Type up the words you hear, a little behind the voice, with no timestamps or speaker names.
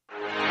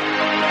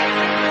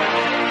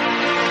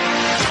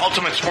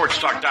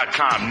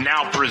UltimateSportsTalk.com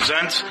now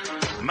presents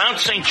Mount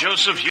St.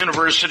 Joseph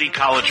University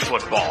College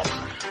Football.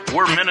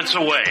 We're minutes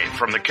away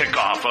from the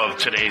kickoff of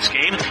today's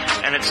game,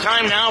 and it's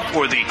time now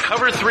for the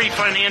Cover 3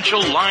 Financial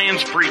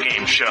Lions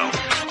pregame show.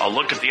 A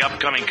look at the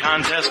upcoming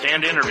contest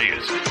and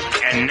interviews.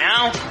 And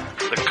now,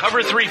 the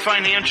Cover 3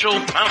 Financial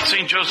Mount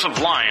St.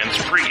 Joseph Lions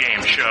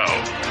pregame show.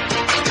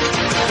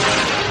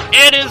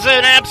 It is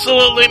an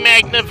absolutely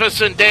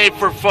magnificent day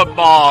for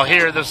football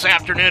here this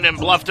afternoon in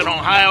Bluffton,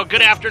 Ohio.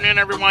 Good afternoon,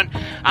 everyone.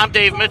 I'm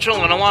Dave Mitchell,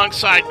 and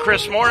alongside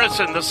Chris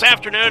Morris, and this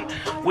afternoon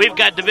we've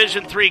got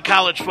Division III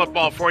college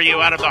football for you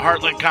out of the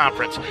Heartland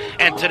Conference.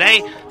 And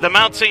today, the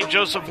Mount St.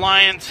 Joseph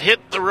Lions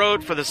hit the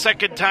road for the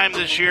second time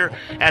this year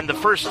and the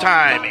first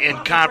time in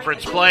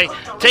conference play,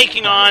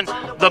 taking on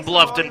the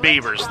Bluffton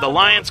Beavers. The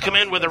Lions come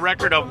in with a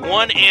record of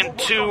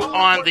 1-2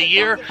 on the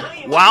year,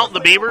 while the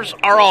Beavers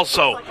are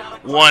also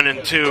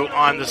 1-2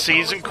 on the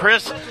season.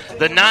 Chris,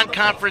 the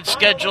non-conference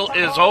schedule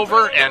is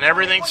over and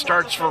everything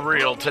starts for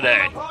real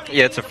today.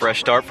 Yeah, it's a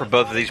fresh start for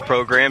both of these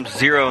programs.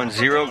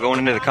 0-0 going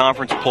into the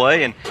conference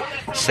play and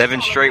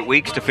 7 straight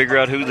weeks to figure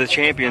out who the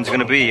champion's going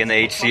to be in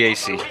the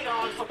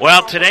HCAC.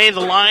 Well, today the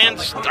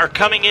Lions are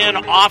coming in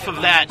off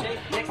of that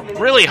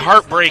really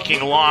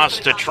heartbreaking loss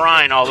to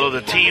Trine, although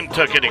the team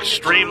took it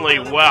extremely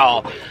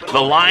well.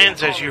 The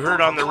Lions, as you heard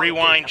on the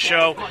Rewind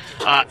show,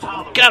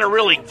 got a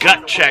really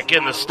gut check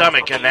in the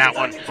stomach in that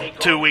one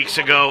 2 weeks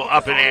ago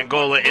up in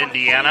Angola,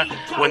 Indiana,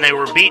 when they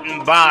were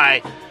beaten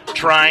by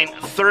Trine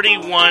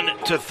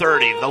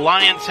 31-30. The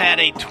Lions had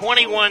a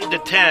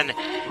 21-10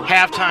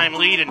 halftime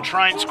lead, and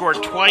Trine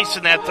scored twice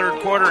in that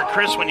third quarter. And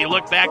Chris, when you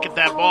look back at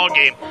that ball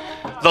game,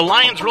 the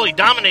Lions really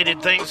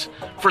dominated things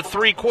for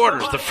 3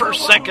 quarters, the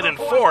first, second, and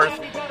fourth.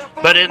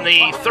 But in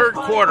the third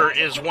quarter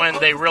is when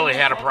they really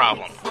had a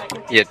problem.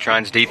 Yeah,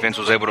 Trine's defense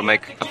was able to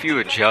make a few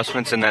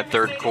adjustments in that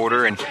third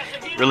quarter and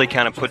really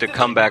kind of put the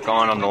comeback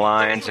on the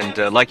Lions. And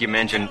like you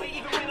mentioned,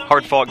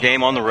 hard-fought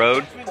game on the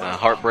road,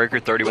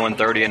 heartbreaker,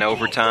 31-30 in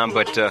overtime.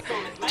 But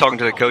talking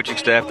to the coaching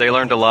staff, they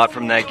learned a lot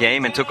from that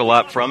game and took a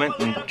lot from it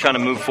and trying to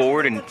move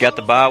forward and got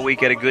the bye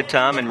week at a good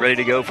time and ready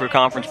to go for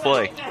conference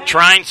play.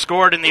 Trine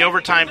scored in the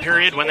overtime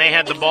period when they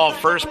had the ball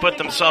first, put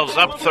themselves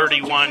up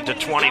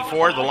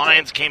 31-24. The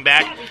Lions came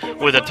back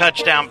with a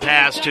touchdown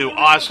pass to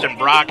Austin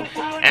Brock,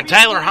 and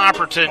Tyler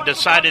Hopperton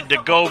decided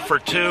to go for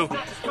 2.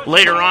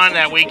 Later on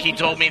that week, he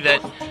told me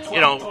that,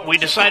 we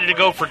decided to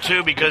go for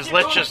 2 because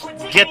let's just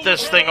get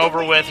this thing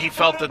over with. He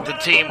felt that the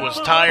team was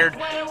tired.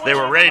 They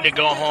were ready to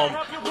go home.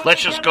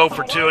 Let's just go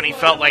for 2. And he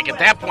felt like at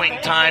that point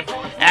in time,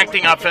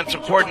 acting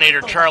offensive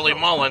coordinator Charlie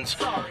Mullins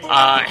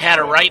had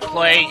a right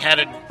play, had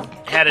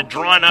it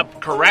drawn up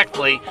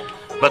correctly.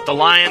 But the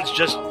Lions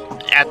just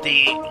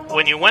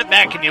when you went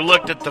back and you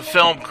looked at the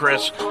film,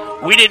 Chris,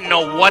 we didn't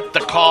know what the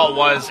call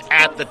was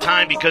at the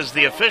time because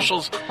the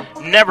officials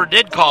never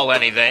did call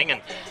anything.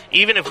 And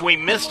even if we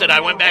missed it,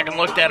 I went back and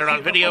looked at it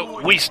on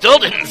video, we still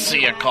didn't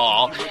see a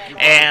call,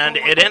 and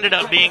it ended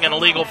up being an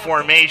illegal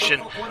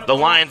formation. The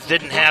Lions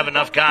didn't have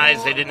enough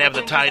guys. They didn't have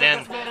the tight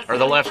end or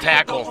the left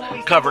tackle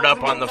covered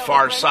up on the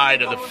far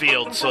side of the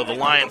field, so the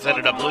Lions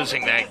ended up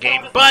losing that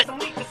game. But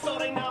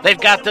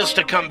they've got this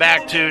to come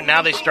back to.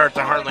 Now they start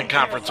the Heartland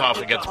Conference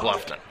off against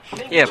Bluffton.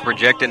 Yeah,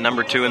 projected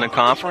number 2 in the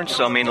conference,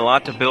 so, a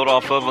lot to build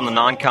off of on the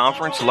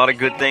non-conference. A lot of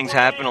good things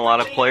happened. A lot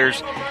of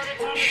players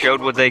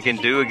showed what they can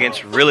do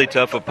against really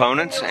tough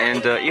opponents.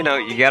 And,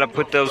 you got to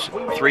put those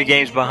 3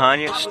 games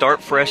behind you,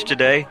 start fresh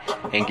today,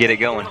 and get it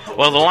going.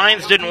 Well, the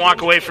Lions didn't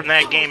walk away from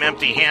that game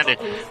empty-handed.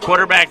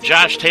 Quarterback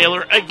Josh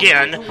Taylor,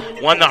 again,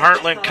 won the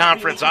Heartland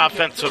Conference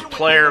Offensive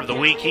Player of the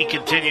Week. He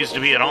continues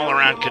to be an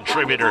all-around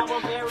contributor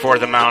for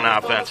the Mount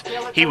offense.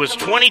 He was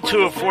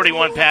 22 of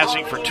 41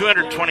 passing for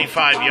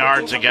 225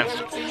 yards against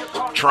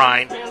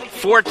Trine,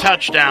 4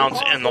 touchdowns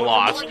in the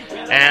loss,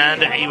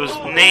 and he was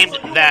named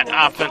that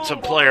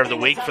Offensive Player of the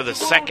Week for the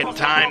second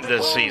time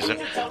this season.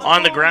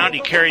 On the ground, he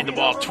carried the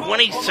ball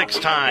 26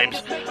 times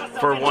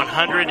for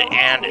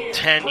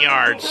 110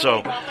 yards,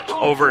 so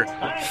over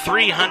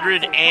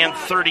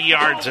 330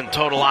 yards in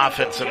total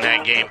offense in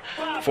that game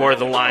for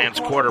the Lions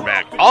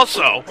quarterback.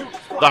 Also,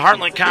 the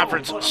Heartland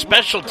Conference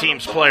Special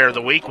Teams Player of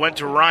the Week went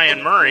to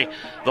Ryan Murray.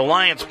 The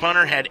Lions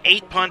punter had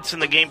 8 punts in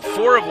the game,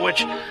 4 of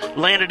which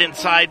landed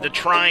inside the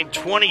Trine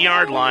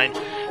 20-yard line.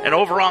 And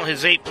overall,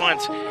 his 8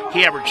 punts,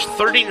 he averaged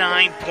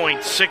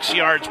 39.6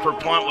 yards per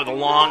punt with a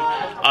long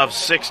of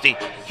 60.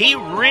 He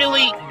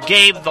really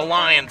gave the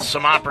Lions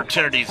some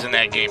opportunities in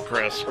that game,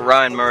 Chris.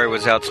 Ryan Murray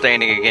was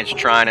outstanding against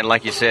Trine, and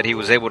like you said, he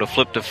was able to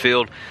flip the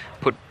field,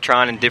 put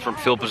Trine in different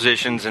field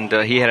positions, and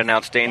he had an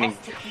outstanding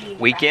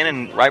weekend,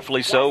 and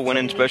rightfully so,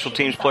 winning Special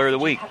Teams Player of the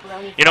Week.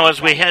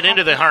 As we head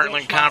into the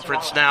Heartland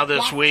Conference now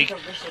this week,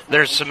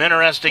 there's some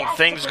interesting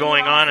things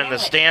going on in the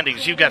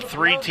standings. You've got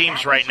 3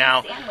 teams right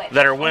now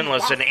that are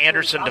winless, in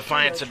Anderson,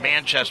 Defiance, and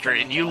Manchester,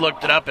 and you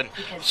looked it up and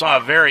saw a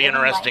very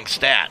interesting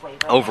stat.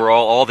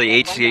 Overall, all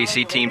the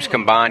HCAC teams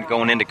combined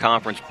going into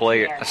conference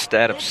play, a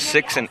stat of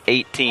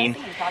 6-18.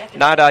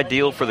 Not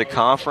ideal for the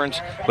conference,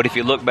 but if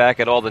you look back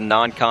at all the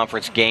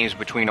non-conference games games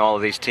between all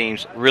of these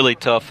teams. Really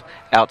tough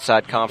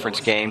outside conference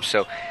games.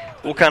 So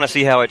we'll kind of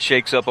see how it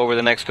shakes up over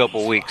the next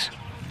couple weeks.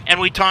 And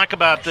we talk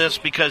about this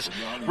because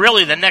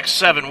really the next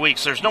 7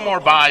 weeks, there's no more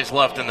buys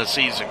left in the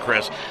season,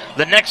 Chris.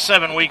 The next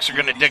 7 weeks are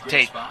going to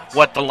dictate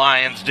what the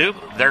Lions do.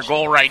 Their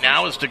goal right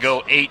now is to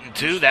go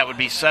 8-2. That would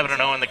be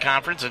 7-0 in the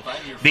conference and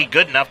be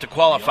good enough to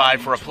qualify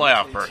for a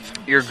playoff berth.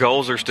 Your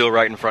goals are still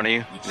right in front of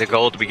you. The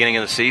goal at the beginning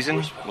of the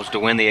season was to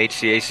win the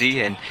HCAC,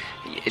 and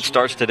it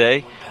starts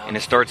today, and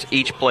it starts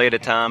each play at a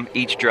time,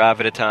 each drive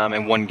at a time,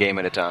 and one game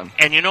at a time.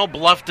 And you know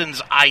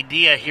Bluffton's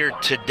idea here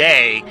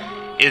today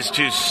is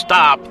to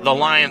stop the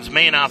Lions'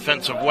 main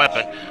offensive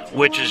weapon,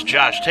 which is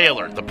Josh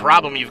Taylor. The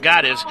problem you've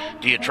got is,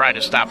 do you try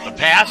to stop the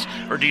pass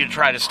or do you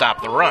try to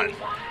stop the run?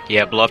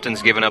 Yeah,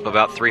 Bluffton's given up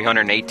about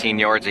 318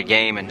 yards a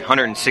game and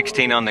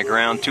 116 on the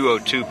ground,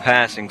 202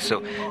 passing, so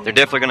they're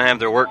definitely going to have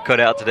their work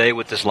cut out today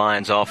with this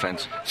Lions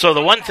offense. So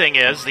the one thing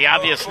is, the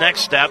obvious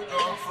next step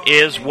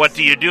is, what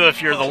do you do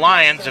if you're the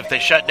Lions? If they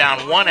shut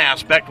down one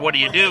aspect, what do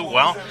you do?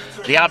 Well,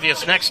 the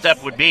obvious next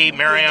step would be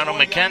Mariano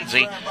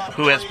McKenzie,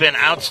 who has been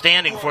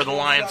outstanding for the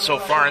Lions so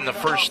far in the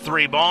first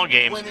 3 ball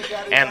games.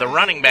 And the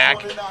running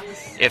back,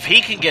 if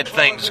he can get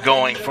things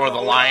going for the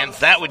Lions,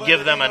 that would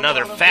give them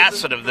another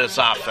facet of this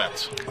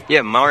offense.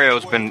 Yeah,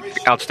 Mario's been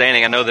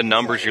outstanding. I know the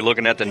numbers, you're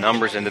looking at the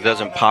numbers and it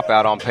doesn't pop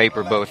out on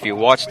paper, but if you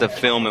watch the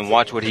film and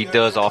watch what he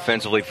does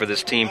offensively for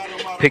this team,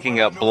 picking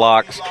up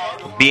blocks,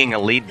 being a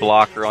lead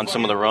blocker on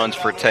some of the runs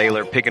for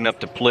Taylor, picking up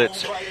the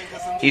blitz,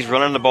 he's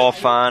running the ball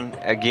fine.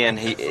 Again,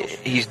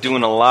 he's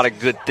doing a lot of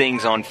good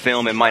things on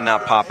film. It might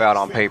not pop out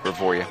on paper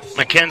for you.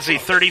 McKenzie,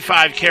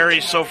 35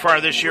 carries so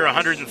far this year,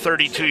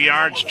 132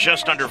 yards,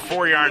 just under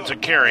 4 yards a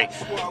carry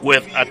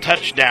with a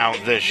touchdown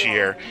this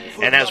year.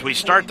 And as we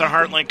start the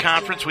Heartland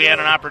Conference, we had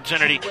an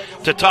opportunity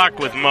to talk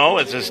with Mo,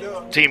 as his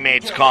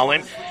teammates call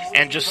him,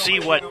 and just see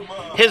what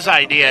his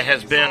idea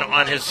has been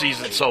on his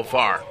season so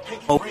far.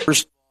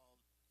 First,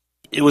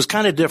 it was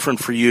kind of different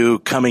for you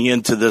coming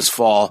into this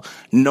fall,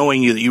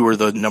 knowing that you were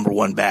the number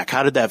 1 back.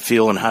 How did that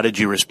feel, and how did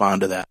you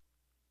respond to that?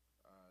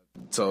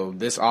 So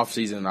this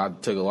offseason, I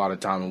took a lot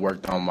of time and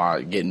worked on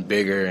my getting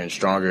bigger and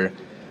stronger,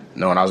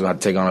 knowing I was going to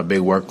take on a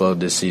big workload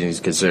this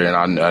season, considering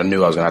I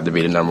knew I was going to have to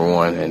be the number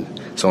 1, and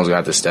someone's going to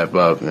have to step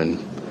up, and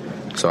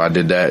so I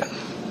did that.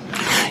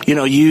 You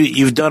know,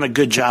 you've done a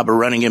good job of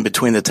running in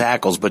between the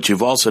tackles, but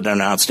you've also done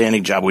an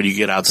outstanding job when you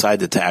get outside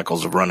the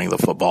tackles of running the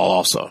football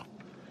also.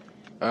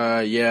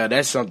 Yeah,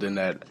 that's something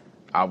that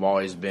I've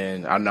always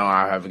been. I know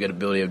I have a good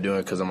ability of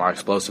doing because of my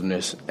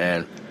explosiveness,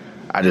 and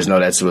I just know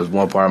that's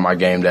one part of my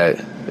game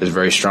that is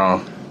very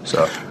strong.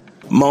 So,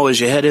 Mo, as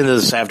you head into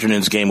this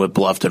afternoon's game with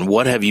Bluffton,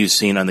 what have you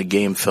seen on the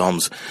game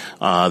films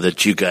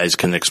that you guys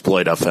can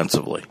exploit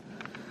offensively?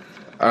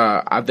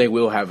 I think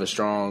we'll have a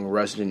strong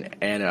rushing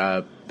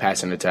and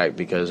passing attack,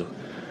 because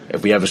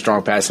if we have a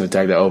strong passing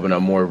attack, that open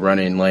up more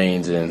running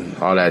lanes and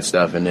all that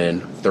stuff, and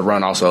then the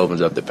run also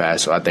opens up the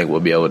pass. So I think we'll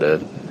be able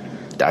to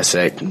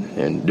dissect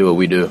and do what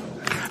we do.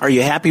 Are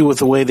you happy with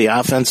the way the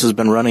offense has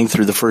been running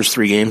through the first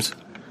 3 games?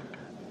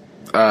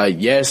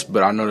 Yes,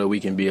 but I know that we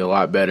can be a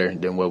lot better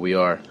than what we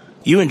are.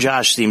 You and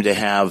Josh seem to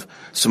have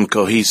some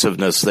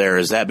cohesiveness there.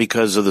 Is that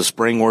because of the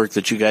spring work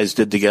that you guys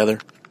did together?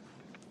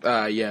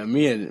 Yeah,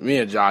 me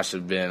and Josh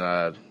have been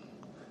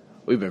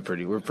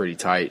we're pretty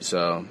tight.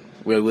 So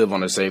we live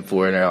on the same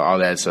floor and all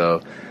that.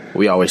 So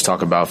we always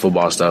talk about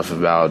football stuff,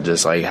 about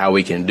just like how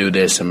we can do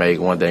this and make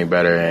one thing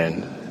better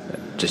and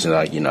just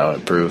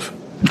improve.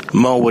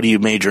 Mo, what are you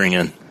majoring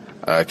in?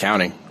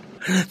 Accounting.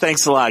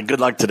 Thanks a lot. Good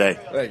luck today.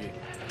 Thank you.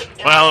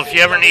 Well, if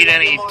you ever need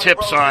any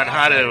tips on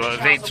how to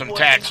evade some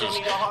taxes,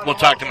 we'll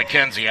talk to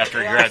McKenzie after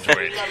he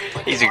graduates.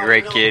 He's a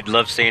great kid.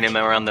 Love seeing him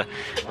around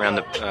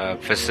the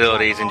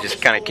facilities and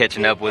just kind of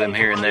catching up with him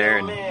here and there.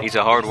 And he's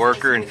a hard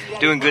worker and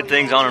doing good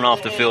things on and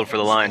off the field for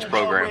the Lions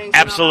program.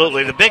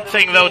 Absolutely. The big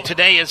thing, though,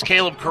 today is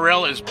Caleb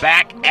Carrill is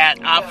back at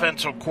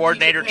offensive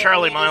coordinator.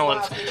 Charlie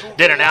Mullins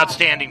did an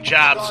outstanding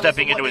job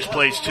stepping into his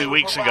place 2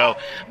 weeks ago.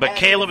 But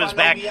Caleb is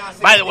back.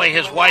 By the way,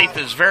 his wife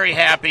is very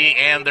happy,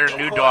 and their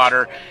new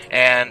daughter,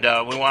 and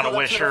we want to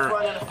wish her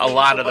a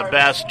lot of the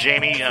best.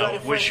 Jamie,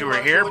 wish you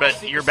were here,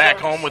 but you're back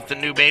home with the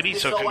new baby,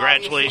 so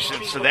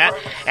congratulations to that.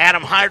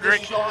 Adam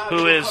Heydrich,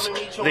 who is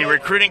the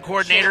recruiting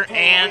coordinator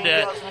and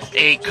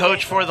a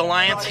coach for the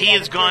Lions, he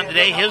is gone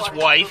today. His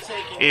wife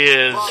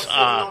is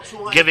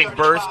giving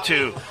birth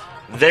to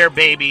their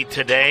baby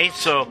today,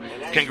 so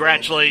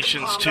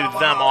congratulations to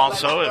them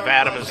also. If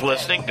Adam is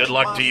listening, good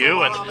luck to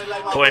you, and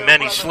boy,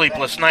 many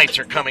sleepless nights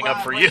are coming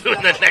up for you in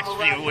the next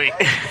few weeks.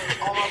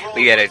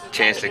 We had a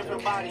chance to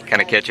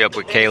kind of catch up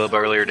with Caleb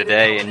earlier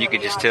today, and you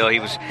could just tell he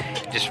was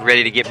just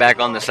ready to get back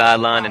on the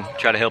sideline and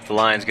try to help the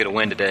Lions get a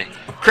win today.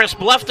 Chris,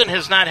 Bluffton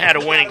has not had a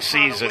winning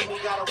season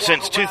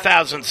since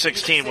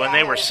 2016, when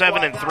they were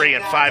 7-3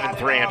 and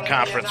 5-3 in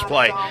conference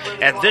play.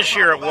 And this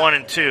year at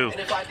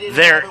 1-2,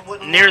 they're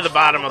near the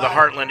bottom of the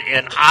Heartland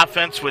in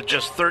offense with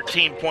just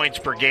 13 points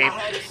per game.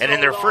 And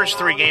in their first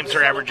 3 games,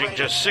 they're averaging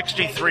just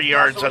 63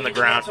 yards on the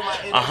ground,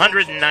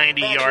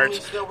 190 yards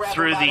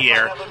through the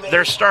air.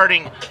 They're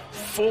starting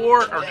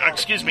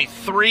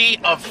 3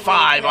 of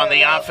 5 on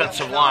the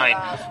offensive line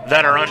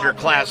that are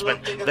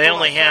underclassmen. They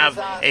only have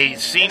a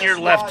senior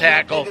left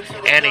tackle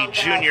and a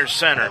junior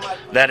center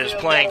that is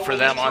playing for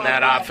them on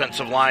that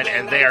offensive line,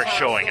 and they are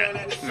showing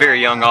it.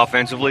 Very young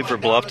offensively for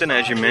Bluffton,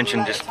 as you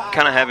mentioned, just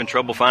kind of having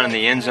trouble finding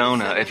the end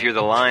zone. If you're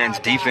the Lions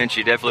defense,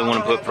 you definitely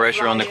want to put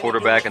pressure on the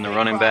quarterback and the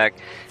running back.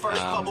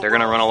 They're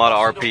going to run a lot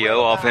of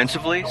RPO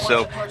offensively,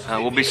 so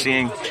we'll be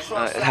seeing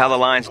how the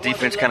Lions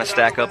defense kind of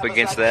stack up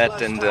against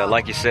that. And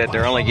like you said,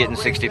 they're only getting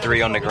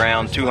 63 on the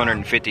ground,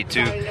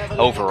 252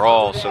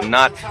 overall, so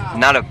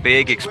not a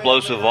big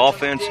explosive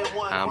offense.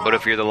 But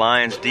if you're the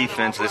Lions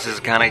defense, this is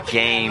the kind of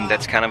game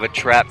that's kind of a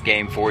trap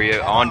game for you.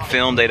 On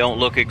film, they don't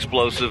look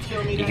explosive.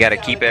 You got to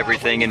keep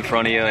everything in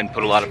front of you and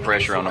put a lot of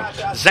pressure on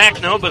them.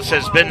 Zach Nobis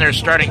has been their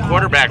starting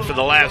quarterback for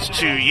the last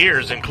 2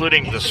 years,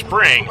 including the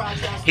spring.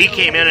 He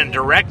came in and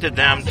directed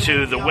them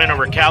to the win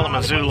over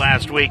Kalamazoo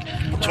last week,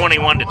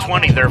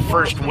 21-20, their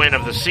first win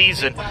of the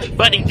season.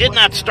 But he did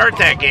not start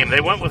that game.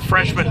 They went with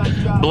freshman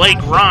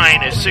Blake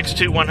Ryan, a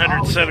 6'2",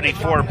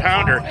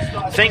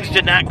 174-pounder. Things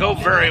did not go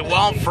very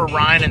well for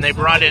Ryan, and they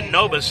brought in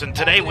Nobis, and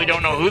today we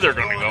don't know who they're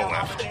going to go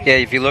with. Yeah,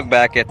 if you look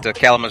back at the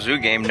Kalamazoo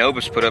game,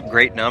 Nobis put up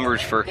great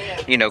numbers for,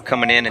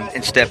 coming in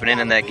and stepping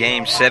in that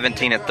game,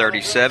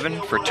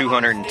 17-37 for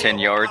 210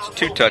 yards,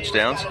 2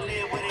 touchdowns.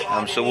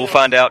 So we'll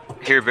find out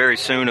here very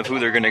soon of who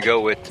they're going to go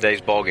with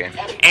today's ball game.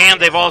 And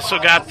they've also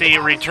got the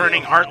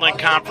returning Heartland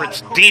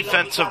Conference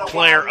Defensive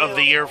Player of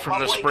the Year from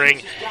the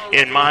spring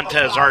in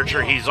Montez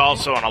Archer. He's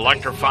also an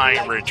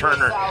electrifying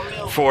returner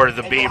for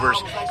the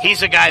Beavers.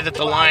 He's a guy that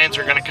the Lions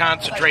are going to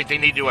concentrate. They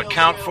need to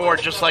account for,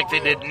 just like they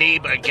did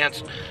Neeb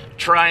against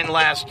Trine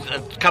a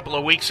couple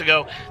of weeks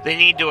ago. They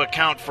need to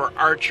account for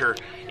Archer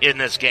in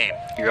this game.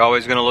 You're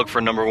always going to look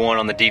for number one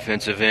on the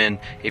defensive end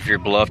if you're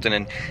Bluffton,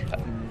 and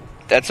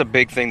that's a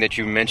big thing that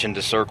you mentioned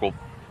to circle.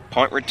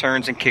 Punt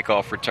returns and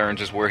kickoff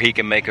returns is where he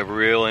can make a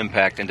real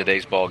impact in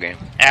today's ball game.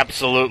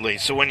 Absolutely.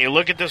 So when you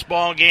look at this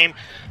ball game,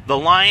 the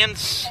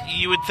Lions,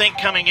 you would think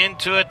coming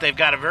into it, they've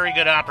got a very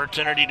good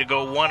opportunity to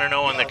go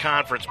 1-0 in the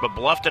conference, but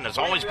Bluffton has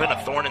always been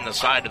a thorn in the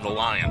side of the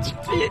Lions.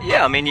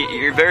 Yeah, I mean,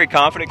 you're very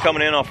confident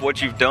coming in off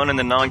what you've done in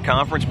the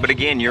non-conference, but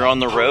again, you're on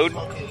the road.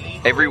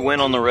 Every win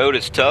on the road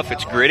is tough.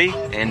 It's gritty,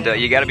 and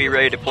you got to be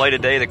ready to play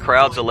today. The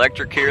crowd's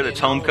electric here. That's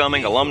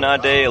homecoming, alumni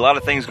day, a lot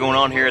of things going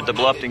on here at the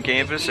Bluffton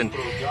campus, and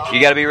you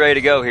got to be ready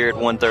to go here at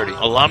 1:30.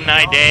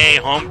 Alumni day,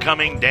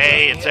 homecoming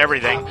day, it's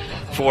everything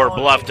for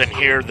Bluffton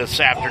here this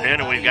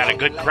afternoon, and we've got a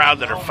good crowd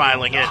that are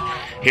filing in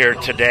here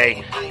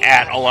today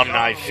at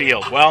Alumni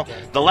Field. Well,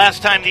 the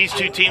last time these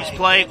two teams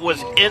played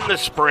was in the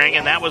spring,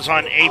 and that was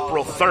on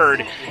April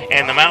 3rd,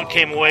 and the Mount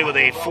came away with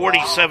a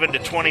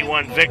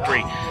 47-21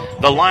 victory.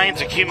 The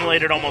Lions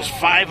accumulated almost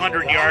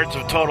 500 yards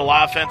of total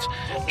offense.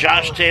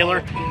 Josh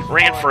Taylor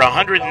ran for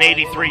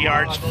 183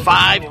 yards,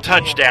 5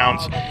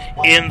 touchdowns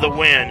in the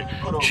win.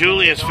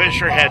 Julius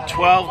Fisher had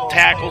 12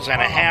 tackles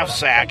and a half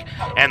sack,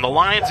 and the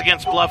Lions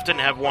against Bluffton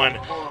have won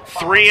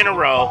 3 in a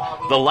row.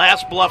 The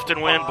last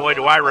Bluffton win, boy,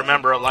 do I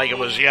remember it like it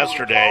was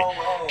yesterday,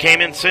 came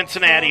in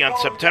Cincinnati on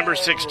September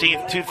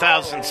 16th,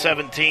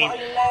 2017.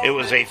 It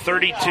was a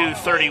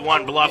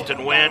 32-31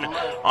 Bluffton win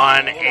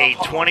on a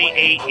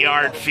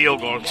 28-yard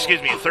field goal, a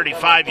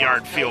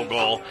 35-yard field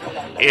goal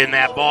in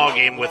that ball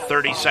game with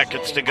 30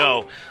 seconds to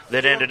go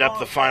that ended up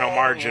the final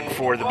margin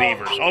for the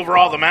Beavers.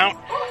 Overall, the Mount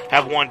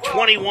have won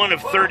 21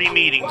 of 30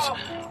 meetings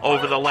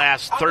over the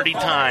last 30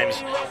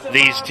 times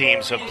these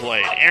teams have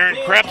played. Aaron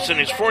Krebs in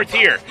his 4th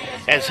year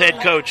as head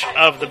coach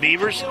of the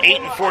Beavers,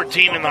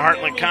 8-14 in the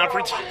Heartland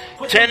Conference,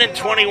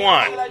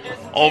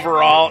 10-21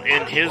 overall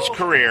in his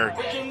career.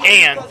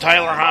 And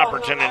Tyler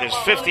Hopperton in his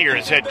 5th year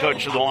as head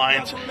coach of the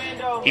Lions,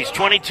 he's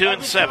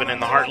 22-7 in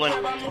the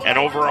Heartland, and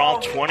overall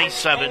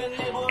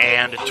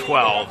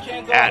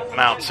 27-12 at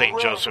Mount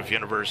St. Joseph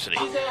University.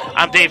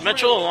 I'm Dave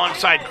Mitchell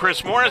alongside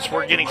Chris Morris.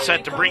 We're getting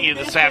set to bring you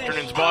this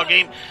afternoon's ball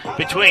game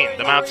between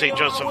the Mount St.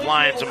 Joseph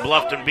Lions and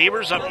Bluffton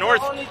Beavers up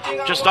north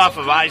just off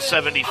of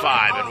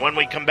I-75. And when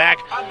we come back,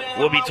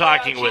 we'll be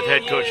talking with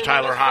head coach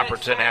Tyler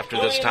Hopperton after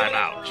this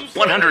timeout.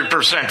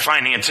 100%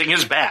 financing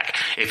is back.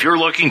 If you're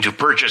looking to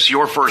purchase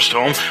your first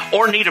home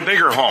or need a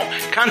bigger home,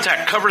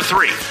 contact Cover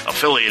 3,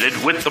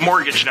 affiliated with the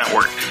Mortgage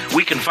Network.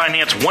 We can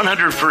finance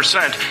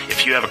 100%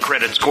 if you have a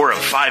credit score of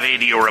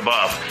 580 or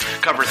above.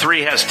 Cover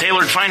 3 has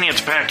tailored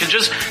finance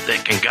packages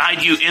that can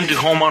guide you into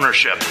home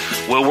ownership.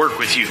 We'll work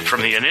with you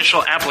from the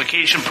initial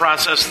application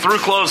process through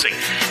closing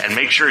and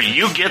make sure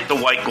you get the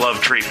white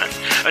glove treatment.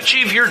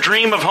 Achieve your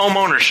dream of home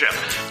ownership.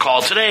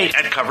 Call today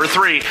at Cover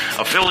 3,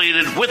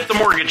 affiliated with the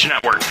Mortgage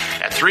Network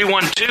at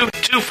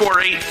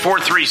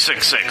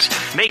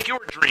 312-248-4366. Make your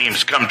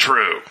dreams come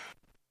true.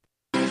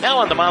 Now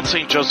on the Mount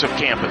St. Joseph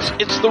campus,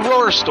 it's the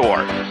Roar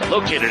Store.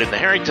 Located in the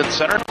Harrington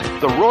Center,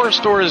 the Roar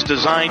Store is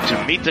designed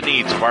to meet the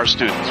needs of our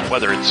students,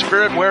 whether it's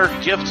spiritware,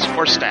 gifts,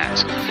 or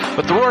snacks.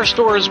 But the Roar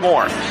Store is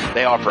more.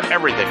 They offer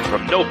everything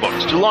from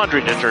notebooks to laundry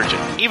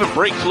detergent, even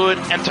brake fluid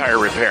and tire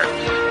repair,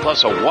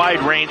 plus a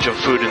wide range of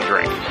food and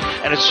drink.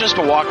 And it's just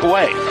a walk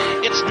away.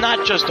 It's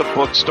not just a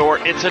bookstore,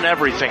 it's an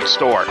everything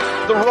store.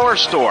 The Roar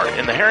Store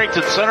in the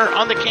Harrington Center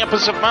on the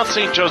campus of Mount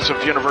St.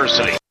 Joseph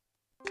University.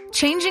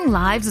 Changing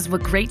lives is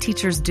what great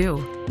teachers do.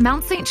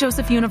 Mount St.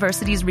 Joseph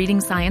University's Reading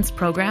Science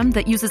program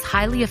that uses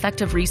highly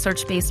effective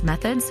research-based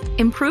methods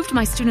improved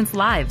my students'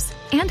 lives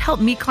and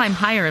helped me climb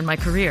higher in my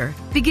career.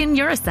 Begin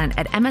your ascent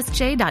at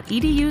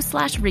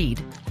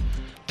msj.edu/read.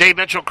 Dave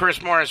Mitchell,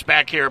 Chris Morris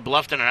back here at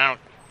Bluffton. And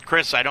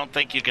Chris, I don't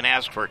think you can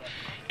ask for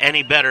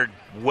any better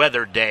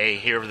weather day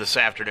here this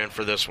afternoon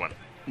for this one.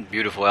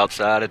 Beautiful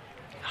outside.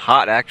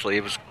 Hot, actually.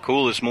 It was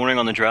cool this morning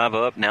on the drive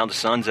up. Now the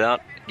sun's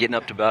out, getting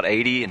up to about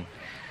 80 and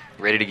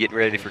get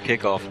ready for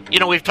kickoff. You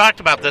know, we've talked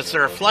about this.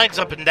 There are flags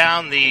up and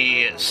down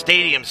the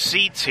stadium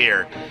seats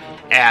here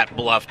at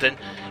Bluffton,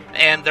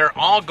 and they're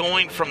all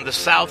going from the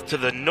south to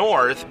the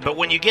north. But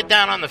when you get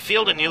down on the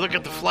field and you look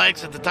at the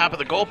flags at the top of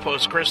the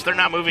goalpost, Chris, they're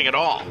not moving at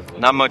all.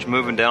 Not much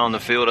moving down on the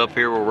field up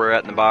here where we're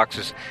at in the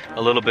boxes.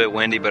 A little bit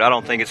windy, but I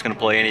don't think it's going to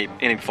play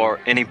any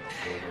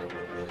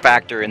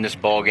factor in this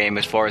ball game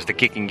as far as the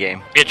kicking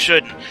game. It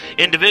shouldn't.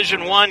 In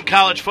Division I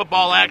college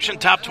football action,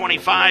 top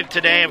 25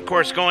 today, of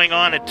course, going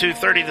on at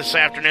 2:30 this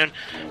afternoon.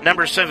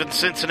 Number 7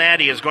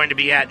 Cincinnati is going to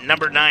be at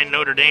number 9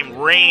 Notre Dame.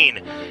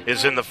 Rain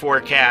is in the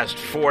forecast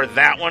for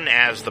that one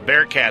as the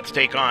Bearcats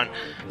take on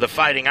the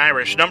Fighting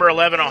Irish. Number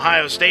 11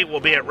 Ohio State will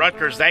be at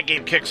Rutgers. That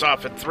game kicks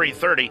off at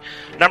 3:30.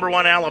 Number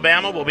 1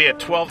 Alabama will be at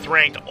 12th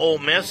ranked Ole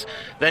Miss.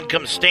 Then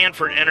comes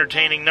Stanford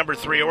entertaining number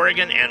 3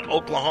 Oregon, and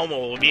Oklahoma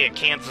will be at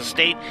Kansas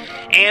State.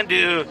 And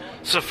to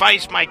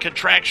suffice my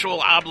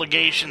contractual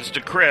obligations to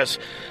Chris,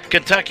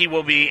 Kentucky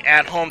will be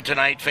at home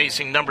tonight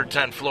facing number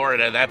 10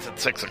 Florida. That's at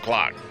 6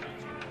 o'clock.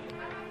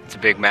 It's a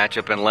big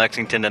matchup in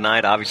Lexington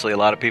tonight. Obviously, a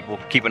lot of people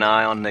keep an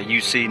eye on the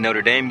UC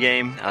Notre Dame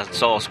game. I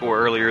saw a score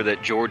earlier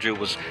that Georgia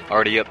was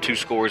already up 2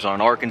 scores on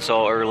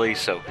Arkansas early,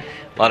 so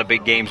a lot of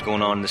big games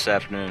going on this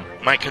afternoon.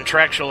 My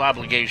contractual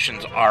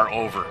obligations are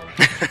over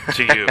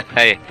to you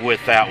hey,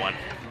 with that one.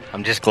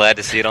 I'm just glad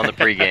to see it on the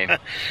pregame.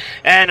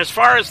 And as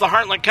far as the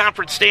Heartland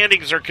Conference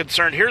standings are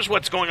concerned, here's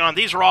what's going on.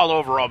 These are all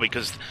overall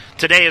because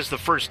today is the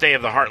first day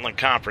of the Heartland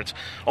Conference.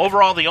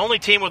 Overall, the only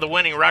team with a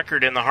winning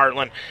record in the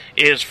Heartland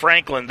is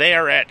Franklin. They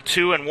are at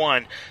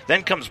 2-1.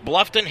 Then comes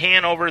Bluffton,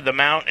 Hanover, the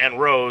Mount, and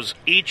Rose,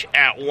 each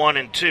at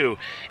 1-2.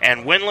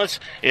 And winless,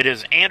 it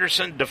is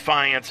Anderson,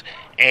 Defiance,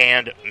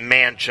 and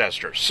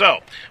Manchester.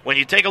 So, when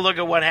you take a look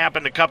at what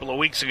happened a couple of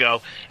weeks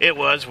ago, it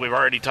was, we've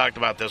already talked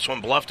about this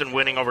one, Bluffton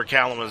winning over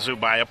Kalamazoo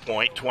by a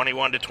point,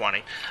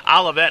 21-20.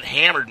 Olivet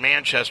hammered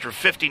Manchester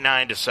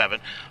 59-7.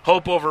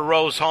 Hope over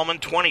Rose-Hulman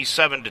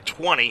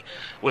 27-20.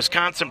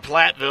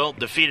 Wisconsin-Platteville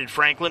defeated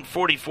Franklin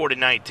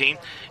 44-19.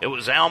 It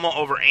was Alma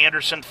over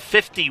Anderson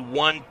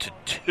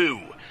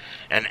 51-2.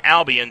 And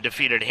Albion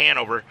defeated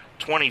Hanover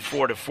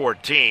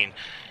 24-14.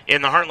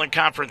 In the Heartland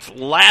Conference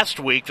last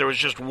week, there was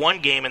just one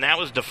game, and that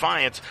was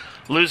Defiance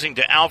losing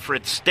to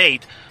Alfred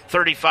State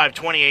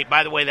 35-28.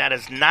 By the way, that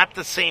is not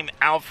the same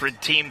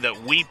Alfred team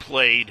that we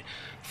played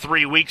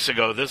 3 weeks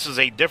ago. This is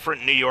a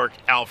different New York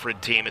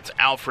Alfred team. It's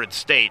Alfred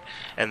State,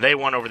 and they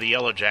won over the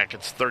Yellow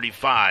Jackets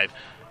 35-28.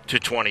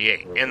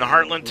 In the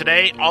Heartland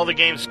today, all the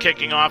games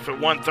kicking off at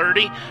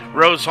 1:30.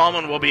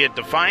 Rose-Hulman will be at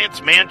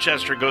Defiance.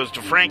 Manchester goes to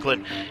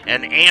Franklin,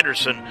 and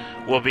Anderson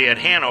will be at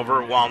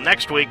Hanover, while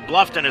next week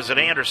Bluffton is at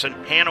Anderson,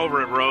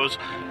 Hanover at Rose,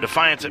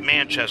 Defiance at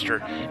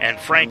Manchester, and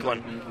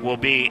Franklin will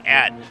be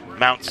at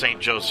Mount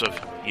St. Joseph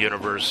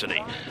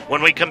University.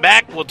 When we come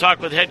back, we'll talk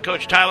with head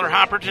coach Tyler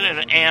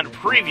Hopperton and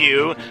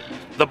preview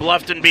the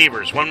Bluffton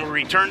Beavers when we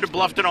return to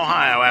Bluffton,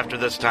 Ohio after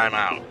this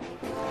timeout.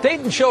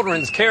 Dayton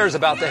Children's cares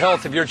about the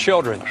health of your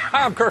children.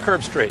 Hi, I'm Kirk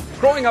Herbstreit.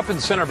 Growing up in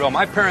Centerville,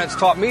 my parents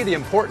taught me the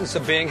importance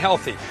of being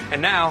healthy,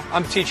 and now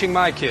I'm teaching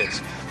my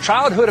kids.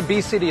 Childhood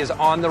obesity is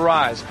on the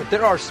rise, but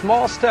there are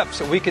small steps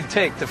that we can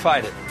take to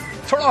fight it.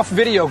 Turn off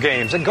video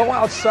games and go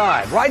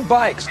outside, ride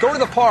bikes, go to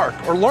the park,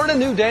 or learn a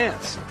new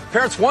dance.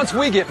 Parents, once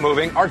we get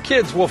moving, our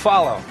kids will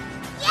follow.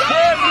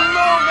 Get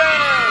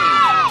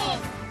moving!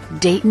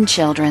 Dayton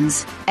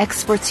Children's,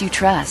 experts you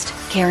trust,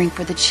 caring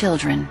for the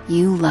children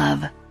you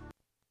love.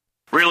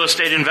 Real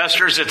estate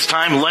investors, it's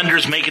time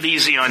lenders make it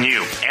easy on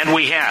you. And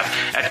we have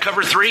at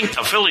Cover 3,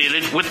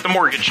 affiliated with the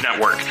Mortgage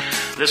Network.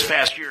 This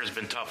past year has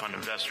been tough on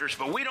investors,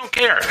 but we don't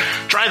care.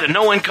 Try the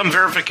no-income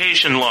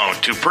verification loan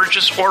to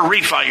purchase or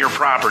refi your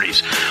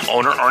properties,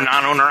 owner or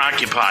non-owner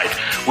occupied.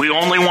 We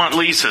only want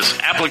leases,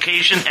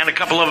 application, and a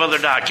couple of other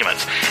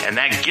documents. And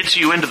that gets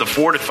you into the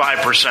 4 to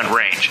 5%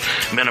 range.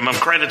 Minimum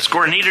credit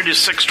score needed is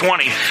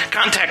 620.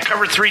 Contact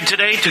Cover 3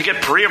 today to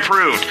get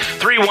pre-approved.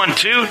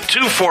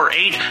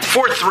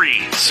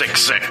 312-248-4366.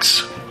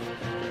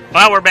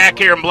 Well, we're back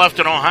here in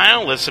Bluffton,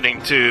 Ohio,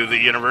 listening to the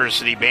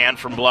University Band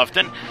from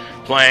Bluffton.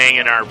 playing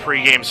in our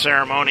pregame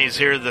ceremonies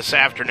here this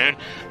afternoon.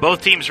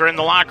 Both teams are in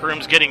the locker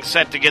rooms getting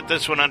set to get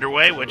this one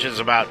underway, which is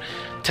about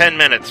 10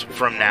 minutes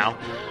from now.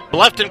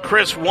 Bluffton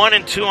Chris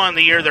 1-2 on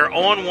the year. They're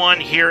 0-1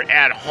 here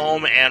at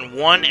home and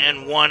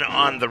 1-1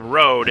 on the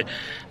road.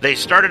 They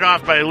started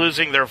off by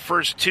losing their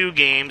first 2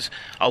 games,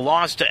 a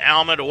loss to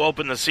Alma to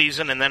open the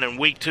season, and then in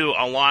week 2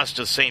 a loss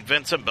to St.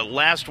 Vincent. But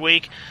last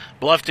week,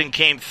 Bluffton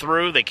came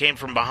through. They came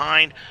from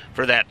behind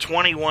for that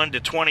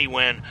 21-20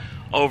 win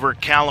over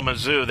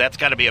Kalamazoo. That's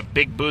got to be a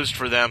big boost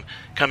for them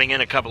coming in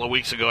a couple of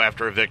weeks ago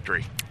after a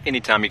victory.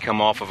 Anytime you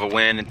come off of a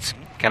win, it's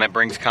kind of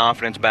brings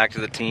confidence back to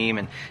the team,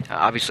 and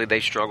obviously they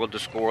struggled to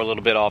score a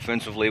little bit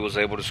offensively, was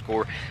able to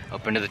score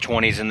up into the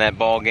 20s in that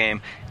ball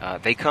game.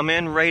 They come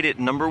in rated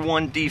number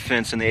 1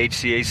 defense in the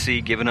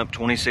HCAC, giving up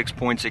 26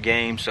 points a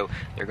game, so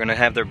they're going to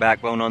have their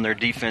backbone on their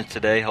defense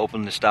today,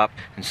 hoping to stop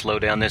and slow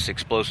down this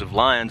explosive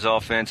Lions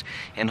offense,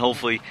 and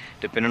hopefully,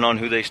 depending on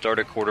who they start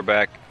at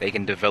quarterback, they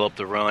can develop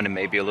the run and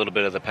maybe a little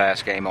bit of the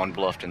pass game on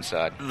Bluffton's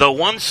side. The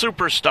one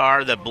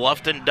superstar that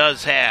Bluffton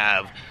does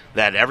have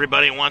that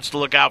everybody wants to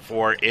look out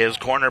for is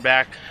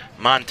cornerback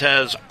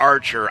Montez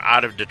Archer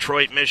out of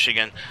Detroit,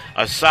 Michigan,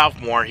 a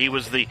sophomore. He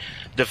was the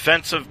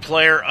defensive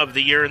player of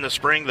the year in the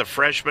spring, the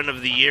freshman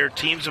of the year.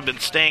 Teams have been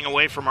staying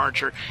away from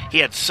Archer. He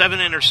had 7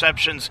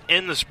 interceptions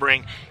in the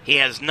spring. He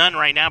has none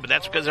right now, but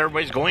that's because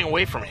everybody's going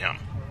away from him.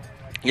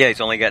 Yeah,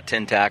 he's only got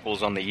 10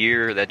 tackles on the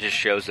year. That just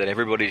shows that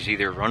everybody's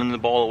either running the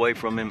ball away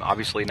from him,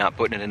 obviously not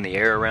putting it in the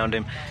air around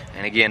him.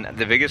 And again,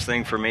 the biggest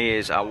thing for me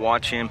is I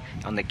watch him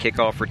on the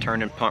kickoff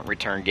return and punt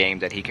return game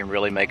that he can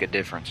really make a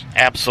difference.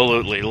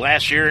 Absolutely.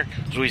 Last year,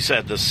 as we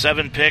said, the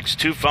 7 picks,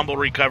 2 fumble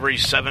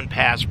recoveries, 7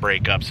 pass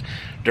breakups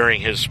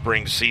during his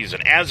spring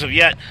season. As of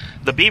yet,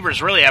 the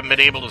Beavers really haven't been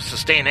able to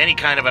sustain any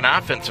kind of an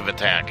offensive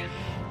attack.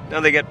 No,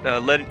 they get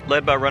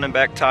led by running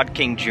back Todd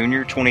King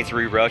Jr.,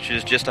 23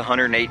 rushes, just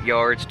 108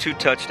 yards, 2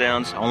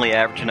 touchdowns, only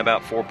averaging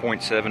about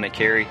 4.7 a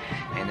carry.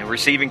 And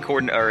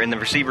the in the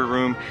receiver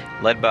room,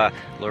 led by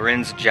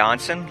Lorenz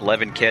Johnson,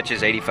 11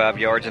 catches, 85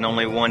 yards, and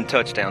only 1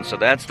 touchdown. So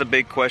that's the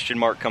big question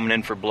mark coming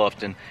in for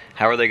Bluffton.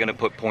 How are they going to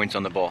put points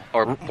on the board?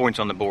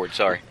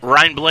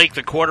 Ryan Blake,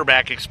 the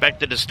quarterback,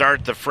 expected to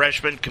start, the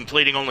freshman,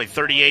 completing only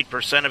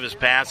 38% of his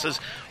passes,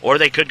 or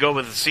they could go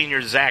with the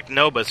senior Zach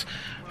Nobis,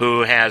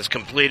 who has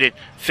completed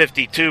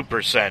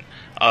 52%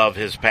 of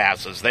his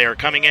passes. They are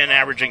coming in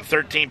averaging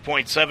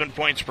 13.7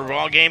 points per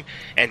ball game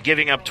and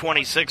giving up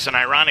 26, and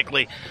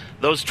ironically,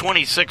 those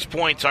 26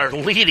 points are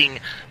leading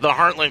the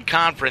Heartland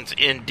Conference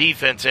in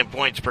defense in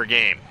points per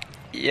game.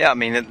 Yeah, I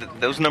mean,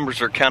 those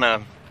numbers are kind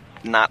of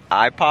not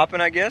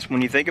eye-popping, I guess,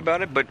 when you think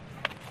about it, but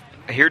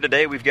here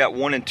today we've got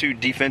 1 and 2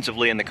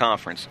 defensively in the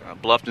conference.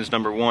 Bluffton's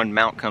number 1,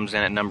 Mount comes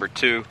in at number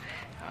 2.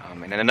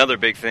 And another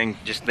big thing,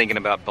 just thinking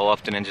about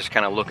Bluffton and just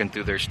kind of looking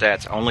through their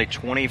stats, only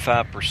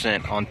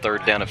 25% on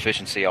third down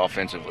efficiency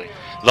offensively.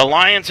 The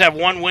Lions have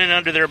 1 win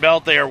under their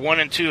belt. They are 1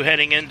 and 2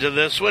 heading into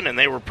this one, and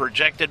they were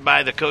projected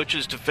by the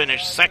coaches to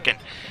finish second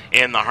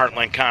in the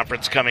Heartland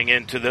Conference coming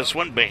into this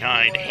one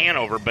behind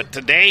Hanover. But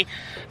today,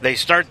 they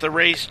start the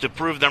race to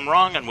prove them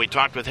wrong, and we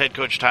talked with head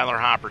coach Tyler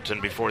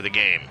Hopperton before the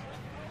game.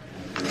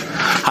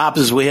 Hop,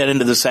 as we head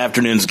into this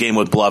afternoon's game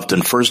with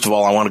Bluffton, first of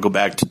all, I want to go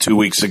back to 2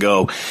 weeks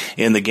ago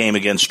in the game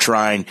against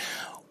Trine.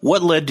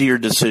 What led to your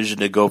decision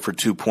to go for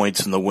 2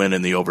 points in the win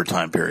in the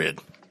overtime period?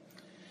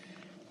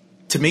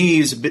 To me,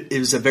 it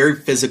was a very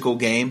physical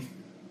game,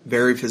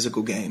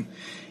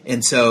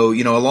 And so,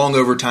 a long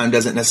overtime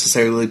doesn't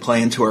necessarily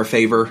play into our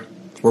favor.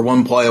 We're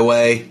 1 play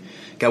away,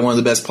 got one of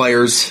the best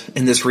players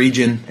in this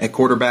region at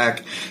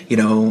quarterback,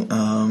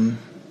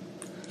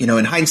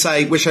 in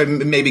hindsight, wish I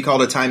maybe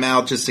called a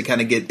timeout just to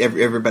kind of get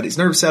everybody's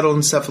nerves settled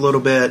and stuff a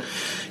little bit.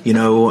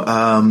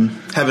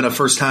 Having a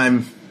first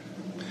time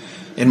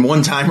and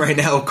 1 time right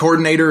now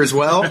coordinator as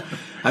well.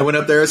 I went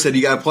up there, I said,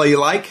 "You got a play you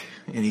like?"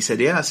 And he said,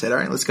 "Yeah." I said, "All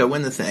right, let's go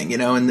win the thing."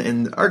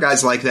 And our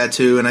guys like that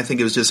too. And I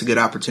think it was just a good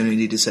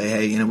opportunity to say,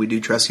 "Hey, we do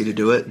trust you to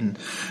do it." And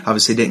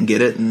obviously didn't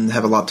get it and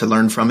have a lot to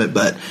learn from it.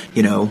 But,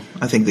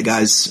 I think the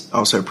guys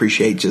also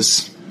appreciate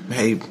just,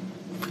 hey,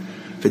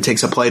 if it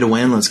takes a play to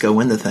win, let's go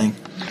win the thing.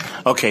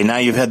 Okay, now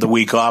you've had the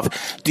week off.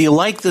 Do you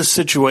like this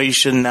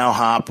situation now,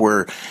 Hop,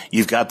 where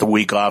you've got the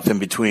week off in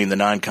between the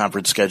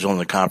non-conference schedule and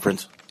the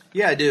conference?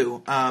 Yeah, I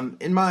do.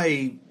 In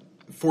my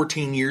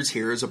 14 years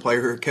here as a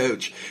player or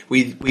coach,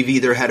 we've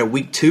either had a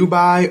week 2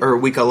 bye or a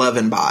week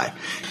 11 bye.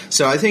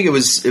 So I think it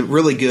was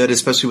really good,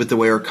 especially with the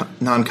way our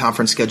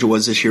non-conference schedule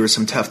was this year with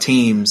some tough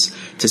teams,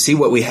 to see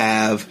what we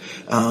have,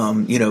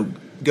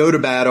 go to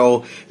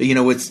battle,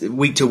 with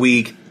week to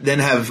week, then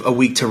have a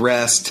week to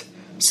rest,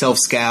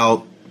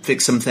 self-scout,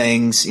 fix some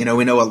things. We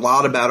know a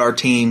lot about our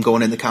team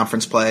going into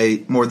conference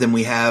play, more than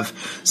we have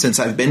since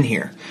I've been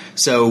here.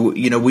 So,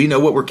 we know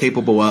what we're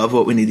capable of,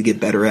 what we need to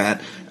get better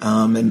at.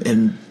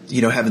 And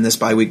having this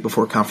bye week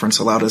before conference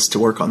allowed us to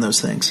work on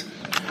those things.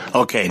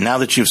 Okay, now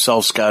that you've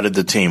self-scouted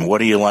the team, what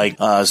do you like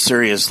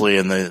seriously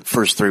in the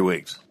first 3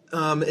 weeks?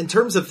 In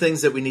terms of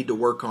things that we need to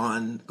work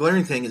on,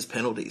 glaring thing is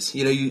penalties.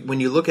 When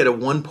you look at a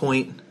 1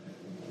 point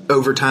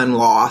overtime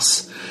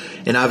loss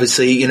and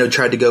obviously, you know,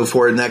 tried to go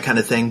for it and that kind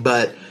of thing.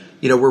 But,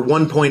 you know, we're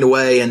 1 point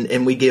away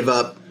and we give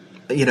up,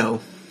 you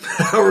know,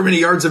 however many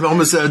yards of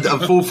almost a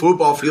full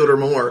football field or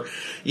more,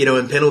 you know,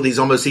 in penalties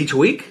almost each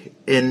week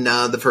in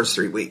the first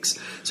 3 weeks.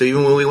 So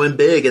even when we went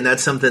big, and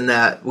that's something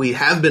that we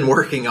have been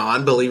working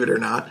on, believe it or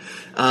not.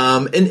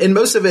 And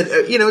most of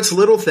it, you know, it's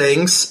little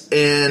things,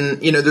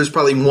 and, you know, there's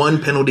probably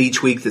one penalty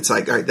each week that's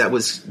like, all right, that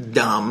was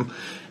dumb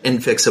and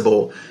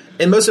fixable.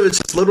 And most of it's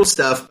just little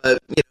stuff,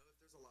 but, you know,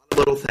 there's a lot of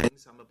little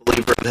things. I'm a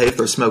believer of, hey, if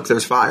there's smoke,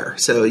 there's fire.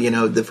 So, you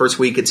know, the first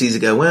week it's easy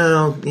to go,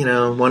 well, you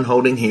know, one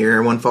holding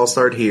here, one false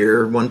start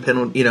here, one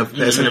penalty, you know,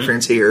 pass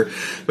interference here.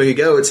 When you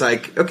go, it's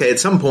like, okay, at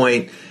some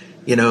point,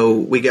 you know,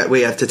 we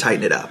have to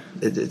tighten it up.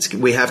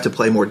 We have to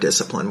play more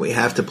discipline. We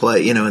have to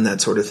play, you know, and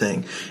that sort of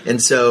thing.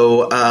 And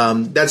so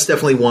that's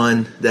definitely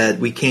one that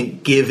we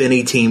can't give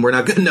any team. We're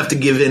not good enough to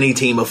give any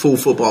team a full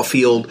football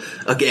field,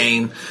 a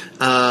game.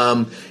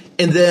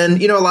 And then,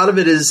 you know, a lot of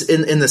it is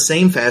in the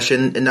same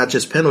fashion, and not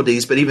just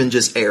penalties, but even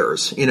just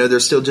errors. You know,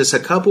 there's still just a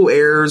couple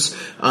errors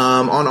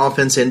on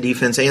offense and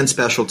defense and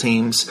special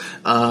teams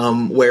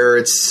where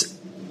it's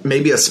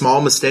maybe a small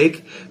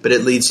mistake, but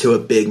it leads to a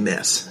big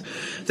miss.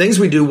 Things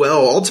we do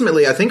well,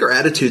 ultimately, I think our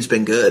attitude's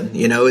been good.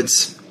 You know,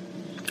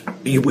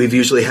 we've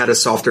usually had a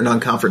softer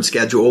non-conference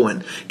schedule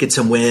and get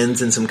some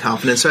wins and some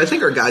confidence. So I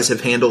think our guys have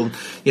handled,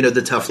 you know,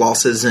 the tough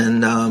losses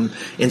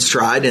in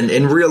stride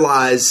and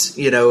realize,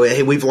 you know,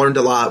 hey, we've learned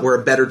a lot.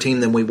 We're a better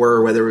team than we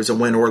were, whether it was a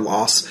win or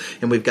loss,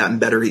 and we've gotten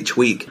better each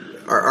week.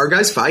 Our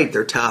guys fight.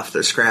 They're tough.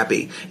 They're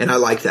scrappy. And I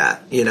like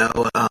that. You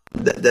know,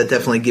 that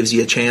definitely gives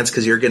you a chance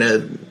because you're going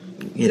to,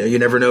 you know, you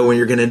never know when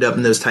you're going to end up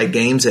in those tight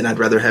games, and I'd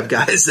rather have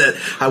guys that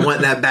I want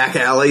in that back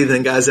alley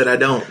than guys that I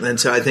don't. And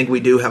so I think we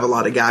do have a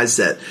lot of guys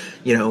that,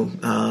 you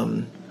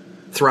know,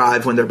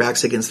 thrive when their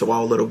back's against the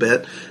wall a little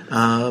bit.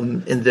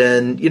 And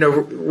then, you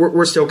know,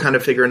 we're still kind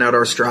of figuring out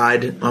our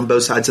stride on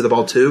both sides of the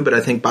ball too, but I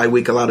think bye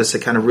week allowed us to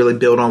kind of really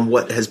build on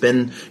what has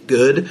been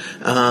good.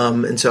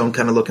 And so I'm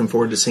kind of looking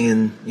forward to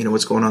seeing, you know,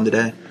 what's going on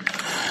today.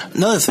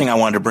 Another thing I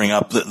wanted to bring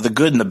up, the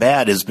good and the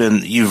bad has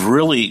been you've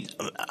really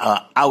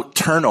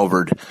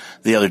out-turnovered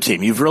the other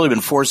team. You've really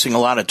been forcing a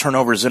lot of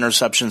turnovers,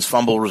 interceptions,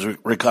 fumble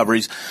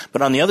recoveries.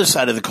 But on the other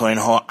side of the coin,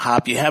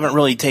 Hop, you haven't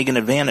really taken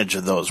advantage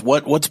of those.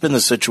 What's been the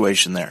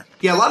situation there?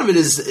 Yeah, a lot of it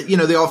is, you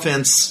know, the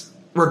offense,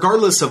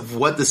 regardless of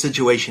what the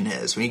situation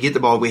is, when you get the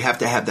ball, we have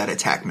to have that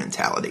attack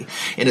mentality.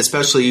 And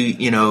especially,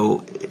 you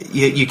know,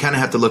 you kind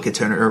of have to look at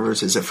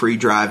turnovers as a free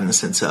drive in the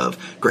sense of,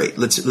 great,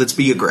 let's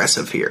be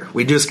aggressive here.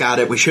 We just got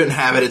it. We shouldn't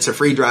have it. It's a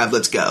free drive.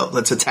 Let's go.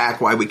 Let's attack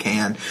while we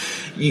can.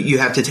 You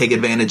have to take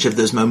advantage of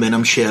those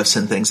momentum shifts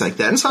and things like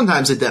that. And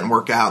sometimes it doesn't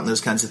work out and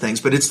those kinds of things.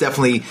 But it's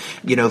definitely,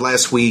 you know,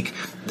 last week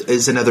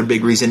is another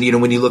big reason. You know,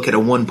 when you look at a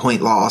 1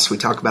 point loss, we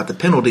talk about the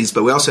penalties,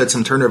 but we also had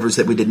some turnovers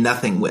that we did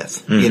nothing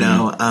with, you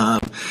know.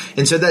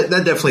 And so that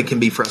definitely can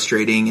be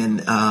frustrating.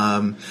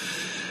 And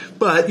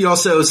but you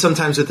also,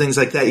 sometimes with things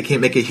like that, you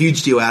can't make a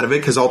huge deal out of it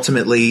because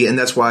ultimately, and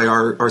that's why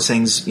our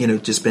saying's, you know,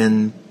 just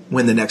been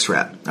win the next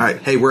rep. All right,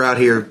 hey, we're out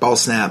here, ball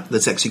snap,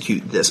 let's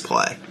execute this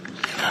play.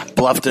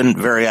 Bluffton,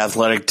 very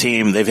athletic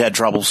team. They've had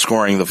trouble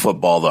scoring the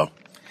football, though.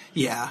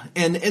 Yeah,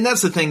 and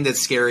that's the thing that's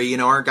scary. You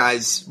know, our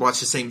guys watch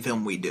the same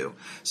film we do.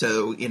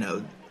 So, you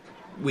know,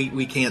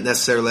 we can't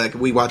necessarily, like,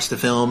 we watch the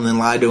film and then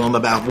lie to them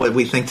about what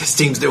we think this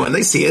team's doing.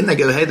 They see it and they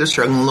go, hey, they're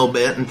struggling a little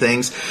bit and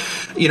things.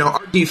 You know,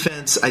 our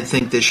defense, I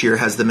think this year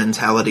has the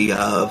mentality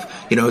of,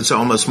 you know, it's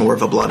almost more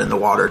of a blood in the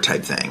water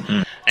type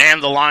thing.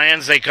 And the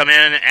Lions, they come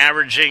in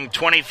averaging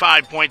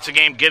 25 points a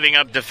game, giving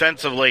up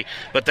defensively,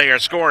 but they are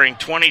scoring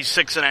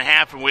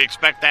 26.5, and we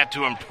expect that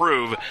to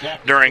improve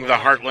during the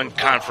Heartland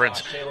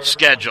Conference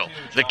schedule.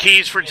 The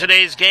keys for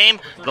today's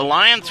game, the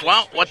Lions,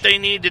 well, what they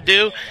need to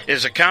do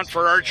is account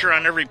for Archer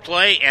on every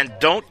play and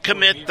don't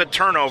commit the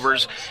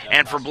turnovers.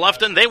 And for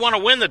Bluffton, they want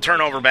to win the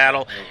turnover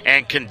battle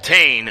and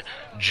contain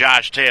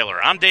Josh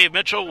Taylor. I'm Dave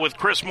Mitchell with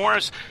Chris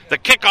Morris. The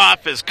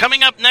kickoff is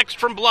coming up next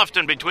from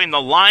Bluffton between the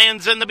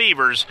Lions and the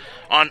Beavers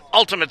on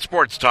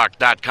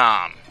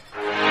UltimateSportsTalk.com.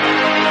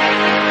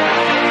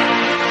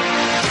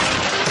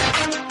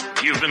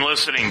 You've been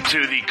listening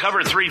to the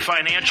Cover 3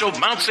 Financial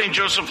Mount St.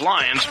 Joseph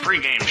Lions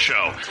pregame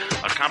show.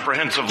 A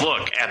comprehensive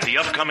look at the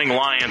upcoming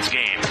Lions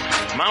game.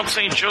 Mount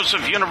St.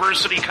 Joseph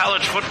University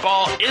College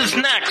football is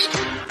next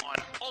on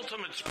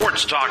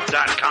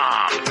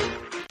UltimateSportsTalk.com.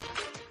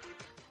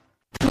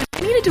 I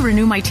needed to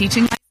renew my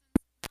teaching license.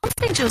 Mount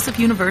St. Joseph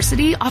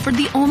University offered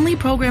the only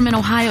program in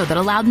Ohio that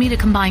allowed me to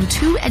combine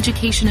 2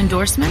 education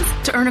endorsements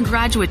to earn a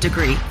graduate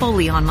degree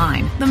fully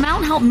online. The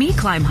Mount helped me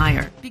climb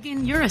higher.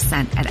 Begin your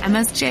ascent at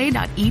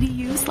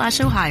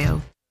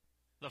msj.edu/Ohio.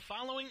 The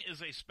following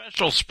is a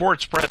special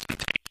sports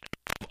presentation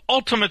of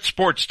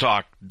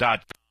UltimateSportsTalk.com.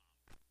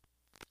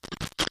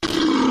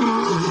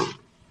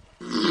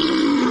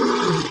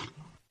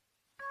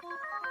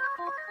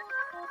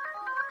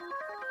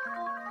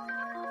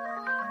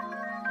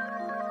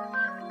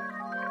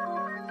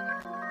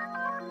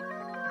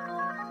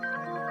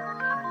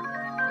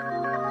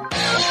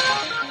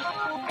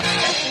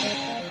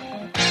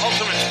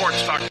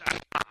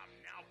 UltimateSportsTalk.com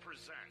now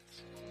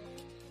presents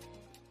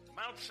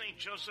St.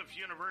 Joseph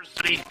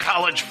University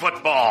College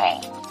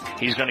football.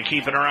 He's going to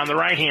keep it around the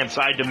right-hand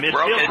side to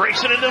midfield.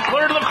 Breaks it into the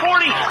clear to the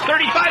 40, 35,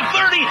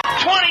 30,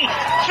 20,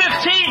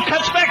 15.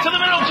 Cuts back to the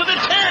middle, to the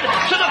 10,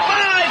 to the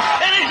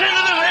 5, and he's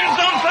into the end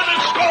zone for the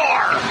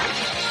score.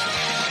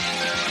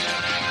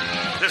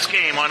 This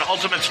game on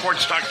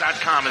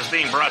UltimateSportsTalk.com is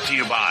being brought to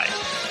you by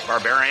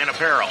Barbarian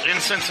Apparel in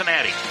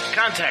Cincinnati.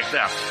 Contact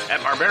them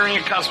at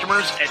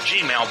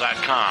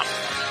barbariancustomers@gmail.com.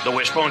 The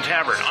Wishbone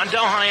Tavern on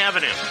Delhi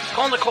Avenue.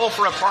 Call Nicole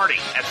for a party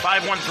at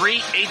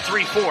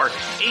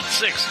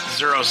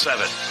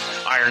 513-834-8607.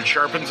 Iron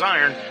sharpens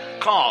iron.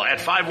 Call at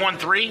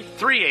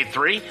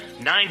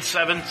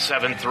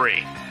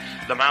 513-383-9773.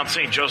 The Mount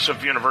St.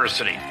 Joseph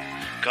University.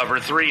 Cover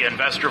 3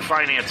 Investor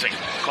Financing.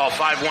 Call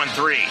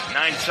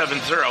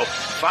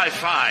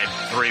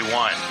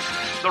 513-970-5531.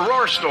 The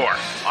Roar Store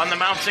on the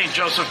Mount St.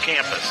 Joseph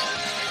campus.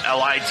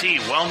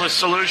 LIT Wellness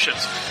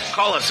Solutions.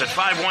 Call us at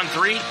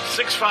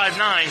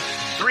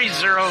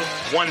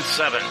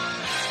 513-659-3017.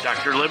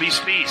 Dr. Libby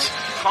Spees.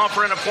 Call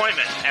for an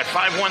appointment at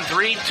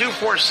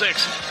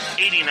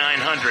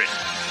 513-246-8900.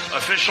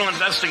 Official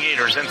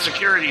investigators and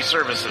security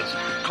services.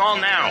 Call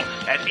now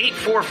at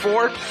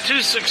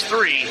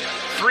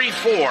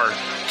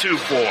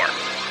 844-263-3424.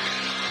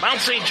 Mount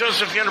St.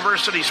 Joseph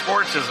University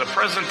Sports is a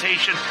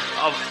presentation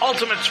of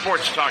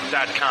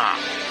UltimateSportsTalk.com.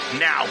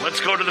 Now, let's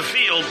go to the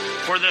field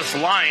for this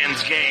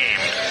Lions game.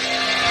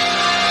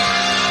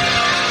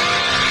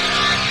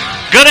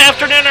 Good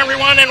afternoon,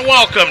 everyone, and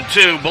welcome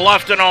to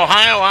Bluffton,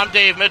 Ohio. I'm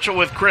Dave Mitchell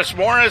with Chris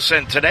Morris,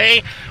 and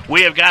today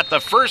we have got the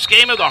first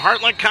game of the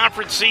Heartland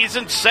Conference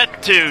season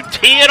set to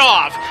tee it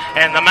off,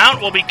 and the Mount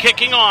will be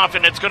kicking off,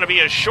 and it's going to be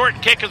a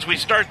short kick as we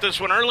start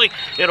this one early.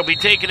 It'll be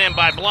taken in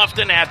by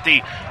Bluffton at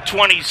the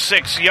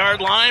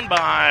 26-yard line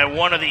by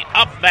one of the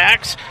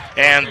upbacks,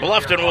 and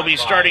Bluffton will be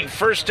starting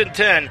 1st and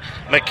 10.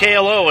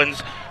 Mikhail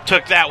Owens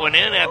took that one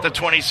in at the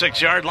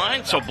 26-yard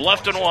line, so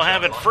Bluffton will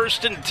have it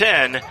 1st and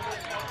 10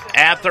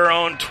 at their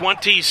own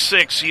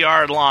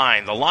 26-yard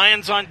line. The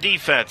Lions on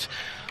defense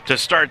to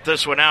start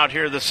this one out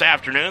here this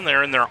afternoon.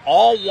 They're in their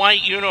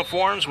all-white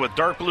uniforms with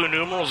dark blue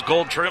numerals,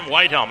 gold trim,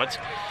 white helmets.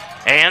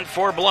 And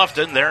for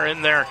Bluffton, they're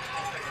in their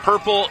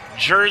purple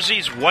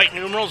jerseys, white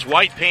numerals,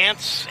 white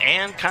pants,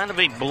 and kind of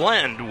a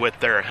blend with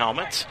their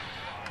helmets.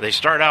 They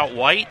start out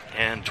white,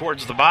 and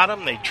towards the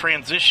bottom, they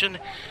transition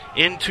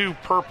into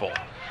purple.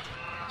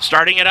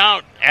 Starting it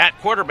out at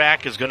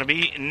quarterback is going to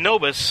be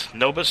Nobis.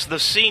 Nobis, the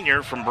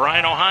senior from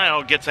Bryan,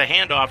 Ohio, gets a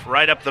handoff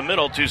right up the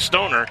middle to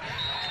Stoner.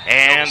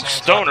 And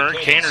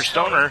Kaner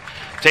Stoner,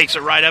 takes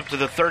it right up to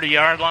the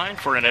 30-yard line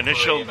for an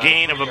initial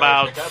gain of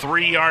about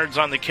 3 yards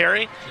on the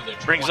carry.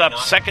 Brings up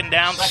 2nd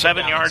down,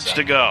 7 yards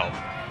to go.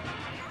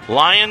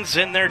 Lions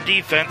in their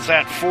defense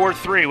at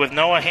 4-3 with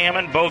Noah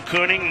Hammond, Bo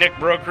Kooning, Nick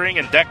Brokering,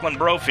 and Declan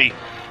Brophy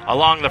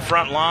along the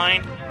front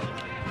line.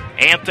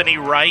 Anthony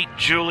Wright,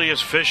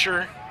 Julius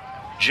Fisher,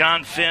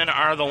 John Finn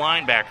are the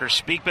linebackers.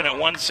 Speakman at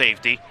one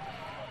safety.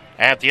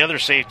 At the other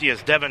safety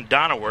is Devin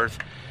Donaworth.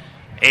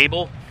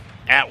 Abel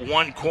at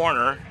one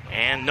corner.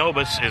 And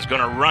Nobis is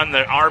going to run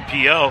the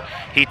RPO.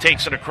 He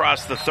takes it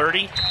across the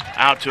 30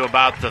 out to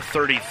about the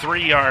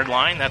 33-yard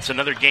line. That's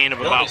another gain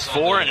of about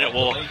 4, and it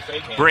will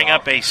bring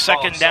up a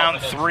 2nd down,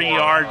 3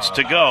 yards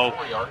to go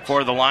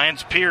for the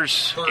Lions.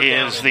 Pierce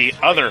is the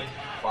other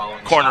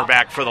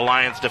cornerback for the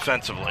Lions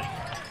defensively.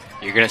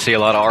 You're going to see a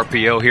lot of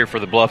RPO here for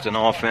the Bluffton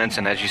offense,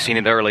 and as you've seen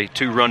it early,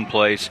 2 run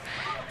plays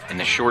and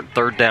the short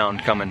 3rd down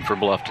coming for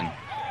Bluffton.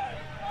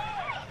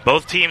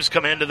 Both teams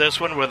come into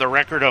this one with a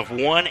record of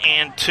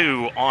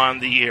 1-2 on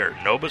the year.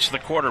 Nobis, the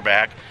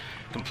quarterback,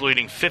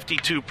 completing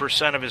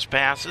 52% of his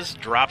passes,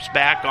 drops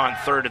back on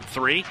 3rd and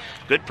 3.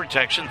 Good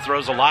protection,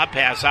 throws a lob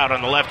pass out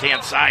on the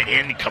left-hand side,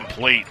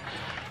 incomplete.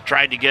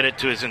 Tried to get it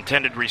to his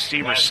intended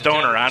receiver,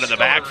 Stoner, out of the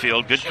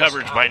backfield. Good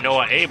coverage by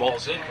Noah Abel.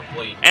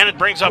 And it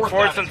brings up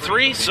 4th and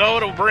 3, so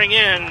it'll bring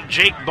in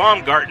Jake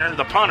Baumgartner,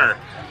 the punter,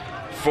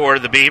 for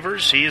the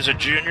Beavers. He is a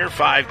junior,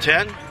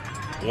 5'10",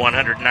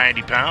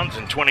 190 pounds,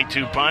 and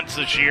 22 punts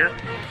this year,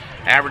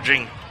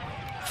 averaging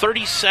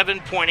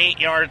 37.8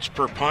 yards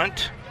per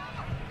punt.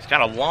 He's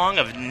got a long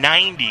of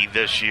 90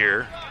 this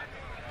year.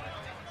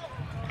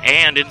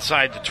 And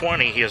inside the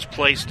 20, he has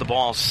placed the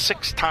ball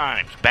 6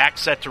 times. Back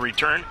set to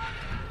return,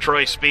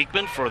 Troy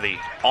Speakman for the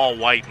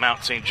all-white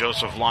Mount St.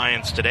 Joseph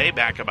Lions today,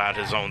 back about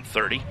his own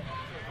 30.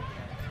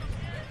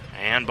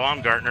 And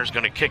Baumgartner's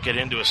going to kick it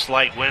into a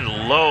slight wind,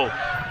 low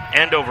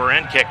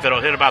end-over-end kick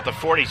that'll hit about the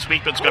 40.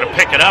 Speakman's going to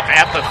pick it up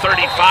at the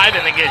 35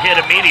 and then get hit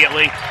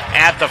immediately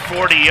at the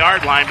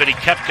 40-yard line, but he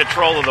kept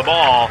control of the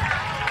ball,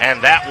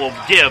 and that will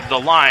give the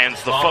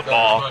Lions the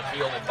football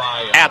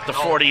at the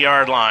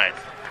 40-yard line.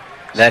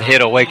 That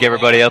hit will wake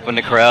everybody up in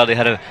the crowd. They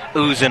had a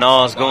oohs and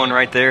ahs going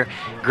right there.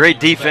 Great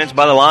defense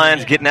by the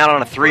Lions, getting out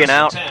on a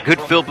 3-and-out. Good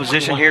field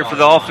position here for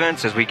the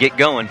offense as we get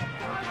going.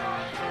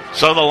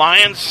 So the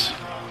Lions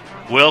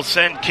will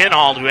send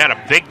Kinald, who had a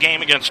big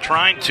game against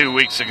Trine 2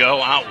 weeks ago,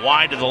 out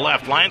wide to the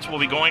left. Lions will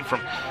be going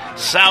from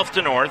south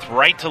to north,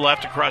 right to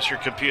left across your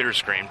computer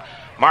screen.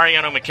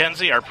 Mariano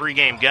McKenzie, our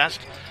pregame guest.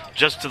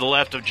 just to the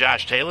left of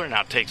Josh Taylor.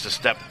 Now takes a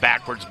step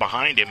backwards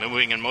behind him.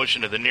 Moving in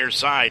motion to the near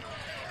side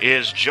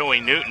is Joey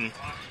Newton.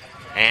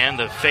 And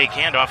the fake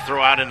handoff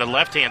throw out into the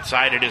left-hand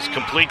side. It is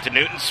complete to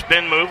Newton.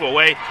 Spin move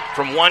away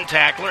from one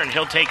tackler, and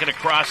he'll take it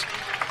across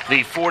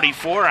the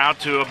 44 out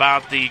to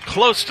about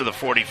close to the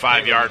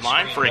 45-yard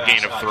line for a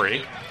gain of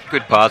 3.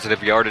 Good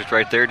positive yardage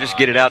right there. Just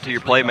get it out to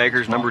your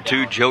playmakers. Number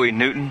 2, Joey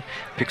Newton,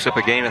 picks up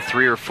a gain of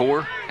 3 or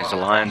 4 as the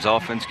Lions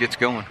offense gets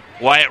going.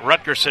 Wyatt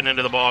Rutgerson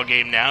into the ball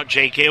game now.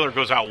 Jay Kaler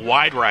goes out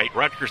wide right.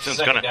 Rutgerson's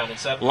going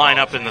to line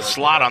up in the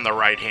slot on the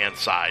right-hand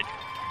side.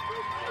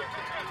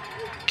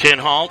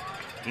 Kinhalt,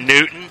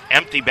 Newton,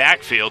 empty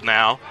backfield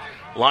now.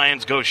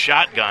 Lions go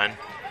shotgun.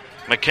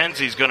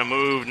 McKenzie's going to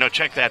move. No,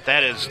 check that.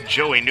 That is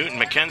Joey Newton.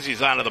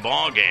 McKenzie's out of the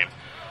ball game.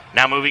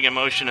 Now moving in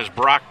motion is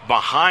Brock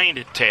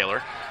behind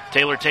Taylor.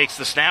 Taylor takes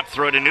the snap,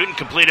 throw it to Newton,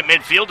 complete at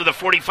midfield to the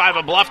 45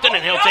 of Bluffton,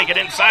 and he'll take it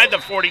inside the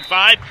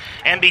 45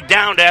 and be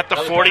downed at the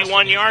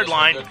 41-yard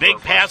line. Big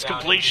pass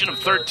completion of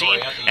 13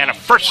 and a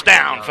first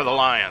down for the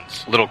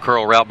Lions. Little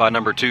curl route by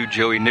number 2,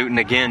 Joey Newton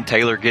again.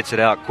 Taylor gets it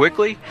out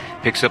quickly,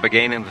 picks up a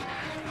gain of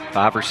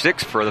 5 or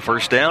 6 for the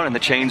first down, and the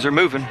chains are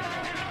moving.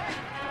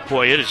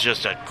 Boy, it is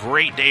just a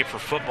great day for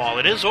football.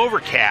 It is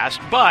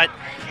overcast, but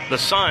the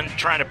sun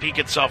trying to peek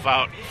itself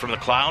out from the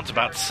clouds.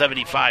 About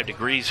 75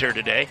 degrees here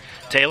today.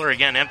 Taylor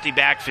again, empty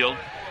backfield.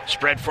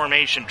 Spread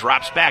formation,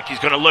 drops back. He's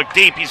going to look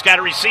deep. He's got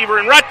a receiver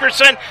in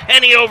Rutgerson,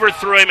 and he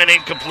overthrew him and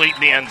incomplete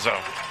in the end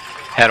zone.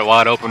 Had a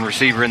wide open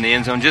receiver in the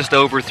end zone, just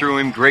overthrew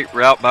him. Great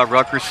route by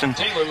Rutgerson.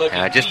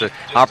 Just an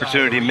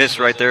opportunity missed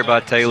right there by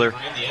Taylor.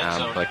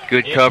 But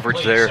good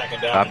coverage there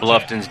by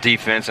Bluffton's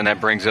defense, and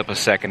that brings up a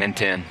 2nd and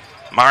 10.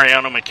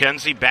 Mariano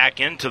McKenzie back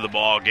into the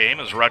ball game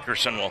as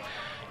Rutgerson will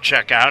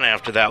check out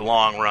after that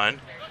long run.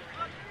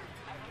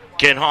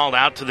 Kinhalt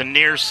out to the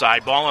near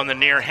side, ball on the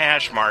near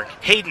hash mark.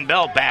 Hayden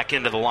Bell back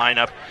into the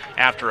lineup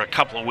after a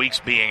couple of weeks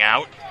being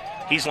out.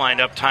 He's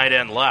lined up tight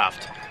end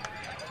left,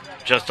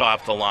 just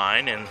off the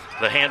line, and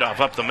the handoff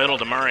up the middle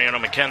to Mariano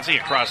McKenzie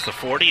across the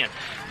 40 and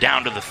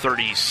down to the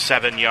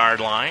 37-yard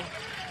line.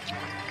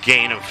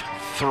 Gain of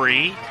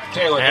 3,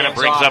 and it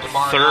brings up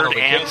 3rd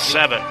and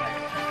 7.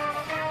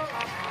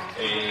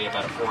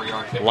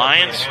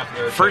 Lions,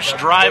 first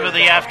drive of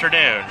the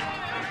afternoon.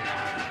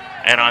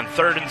 And on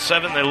 3rd and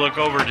 7, they look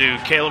over to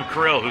Caleb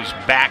Carrill, who's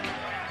back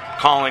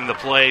calling the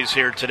plays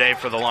here today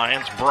for the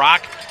Lions.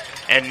 Brock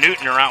and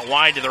Newton are out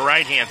wide to the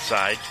right-hand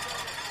side.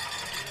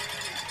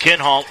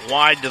 Kinhalt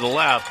wide to the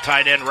left.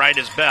 Tight end right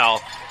is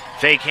Bell.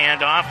 Fake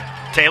handoff.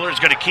 Taylor's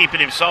going to keep it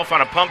himself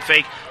on a pump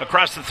fake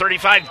across the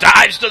 35.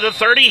 Dives to the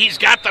 30. He's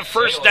got the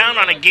first down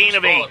on a gain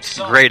of 8.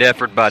 Great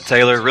effort by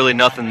Taylor. Really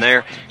nothing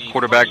there.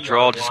 Quarterback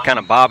draw, just kind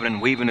of bobbing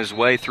and weaving his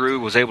way through.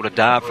 Was able to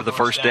dive for the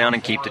first down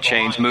and keep the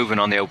chains moving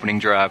on the opening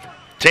drive.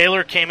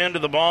 Taylor came into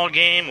the ball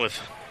game with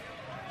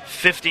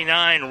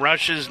 59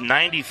 rushes,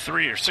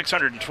 93 or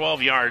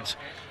 612 yards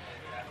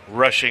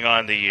rushing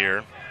on the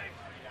year.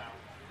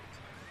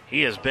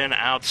 He has been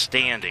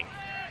outstanding.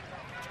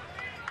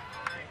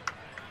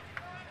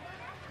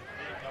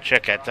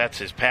 Check out, that's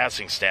his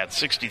passing stats.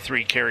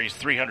 63 carries,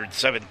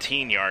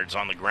 317 yards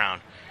on the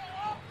ground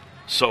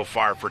so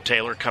far for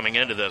Taylor coming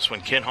into this.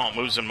 When Kinhalt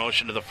moves in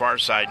motion to the far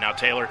side, now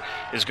Taylor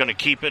is going to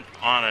keep it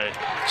on a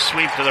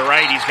sweep to the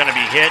right. He's going to be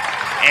hit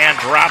and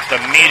dropped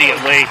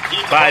immediately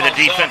by the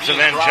defensive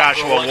end,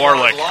 Joshua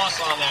Warlick.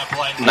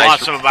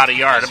 Loss of about a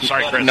yard. I'm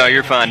sorry, Chris. No,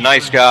 you're fine.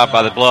 Nice job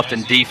by the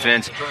Bluffton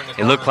defense.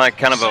 It looked like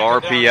kind of an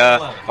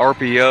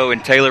RPO,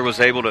 and Taylor was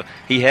able to,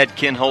 he had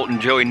Kinhalt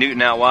and Joey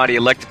Newton out wide. He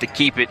elected to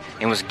keep it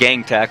and was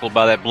gang tackled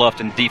by that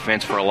Bluffton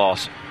defense for a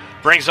loss.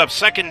 Brings up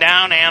 2nd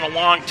down and a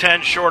long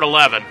 10, short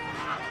 11.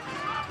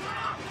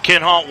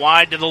 Kinhalt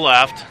wide to the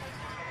left.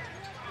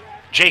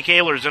 Jake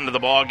Ehlers into the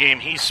ball game.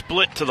 He's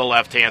split to the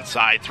left-hand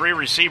side. 3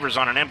 receivers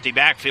on an empty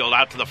backfield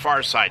out to the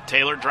far side.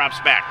 Taylor drops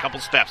back, couple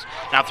steps.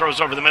 Now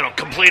throws over the middle.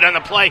 Complete on the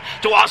play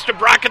to Austin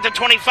Brock at the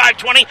 25,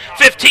 20,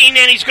 15,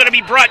 and he's going to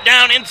be brought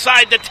down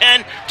inside the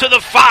 10 to the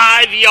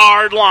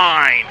 5-yard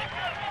line.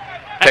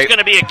 That's going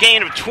to be a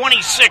gain of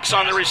 26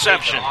 on the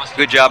reception.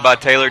 Good job by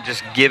Taylor,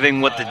 just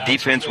giving what the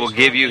defense will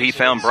give you. He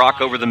found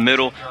Brock over the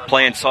middle,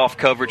 playing soft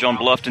coverage on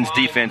Bluffton's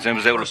defense, and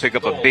was able to pick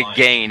up a big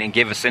gain and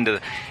give us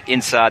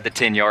inside the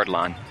 10-yard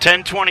line.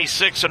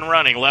 10:26 and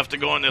running left to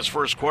go in this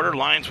first quarter.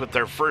 Lions with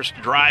their first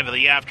drive of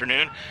the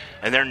afternoon,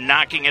 and they're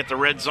knocking at the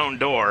red zone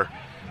door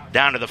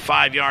down to the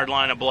 5-yard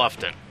line of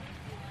Bluffton.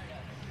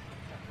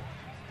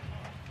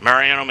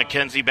 Mariano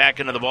McKenzie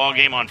back into the ball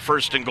game on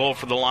 1st and goal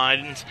for the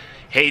Lions.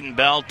 Hayden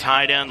Bell,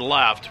 tight end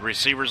left.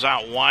 Receivers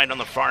out wide on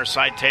the far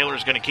side.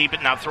 Taylor's going to keep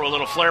it. Now throw a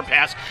little flare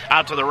pass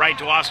out to the right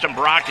to Austin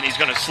Brock, and he's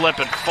going to slip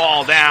and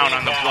fall down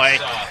on the play.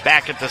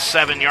 Back at the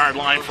 7-yard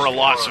line for a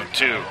loss of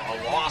 2.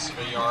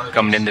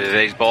 Coming into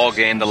today's ball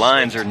game, the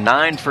Lions are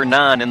 9 for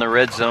 9 in the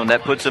red zone.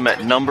 That puts them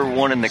at number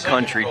 1 in the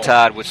country,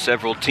 tied with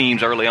several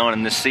teams early on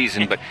in this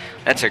season. But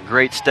that's a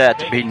great stat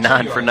to be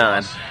 9 for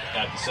 9.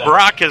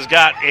 Brock has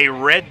got a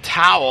red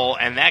towel,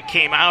 and that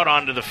came out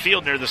onto the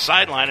field near the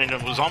sideline, and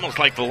it was almost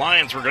like the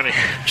Lions were going to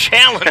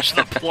challenge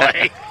the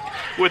play.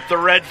 with the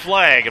red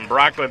flag, and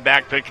Brock went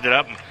back, picked it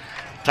up, and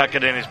tucked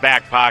it in his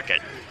back pocket.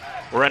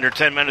 We're under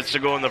 10 minutes to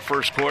go in the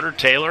first quarter.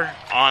 Taylor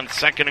on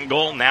 2nd and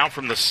goal now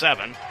from the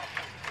 7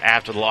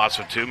 after the loss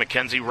of 2.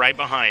 McKenzie right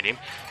behind him.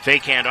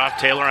 Fake handoff.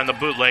 Taylor on the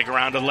bootleg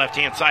around to the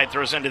left-hand side.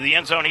 Throws into the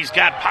end zone. He's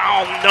got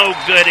Powell. No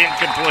good.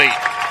 Incomplete.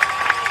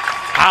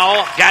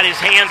 Powell got his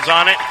hands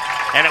on it,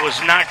 and it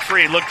was knocked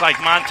free. It looked like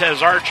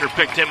Montez Archer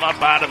picked him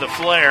up out of the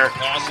flare,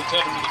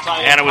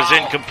 and it was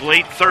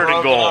incomplete. 3rd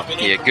and goal.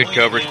 Yeah, good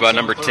coverage by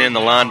number 10, the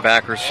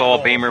linebacker,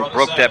 Saul Beamer.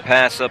 Broke that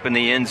pass up in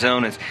the end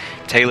zone as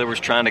Taylor was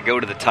trying to go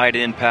to the tight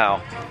end,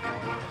 Powell.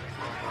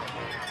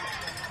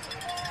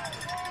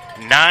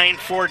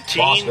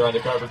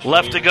 9:14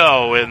 left to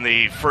go in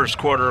the first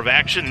quarter of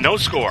action. No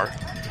score.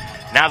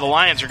 Now the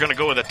Lions are going to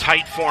go with a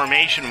tight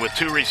formation with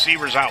 2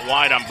 receivers out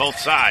wide on both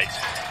sides.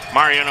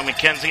 Mariano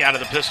McKenzie out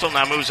of the pistol,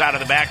 now moves out of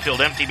the backfield,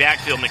 empty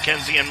backfield.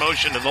 McKenzie in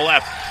motion to the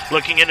left,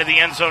 looking into the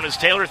end zone as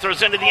Taylor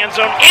throws into the end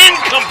zone.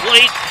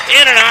 Incomplete,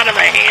 in and out of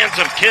the hands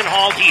of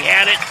Kinhalt. He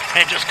had it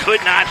and just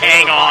could not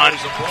hang on.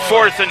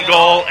 4th and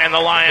goal, and the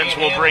Lions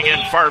will bring in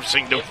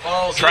Farfsing to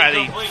try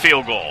the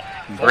field goal.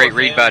 Great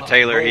read by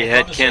Taylor. He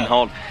had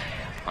Kinhalt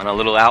on a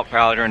little out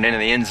powder and into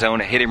the end zone.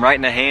 It hit him right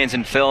in the hands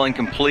and fell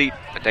incomplete,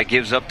 but that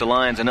gives up the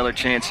Lions another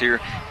chance here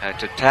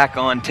to tack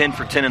on 10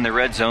 for 10 in the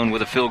red zone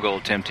with a field goal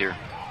attempt here.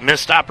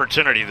 Missed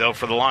opportunity, though,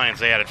 for the Lions.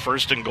 They had it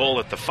 1st and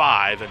goal at the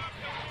 5 and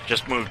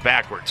just moved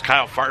backwards.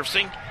 Kyle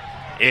Farfsing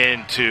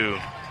in to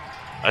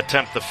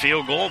attempt the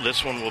field goal.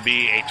 This one will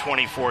be a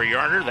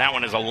 24-yarder. That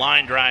one is a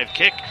line drive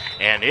kick,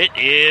 and it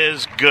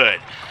is good.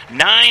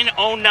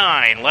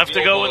 9:09 left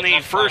to go in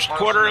the first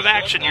quarter of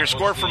action. Your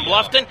score from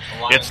Bluffton,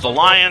 it's the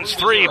Lions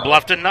 3,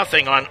 Bluffton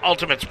nothing on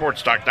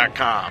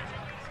UltimateSportsTalk.com.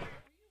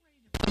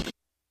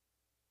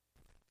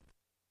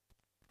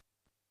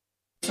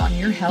 On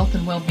your health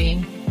and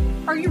well-being.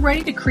 Are you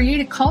ready to create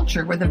a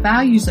culture where the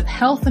values of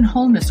health and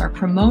wholeness are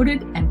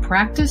promoted and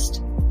practiced?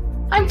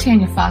 I'm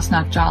Tanya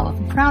Fosnock-Jolliffe,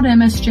 a proud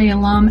MSJ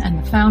alum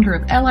and the founder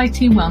of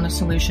LIT Wellness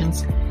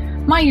Solutions.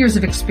 My years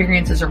of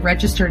experience as a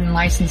registered and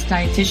licensed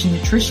dietitian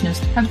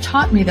nutritionist have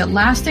taught me that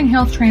lasting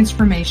health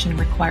transformation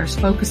requires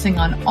focusing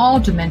on all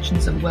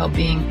dimensions of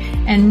well-being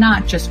and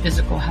not just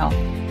physical health.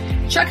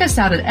 Check us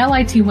out at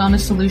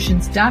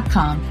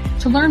litwellnesssolutions.com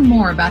to learn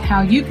more about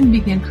how you can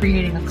begin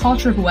creating a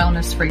culture of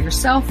wellness for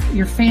yourself,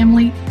 your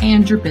family,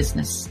 and your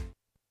business.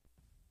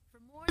 For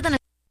more than a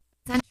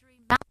century,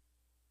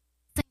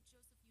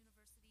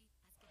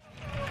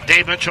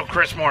 Dave Mitchell,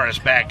 Chris Morris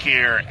back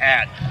here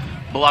at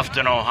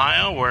Bluffton,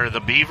 Ohio, where the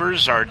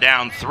Beavers are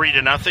down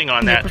 3-0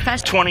 on that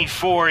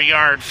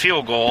 24-yard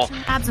field goal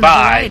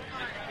by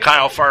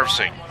Kyle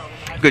Farfsing.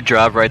 Good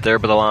drive right there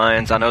by the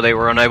Lions. I know they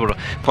were unable to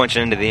punch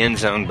it into the end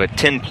zone, but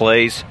 10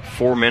 plays,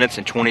 4 minutes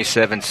and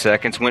 27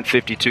 seconds, went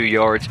 52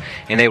 yards,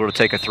 and able to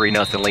take a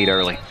 3-0 lead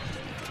early.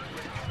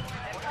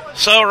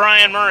 So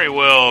Ryan Murray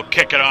will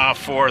kick it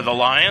off for the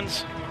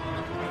Lions.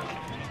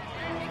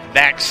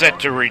 Back set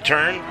to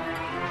return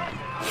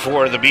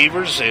for the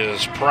Beavers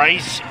is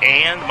Price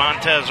and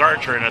Montez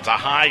Archer, and it's a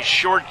high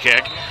short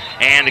kick.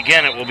 And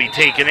again, it will be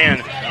taken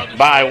in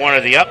by one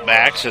of the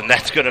upbacks, and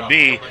that's going to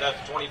be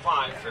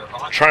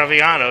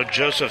Traviano,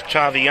 Joseph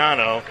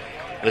Traviano,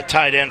 the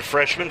tight end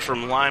freshman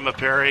from Lima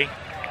Perry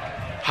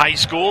High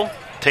School.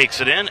 Takes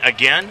it in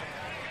again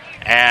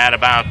at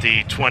about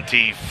the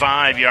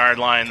 25-yard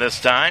line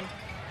this time.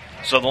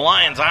 So the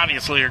Lions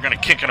obviously are going to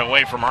kick it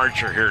away from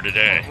Archer here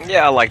today.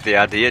 Yeah, I like the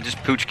idea. Just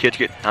pooch kick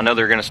it. I know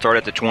they're going to start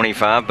at the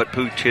 25, but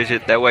pooch kick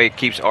it. That way it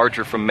keeps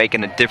Archer from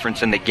making a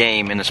difference in the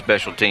game in the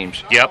special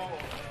teams. Yep.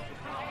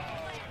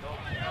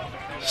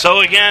 So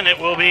again, it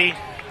will be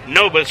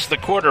Nobis, the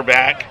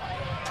quarterback.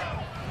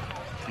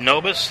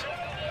 Nobis,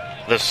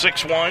 the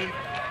 6'1",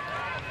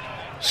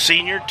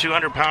 senior,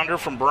 200-pounder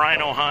from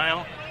Bryan,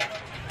 Ohio.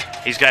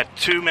 He's got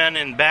 2 men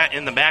in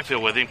the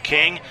backfield with him,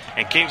 King,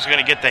 and King's going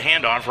to get the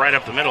handoff right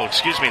up the middle.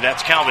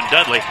 That's Calvin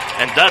Dudley,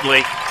 and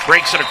Dudley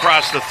breaks it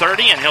across the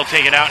 30, and he'll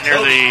take it out near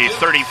the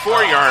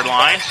 34-yard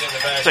line.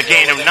 It's a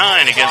gain of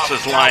 9 against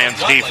this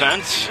Lions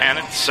defense, and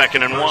it's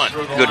 2nd and 1.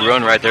 Good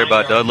run right there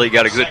by Dudley.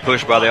 Got a good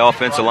push by the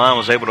offensive line,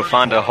 was able to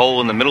find a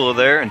hole in the middle of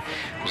there, and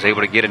was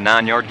able to get a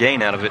 9-yard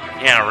gain out of it.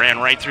 Yeah, ran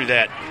right through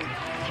that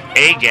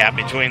A-gap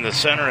between the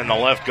center and the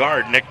left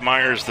guard. Nick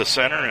Myers, the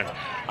center, and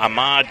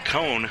Ahmad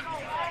Cone,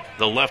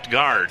 the left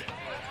guard.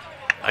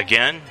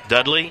 Again,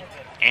 Dudley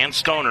and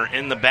Stoner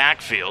in the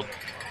backfield.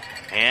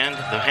 And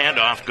the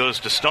handoff goes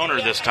to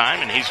Stoner this time,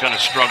 and he's going to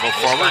struggle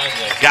forward.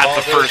 Got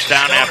the first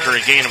down after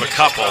a gain of a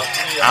couple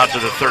out to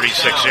the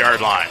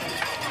 36-yard line.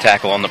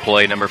 Tackle on the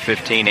play, number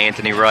 15,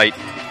 Anthony Wright.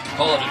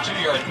 Call it a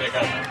 2-yard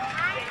pickup.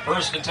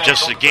 First and 10.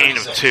 Just a gain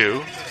of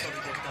 2.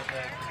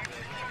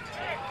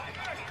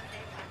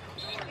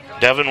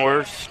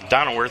 Donilworth,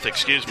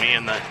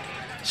 in the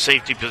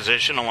safety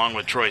position along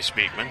with Troy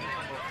Speakman.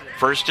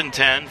 1st and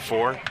 10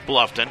 for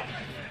Bluffton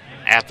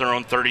at their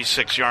own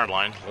 36-yard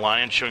line.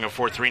 Lions showing a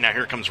 4-3. Now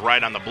here comes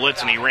Wright on the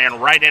blitz, and he ran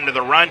right into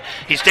the run.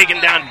 He's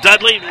taken down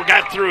Dudley. We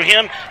got through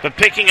him, but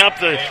picking up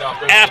the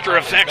after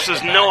effects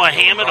is Noah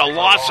Hammond, a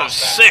loss of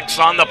 6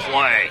 on the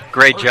play.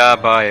 Great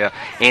job by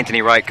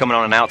Anthony Wright coming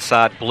on an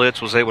outside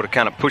blitz, was able to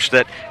kind of push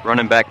that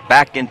running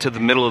back into the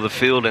middle of the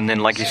field, and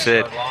then, like you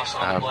said,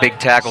 big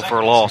tackle for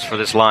a loss for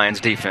this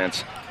Lions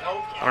defense.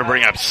 I'm going to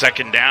bring up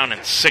 2nd down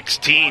and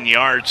 16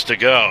 yards to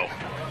go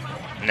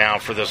now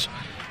for this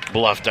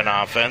Bluffton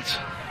offense.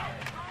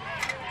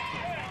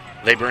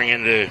 They bring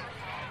into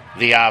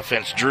the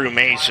offense Drew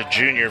Mace, a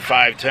junior,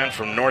 5'10",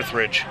 from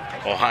Northridge,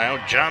 Ohio,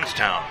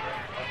 Johnstown,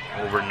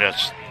 over in the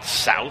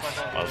south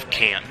of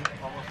Canton.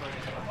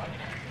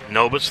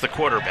 Nobis, the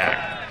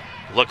quarterback,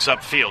 looks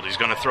upfield. He's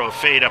going to throw a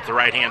fade up the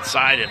right-hand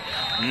side, and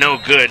no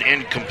good,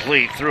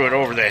 incomplete. Threw it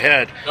over the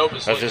head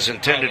of his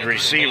intended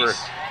receiver,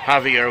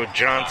 Javier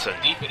Johnson.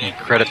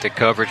 Credit the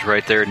coverage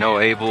right there.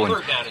 Noah Abel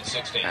and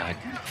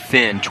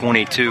Finn,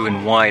 22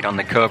 and White on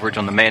the coverage,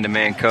 on the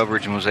man-to-man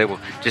coverage, and was able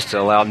just to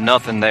allow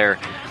nothing there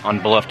on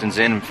Bluffton's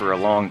end for a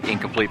long,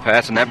 incomplete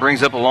pass. And that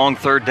brings up a long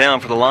 3rd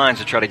down for the Lions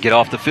to try to get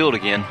off the field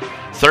again.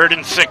 3rd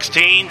and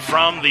 16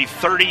 from the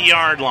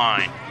 30-yard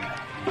line.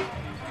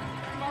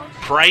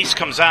 Price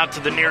comes out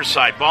to the near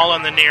side. Ball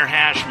on the near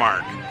hash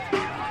mark.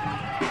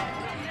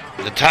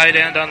 The tight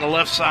end on the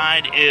left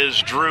side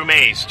is Drew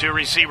Mace. 2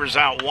 receivers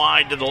out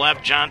wide to the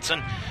left,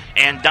 Johnson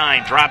and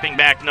Dine. Dropping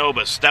back,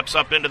 Nobis steps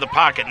up into the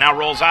pocket. Now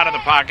rolls out of the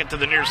pocket to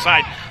the near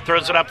side.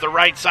 Throws it up the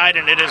right side,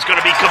 and it is going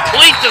to be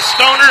complete to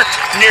Stoner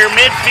near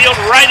midfield,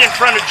 right in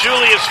front of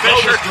Julius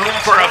Fisher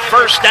for a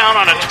 1st down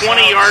on a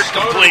 20-yard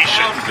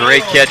completion.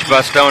 Great catch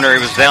by Stoner.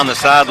 He was down the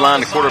sideline.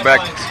 The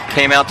quarterback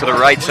came out to the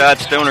right side.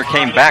 Stoner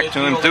came back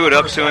to him, threw it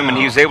up to him, and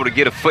he was able to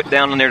get a foot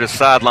down in there to the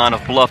sideline of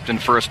Bluffton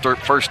for a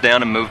 1st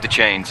down and move the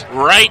chains.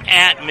 Right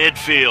at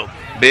midfield.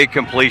 Big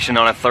completion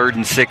on a 3rd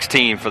and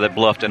 16 for the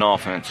Bluffton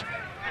offense.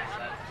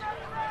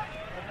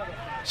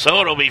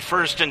 So it'll be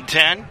 1st and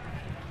 10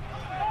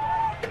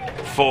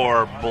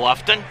 for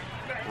Bluffton,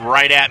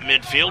 right at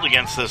midfield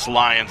against this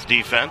Lions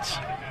defense.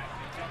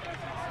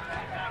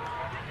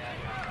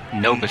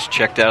 Nobis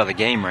checked out of the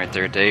game right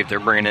there, Dave. They're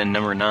bringing in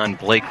number 9,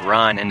 Blake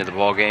Ryan, into the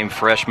ballgame.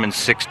 Freshman,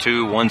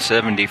 6'2",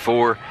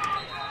 174.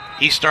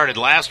 He started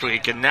last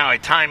week, and now a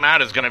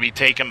timeout is going to be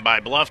taken by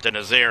Bluffton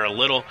as they are a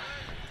little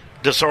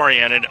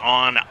disoriented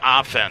on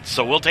offense.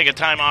 So we'll take a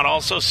timeout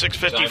also.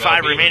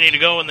 6:55 remaining to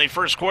go in the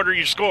 1st quarter.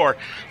 You score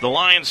the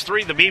Lions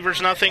 3, the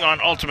Beavers nothing on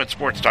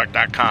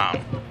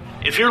UltimateSportsTalk.com.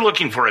 If you're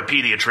looking for a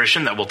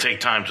pediatrician that will take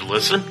time to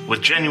listen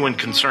with genuine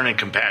concern and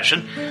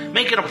compassion,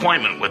 make an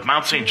appointment with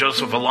Mount St.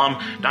 Joseph alum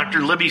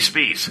Dr. Libby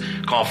Spees.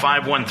 Call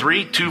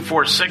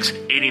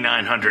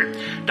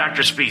 513-246-8900.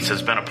 Dr. Spees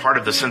has been a part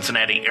of the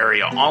Cincinnati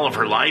area all of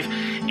her life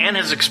and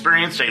has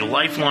experienced a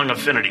lifelong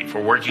affinity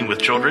for working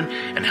with children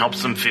and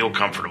helps them feel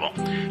comfortable.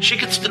 She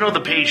gets to know the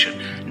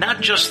patient,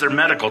 not just their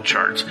medical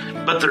charts,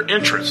 but their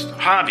interests,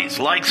 hobbies,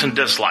 likes, and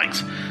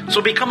dislikes.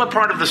 So become a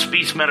part of the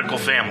Spees medical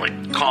family.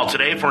 Call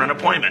today for an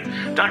appointment.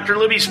 Dr.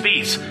 Libby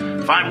Spees,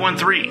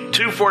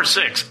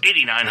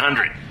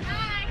 513-246-8900.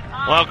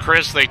 Well,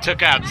 Chris, they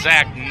took out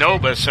Zach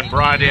Nobis and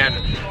brought in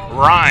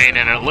Ryan,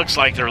 and it looks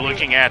like they're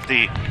looking at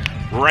the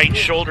right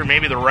shoulder,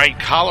 maybe the right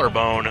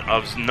collarbone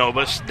of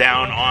Nobis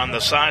down on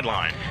the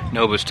sideline.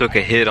 Nobis took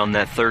a hit on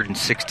that 3rd and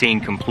 16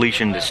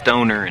 completion to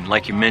Stoner, and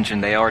like you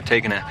mentioned, they are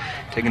taking a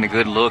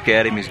good look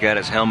at him. He's got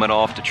his helmet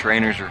off. The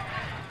trainers are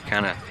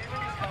kind of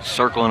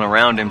circling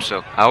around him,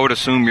 so I would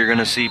assume you're going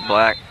to see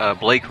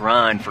Blake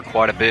Ryan for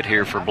quite a bit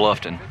here for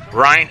Bluffton.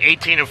 Ryan,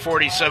 18 of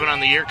 47 on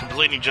the year,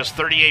 completing just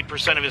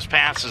 38% of his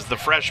passes, the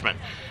freshman.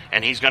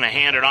 And he's going to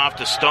hand it off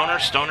to Stoner.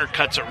 Stoner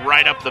cuts it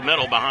right up the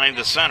middle behind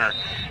the center.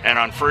 And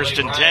on 1st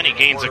and 10, he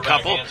gains a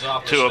couple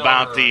to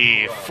about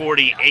the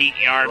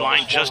 48-yard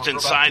line, just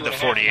inside the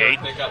 48.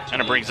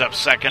 And it brings up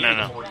 2nd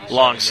and a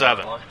long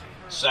 7.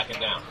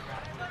 2nd down.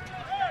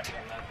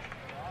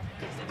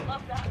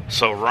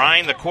 So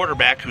Ryan, the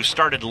quarterback, who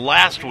started 2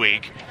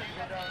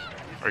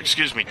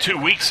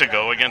 weeks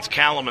ago against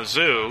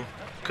Kalamazoo,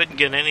 couldn't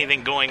get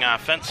anything going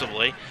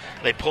offensively.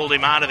 They pulled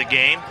him out of the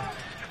game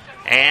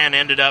and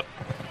ended up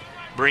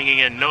bringing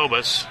in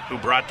Nobis, who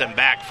brought them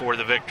back for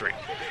the victory.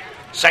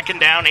 2nd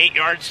down, 8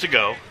 yards to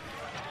go.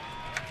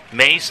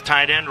 Mace,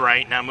 tight end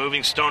right, now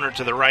moving Stoner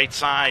to the right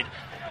side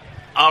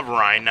of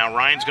Ryan. Now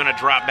Ryan's going to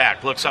drop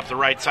back, looks up the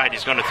right side.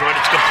 He's going to throw it.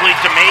 It's complete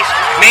to Mace.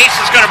 Mace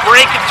is going to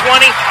break at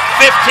 20,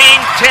 15,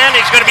 10.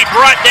 He's going to be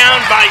brought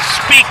down by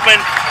Speakman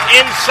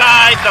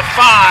inside the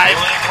 5,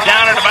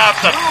 down at about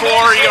the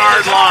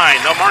 4-yard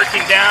line. They'll mark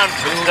him down.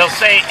 They'll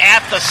say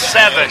at the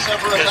 7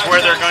 is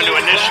where they're going to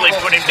initially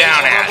put him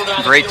down at.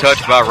 Great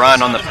touch by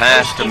Ryan on the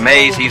pass to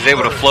Mays. He's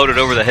able to float it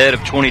over the head of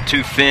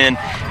 22 Finn,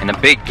 and a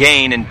big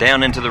gain and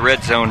down into the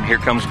red zone. Here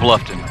comes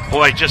Bluffton.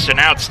 Boy, just an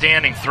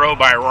outstanding throw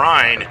by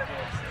Ryan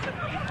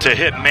to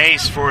hit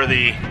Mace for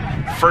the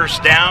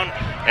 1st down,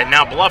 and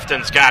now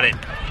Bluffton's got it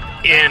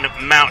in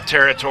Mount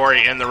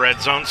territory in the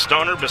red zone.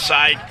 Stoner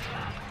beside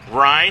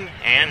Ryan,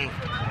 and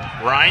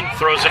Ryan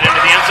throws it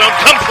into the end zone.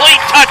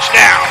 Complete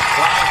touchdown.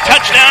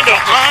 Touchdown to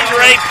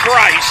Andre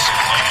Price,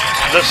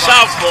 the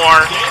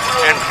sophomore,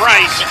 and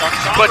Price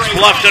puts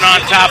Bluffton on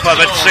top of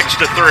it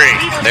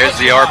 6-3. There's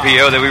the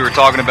RPO that we were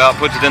talking about.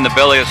 Puts it in the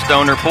belly of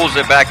Stoner, pulls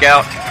it back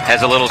out,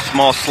 has a little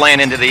small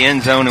slant into the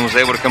end zone, and was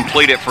able to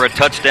complete it for a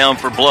touchdown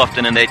for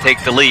Bluffton, and they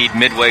take the lead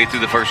midway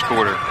through the first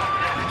quarter.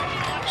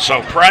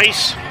 So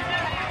Price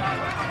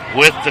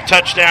with the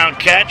touchdown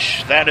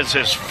catch. That is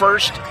his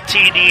first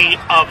TD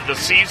of the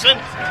season.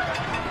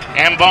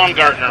 And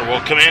Baumgartner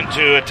will come in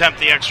to attempt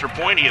the extra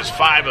point. He is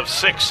 5 of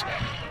 6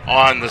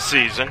 on the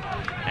season.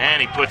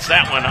 And he puts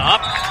that one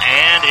up,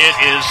 and it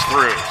is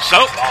through.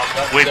 So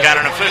we've got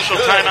an official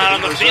timeout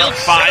on the field.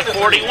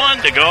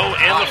 5:41 to go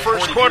in the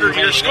first quarter.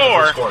 Your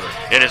score,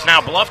 it is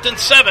now Bluffton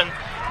 7,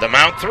 the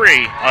Mount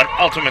 3 on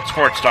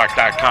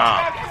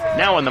UltimateSportsTalk.com.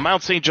 Now on the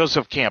Mount St.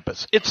 Joseph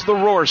campus, it's the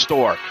Roar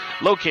Store.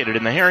 Located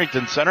in the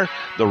Harrington Center,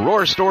 the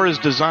Roar Store is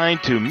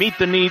designed to meet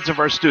the needs of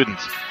our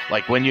students,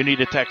 like when you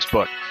need a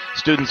textbook.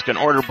 Students can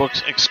order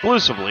books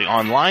exclusively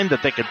online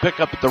that they can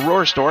pick up at the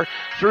Roar Store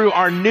through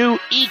our new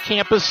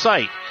eCampus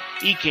site.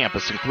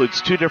 eCampus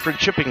includes 2 different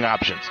shipping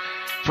options.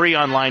 Free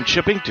online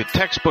shipping to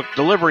Textbook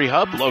Delivery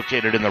Hub,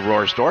 located in the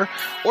Roar Store,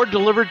 or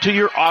delivered to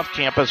your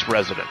off-campus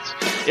residence.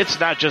 It's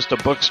not just a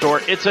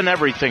bookstore, it's an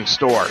everything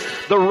store.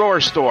 The Roar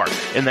Store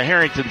in the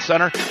Harrington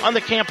Center on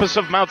the campus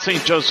of Mount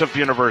St. Joseph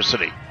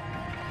University.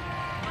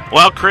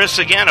 Well, Chris,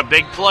 again, a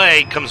big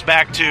play comes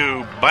back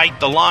to bite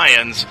the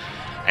Lions,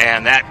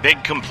 and that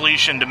big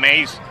completion to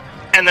Mays,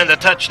 and then the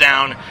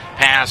touchdown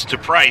pass to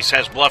Price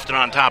has Bluffton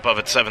on top of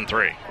it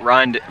 7-3.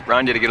 Ryan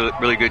did a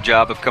really good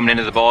job of coming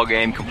into the ball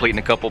game, completing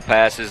a couple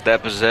passes.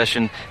 That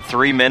possession,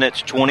 3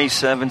 minutes,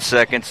 27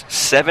 seconds,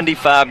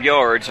 75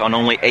 yards on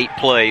only 8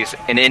 plays,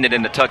 and ended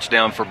in a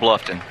touchdown for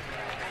Bluffton.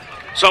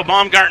 So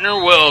Baumgartner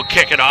will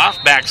kick it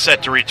off. Back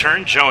set to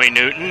return, Joey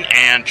Newton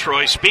and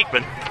Troy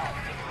Speakman.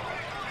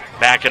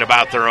 Back at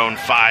about their own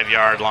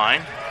 5-yard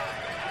line.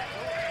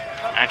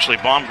 Actually,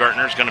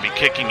 Baumgartner is going to be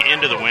kicking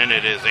into the wind.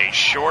 It is a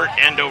short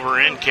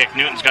end-over-end kick.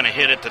 Newton's going to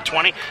hit at the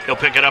 20. He'll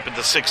pick it up at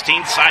the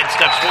 16.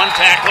 Sidesteps one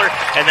tackler,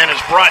 and then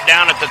is brought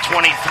down at the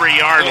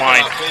 23-yard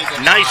line.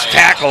 Nice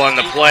tackle on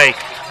the play.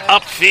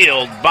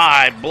 Upfield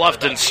by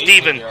Bluffton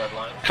Stephen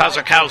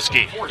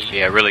Kozakowski.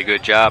 Yeah, really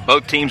good job.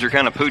 Both teams are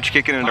kind of pooch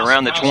kicking it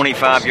around the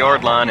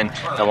 25-yard line, and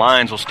the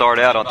Lions will start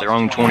out at their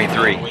own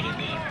 23.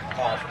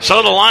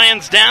 So the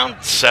Lions down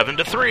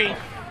 7-3.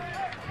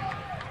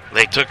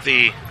 They took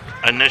the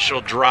initial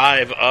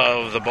drive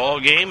of the ball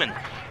game and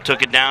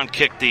took it down,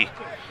 kicked the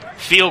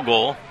field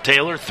goal.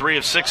 Taylor, 3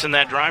 of 6 in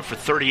that drive for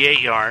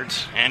 38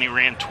 yards, and he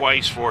ran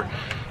twice for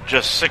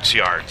just 6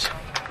 yards.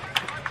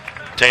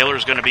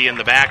 Taylor's going to be in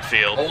the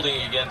backfield.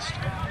 Holding against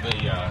the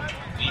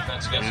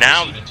defense against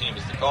now, the team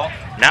is the call.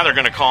 Now they're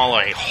going to call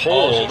a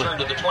hold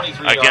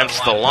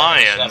against the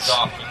Lions,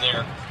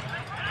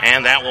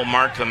 and that will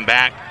mark them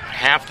back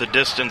half the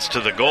distance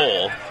to the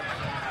goal.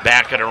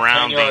 Back at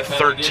around the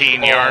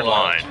 13-yard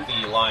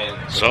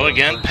line. So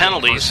again,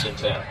 penalties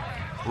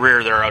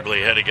rear their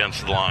ugly head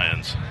against the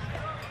Lions.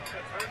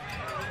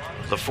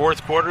 The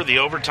fourth quarter, the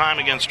overtime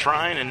against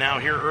Trine, and now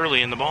here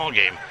early in the ball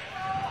game.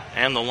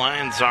 And the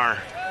Lions are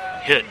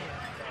hit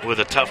with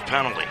a tough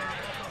penalty.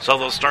 So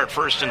they'll start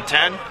 1st and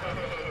 10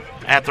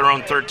 at their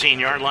own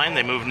 13-yard line.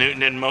 They move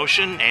Newton in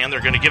motion, and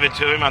they're going to give it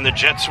to him on the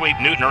jet sweep.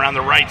 Newton around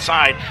the right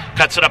side,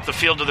 cuts it up the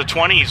field to the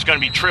 20. He's going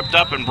to be tripped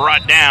up and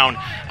brought down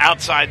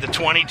outside the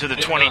 20 to the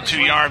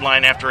 22-yard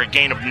line after a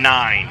gain of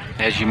 9.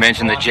 As you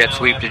mentioned, the jet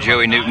sweep to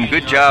Joey Newton.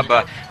 Good job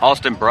by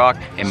Austin Brock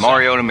and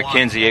Mariota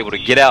McKenzie, able to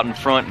get out in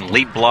front and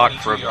lead block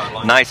for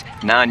a nice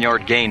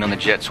 9-yard gain on the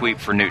jet sweep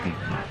for Newton.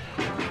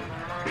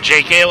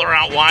 Jake Ayler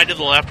out wide to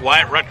the left.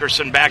 Wyatt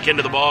Rutgerson back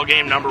into the ball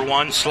game, number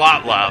 1,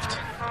 slot left.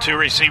 2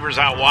 receivers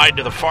out wide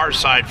to the far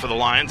side for the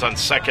Lions on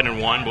 2nd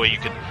and 1. Boy, you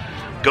could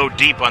go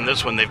deep on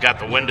this one. They've got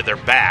the wind to their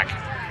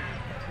back.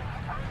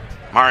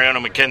 Mariano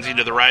McKenzie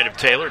to the right of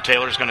Taylor.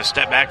 Taylor's going to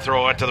step back,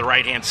 throw it to the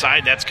right-hand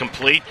side. That's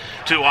complete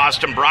to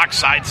Austin Brock.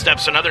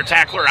 Sidesteps another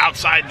tackler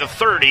outside the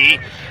 30,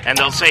 and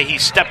they'll say he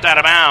stepped out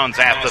of bounds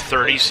at the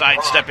 30,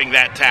 sidestepping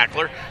that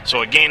tackler.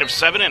 So a gain of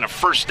 7 and a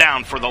first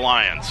down for the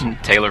Lions.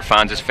 Taylor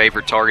finds his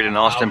favorite target in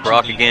Austin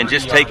Brock again,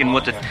 just taking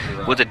what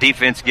the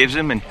defense gives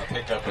him, and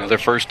another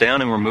first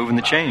down, and we're moving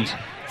the chains.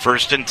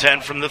 1st and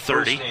 10 from the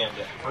 30.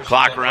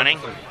 Clock running.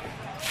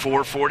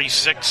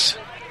 4:46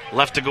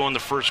 left to go in the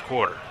first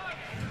quarter.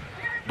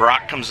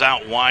 Brock comes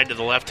out wide to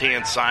the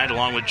left-hand side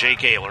along with Jake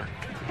Ayler.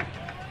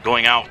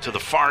 Going out to the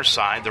far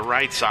side, the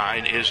right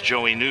side, is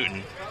Joey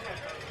Newton.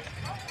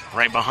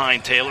 Right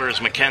behind Taylor is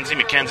McKenzie.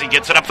 McKenzie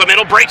gets it up the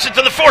middle, breaks it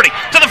to the 40,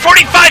 to the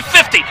 45,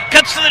 50.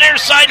 Cuts to the near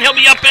side, and he'll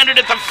be upended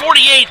at the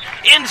 48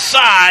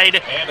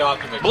 inside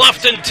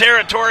Bluffton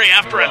territory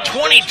after a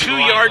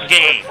 22-yard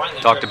gain.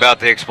 Talked about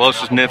the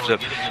explosiveness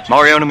of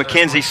Mariano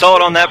McKenzie. Saw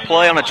it on that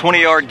play on a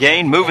 20-yard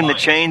gain, moving the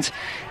chains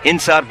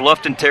inside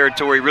Bluffton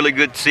territory. Really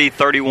good to see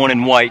 31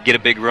 in white get a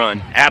big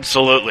run.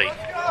 Absolutely.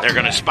 They're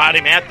going to spot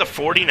him at the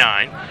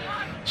 49.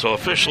 So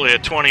officially a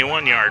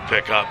 21-yard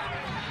pickup.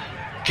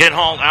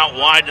 Kinhalt out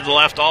wide to the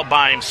left all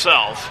by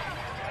himself.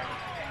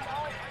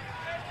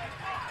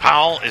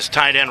 Powell is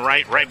tight end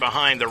right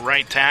behind the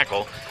right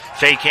tackle.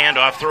 Fake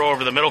handoff, throw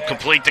over the middle,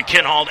 complete to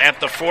Kinhalt at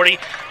the 40.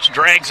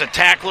 Drags a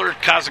tackler,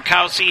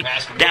 Kazakowski,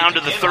 down to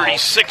the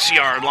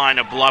 36-yard line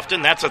of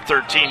Bluffton. That's a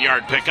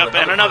 13-yard pickup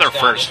and another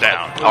first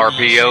down.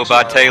 RPO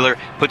by Taylor,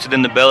 puts it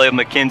in the belly of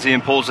McKenzie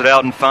and pulls it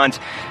out and finds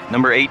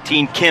number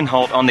 18,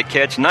 Kinhalt, on the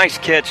catch. Nice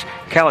catch.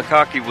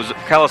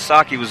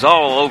 Kawasaki was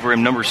all over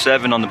him, number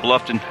 7 on the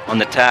Bluffton on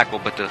the tackle,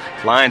 but the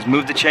Lions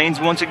moved the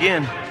chains once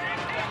again.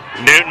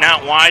 Newton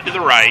out wide to the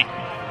right.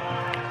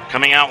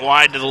 Coming out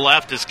wide to the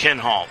left is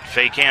Kinhalt.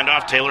 Fake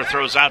handoff. Taylor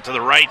throws out to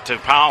the right to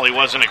Powell. He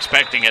wasn't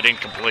expecting it.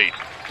 Incomplete.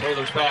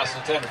 Taylor's pass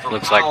intended for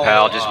Looks like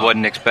Powell just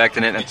wasn't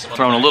expecting it and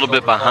thrown a little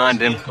bit behind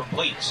him.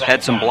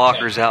 Had some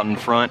blockers out in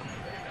front.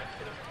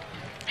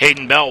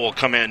 Hayden Bell will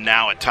come in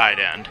now at tight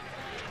end.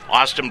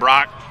 Austin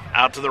Brock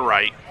out to the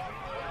right.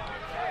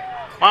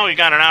 Well, we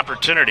got an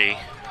opportunity.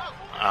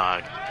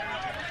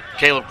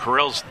 Caleb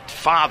Carrill's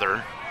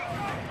father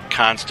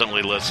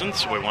constantly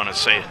listens, so we want to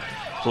say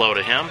hello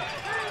to him.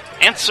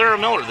 And Sarah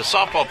Miller, the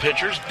softball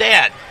pitcher's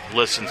dad,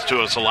 listens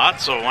to us a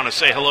lot, so I want to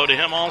say hello to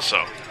him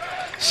also.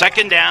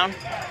 Second down,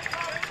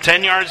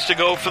 10 yards to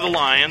go for the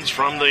Lions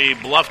from the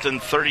Bluffton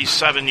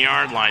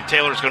 37-yard line.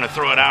 Taylor's going to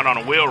throw it out on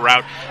a wheel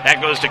route.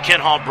 That goes to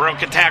Kinhalt,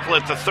 broke a tackle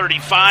at the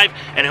 35,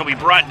 and he'll be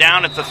brought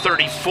down at the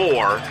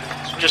 34.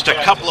 Just a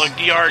couple of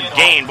yard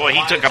gain. Boy,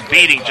 he took a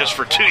beating just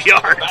for 2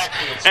 yards.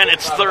 And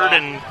it's third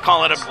and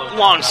call it a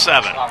long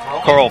 7.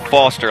 Carl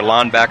Foster,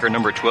 linebacker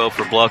number 12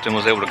 for Bluffton,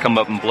 was able to come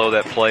up and blow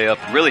that play up.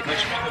 Really,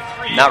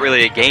 not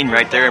really a gain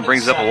right there, and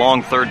brings up a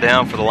long third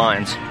down for the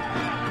Lions.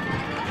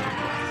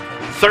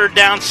 Third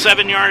down,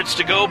 7 yards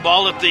to go.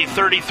 Ball at the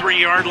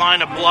 33-yard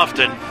line of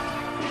Bluffton.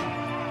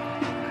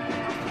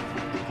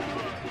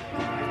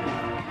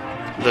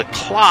 The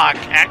clock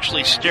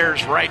actually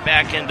stares right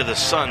back into the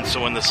sun,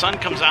 so when the sun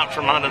comes out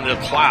from under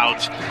the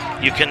clouds,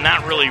 you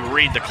cannot really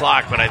read the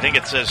clock, but I think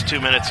it says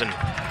 2 minutes and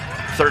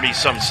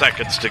 30-some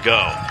seconds to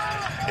go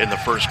in the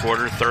first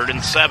quarter. 3rd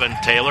and 7.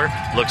 Taylor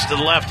looks to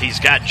the left. He's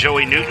got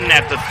Joey Newton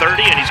at the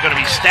 30, and he's going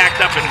to be stacked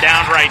up and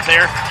down right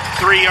there.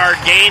 3-yard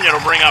gain.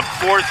 It'll bring up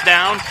 4th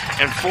down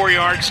and 4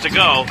 yards to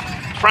go.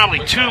 Probably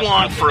too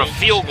long for a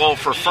field goal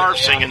for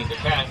Farsing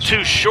and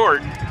too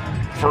short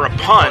for a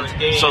punt,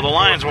 so the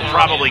Lions will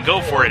probably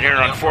go for it here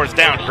on 4th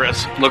down,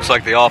 Chris. Looks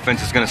like the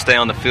offense is going to stay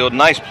on the field.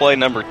 Nice play,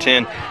 number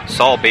 10,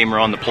 Saul Beamer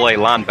on the play,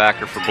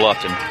 linebacker for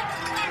Bluffton.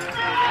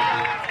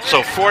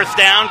 So 4th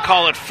down,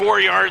 call it 4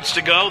 yards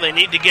to go. They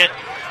need to get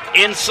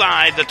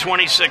inside the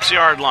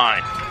 26-yard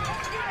line.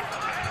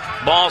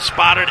 Ball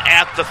spotted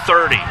at the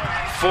 30.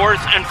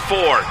 4th and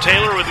 4.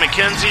 Taylor with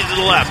McKenzie to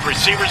the left.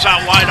 Receivers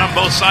out wide on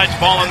both sides.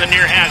 Ball on the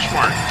near hash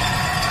mark.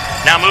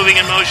 Now moving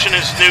in motion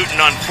is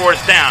Newton on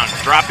 4th down.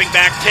 Dropping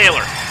back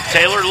Taylor.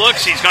 Taylor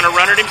looks. He's going to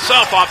run it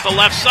himself off the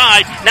left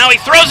side. Now he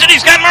throws it.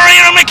 He's got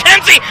Mariano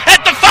McKenzie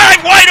at the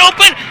 5 wide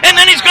open. And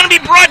then he's going to be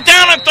brought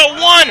down at the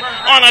 1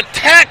 on a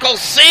tackle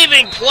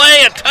saving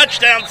play, a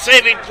touchdown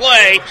saving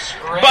play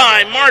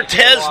by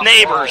Martez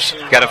Neighbors.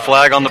 Got a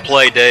flag on the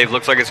play, Dave.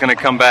 Looks like it's going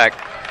to come back.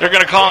 They're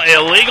going to call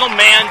illegal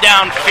man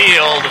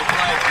downfield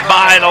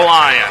by the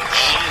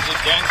Lions.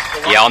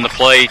 Yeah, on the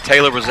play,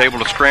 Taylor was able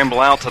to scramble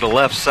out to the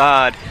left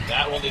side,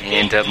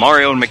 and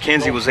Mario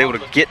McKenzie was able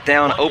to get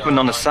down open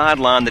on the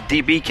sideline. The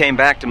DB came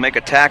back to make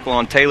a tackle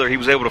on Taylor. He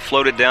was able to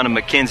float it down to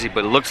McKenzie,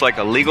 but it looks like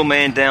a legal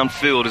man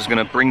downfield is going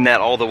to bring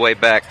that all the way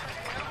back.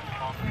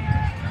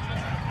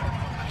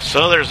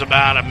 So there's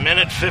about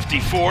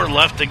 1:54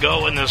 left to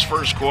go in this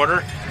first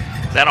quarter.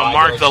 That'll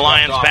mark the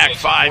Lions back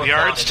 5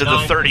 yards to the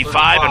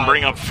 35 and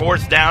bring up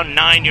 4th down,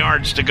 9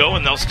 yards to go,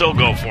 and they'll still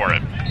go for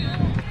it.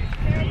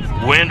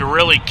 Wind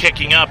really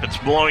kicking up. It's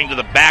blowing to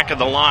the back of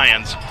the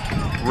Lions.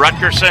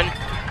 Rutgerson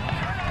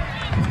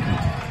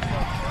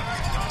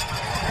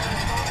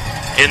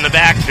in the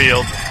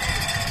backfield.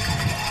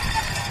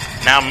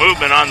 Now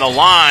movement on the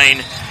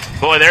line.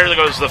 Boy, there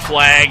goes the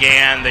flag,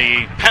 and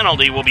the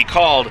penalty will be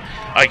called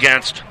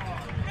against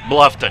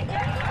Bluffton.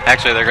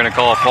 Actually, they're going to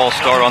call a false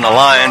start on the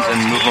Lions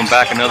and move them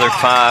back another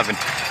 5. And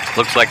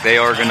looks like they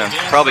are going to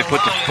probably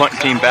put the punt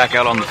team back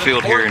out on the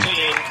field here and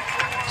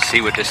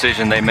see what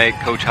decision they make.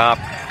 Coach Hop,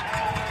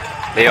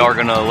 they are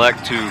going to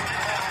elect to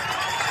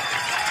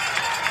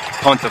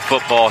punt the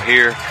football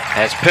here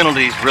as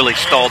penalties really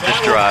stalled this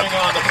drive.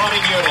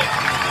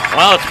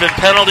 Well, it's been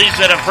penalties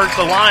that have hurt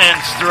the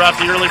Lions throughout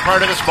the early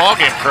part of this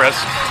ballgame, Chris.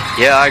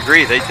 Yeah, I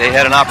agree. They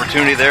had an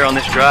opportunity there on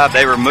this drive.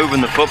 They were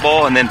moving the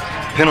football, and then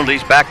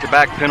penalties,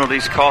 back-to-back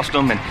penalties cost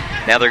them, and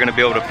now they're going to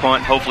be able to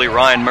punt. Hopefully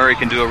Ryan Murray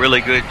can do a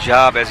really good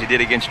job as he did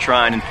against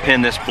Trine and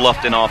pin this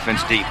Bluffton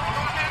offense deep.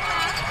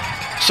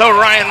 So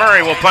Ryan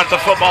Murray will punt the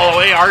football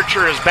away.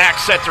 Archer is back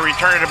set to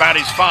return at about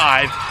his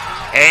 5,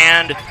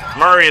 and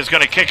Murray is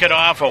going to kick it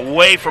off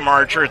away from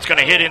Archer. It's going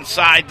to hit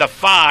inside the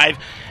 5,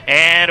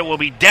 and it will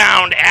be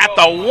down at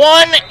the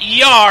 1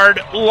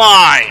 yard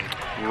line.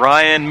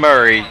 Ryan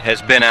Murray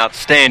has been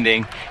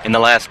outstanding in the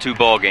last 2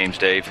 ball games,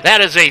 Dave.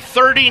 That is a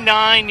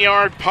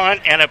 39-yard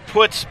punt, and it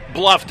puts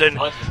Bluffton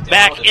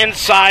back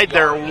inside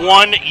their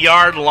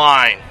 1-yard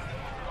line.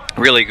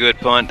 Really good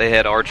punt. They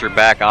had Archer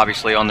back,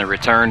 obviously, on the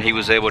return. He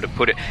was able to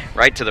put it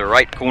right to the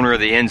right corner of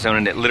the end zone,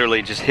 and it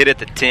literally just hit at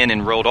the 10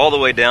 and rolled all the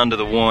way down to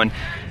the 1.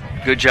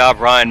 Good job,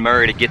 Ryan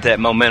Murray, to get that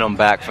momentum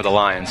back for the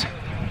Lions.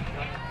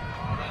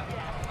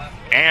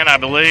 And I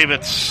believe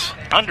it's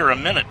under a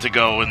minute to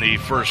go in the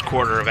first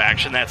quarter of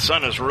action. That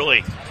sun has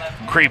really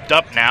creeped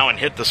up now and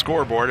hit the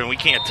scoreboard, and we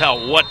can't tell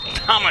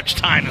how much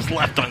time is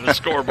left on the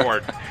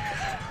scoreboard.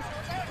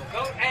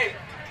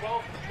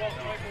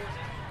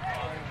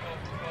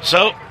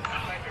 So,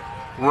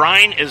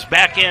 Ryan is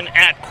back in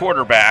at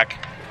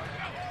quarterback.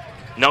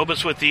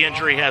 Nobis with the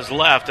injury has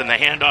left, and the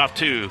handoff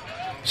to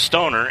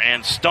Stoner,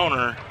 and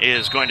Stoner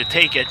is going to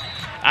take it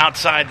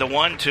outside the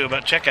 1 to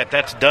about, check it,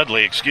 that's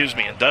Dudley,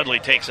 and Dudley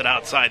takes it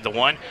outside the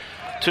 1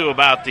 to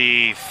about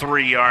the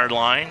 3-yard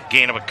line,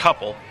 gain of a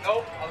couple.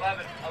 Nope,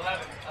 11.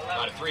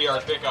 About a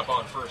 3-yard pickup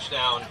on first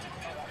down.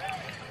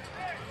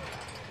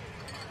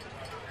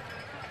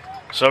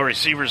 So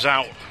receivers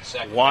out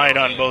wide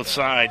on both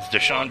sides.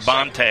 Deshaun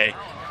Bonte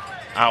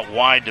out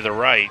wide to the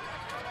right.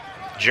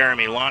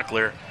 Jeremy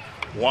Locklear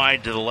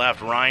wide to the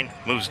left. Ryan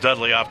moves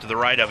Dudley off to the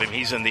right of him.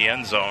 He's in the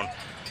end zone.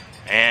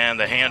 And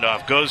the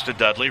handoff goes to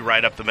Dudley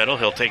right up the middle.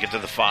 He'll take it to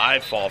the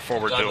 5, fall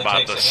forward Dudley to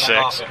about the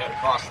 6.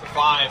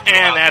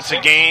 And that's a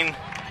gain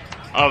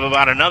of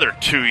about another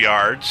 2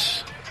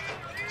 yards.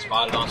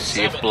 Spotted on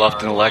See if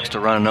Bluffton elects to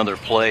run another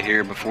play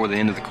here before the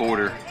end of the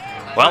quarter.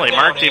 Well, they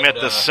marked him at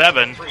the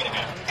 7.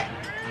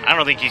 I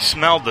don't think he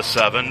smelled the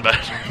 7, but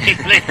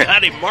they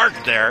got him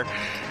marked there.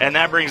 And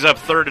that brings up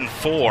 3rd and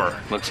 4.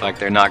 Looks like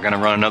they're not going to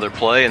run another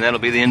play, and that'll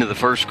be the end of the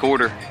first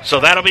quarter. So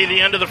that'll be the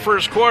end of the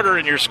first quarter,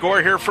 and your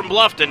score here from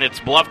Bluffton, it's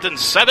Bluffton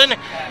 7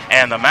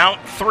 and the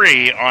Mount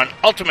 3 on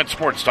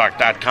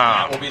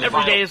UltimateSportsTalk.com.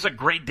 Every day is a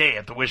great day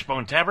at the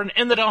Wishbone Tavern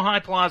in the Delhi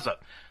Plaza.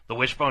 The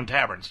Wishbone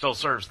Tavern still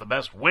serves the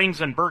best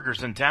wings and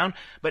burgers in town,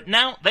 but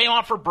now they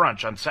offer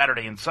brunch on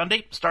Saturday and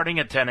Sunday starting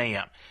at 10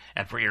 a.m.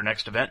 And for your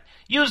next event,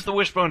 use the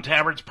Wishbone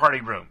Tavern's party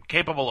room,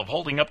 capable of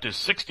holding up to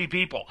 60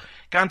 people.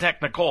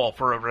 Contact Nicole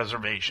for a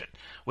reservation.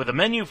 With a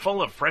menu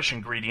full of fresh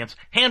ingredients,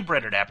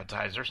 hand-breaded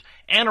appetizers,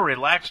 and a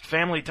relaxed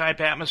family-type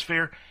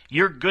atmosphere,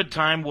 your good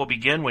time will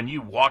begin when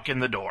you walk in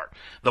the door.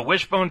 The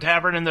Wishbone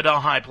Tavern in the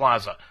Delhi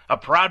Plaza, a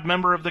proud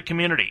member of the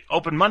community,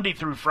 open Monday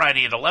through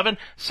Friday at 11,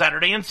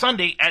 Saturday and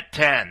Sunday at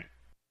 10.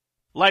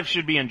 Life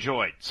should be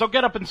enjoyed, so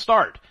get up and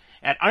start.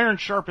 At Iron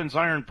Sharpens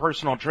Iron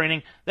Personal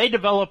Training, they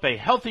develop a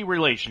healthy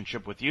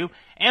relationship with you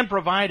and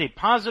provide a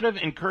positive,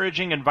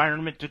 encouraging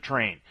environment to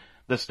train.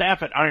 The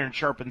staff at Iron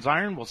Sharpens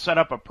Iron will set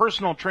up a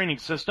personal training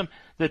system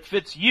that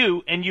fits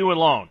you and you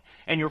alone,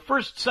 and your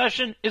first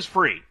session is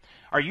free.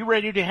 Are you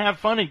ready to have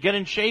fun and get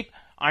in shape?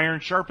 Iron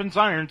Sharpens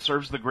Iron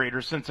serves the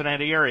greater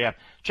Cincinnati area.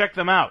 Check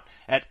them out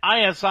at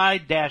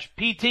isi-pt.com.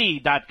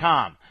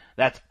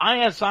 That's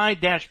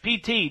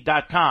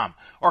isi-pt.com.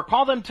 Or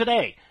call them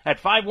today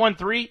at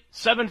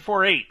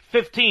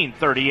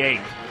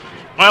 513-748-1538.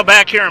 Well,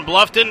 back here in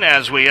Bluffton,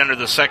 as we enter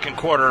the second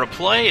quarter of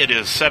play, it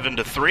is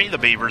 7-3. The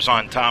Beavers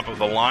on top of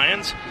the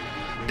Lions.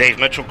 Dave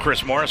Mitchell,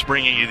 Chris Morris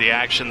bringing you the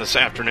action this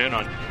afternoon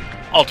on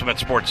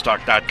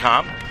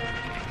UltimateSportsTalk.com.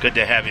 Good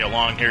to have you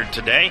along here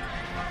today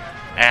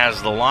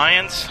as the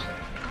Lions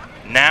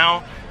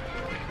now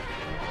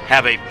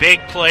have a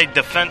big play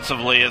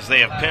defensively as they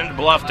have pinned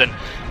Bluffton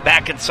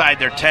back inside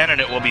their 10, and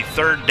it will be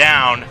 3rd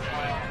down.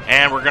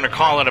 And we're going to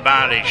call it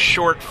about a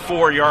short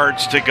 4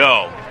 yards to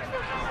go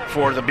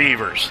for the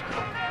Beavers.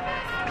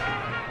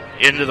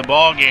 Into the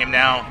ball game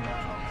now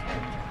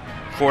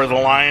for the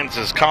Lions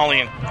is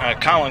Colin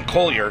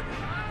Collier.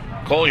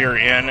 Collier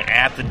in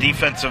at the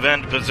defensive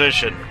end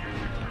position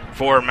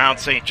for Mount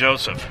St.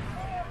 Joseph.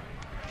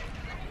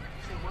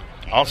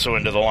 Also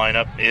into the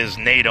lineup is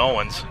Nate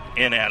Owens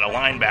in at a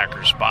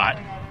linebacker spot.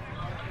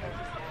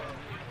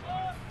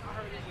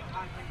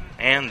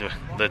 And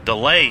the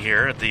delay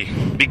here at the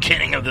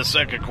beginning of the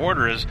second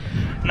quarter is,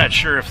 I'm not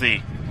sure if the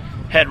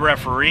head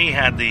referee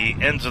had the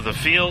ends of the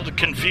field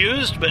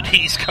confused, but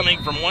he's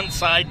coming from one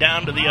side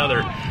down to the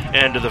other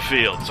end of the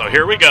field. So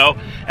here we go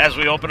as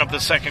we open up the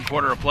second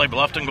quarter of play.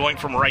 Bluffton going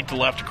from right to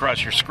left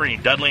across your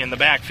screen. Dudley in the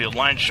backfield.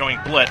 Line showing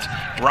blitz.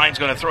 Ryan's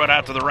going to throw it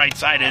out to the right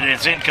side, and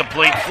it's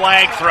incomplete.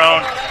 Flag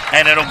thrown,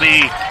 and it'll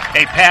be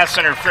a pass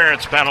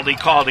interference penalty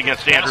called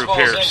against Andrew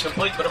Pierce.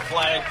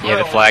 Yeah,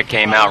 the flag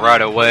came out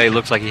right away.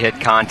 Looks like he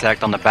had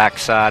contact on the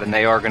backside, and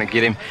they are going to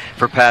get him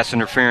for pass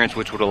interference,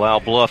 which would allow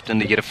Bluffton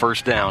to get a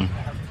first down.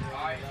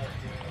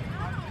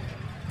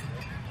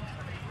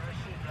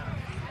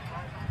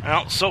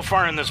 Well, so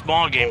far in this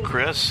ball game,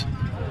 Chris,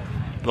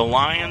 the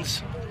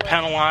Lions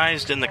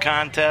penalized in the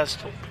contest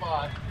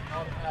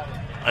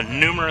a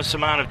numerous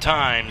amount of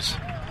times,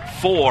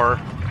 4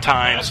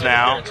 times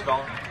now,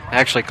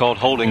 actually called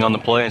holding on the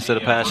play instead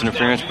of pass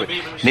interference, but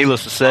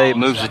needless to say, it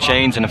moves the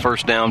chains and a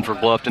first down for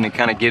Bluffton. It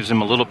kind of gives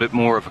them a little bit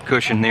more of a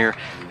cushion there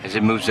as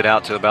it moves it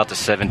out to about the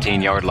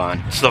 17-yard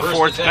line. It's the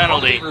fourth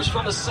penalty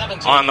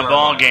on the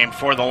ball game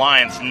for the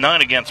Lions.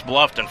 None against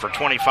Bluffton for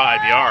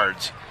 25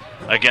 yards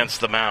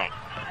against the Mount.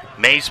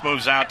 Mace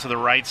moves out to the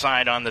right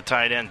side on the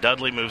tight end.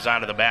 Dudley moves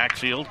out of the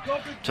backfield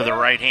to the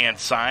right-hand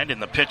side,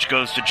 and the pitch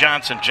goes to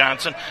Johnson.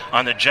 Johnson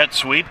on the jet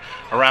sweep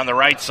around the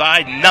right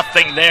side.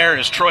 Nothing there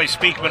as Troy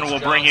Speakman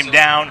will bring him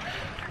down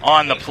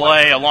on the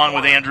play along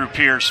with Andrew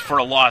Pierce for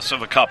a loss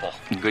of a couple.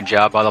 Good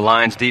job by the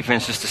Lions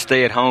defense just to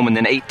stay at home, and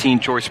then 18,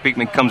 Troy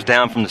Speakman comes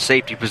down from the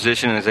safety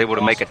position and is able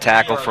to make a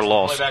tackle for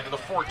loss. Back to the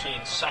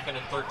 14, second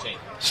and 13.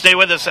 Stay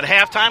with us at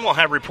halftime. We'll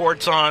have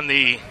reports on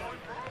the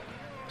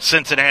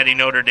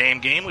Cincinnati-Notre Dame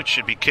game, which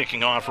should be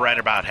kicking off right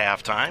about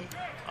halftime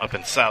up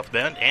in South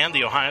Bend, and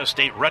the Ohio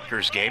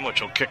State-Rutgers game,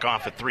 which will kick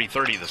off at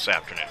 3:30 this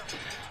afternoon.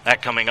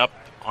 That coming up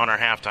on our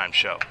halftime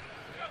show.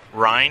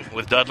 Ryan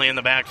with Dudley in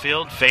the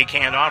backfield. Fake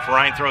handoff.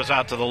 Ryan throws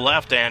out to the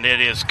left, and it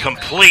is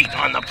complete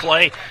on the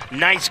play.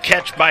 Nice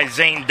catch by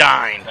Zane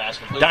Dine.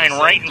 Dine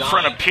right in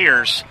front of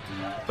Pierce,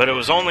 but it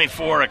was only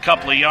for a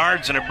couple of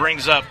yards, and it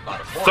brings up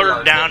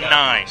third down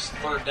 9.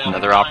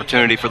 Another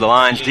opportunity for the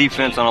Lions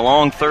defense on a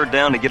long third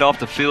down to get off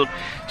the field.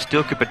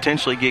 Still could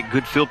potentially get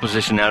good field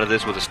position out of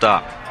this with a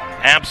stop.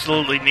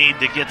 Absolutely need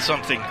to get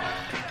something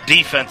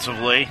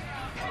defensively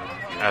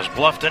as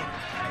Bluffton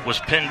was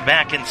pinned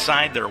back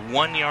inside their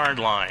 1-yard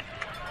line.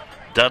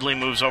 Dudley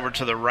moves over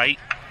to the right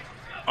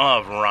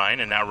of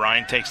Ryan, and now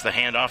Ryan takes the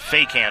handoff,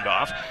 fake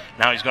handoff.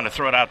 Now he's going to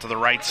throw it out to the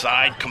right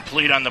side,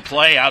 complete on the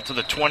play, out to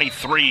the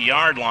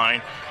 23-yard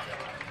line.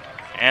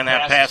 And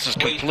that pass is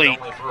complete,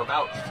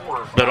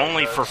 but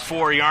only for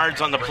 4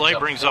 yards on the play,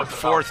 brings up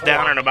fourth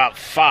down and about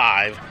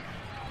 5.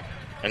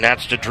 And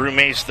that's to Drew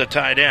Mace, the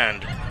tight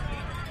end.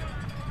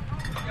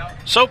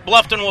 So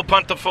Bluffton will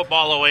punt the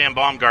football away, and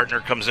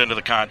Baumgartner comes into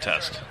the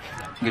contest.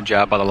 Good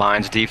job by the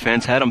Lions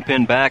defense. Had them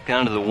pinned back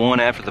down to the 1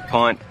 after the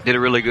punt. Did a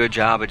really good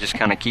job of just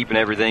kind of keeping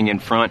everything in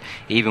front.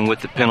 Even with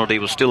the penalty,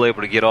 was still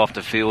able to get off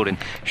the field and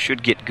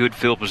should get good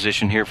field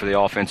position here for the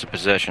offensive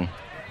possession.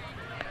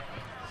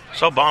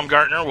 So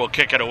Baumgartner will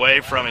kick it away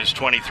from his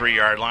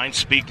 23-yard line.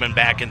 Speakman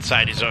back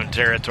inside his own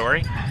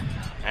territory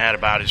at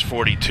about his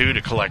 42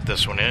 to collect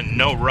this one in.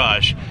 No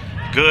rush.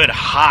 Good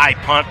high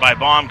punt by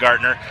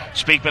Baumgartner.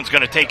 Speakman's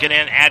going to take it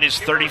in at his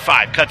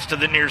 35. Cuts to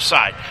the near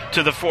side,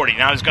 to the 40.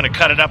 Now he's going to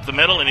cut it up the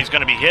middle, and he's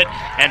going to be hit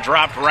and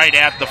dropped right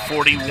at the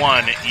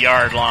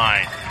 41-yard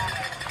line.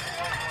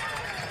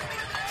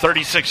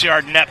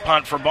 36-yard net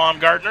punt for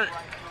Baumgartner.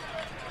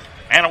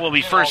 And it will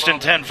be 1st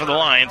and 10 for the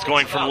Lions,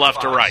 going from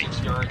left to right.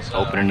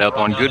 Opening up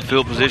on good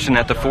field position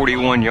at the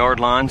 41-yard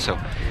line, so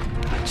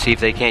see if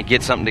they can't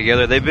get something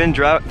together. They've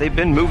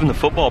been moving the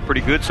football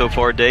pretty good so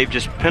far, Dave.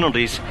 Just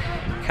penalties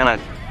kind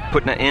of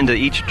putting an end to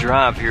each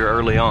drive here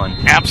early on.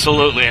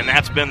 Absolutely, and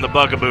that's been the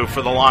bugaboo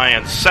for the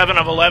Lions. 7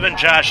 of 11,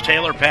 Josh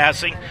Taylor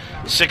passing,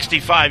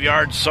 65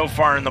 yards so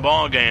far in the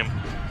ball game.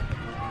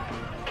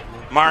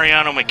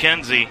 Mariano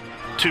McKenzie,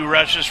 2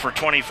 rushes for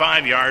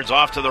 25 yards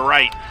off to the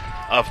right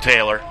of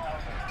Taylor.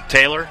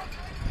 Taylor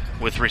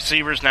with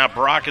receivers. Now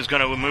Brock is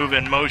going to move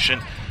in motion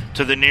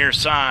to the near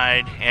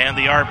side, and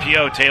the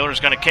RPO. Taylor's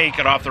going to cake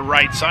it off the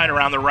right side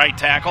around the right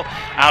tackle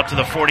out to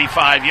the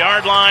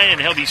 45-yard line,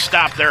 and he'll be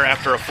stopped there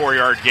after a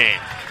 4-yard gain.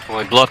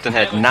 Boy, Bluffton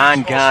had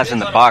 9 guys in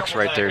the box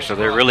right there, so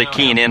they're really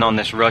keying in on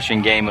this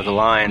rushing game of the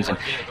Lions, and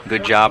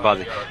good job by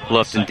the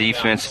Bluffton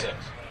defense.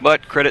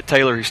 But credit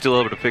Taylor, he's still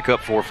able to pick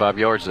up 4 or 5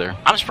 yards there.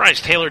 I'm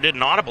surprised Taylor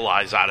didn't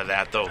audibilize out of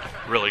that, though,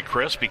 really,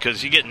 Chris,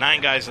 because you get 9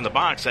 guys in the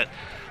box, that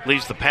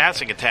leaves the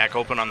passing attack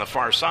open on the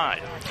far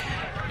side.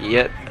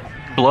 Yet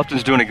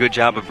Bluffton's doing a good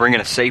job of bringing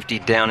a safety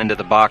down into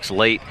the box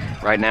late.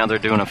 Right now they're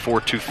doing a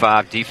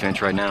 4-2-5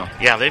 defense right now.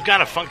 Yeah, they've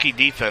got a funky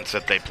defense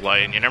that they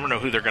play, and you never know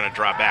who they're going to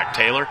draw back.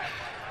 Taylor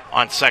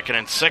on 2nd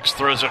and 6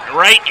 throws it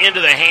right into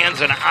the hands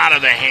and out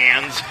of the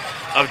hands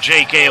of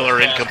Jake Ayler,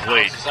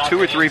 incomplete. 2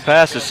 or 3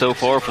 passes so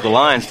far for the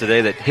Lions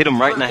today that hit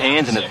them right in the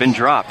hands and have been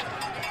dropped.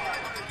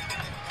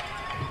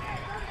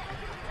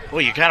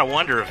 Well, you kind of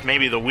wonder if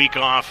maybe the week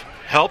off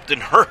helped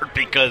and hurt,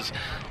 because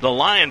the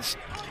Lions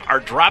are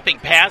dropping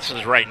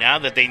passes right now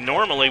that they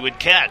normally would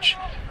catch,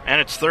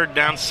 and it's 3rd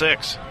down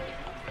 6.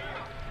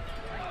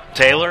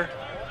 Taylor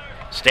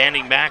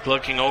standing back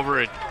looking over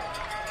at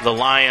the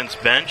Lions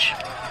bench.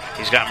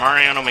 He's got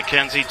Mariano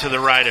McKenzie to the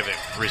right of him.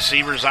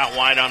 Receivers out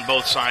wide on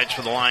both sides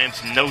for the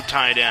Lions. No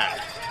tight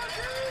end.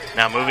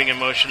 Now moving in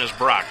motion is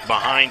Brock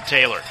behind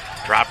Taylor.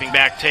 Dropping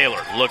back Taylor.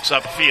 Looks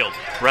upfield.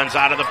 Runs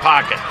out of the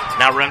pocket.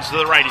 Now runs to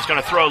the right. He's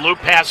going to throw a loop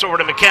pass over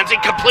to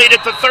McKenzie. Complete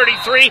at the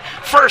 33.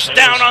 First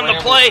down on the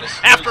play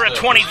after a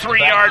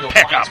 23-yard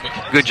pickup.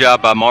 Good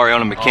job by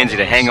Mariano McKenzie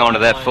to hang on to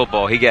that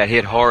football. He got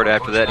hit hard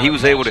after that. He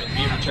was able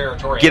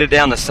to get it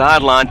down the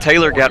sideline.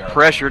 Taylor got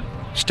pressured,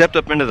 stepped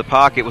up into the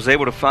pocket, was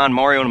able to find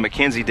Mariano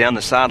McKenzie down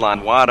the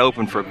sideline wide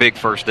open for a big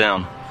first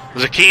down.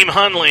 Zakeem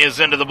Hunley is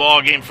into the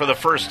ball game for the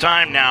first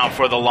time now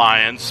for the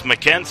Lions.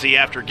 McKenzie,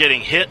 after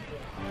getting hit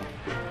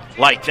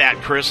like that,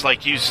 Chris,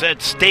 like you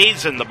said,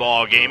 stays in the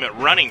ball game at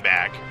running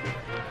back.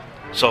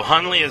 So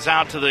Hundley is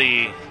out to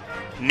the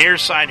near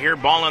side here,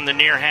 ball on the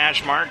near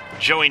hash mark.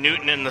 Joey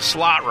Newton in the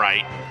slot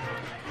right.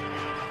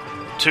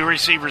 2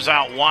 receivers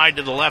out wide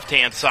to the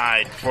left-hand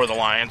side for the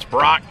Lions.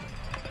 Brock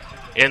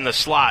in the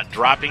slot,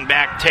 dropping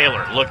back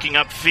Taylor, looking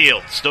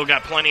upfield. Still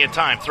got plenty of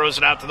time. Throws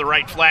it out to the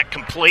right flat,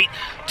 complete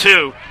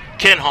to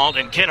Kinhalt,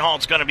 and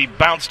Kinhalt's going to be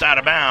bounced out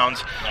of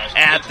bounds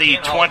at the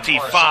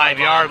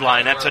 25-yard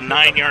line. That's a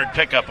 9-yard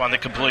pickup on the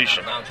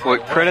completion. Well,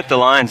 credit the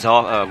Lions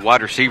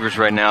wide receivers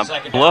right now.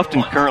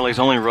 Bluffton currently is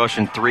only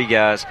rushing 3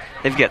 guys.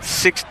 They've got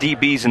 6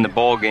 DBs in the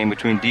ball game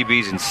between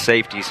DBs and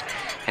safeties.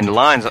 And the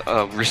Lions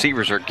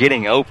receivers are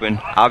getting open.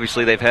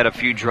 Obviously, they've had a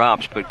few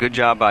drops, but good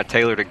job by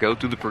Taylor to go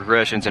through the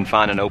progressions and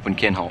find an open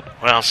Kinhalt.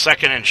 Well,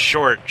 second and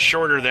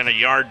shorter than a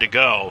yard to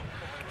go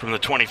from the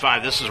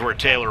 25. This is where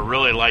Taylor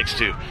really likes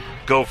to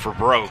go for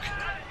broke.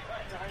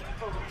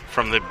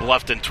 From the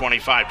Bluffton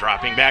 25,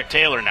 dropping back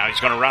Taylor now. He's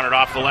going to run it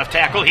off the left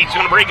tackle. He's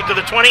going to break it to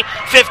the 20,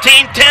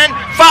 15, 10,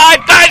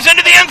 5, dives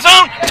into the end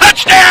zone.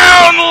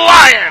 Touchdown,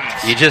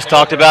 Lions! You just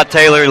talked about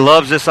Taylor. He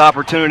loves this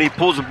opportunity.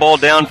 Pulls the ball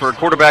down for a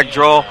quarterback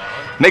draw.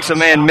 Makes a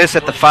man miss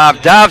at the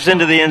 5. Dives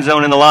into the end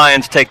zone, and the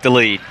Lions take the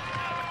lead.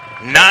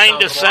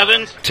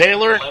 9-7.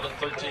 Taylor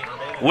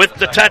with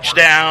the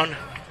touchdown.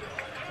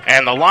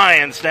 And the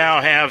Lions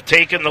now have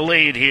taken the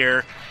lead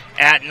here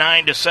at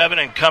 9-7,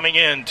 and coming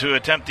in to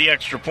attempt the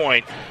extra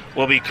point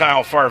will be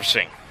Kyle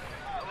Farfsing.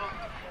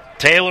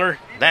 Taylor,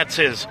 that's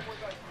his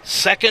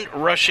second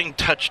rushing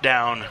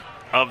touchdown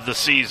of the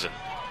season.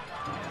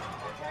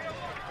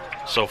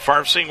 So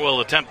Farfsing will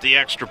attempt the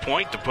extra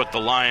point to put the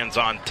Lions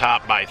on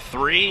top by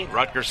 3.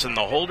 Rutgerson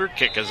the holder.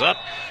 Kick is up.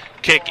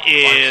 Kick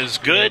is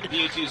good.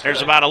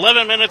 There's about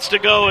 11 minutes to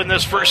go in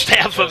this first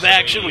half of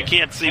action. We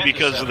can't see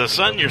because of the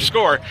sun. Your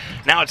score,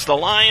 now it's the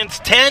Lions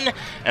 10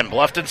 and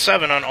Bluffton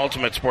 7 on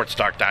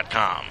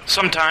UltimateSportsTalk.com.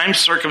 Sometimes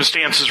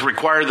circumstances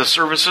require the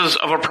services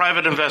of a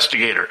private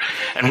investigator.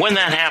 And when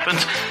that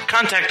happens,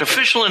 contact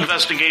Official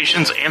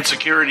Investigations and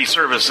Security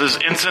Services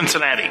in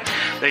Cincinnati.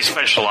 They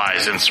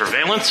specialize in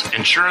surveillance,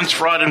 insurance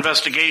fraud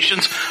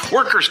investigations,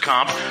 workers'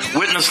 comp,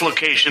 witness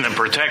location and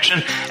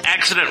protection,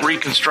 accident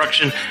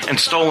reconstruction, and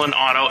stolen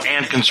auto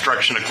and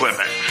construction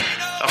equipment.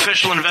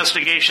 Official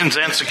Investigations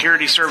and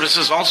Security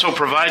Services also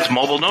provides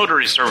mobile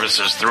notary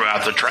services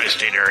throughout the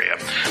tri-state area.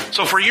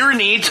 So for your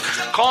needs,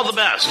 call the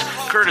best.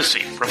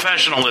 Courtesy,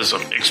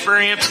 professionalism,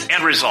 experience,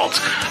 and results.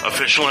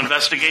 Official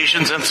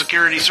Investigations and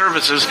Security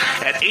Services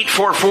at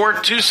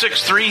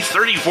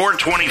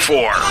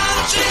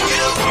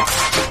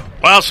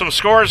 844-263-3424. Well, some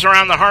scores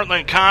around the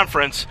Heartland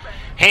Conference.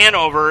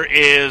 Hanover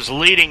is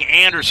leading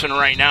Anderson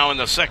right now in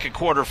the second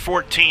quarter,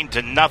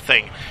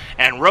 14-0.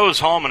 And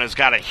Rose-Hulman has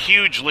got a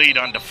huge lead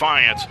on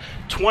Defiance,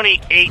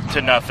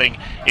 28-0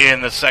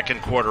 in the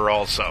second quarter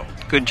also.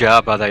 Good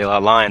job by the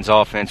Lions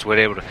offense. Were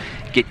able to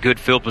get good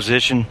field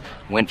position,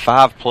 went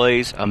 5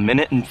 plays, 1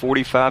 minute and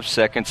 45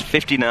 seconds,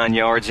 59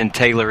 yards, and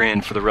Taylor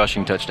in for the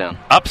rushing touchdown.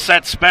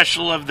 Upset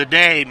special of the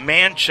day,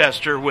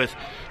 Manchester, with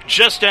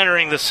just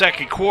entering the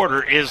second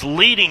quarter, is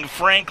leading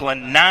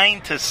Franklin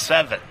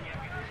 9-7.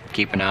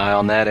 Keep an eye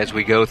on that as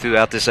we go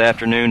throughout this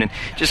afternoon. And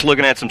just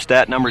looking at some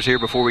stat numbers here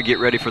before we get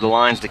ready for the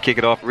Lions to kick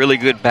it off. Really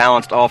good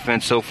balanced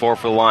offense so far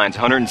for the Lions.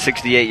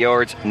 168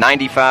 yards,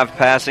 95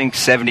 passing,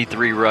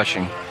 73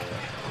 rushing.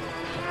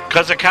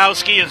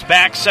 Kozakowski is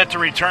back, set to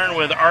return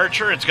with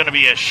Archer. It's going to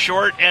be a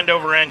short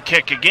end-over-end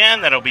kick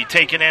again. That'll be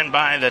taken in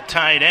by the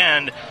tight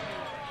end,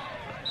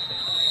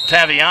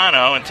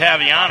 Taviano. And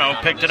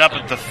Taviano picked it up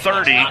at the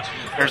 30.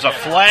 There's a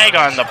flag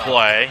on the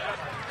play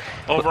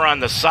over on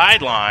the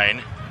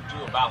sideline,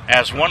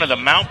 as one of the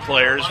Mount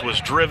players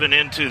was driven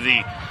into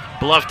the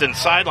Bluffton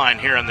sideline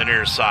here on the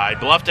near side.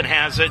 Bluffton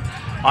has it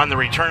on the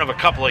return of a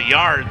couple of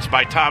yards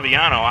by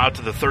Taviano out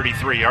to the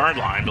 33-yard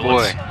line. But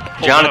boy,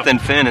 Jonathan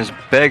Finn is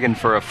begging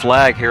for a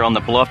flag here on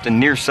the Bluffton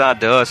near side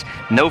to us.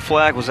 No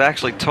flag was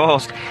actually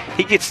tossed.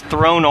 He gets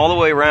thrown all the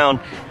way around,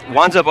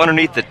 winds up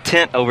underneath the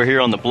tent over here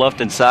on the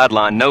Bluffton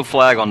sideline. No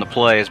flag on the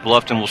play as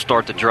Bluffton will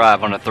start the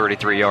drive on the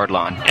 33-yard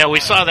line. Yeah,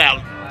 we saw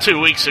that 2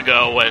 weeks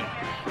ago when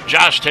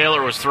Josh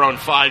Taylor was thrown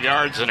 5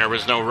 yards and there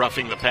was no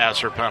roughing the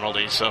passer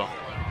penalty. So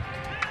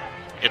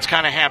it's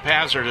kind of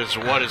haphazard is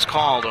what is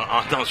called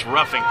on those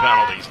roughing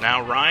penalties.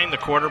 Now Ryan, the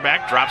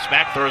quarterback, drops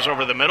back, throws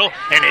over the middle,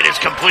 and it is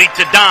complete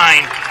to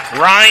Dine.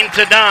 Ryan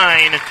to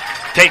Dine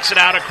takes it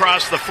out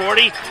across the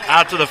 40,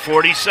 out to the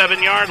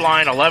 47-yard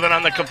line, 11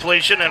 on the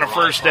completion, and a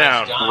first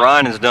down.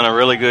 Ryan has done a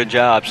really good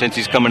job since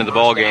he's come into the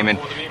ball game, and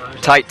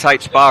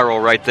tight spiral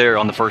right there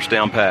on the first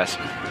down pass.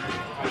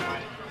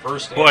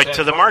 Boy,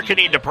 to the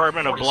marketing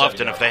department of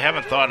Bluffton, if they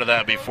haven't thought of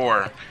that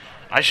before,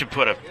 I should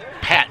put a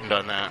patent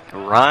on that.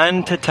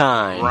 Ryan to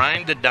Dine.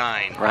 Ryan to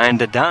Dine. Ryan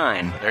to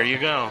Dine. There you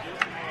go.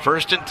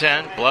 First and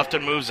 10.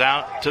 Bluffton moves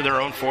out to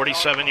their own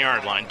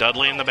 47-yard line.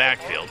 Dudley in the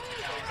backfield.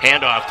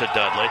 Handoff to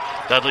Dudley.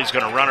 Dudley's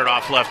going to run it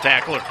off left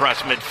tackle across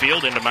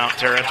midfield into Mount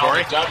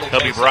territory.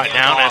 He'll be brought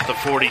down at the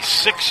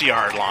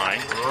 46-yard line.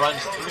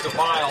 Runs through the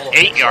mile.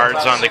 8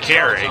 yards on the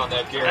carry.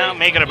 Now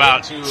make it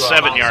about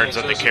 7 yards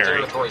on the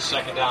carry.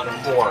 Second down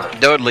and 4.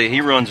 Dudley,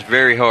 he runs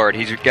very hard.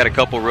 He's got a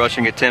couple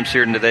rushing attempts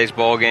here in today's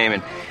ball game,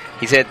 and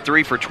he's had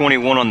 3 for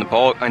 21 on the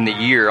ball in the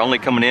year, only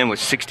coming in with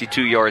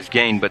 62 yards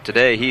gained. But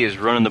today he is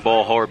running the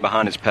ball hard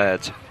behind his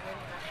pads.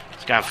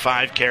 He's got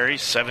 5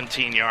 carries,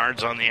 17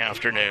 yards on the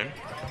afternoon.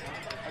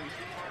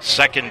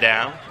 Second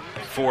down,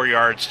 4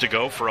 yards to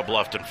go for a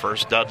Bluffton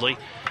first. Dudley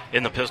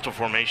in the pistol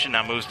formation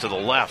now moves to the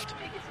left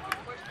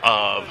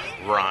of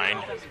Ryan.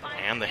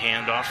 And the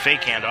handoff,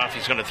 fake handoff,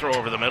 he's going to throw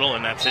over the middle,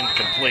 and that's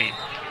incomplete.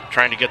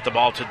 Trying to get the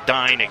ball to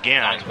Dine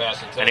again.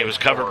 And he was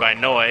covered by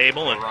Noah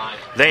Abel, and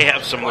they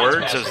have some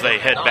words as they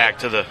head back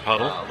to the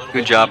huddle.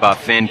 Good job by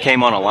Finn.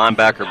 Came on a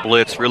linebacker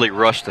blitz, really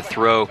rushed the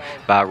throw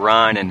by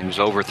Ryan, and was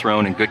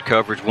overthrown in good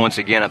coverage. Once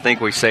again, I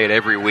think we say it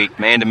every week,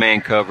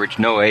 man-to-man coverage.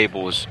 Noah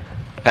Abel is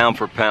pound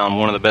for pound,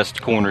 one of the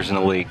best corners in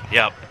the league.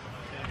 Yep.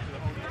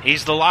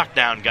 He's the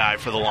lockdown guy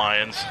for the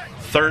Lions.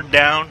 Third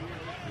down,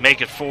 make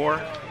it 4.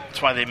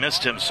 That's why they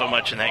missed him so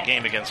much in that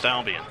game against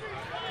Albion.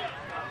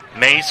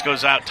 Mace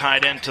goes out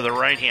tight end to the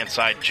right-hand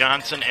side.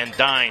 Johnson and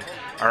Dine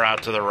are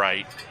out to the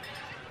right.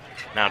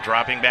 Now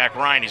dropping back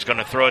Ryan. He's going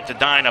to throw it to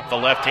Dine up the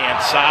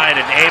left-hand side,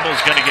 and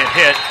Abel's going to get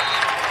hit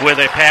with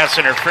a pass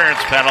interference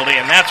penalty,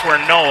 and that's where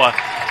Noah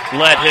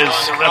let his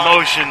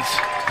emotions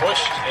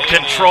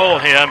control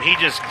him. He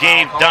just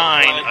gave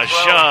Dine a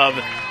shove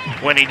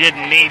when he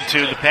didn't need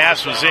to. The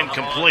pass was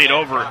incomplete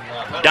over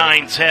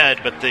Dine's head,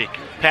 but the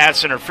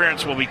pass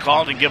interference will be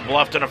called and give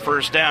Bluffton a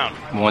first down.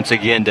 Once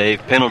again,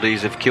 Dave,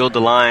 penalties have killed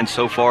the Lions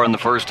so far in the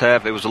first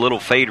half. It was a little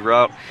fade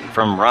route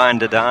from Ryan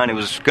to Dine. It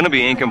was going to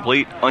be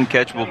incomplete,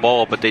 uncatchable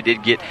ball, but they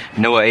did get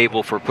Noah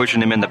Abel for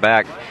pushing him in the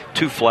back.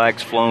 2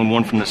 flags flown,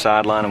 one from the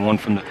sideline and one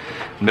from the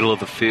middle of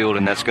the field,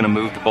 and that's going to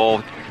move the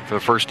ball for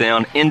a first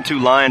down into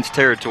Lions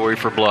territory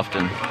for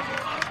Bluffton.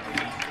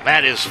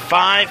 That is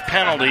 5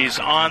 penalties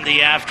on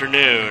the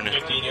afternoon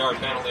 15-yard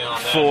penalty on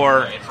that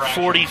for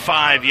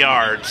 45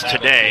 yards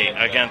today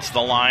against the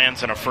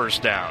Lions and a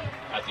first down.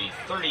 At the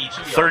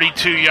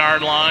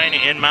 32-yard line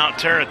in Mount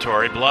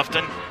territory.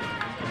 Bluffton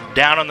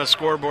down on the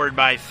scoreboard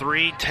by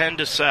 3,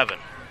 10-7.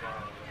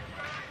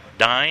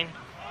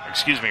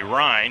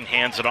 Ryan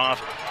hands it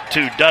off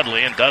to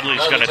Dudley, and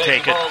Dudley's going to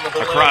take it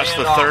across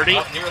the 30,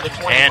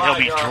 and he'll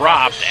be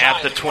dropped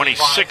at the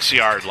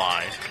 26-yard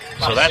line.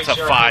 So that's a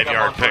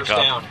 5-yard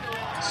pickup.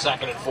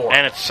 Second and 4.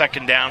 And it's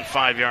second down,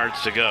 5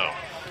 yards to go.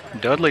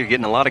 Dudley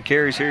getting a lot of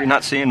carries here. You're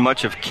not seeing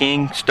much of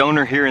King.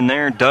 Stoner here and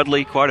there.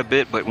 Dudley quite a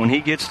bit, but when he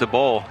gets the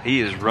ball,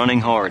 he is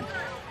running hard.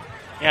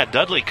 Yeah,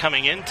 Dudley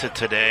coming into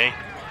today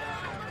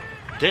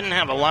didn't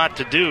have a lot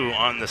to do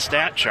on the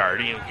stat chart.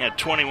 He had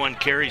 21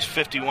 carries,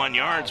 51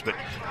 yards, but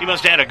he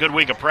must have had a good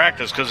week of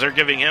practice because they're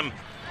giving him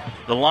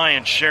the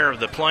lion's share of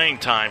the playing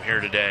time here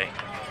today.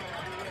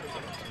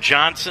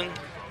 Johnson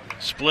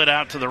split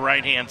out to the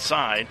right-hand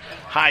side.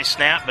 High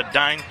snap, but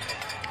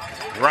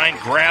Ryan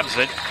grabs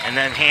it and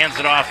then hands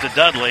it off to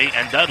Dudley,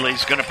 and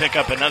Dudley's going to pick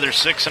up another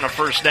 6 and a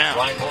first down.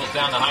 Ryan pulls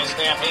down the high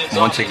snap, hands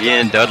Once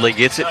again, Dudley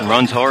gets it and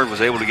runs hard, was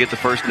able to get the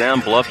first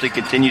down. Bluffton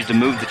continues to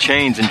move the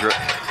chains and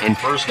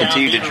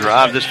continue to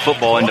drive this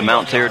football into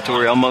Mount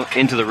territory, almost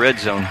into the red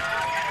zone.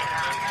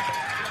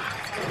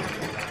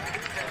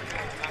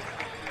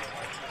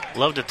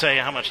 Love to tell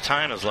you how much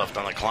time is left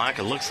on the clock.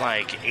 It looks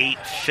like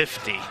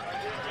 8:50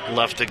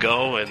 left to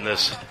go in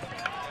this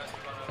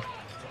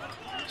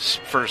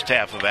first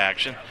half of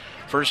action.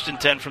 1st and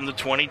 10 from the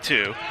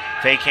 22.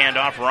 Fake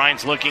handoff.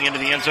 Ryan's looking into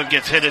the end zone,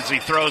 gets hit as he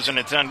throws, and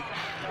it's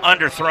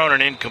underthrown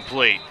and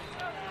incomplete.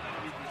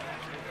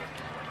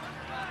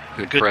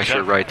 Good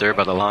pressure right there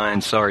by the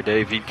Lions. Sorry,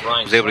 Dave. He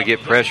was able to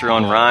get pressure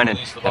on Ryan, and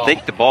I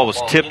think the ball was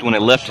tipped when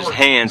it left his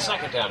hands,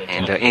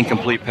 and an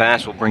incomplete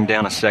pass will bring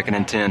down a 2nd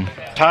and 10.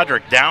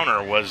 Todrick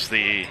Downer was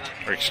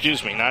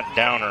not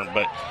Downer,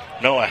 but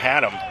Noah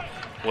Haddam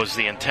was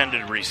the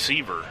intended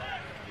receiver.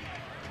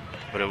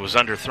 But it was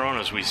underthrown,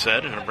 as we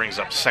said, and it brings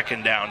up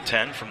 2nd down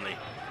 10 from the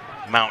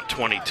Mount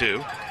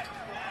 22.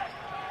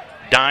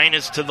 Dine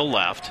is to the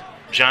left.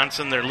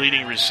 Johnson, their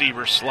leading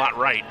receiver, slot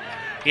right.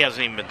 He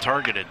hasn't even been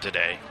targeted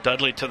today.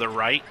 Dudley to the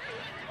right,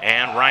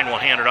 and Ryan will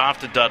hand it off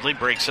to Dudley.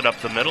 Breaks it up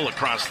the middle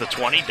across the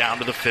 20, down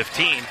to the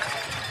 15.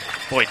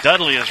 Boy,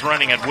 Dudley is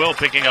running at will,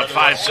 picking up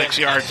 5-6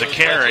 yards a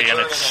carry, and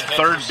it's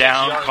 3rd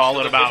down, call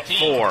it about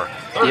 4.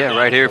 Yeah,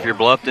 right here, if you're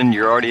Bluffton,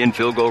 you're already in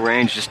field goal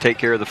range. Just take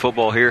care of the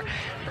football here.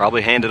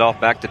 Probably hand it off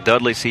back to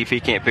Dudley, see if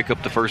he can't pick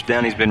up the first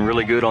down. He's been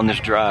really good on this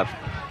drive.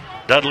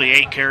 Dudley,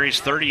 8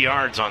 carries, 30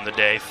 yards on the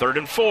day. 3rd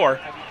and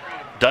 4.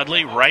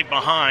 Dudley right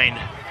behind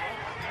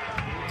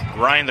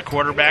Ryan, the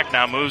quarterback,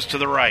 now moves to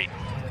the right.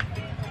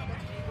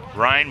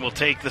 Ryan will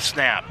take the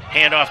snap.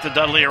 Hand off to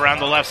Dudley around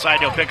the left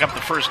side. He'll pick up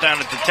the first down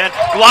at the 10.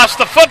 Lost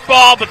the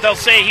football, but they'll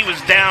say he was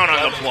down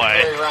on the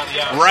play.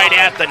 Right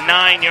at the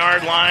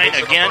 9-yard line.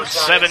 Again,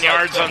 7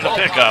 yards on the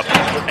pickup,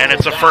 and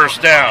it's a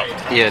first down.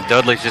 Yeah,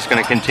 Dudley's just going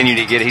to continue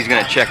to he's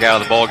going to check out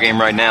of the ball game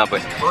right now,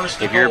 but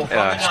if you're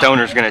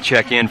Stoner's going to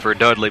check in for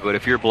Dudley, but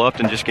if you're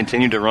Bluffton, just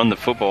continue to run the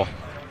football.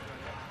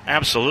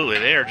 Absolutely.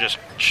 They are just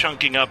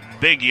chunking up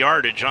big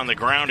yardage on the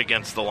ground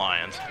against the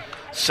Lions.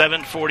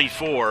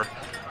 7:44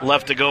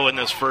 left to go in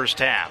this first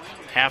half.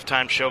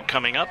 Halftime show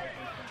coming up.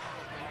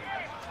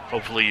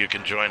 Hopefully you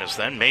can join us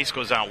then. Mace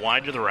goes out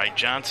wide to the right.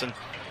 Johnson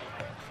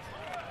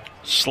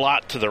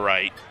slot to the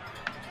right.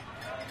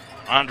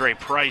 Andre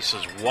Price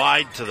is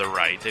wide to the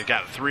right. They've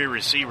got 3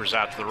 receivers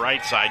out to the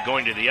right side.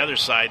 Going to the other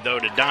side, though,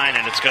 to Dine,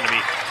 and it's going to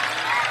be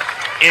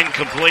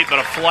incomplete, but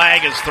a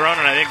flag is thrown,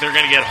 and I think they're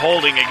going to get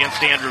holding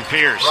against Andrew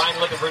Pierce. Ryan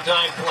looking for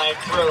Dine, flag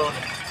thrown.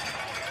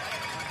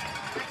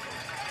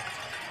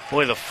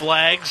 Boy, the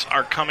flags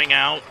are coming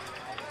out.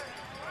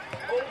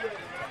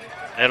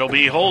 It'll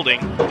be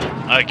holding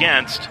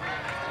against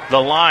the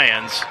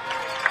Lions.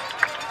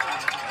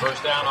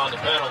 First down on the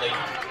penalty.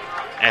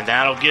 And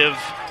that'll give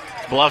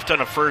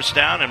Bluffton a first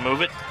down and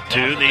move it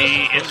to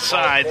the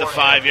inside the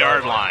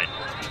 5-yard line.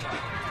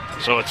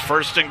 So it's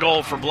first and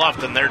goal for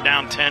Bluffton. They're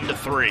down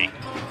 10-3.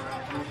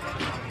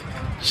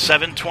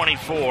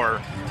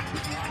 7:24.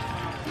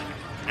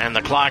 And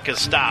the clock is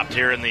stopped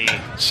here in the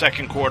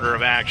second quarter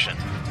of action.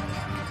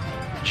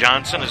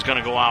 Johnson is going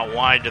to go out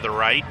wide to the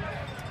right.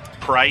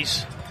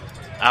 Price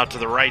out to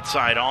the right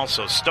side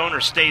also. Stoner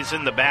stays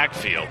in the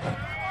backfield.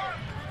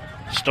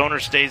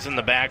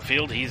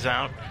 He's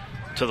out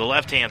to the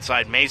left-hand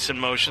side. Mason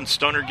motion.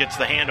 Stoner gets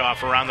the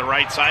handoff around the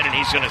right side, and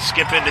he's going to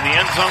skip into the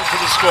end zone for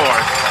the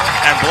score.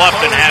 And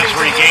Bluffton has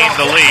regained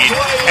the lead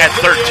at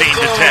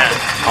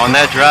 13-10. On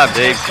that drive,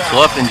 Dave,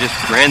 Bluffton just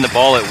ran the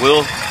ball at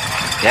will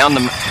down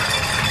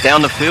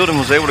the field and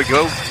was able to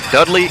go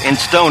Dudley and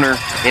Stoner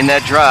in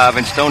that drive,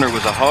 and Stoner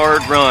was a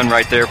hard run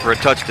right there for a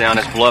touchdown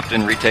as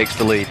Bluffton retakes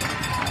the lead.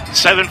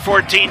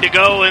 7:14 to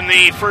go in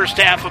the first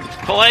half of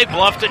play.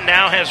 Bluffton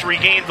now has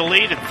regained the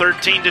lead at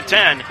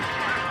 13-10,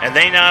 and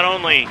they not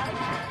only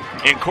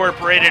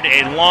incorporated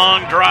a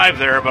long drive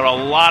there, but a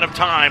lot of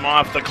time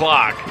off the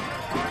clock.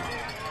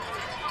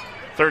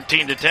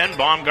 13-10.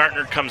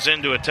 Baumgartner comes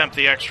in to attempt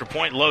the extra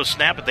point. Low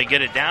snap, but they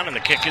get it down, and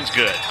the kick is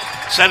good.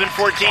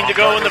 7:14 to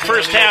go in the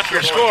first half.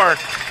 Your score,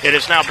 it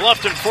is now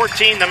Bluffton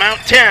 14, the Mount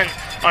 10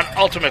 on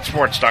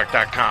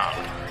UltimateSportsTalk.com.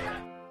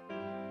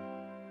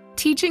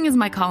 Teaching is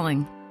my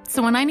calling.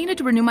 So when I needed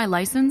to renew my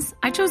license,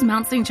 I chose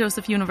Mount St.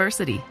 Joseph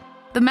University.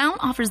 The Mount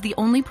offers the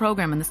only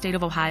program in the state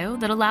of Ohio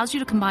that allows you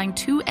to combine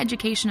 2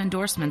 education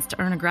endorsements to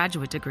earn a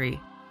graduate degree.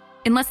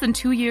 In less than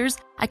 2 years,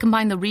 I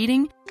combined the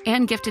reading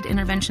and gifted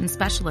intervention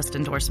specialist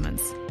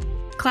endorsements.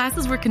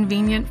 Classes were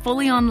convenient,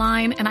 fully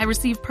online, and I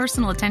received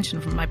personal attention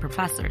from my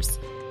professors.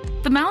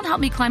 The Mount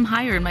helped me climb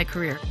higher in my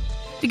career.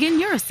 Begin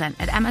your ascent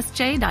at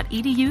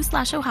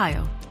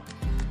msj.edu/Ohio.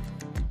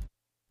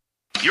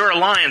 You're a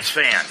Lions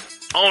fan.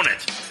 Own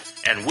it.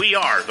 And we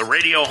are the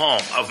radio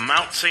home of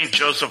Mount St.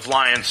 Joseph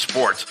Lions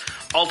Sports,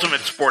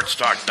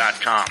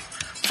 UltimateSportsTalk.com.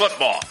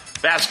 Football,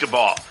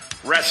 basketball,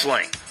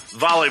 wrestling,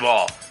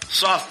 volleyball,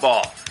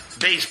 softball,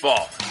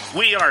 baseball.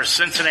 We are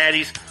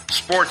Cincinnati's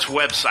sports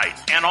website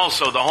and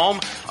also the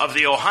home of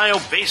the Ohio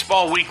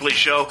Baseball Weekly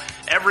Show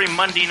every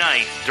Monday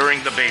night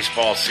during the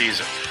baseball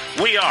season.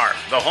 We are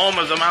the home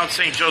of the Mount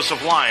St.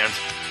 Joseph Lions,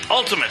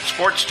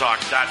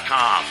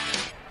 UltimateSportsTalk.com.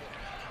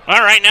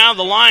 All right, now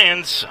the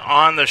Lions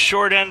on the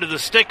short end of the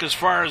stick as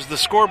far as the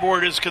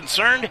scoreboard is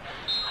concerned.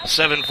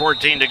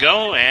 7:14 to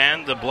go,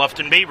 and the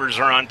Bluffton Beavers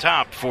are on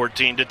top,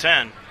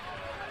 14-10.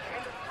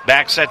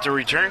 Back set to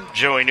return,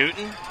 Joey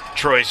Newton,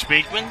 Troy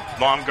Speakman,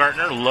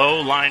 Baumgartner,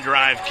 low line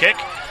drive kick.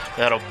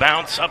 That'll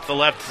bounce up the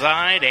left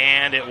side,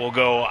 and it will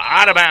go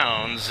out of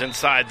bounds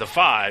inside the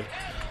 5.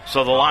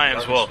 So the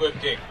Lions will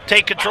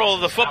take control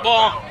of the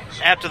football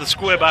after the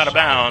squib out of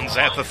bounds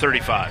at the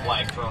 35.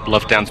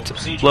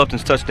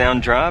 Bluffton's touchdown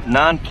drive,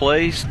 9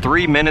 plays,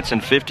 3 minutes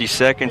and 50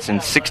 seconds,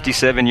 and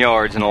 67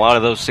 yards, and a lot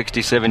of those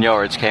 67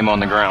 yards came on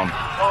the ground.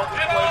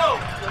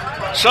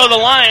 So the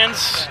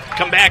Lions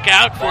come back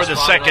out for the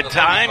second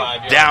time,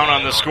 down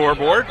on the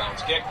scoreboard.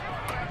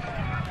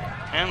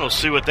 And we'll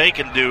see what they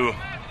can do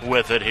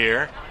with it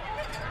here.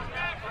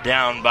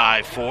 Down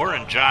by 4,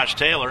 and Josh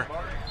Taylor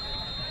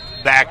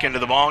back into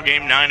the ball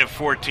game, 9 of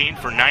 14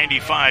 for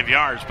 95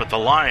 yards. But the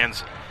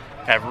Lions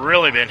have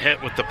really been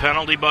hit with the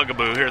penalty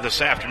bugaboo here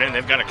this afternoon.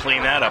 They've got to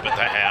clean that up at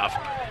the half.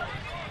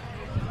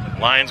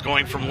 Lions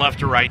going from left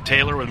to right.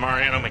 Taylor with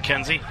Mariano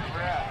McKenzie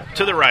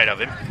to the right of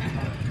him.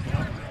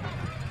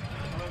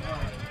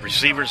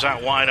 Receivers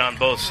out wide on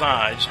both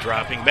sides.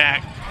 Dropping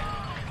back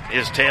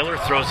is Taylor.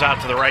 Throws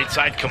out to the right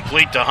side.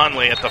 Complete to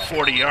Hundley at the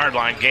 40-yard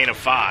line. Gain of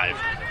 5.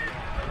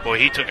 Boy,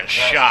 he took a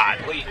shot.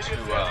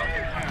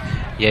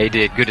 Yeah, he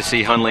did. Good to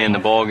see Hundley in the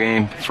ball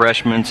game.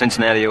 Freshman,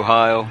 Cincinnati,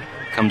 Ohio.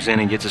 Comes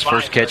in and gets his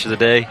first catch of the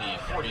day.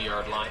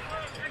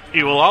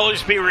 He will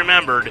always be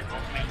remembered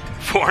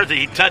for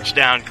the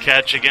touchdown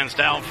catch against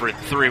Alfred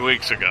 3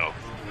 weeks ago.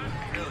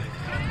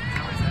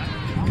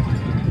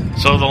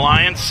 So the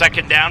Lions,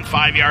 second down,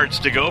 5 yards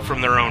to go from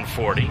their own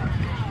 40.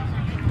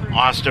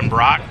 Austin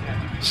Brock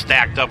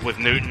stacked up with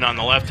Newton on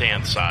the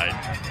left-hand side.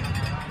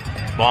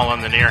 Ball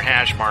on the near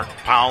hash mark.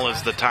 Powell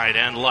is the tight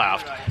end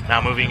left. Now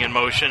moving in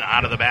motion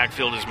out of the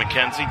backfield is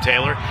McKenzie.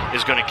 Taylor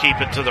is going to keep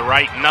it to the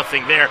right.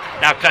 Nothing there.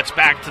 Now cuts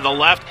back to the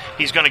left.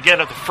 He's going to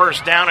get at the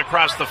first down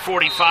across the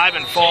 45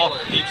 and fall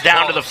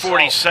down to the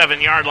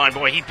 47-yard line.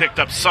 Boy, he picked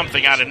up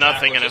something out of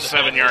nothing in a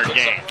 7-yard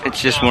gain.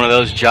 It's just one of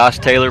those Josh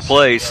Taylor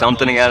plays.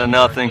 Something out of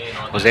nothing.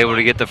 Was able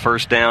to get the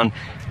first down.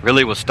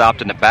 Really was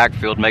stopped in the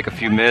backfield, make a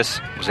few miss.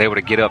 Was able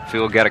to get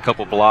upfield, got a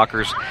couple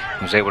blockers.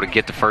 Was able to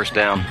get the first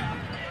down.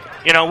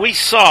 You know, we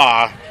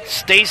saw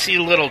Stacy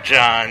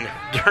Littlejohn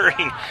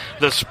during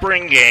the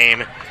spring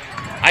game.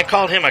 I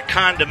called him a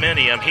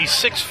condominium. He's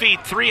 6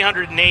 feet,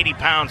 380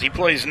 pounds. He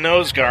plays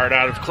nose guard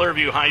out of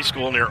Clearview High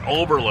School near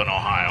Oberlin,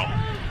 Ohio.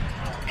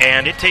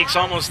 And it takes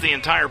almost the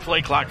entire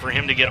play clock for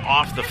him to get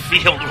off the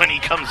field when he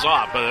comes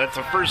off. But that's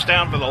a first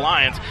down for the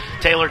Lions.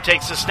 Taylor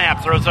takes the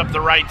snap, throws up the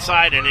right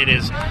side, and it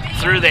is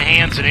through the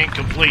hands and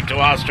incomplete to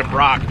Austin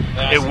Brock.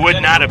 It would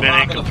not have been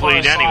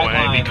incomplete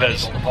anyway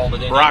because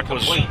Brock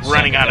was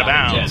running out of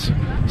bounds.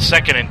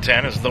 2nd and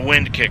 10 as the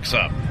wind kicks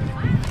up.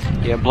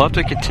 Yeah,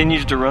 Bluffton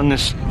continues to run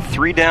this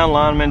 3 down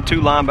linemen,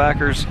 2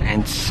 linebackers,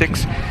 and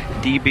 6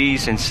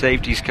 DBs and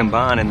safeties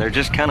combined, and they're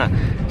just kind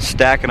of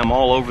stacking them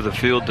all over the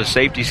field. The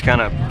safeties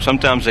kind of,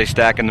 sometimes they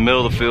stack in the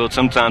middle of the field,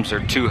 sometimes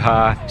they're too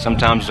high,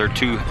 sometimes they're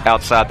too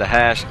outside the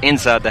hash,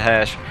 inside the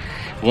hash.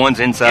 One's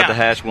inside the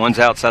hash, one's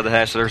outside the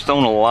hash. So they're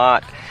throwing a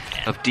lot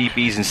of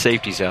DBs and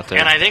safeties out there.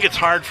 And I think it's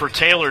hard for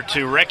Taylor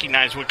to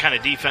recognize what kind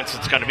of defense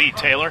it's going to be.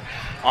 Taylor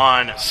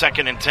on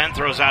 2nd and 10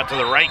 throws out to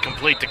the right,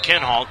 complete to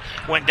Kinhalt,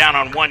 went down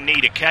on one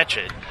knee to catch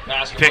it,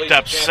 picked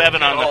up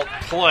 7 on the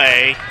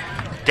play,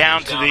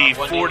 down to the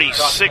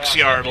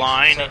 46-yard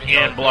line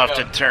in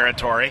Bluffton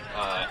territory.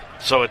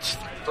 So it's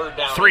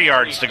 3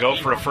 yards to go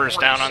for a first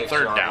down on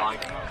 3rd down.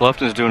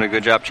 Bluffton's doing a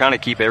good job trying to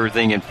keep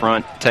everything in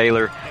front.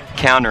 Taylor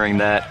countering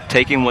that,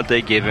 taking what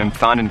they give him,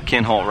 finding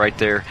Kinhalt right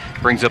there,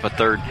 brings up a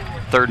third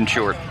and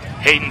short.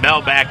 Hayden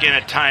Bell back in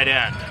at tight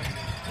end.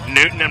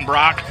 Newton and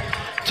Brock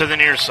to the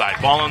near side.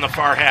 Ball on the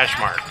far hash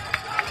mark.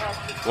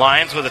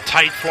 Lions with a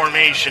tight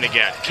formation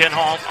again.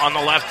 Kinhalt on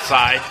the left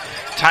side.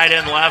 Tight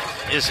end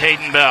left is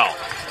Hayden Bell.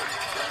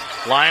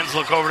 Lions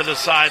look over to the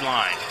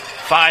sideline.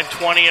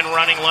 5:20 and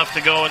running left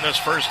to go in this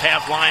first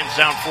half. Lions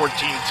down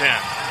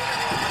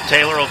 14-10.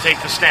 Taylor will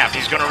take the snap.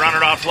 He's going to run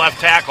it off left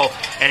tackle,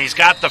 and he's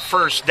got the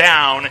first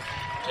down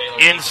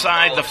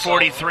inside the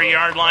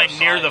 43-yard line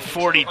near the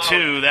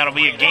 42. That'll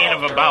be a gain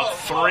of about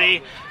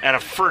 3 and a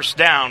first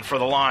down for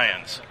the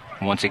Lions.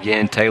 Once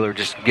again, Taylor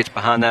just gets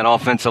behind that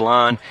offensive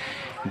line.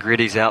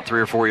 Gritty's out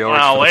 3 or 4 yards.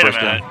 Well, for the wait first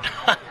a minute.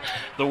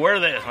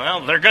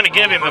 They're going to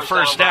give him the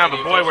first down,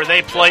 but boy, where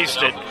they placed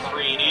it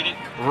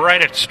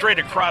straight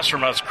across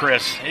from us,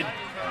 Chris, it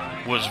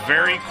was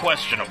very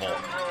questionable.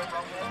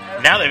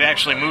 Now they've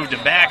actually moved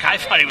him back. I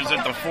thought he was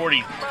at the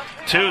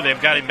 42.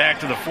 They've got him back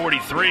to the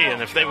 43,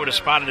 and if they would have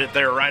spotted it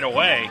there right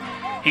away,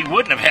 he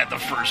wouldn't have had the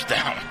first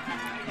down.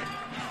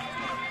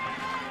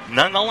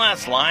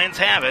 Nonetheless, Lions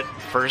have it.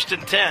 1st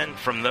and 10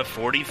 from the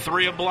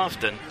 43 of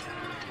Bluffton.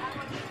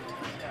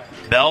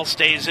 Bell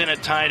stays in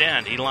at tight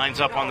end. He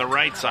lines up on the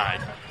right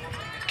side.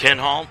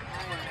 Kinhalt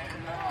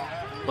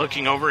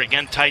looking over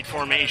again, tight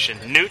formation.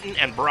 Newton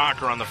and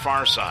Brock are on the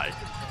far side.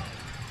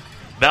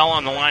 Bell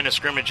on the line of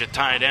scrimmage at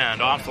tight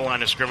end. Off the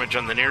line of scrimmage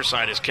on the near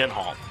side is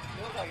Kinhalt.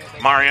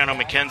 Mariano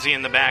McKenzie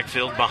in the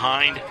backfield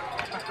behind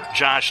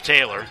Josh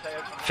Taylor.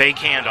 Fake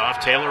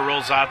handoff. Taylor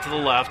rolls out to the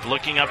left,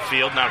 looking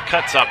upfield, now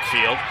cuts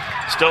upfield.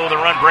 Still with a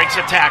run, breaks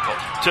a tackle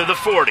to the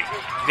 40.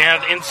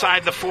 Down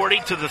inside the 40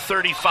 to the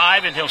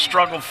 35, and he'll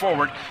struggle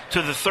forward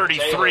to the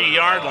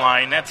 33-yard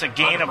line. That's a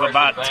gain of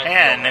about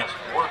 10.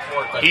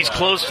 He's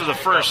close to the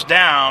first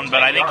down,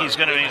 but I think he's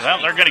going to be,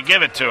 they're going to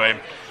give it to him.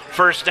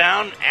 First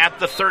down at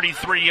the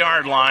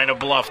 33-yard line of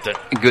Bluffton.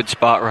 Good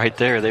spot right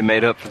there. They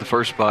made up for the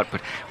first spot.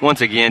 But once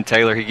again,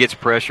 Taylor, he gets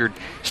pressured,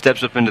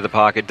 steps up into the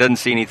pocket, doesn't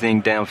see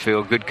anything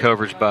downfield. Good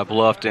coverage by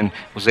Bluffton.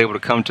 Was able to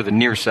come to the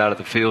near side of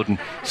the field and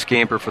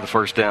scamper for the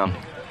first down.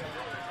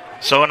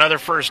 So another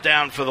first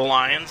down for the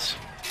Lions.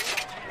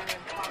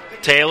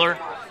 Taylor,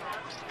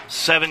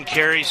 7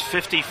 carries,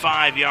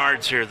 55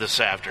 yards here this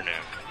afternoon.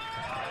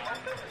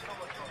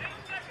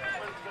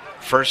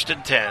 1st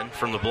and 10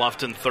 from the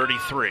Bluffton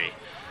 33.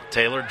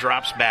 Taylor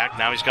drops back.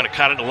 Now he's going to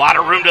cut it. A lot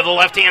of room to the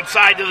left-hand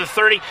side to the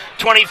 30,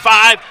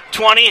 25,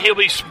 20. He'll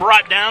be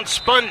brought down,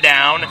 spun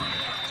down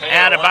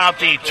at about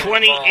the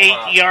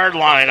 28-yard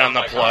line on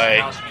the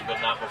play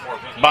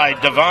by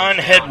Devon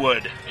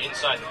Hedwood.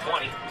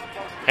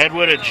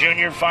 Hedwood, a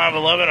junior,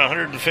 5'11",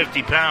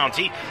 150 pounds.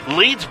 He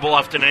leads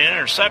Bluffton in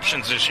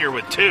interceptions this year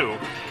with 2.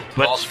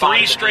 But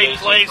 3 straight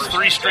plays,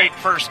 3 straight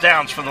first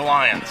downs for the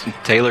Lions.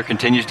 Taylor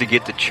continues to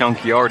get the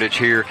chunk yardage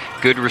here.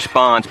 Good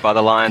response by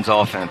the Lions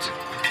offense.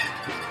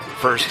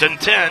 1st and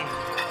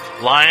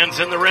 10. Lions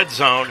in the red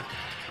zone.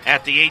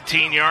 at the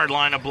 18-yard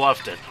line of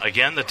Bluffton.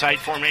 Again, the tight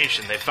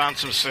formation. They found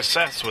some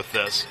success with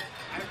this.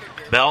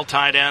 Bell,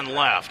 tight end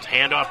left.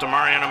 Handoff to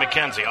Mariano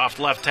McKenzie, off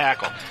left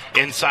tackle.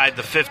 Inside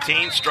the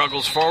 15,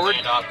 struggles forward,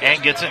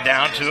 and gets it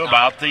down to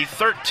about the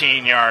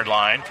 13-yard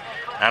line.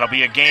 That'll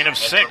be a gain of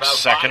 6,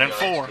 2nd and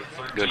 4.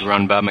 Good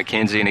run by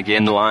McKenzie, and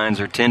again, the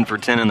Lions are 10 for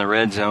 10 in the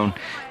red zone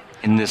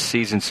in this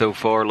season so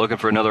far, looking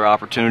for another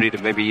opportunity to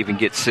maybe even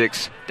get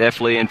 6.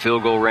 Definitely in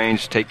field goal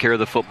range, take care of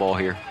the football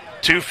here.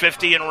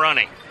 2:50 and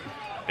running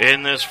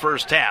in this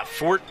first half.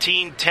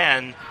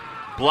 14-10,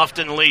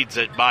 Bluffton leads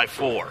it by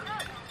 4.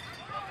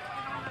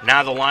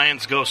 Now the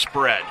Lions go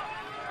spread.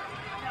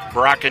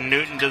 Brock and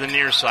Newton to the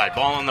near side.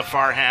 Ball on the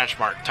far hash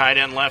mark. Tight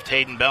end left,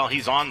 Hayden Bell.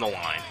 He's on the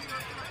line.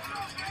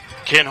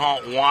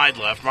 Kinhalt wide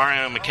left.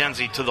 Mariano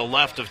McKenzie to the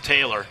left of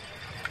Taylor.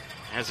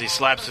 As he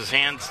slaps his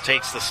hands,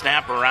 takes the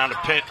snap around a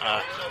pit.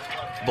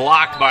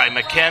 Blocked by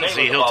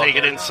McKenzie. He'll take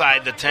it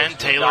inside the 10.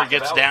 Taylor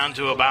gets down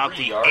to about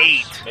the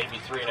 8. Maybe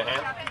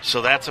 3.5.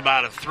 So that's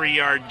about a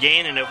 3-yard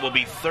gain, and it will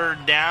be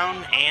 3rd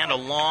down and a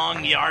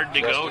long yard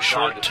to go,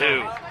 short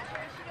 2.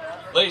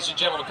 Ladies and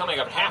gentlemen, coming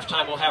up at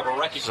halftime, we'll have a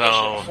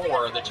recognition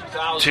for the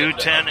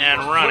 2:10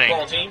 and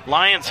running. Team.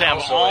 Lions have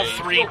Also all a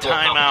 3 field goal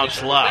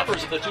timeouts left.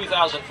 Members of the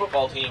 2000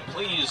 football team,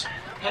 please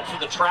head for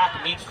the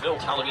track. Meet Phil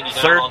Talavini.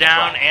 3rd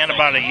down and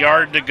about a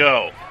yard to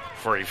go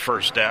for a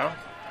 1st down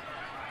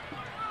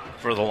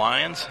for the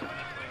Lions.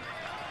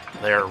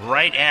 They're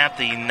right at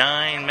the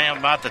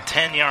about the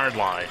 10-yard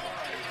line.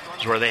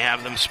 Is where they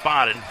have them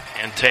spotted.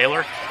 And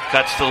Taylor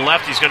cuts to the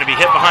left. He's going to be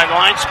hit behind the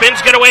line.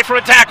 Spins, get away from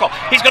a tackle.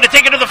 He's going to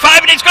take it to the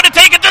 5, and he's going to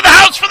take it to the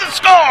house for the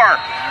score.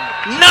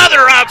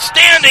 Another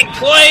outstanding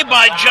play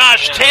by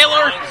Josh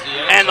Taylor.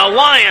 And the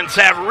Lions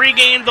have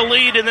regained the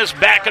lead in this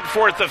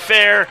back-and-forth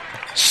affair.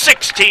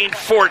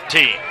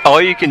 16-14.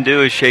 All you can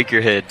do is shake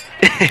your head.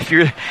 If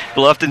you're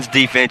Bluffton's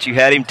defense, you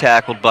had him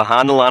tackled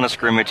behind the line of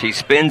scrimmage. He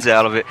spins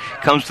out of it,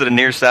 comes to the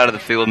near side of the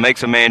field,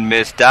 makes a man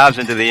miss, dives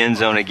into the end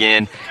zone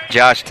again.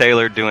 Josh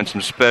Taylor doing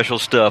some special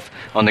stuff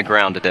on the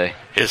ground today.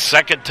 His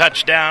 2nd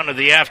touchdown of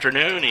the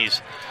afternoon.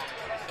 He's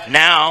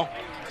now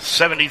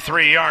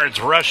 73 yards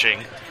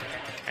rushing.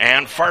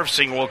 And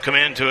Farfsing will come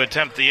in to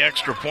attempt the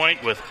extra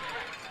point with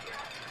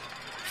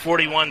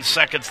 41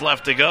 seconds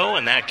left to go,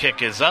 and that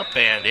kick is up,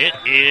 and it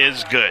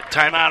is good.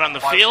 Timeout on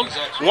the field,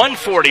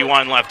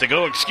 1:41 left to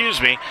go,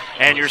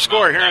 and your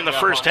score here in the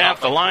first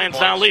half, the Lions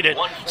now lead it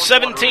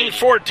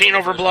 17-14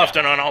 over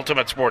Bluffton on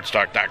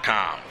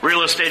UltimateSportsTalk.com.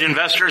 Real estate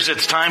investors,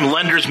 it's time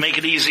lenders make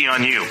it easy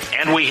on you.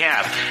 And we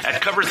have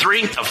at Cover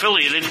 3,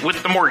 affiliated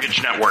with the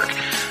Mortgage Network.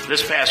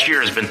 This past year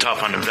has been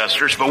tough on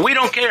investors, but we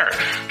don't care.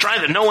 Try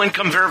the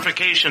no-income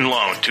verification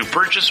loan to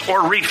purchase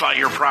or refi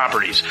your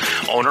properties,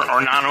 owner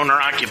or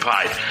non-owner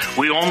occupied.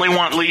 We only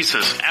want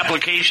leases,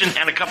 application,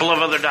 and a couple of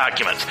other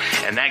documents,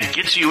 and that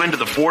gets you into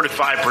the 4 to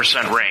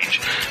 5%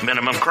 range.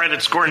 Minimum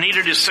credit score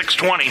needed is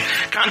 620.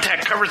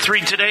 Contact Cover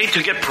 3 today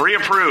to get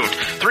pre-approved.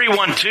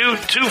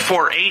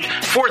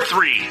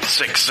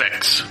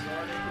 312-248-4366.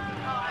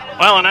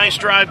 Well, a nice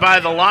drive by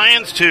the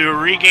Lions to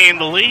regain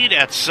the lead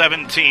at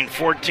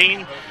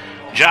 17-14.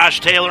 Josh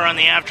Taylor on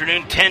the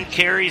afternoon, 10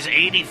 carries,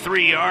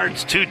 83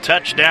 yards, 2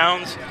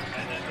 touchdowns.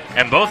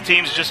 And both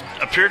teams just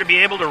appear to be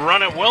able to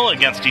run it well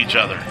against each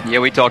other. Yeah,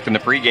 we talked in the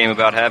pregame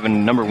about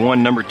having number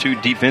 1, number 2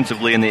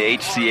 defensively in the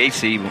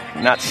HCAC.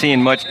 Not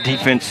seeing much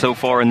defense so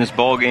far in this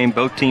ball game.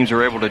 Both teams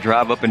are able to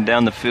drive up and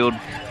down the field.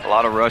 A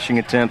lot of rushing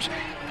attempts.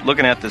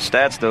 Looking at the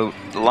stats, though,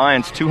 the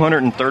Lions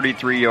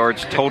 233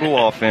 yards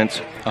total offense,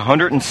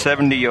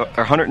 107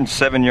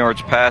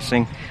 yards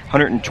passing,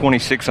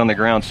 126 on the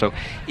ground. So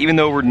even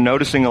though we're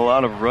noticing a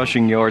lot of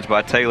rushing yards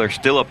by Taylor,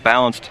 still a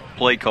balanced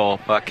play call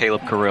by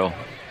Caleb Carrell.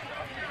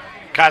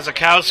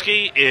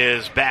 Kozakowski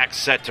is back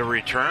set to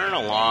return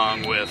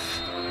along with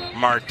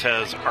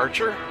Martez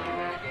Archer.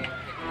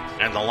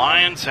 And the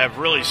Lions have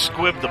really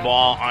squibbed the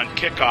ball on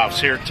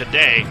kickoffs here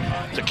today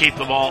to keep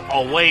the ball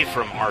away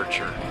from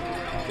Archer.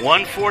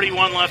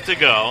 1:41 left to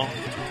go.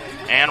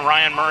 And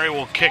Ryan Murray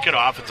will kick it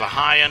off. It's a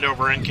high end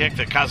over end kick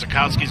that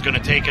Kozakowski's going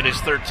to take at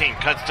his 13.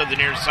 Cuts to the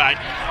near side,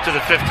 to the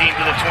 15, to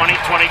the 20,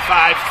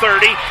 25,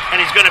 30. And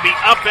he's going to be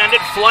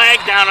upended,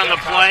 flagged down on the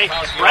play,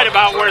 right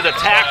about where the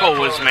tackle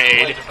was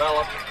made,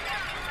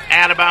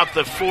 at about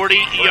the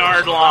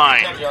 40-yard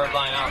line. 10-yard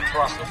line out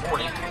across the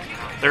 40.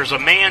 There's a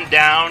man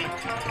down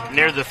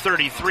near the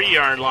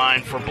 33-yard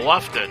line for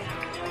Bluffton.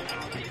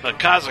 But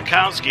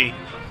Kozakowski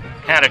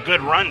had a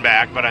good run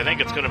back, but I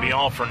think it's going to be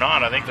all for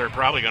naught. I think they're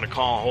probably going to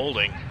call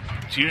holding.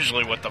 It's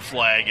usually what the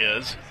flag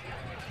is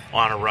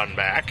on a run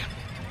back.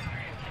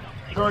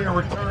 During a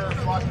return,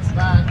 block is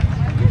back.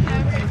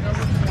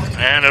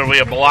 And it'll be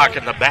a block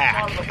in the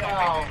back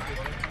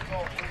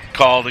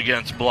called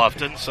against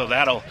Bluffton, so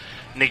that'll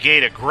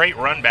negate a great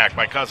run back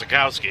by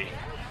Kozakowski.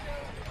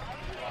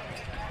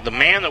 The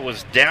man that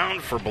was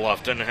down for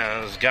Bluffton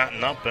has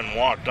gotten up and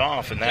walked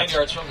off, and that's 10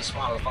 yards from the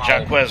spot of the foul.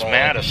 Jaquez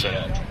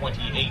Madison.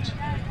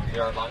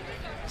 28-yard line.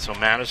 So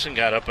Madison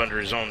got up on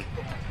his own,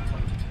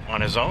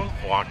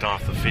 walked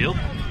off the field.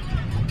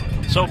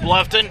 So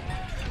Bluffton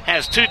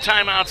has 2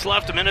 timeouts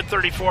left,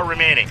 1:34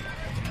 remaining.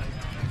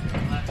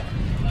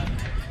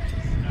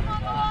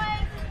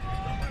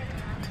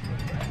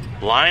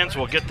 Lions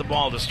will get the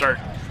ball to start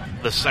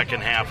the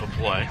second half of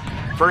play.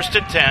 1st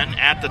and 10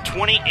 at the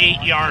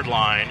 28-yard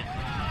line.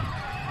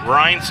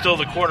 Ryan still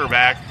the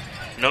quarterback.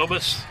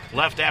 Nobis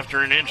left after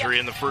an injury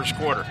in the first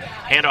quarter.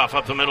 Handoff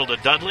up the middle to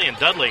Dudley, and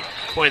Dudley,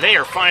 boy, they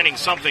are finding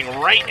something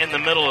right in the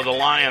middle of the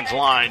Lions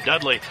line.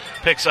 Dudley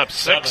picks up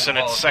 6, and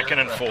it's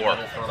 2nd and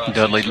 4.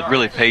 Dudley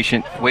really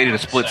patient, waited a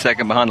split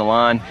second behind the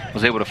line,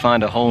 was able to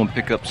find a hole and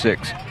pick up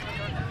 6.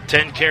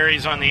 10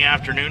 carries on the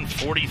afternoon,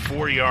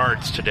 44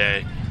 yards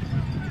today.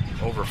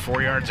 Over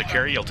 4 yards a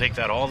carry, you'll take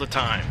that all the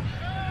time.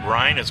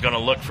 Ryan is going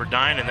to look for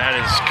Dine, and that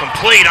is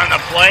complete on the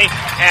play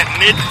at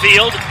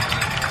midfield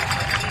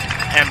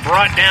and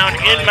brought down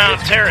in Mount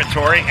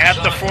territory at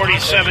the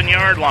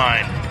 47-yard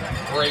line.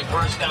 For a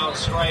first down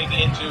strike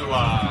into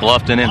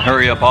Bluffton in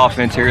hurry-up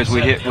offense here as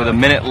we hit with a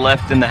minute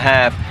left in the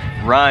half.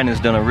 Ryan has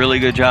done a really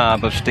good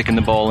job of sticking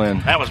the ball in.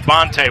 That was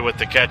Bonte with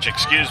the catch,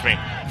 excuse me.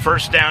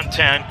 First down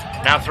 10.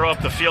 Now throw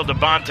up the field to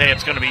Bonte.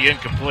 It's going to be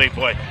incomplete.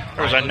 Boy,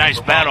 there was a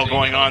nice battle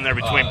going on there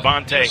between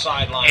Bonte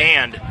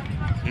and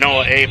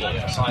Noah Abel.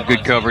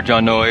 Good coverage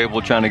on Noah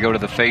Abel trying to go to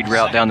the fade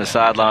route down the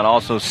sideline.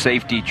 Also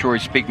safety Troy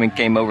Speakman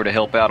came over to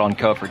help out on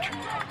coverage.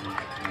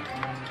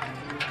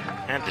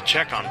 And to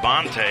check on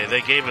Bonte,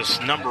 they gave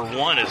us number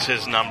 1 as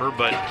his number,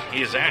 but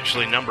he is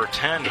actually number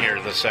 10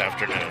 here this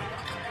afternoon.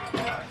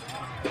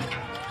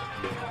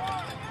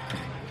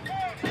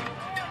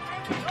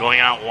 Going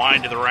out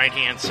wide to the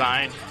right-hand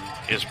side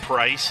is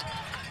Price.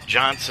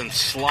 Johnson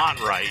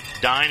slot right.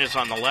 Dine is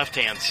on the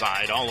left-hand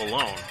side all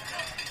alone.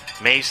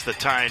 Mace, the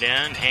tight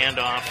end,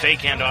 handoff, fake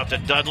handoff to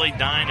Dudley.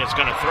 Dine is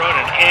going to throw it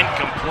and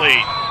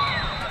incomplete.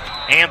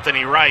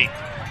 Anthony Wright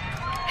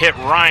hit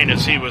Ryan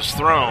as he was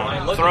throwing,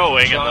 and the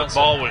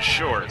ball was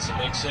short. Some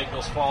big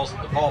signals, the ball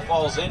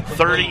falls in.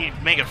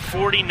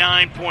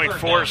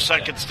 49.4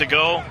 seconds to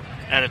go,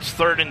 and it's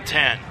 3rd and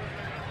 10.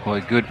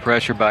 Boy, good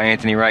pressure by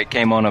Anthony Wright.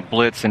 Came on a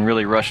blitz and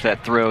really rushed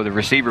that throw. The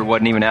receiver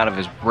wasn't even out of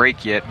his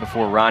break yet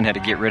before Ryan had to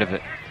get rid of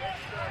it.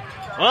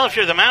 Well, if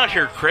you're the Mount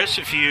here, Chris,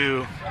 if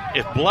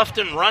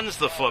Bluffton runs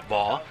the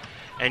football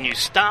and you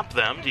stop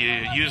them, do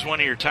you use one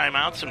of your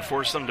timeouts and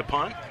force them to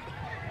punt?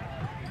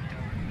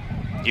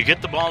 You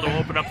get the ball to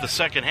open up the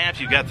second half.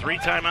 You've got 3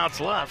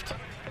 timeouts left.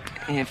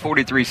 And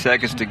 43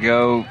 seconds to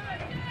go.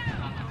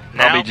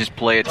 Probably just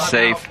play it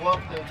safe.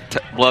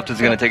 Bluffton's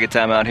going to take a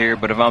timeout here,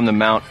 but if I'm the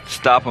Mount,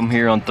 stop them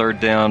here on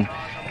 3rd down,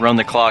 run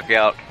the clock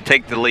out,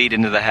 take the lead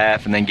into the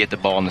half, and then get the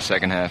ball in the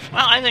second half.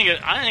 Well, I think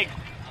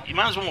you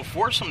might as well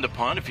force them to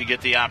punt if you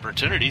get the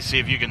opportunity. See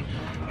if you can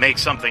make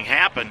something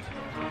happen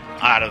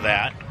out of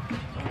that.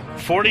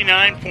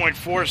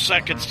 49.4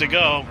 seconds to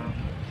go.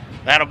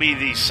 That'll be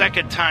the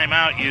second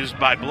timeout used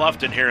by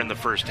Bluffton here in the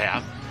first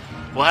half.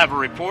 We'll have a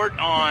report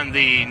on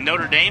the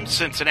Notre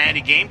Dame-Cincinnati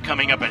game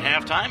coming up at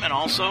halftime, and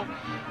also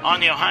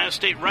on the Ohio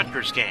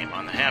State-Rutgers game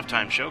on the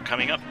halftime show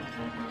coming up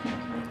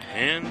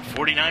in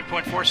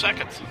 49.4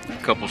 seconds. A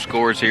couple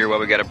scores here while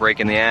we got a break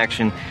in the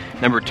action.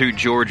 Number 2,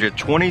 Georgia,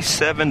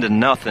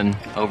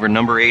 27-0 over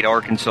number 8,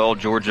 Arkansas.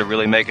 Georgia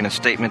really making a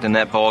statement in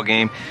that ball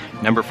game.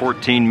 Number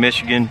 14,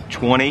 Michigan,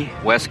 20.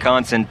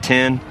 Wisconsin,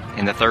 10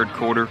 in the third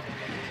quarter.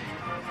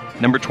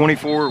 Number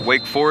 24,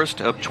 Wake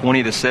Forest, up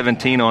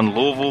 20-17 on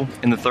Louisville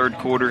in the third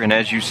quarter. And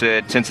as you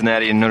said,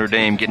 Cincinnati and Notre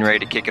Dame getting ready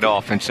to kick it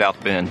off in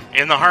South Bend.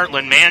 In the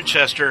Heartland,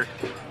 Manchester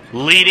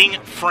leading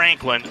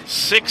Franklin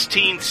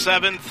 16-7,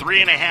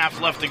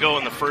 3.5 left to go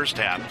in the first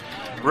half.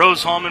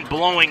 Rose-Hulman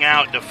blowing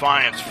out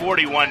Defiance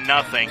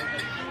 41-0.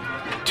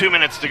 2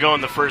 minutes to go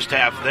in the first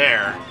half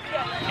there.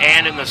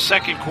 And in the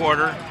second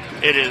quarter,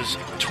 it is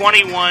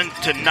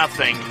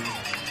 21-0.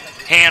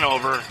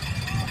 Hanover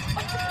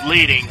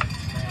leading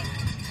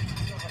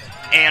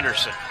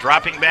Anderson.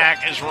 Dropping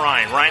back is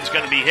Ryan. Ryan's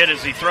going to be hit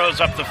as he throws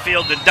up the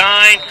field to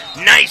Dine.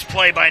 Nice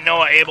play by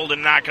Noah Abel to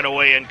knock it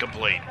away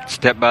incomplete.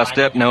 Step by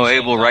step, Noah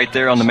Abel right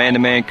there on the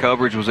man-to-man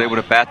coverage was able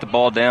to bat the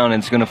ball down,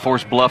 and it's going to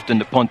force Bluffton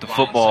to punt the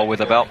football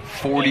with about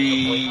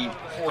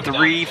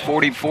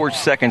 44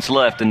 seconds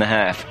left in the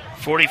half.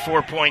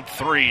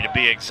 44.3 to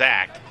be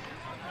exact.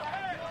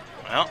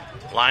 Well,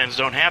 Lions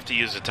don't have to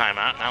use a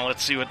timeout. Now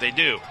let's see what they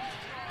do.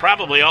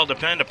 Probably all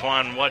depend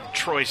upon what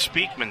Troy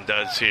Speakman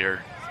does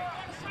here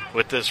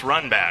with this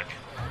run back.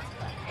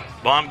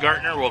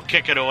 Baumgartner will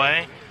kick it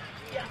away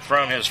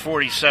from his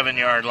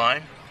 47-yard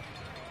line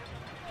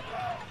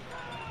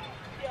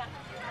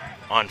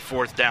on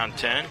 4th down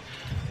 10.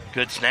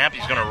 Good snap.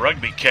 He's going to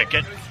rugby kick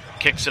it.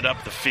 Kicks it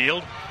up the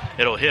field.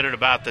 It'll hit at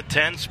about the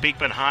 10.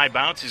 Speakman high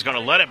bounce. He's going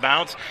to let it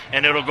bounce,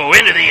 and it'll go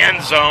into the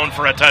end zone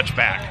for a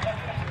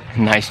touchback.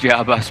 Nice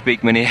job by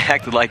Speakman. He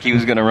acted like he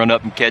was going to run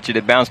up and catch it.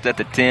 It bounced at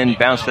the 10,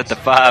 bounced at the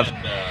 5.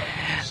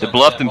 The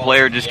Bluffton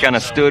player just kind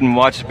of stood and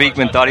watched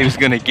Speakman, thought he was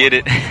going to get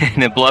it,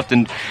 and the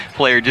Bluffton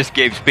player just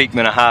gave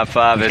Speakman a high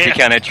five as he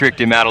kind of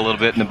tricked him out a little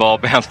bit, and the ball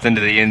bounced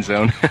into the end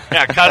zone.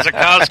 Yeah,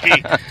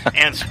 Kozakowski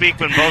and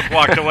Speakman both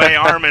walked away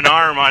arm in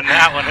arm on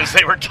that one as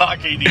they were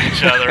talking to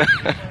each other.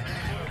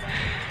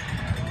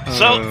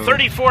 So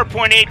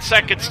 34.8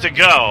 seconds to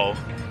go.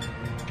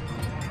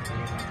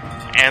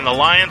 And the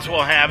Lions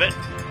will have it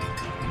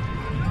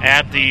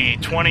at the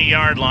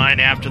 20-yard line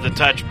after the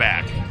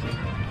touchback.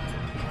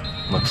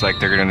 Looks like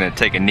they're going to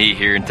take a knee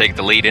here and take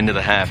the lead into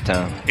the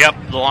halftime. Yep,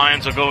 the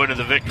Lions will go into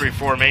the victory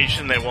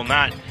formation. They will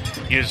not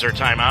use their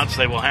timeouts.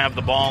 They will have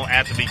the ball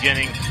at the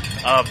beginning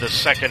of the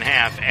second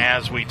half,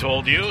 as we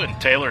told you. And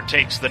Taylor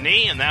takes the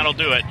knee, and that'll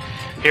do it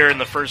here in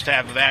the first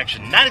half of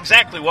action. Not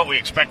exactly what we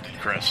expected,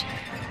 Chris.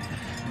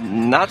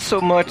 Not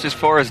so much as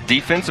far as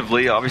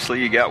defensively.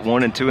 Obviously, you got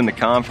 1 and 2 in the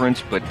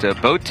conference, but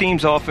both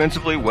teams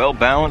offensively well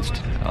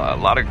balanced. A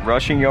lot of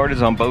rushing yardage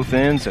on both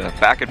ends.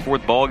 Back and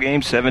forth ball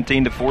game,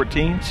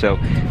 17-14. So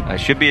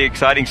should be an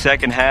exciting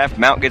second half.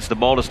 Mount gets the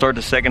ball to start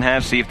the second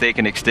half. See if they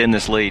can extend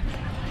this lead.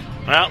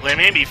 Well, they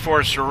may be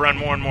forced to run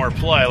more and more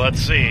play. Let's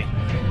see.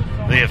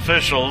 The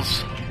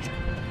officials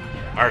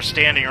are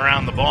standing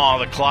around the ball.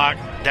 The clock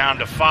down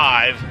to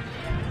 5.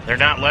 They're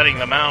not letting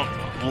the Mount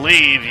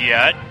leave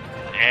yet.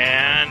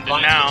 And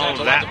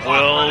now that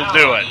will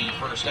do it.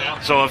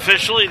 So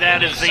officially,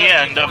 that is the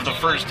end of the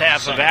first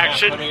half of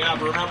action.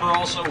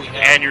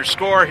 And your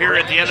score here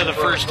at the end of the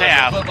first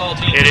half,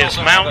 it is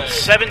Mount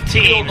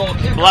 17,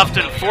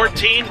 Bluffton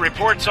 14.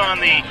 Reports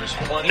on the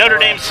Notre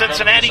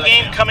Dame-Cincinnati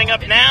game coming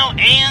up now,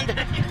 and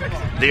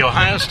the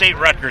Ohio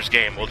State-Rutgers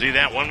game. We'll do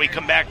that when we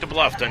come back to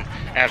Bluffton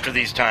after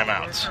these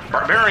timeouts.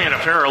 Barbarian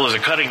Apparel is a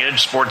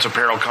cutting-edge sports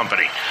apparel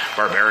company.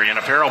 Barbarian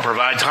Apparel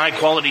provides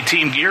high-quality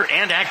team gear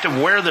and active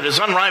wear that is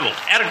unrivaled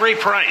at a great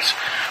price.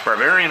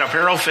 Barbarian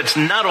Apparel fits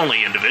not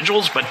only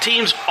individuals, but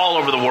teams all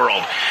over the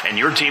world. And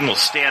your team will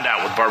stand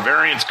out with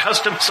Barbarian's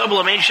custom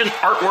sublimation,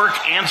 artwork,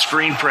 and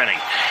screen printing.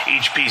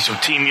 Each piece of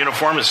team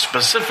uniform is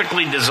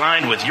specifically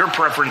designed with your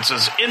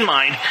preferences in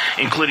mind,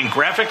 including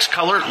graphics,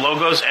 color,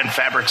 logos, and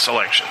fabric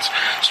selections.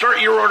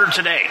 Start your order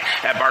today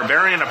at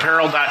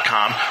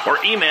barbarianapparel.com or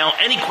email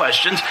any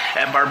questions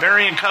at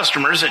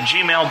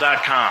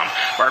barbariancustomers@gmail.com.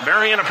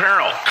 Barbarian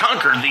Apparel,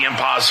 conquered the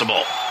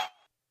impossible.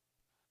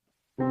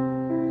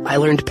 I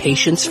learned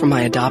patience from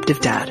my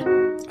adoptive dad.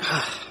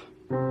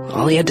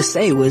 All he had to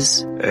say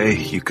was, "Hey,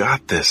 you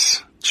got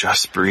this.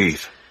 Just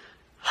breathe."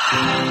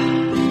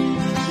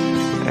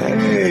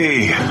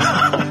 Hey,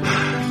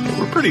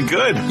 we're pretty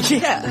good.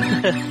 Yeah.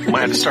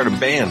 Might have to start a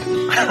band.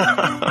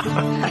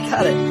 I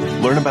got it.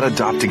 Learn about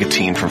adopting a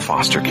teen from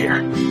foster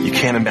care. You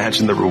can't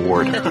imagine the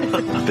reward.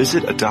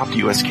 Visit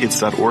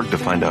adoptuskids.org to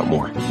find out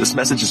more. This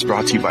message is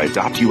brought to you by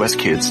Adopt US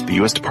Kids, the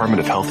U.S.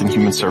 Department of Health and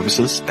Human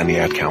Services, and the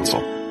Ad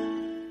Council.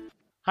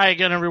 Hi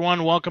again,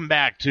 everyone. Welcome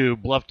back to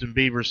Bluffton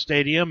Beaver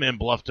Stadium in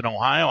Bluffton,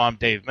 Ohio. I'm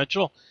Dave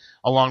Mitchell,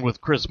 along with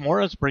Chris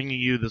Morris, bringing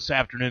you this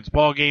afternoon's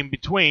ball game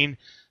between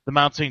the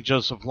Mount St.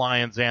 Joseph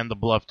Lions and the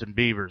Bluffton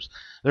Beavers.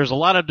 There's a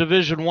lot of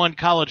Division I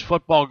college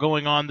football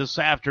going on this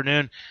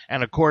afternoon,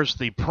 and of course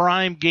the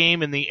prime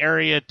game in the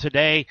area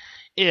today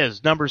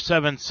is number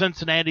 7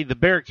 Cincinnati, the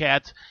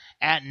Bearcats,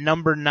 at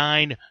number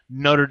 9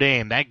 Notre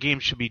Dame. That game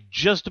should be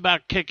just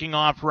about kicking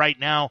off right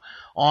now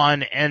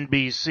on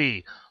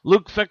NBC.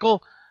 Luke Fickell,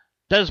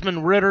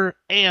 Desmond Ritter,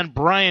 and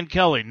Brian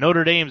Kelly,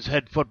 Notre Dame's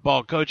head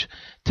football coach,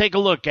 take a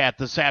look at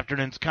this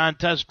afternoon's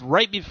contest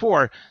right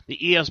before the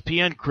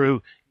ESPN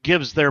crew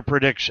gives their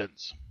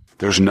predictions.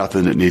 There's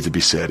nothing that needs to be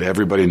said.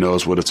 Everybody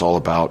knows what it's all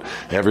about.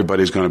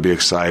 Everybody's going to be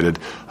excited.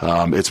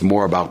 It's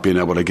more about being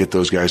able to get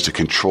those guys to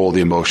control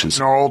the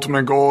emotions. Our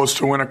ultimate goal is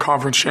to win a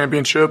conference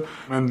championship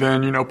and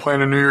then,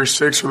 playing a New Year's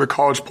Six or the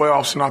college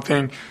playoffs. And I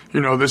think,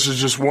 this is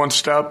just one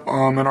step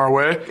in our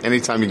way.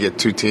 Anytime you get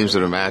two teams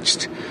that are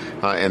matched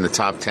in the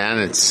top 10,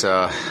 it's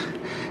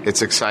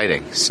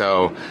exciting.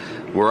 So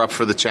we're up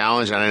for the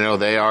challenge, and I know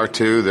they are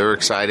too. They're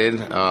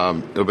excited.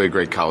 It'll be a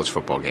great college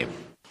football game.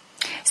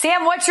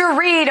 Sam, what's your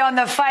read on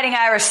the Fighting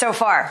Irish so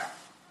far?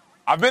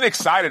 I've been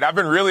excited. I've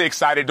been really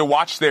excited to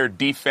watch their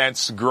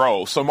defense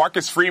grow. So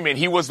Marcus Freeman,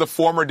 he was the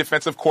former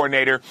defensive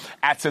coordinator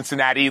at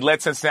Cincinnati. He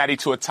led Cincinnati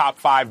to a top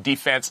 5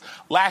 defense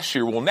last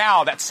year. Well,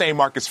 now that same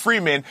Marcus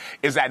Freeman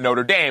is at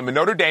Notre Dame. And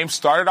Notre Dame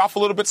started off a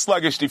little bit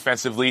sluggish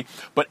defensively,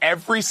 but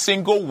every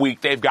single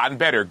week they've gotten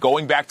better.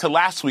 Going back to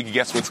last week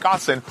against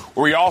Wisconsin,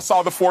 where we all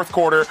saw the fourth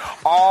quarter,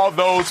 all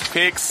those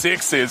pick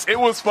sixes. It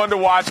was fun to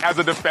watch as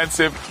a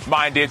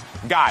defensive-minded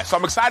guy. So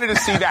I'm excited to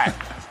see that.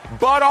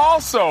 But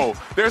also,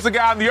 there's a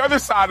guy on the other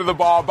side of the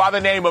ball by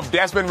the name of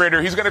Desmond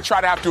Ritter. He's going to try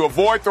to have to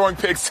avoid throwing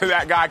picks to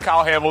that guy,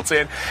 Kyle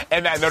Hamilton,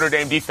 and that Notre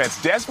Dame defense.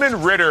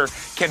 Desmond Ritter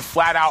can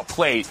flat out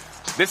play.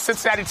 This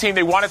Cincinnati team,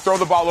 they want to throw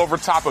the ball over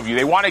top of you.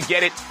 They want to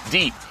get it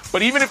deep.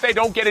 But even if they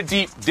don't get it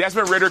deep,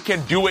 Desmond Ritter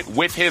can do it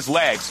with his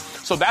legs.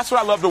 So that's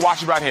what I love to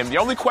watch about him. The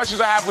only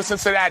questions I have with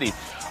Cincinnati,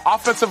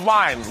 offensive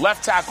line,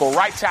 left tackle,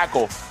 right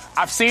tackle,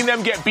 I've seen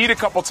them get beat a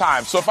couple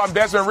times. So if I'm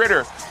Desmond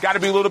Ritter, got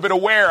to be a little bit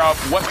aware of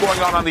what's going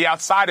on the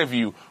outside of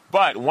you.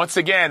 But once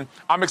again,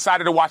 I'm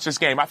excited to watch this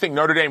game. I think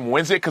Notre Dame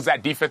wins it because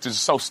that defense is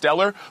so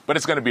stellar, but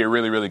it's going to be a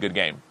really, really good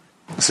game.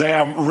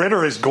 Sam,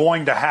 Ridder is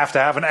going to have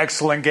an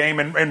excellent game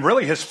and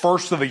really his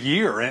first of the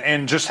year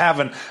and just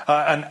having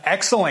an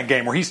excellent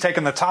game where he's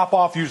taking the top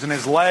off using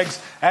his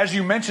legs. As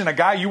you mentioned, a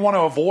guy you want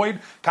to avoid,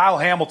 Kyle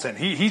Hamilton.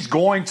 He's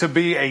going to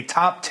be a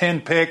top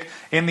 10 pick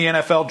in the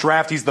NFL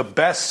draft. He's the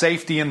best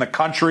safety in the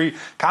country.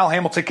 Kyle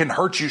Hamilton can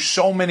hurt you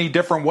so many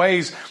different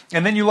ways.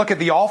 And then you look at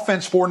the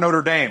offense for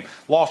Notre Dame.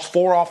 Lost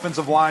 4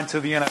 offensive line to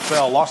the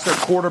NFL. Lost their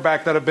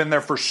quarterback that have been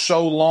there for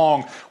so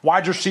long.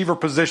 Wide receiver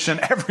position,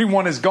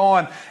 everyone is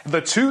gone.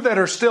 The 2 that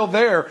are still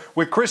there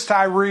with Chris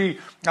Tyree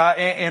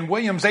and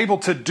Williams able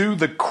to do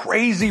the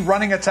crazy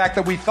running attack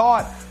that we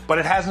thought, but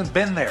it hasn't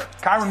been there.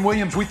 Kyron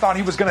Williams, we thought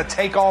he was going to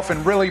take off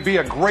and really be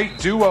a great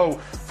duo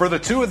for the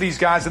 2 of these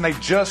guys, and they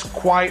just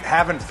quite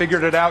haven't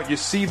figured it out. You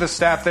see the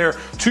stat there,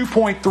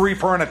 2.3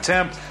 per an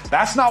attempt.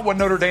 That's not what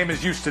Notre Dame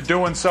is used to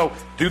doing. So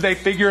do they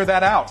figure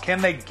that out?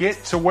 Can they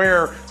get to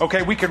where,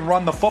 okay, we can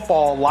run the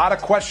football? A lot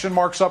of question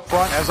marks up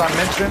front, as I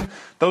mentioned.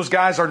 Those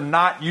guys are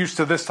not used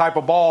to this type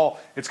of ball.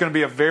 It's going to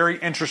be a very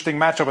interesting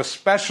matchup,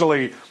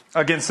 especially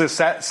against this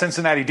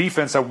Cincinnati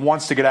defense that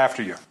wants to get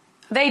after you.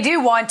 They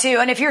do want to.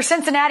 And if you're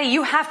Cincinnati,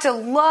 you have to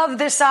love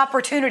this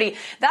opportunity.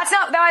 That's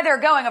not why they're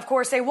going. Of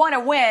course, they want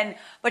to win,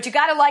 but you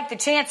got to like the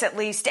chance at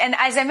least. And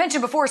as I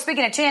mentioned before,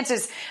 speaking of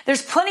chances,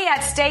 there's plenty at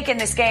stake in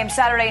this game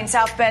Saturday in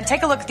South Bend.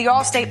 Take a look at the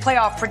All-State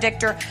playoff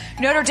predictor.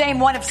 Notre Dame,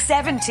 one of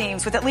 7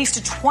 teams with at least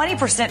a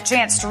 20%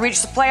 chance to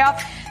reach the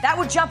playoff. That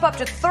would jump up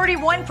to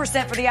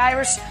 31% for the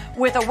Irish.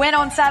 With a win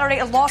on Saturday,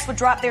 a loss would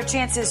drop their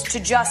chances to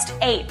just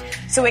 8.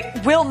 So it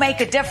will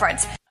make a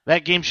difference.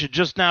 That game should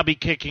just now be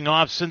kicking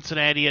off.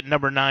 Cincinnati at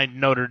number 9,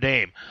 Notre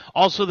Dame.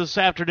 Also this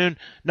afternoon,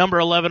 number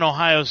 11,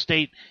 Ohio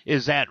State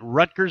is at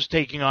Rutgers,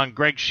 taking on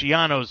Greg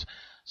Schiano's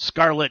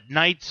Scarlet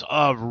Knights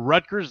of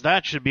Rutgers.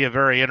 That should be a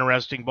very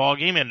interesting ball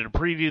game. And to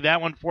preview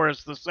that one for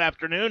us this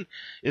afternoon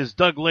is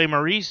Doug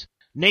Lesmerises,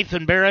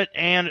 Nathan Barrett,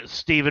 and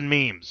Stephen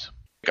Means.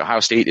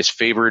 Ohio State is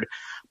favored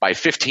by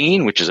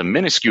 15, which is a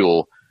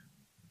minuscule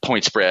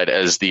point spread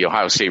as the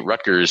Ohio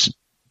State-Rutgers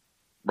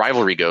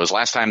rivalry goes.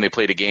 Last time they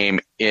played a game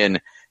in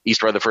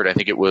East Rutherford, I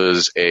think it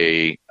was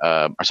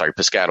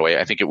Piscataway.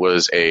 I think it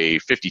was a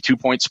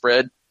 52-point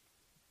spread.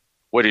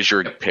 What is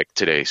your pick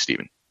today,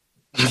 Stephen?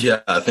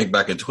 Yeah, I think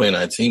back in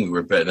 2019, we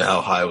were betting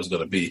how high it was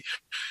going to be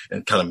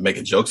and kind of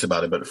making jokes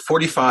about it. But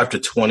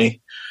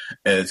 45-20,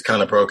 and it's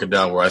kind of broken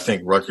down where I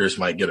think Rutgers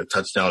might get a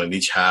touchdown in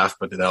each half.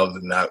 But then other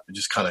than that, it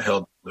just kind of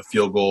held the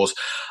field goals.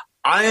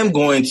 I am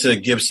going to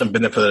give some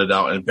benefit of the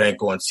doubt and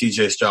bank on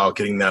C.J. Stroud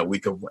getting that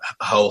week of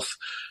health.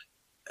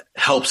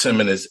 Helps him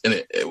in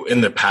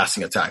the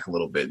passing attack a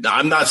little bit. Now,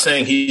 I'm not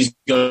saying he's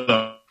going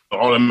to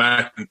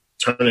automatically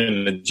turn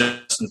into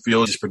Justin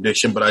Fields'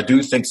 prediction, but I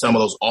do think some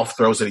of those off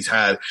throws that he's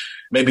had,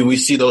 maybe we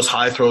see those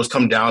high throws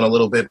come down a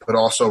little bit, but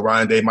also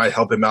Ryan Day might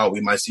help him out.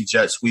 We might see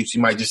jet sweeps.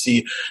 You might just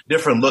see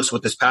different looks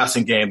with this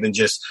passing game than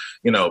just,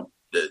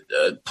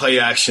 play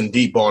action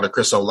deep ball to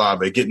Chris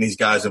Olave, getting these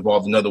guys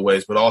involved in other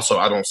ways. But also,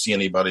 I don't see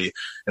anybody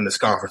in this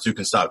conference who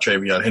can stop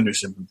TreVeyon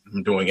Henderson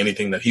from doing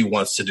anything that he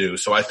wants to do.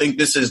 So I think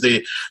this is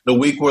the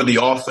week where the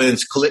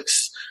offense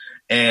clicks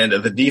and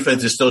the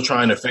defense is still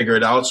trying to figure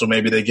it out. So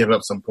maybe they give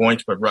up some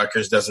points, but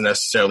Rutgers doesn't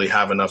necessarily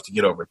have enough to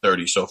get over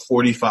 30. So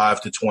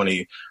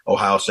 45-20,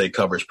 Ohio State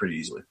covers pretty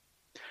easily.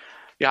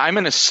 Yeah, I'm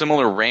in a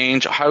similar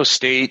range. Ohio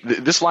State,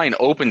 this line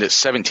opened at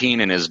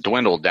 17 and has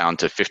dwindled down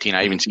to 15.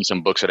 I even see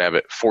some books that have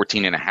it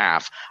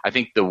 14.5. I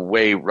think the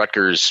way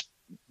Rutgers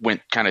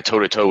went kind of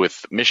toe-to-toe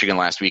with Michigan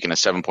last week in a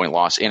 7-point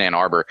loss in Ann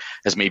Arbor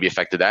has maybe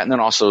affected that. And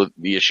then also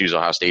the issues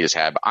Ohio State has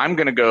had. But I'm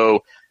going to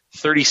go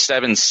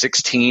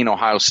 37-16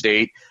 Ohio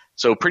State.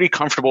 So pretty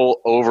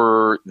comfortable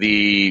over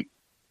the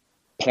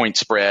point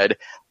spread.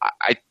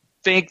 I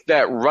think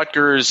that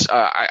Rutgers,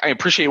 I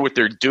appreciate what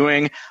they're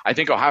doing. I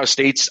think Ohio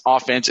State's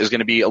offense is going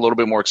to be a little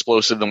bit more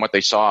explosive than what they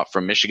saw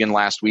from Michigan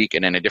last week,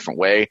 and in a different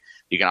way.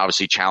 You can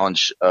obviously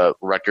challenge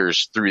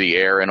Rutgers through the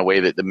air in a way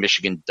that the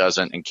Michigan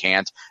doesn't and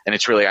can't, and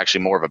it's really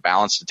actually more of a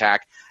balanced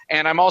attack.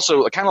 And I'm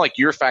also kind of like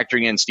you're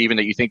factoring in, Stephen,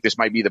 that you think this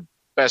might be the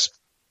best,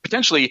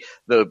 potentially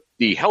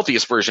the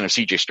healthiest version of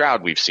C.J.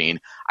 Stroud we've seen.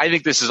 I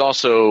think this is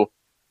also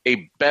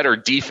a better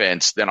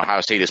defense than Ohio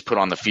State has put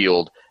on the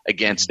field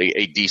against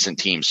a decent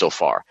team so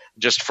far.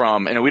 Just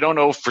from, and we don't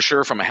know for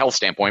sure from a health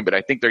standpoint, but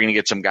I think they're going to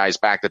get some guys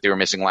back that they were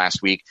missing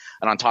last week.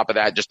 And on top of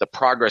that, just the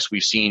progress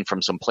we've seen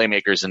from some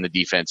playmakers in the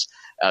defense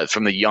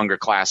from the younger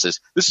classes.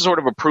 This is sort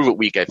of a prove-it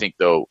week, I think,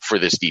 though, for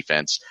this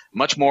defense.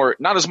 Much more,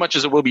 not as much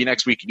as it will be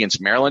next week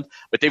against Maryland,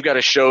 but they've got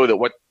to show that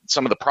what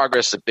some of the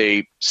progress that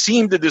they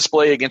seem to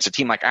display against a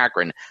team like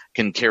Akron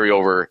can carry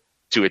over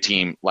to a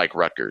team like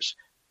Rutgers.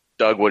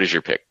 Doug, what is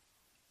your pick?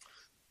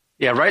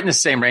 Yeah, right in the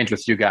same range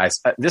with you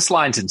guys. This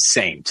line's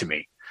insane to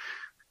me.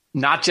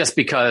 Not just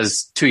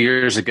because 2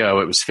 years ago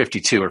it was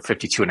 52 or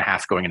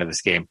 52.5 going into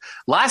this game.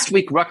 Last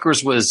week,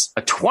 Rutgers was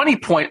a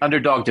 20-point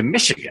underdog to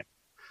Michigan.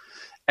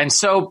 And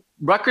so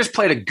Rutgers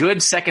played a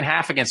good second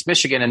half against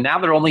Michigan, and now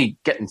they're only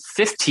getting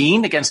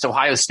 15 against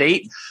Ohio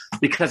State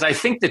because I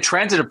think the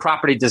transitive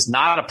property does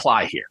not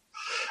apply here.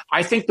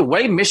 I think the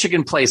way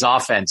Michigan plays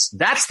offense,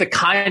 that's the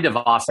kind of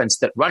offense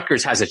that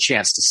Rutgers has a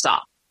chance to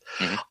stop.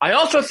 Mm-hmm. I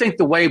also think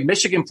the way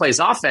Michigan plays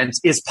offense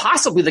is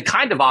possibly the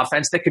kind of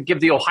offense that could give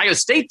the Ohio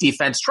State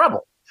defense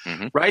trouble,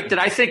 right? That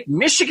I think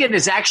Michigan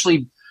is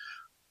actually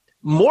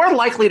more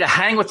likely to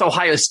hang with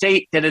Ohio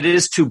State than it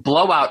is to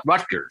blow out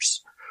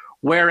Rutgers,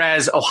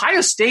 whereas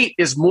Ohio State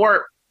is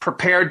more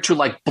prepared to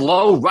like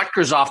blow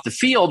Rutgers off the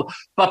field,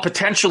 but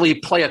potentially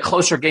play a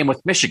closer game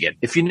with Michigan.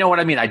 If you know what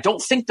I mean, I don't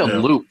think the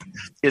loop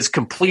is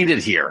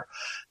completed here.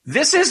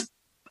 This is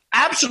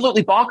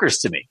absolutely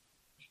bonkers to me.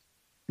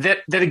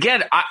 That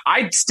again,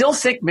 I still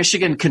think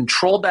Michigan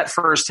controlled that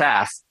first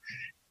half,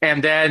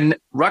 and then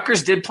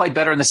Rutgers did play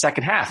better in the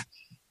second half.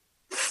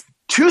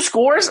 2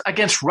 scores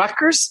against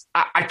Rutgers?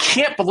 I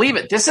can't believe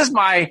it. This is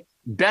my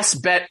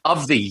best bet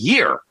of the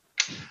year.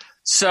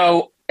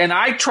 So, and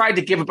I tried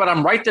to give it, but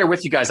I'm right there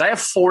with you guys. I have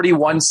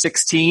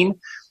 41-16,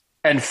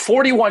 and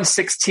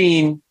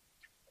 41-16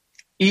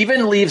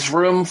 even leaves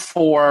room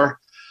for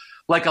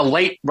like a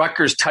late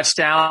Rutgers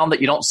touchdown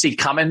that you don't see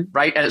coming,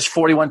 right? And it's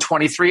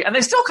 41-23, and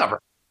they still cover.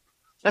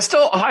 That's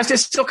still, Ohio State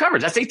still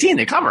covers. That's 18.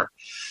 They cover.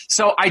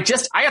 So I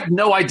have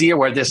no idea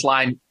where this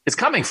line is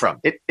coming from.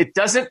 It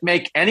doesn't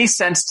make any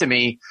sense to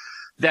me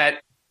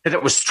that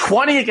it was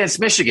 20 against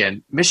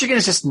Michigan. Michigan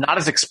is just not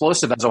as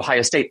explosive as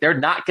Ohio State. They're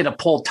not going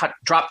to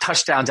drop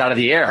touchdowns out of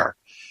the air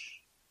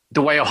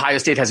the way Ohio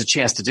State has a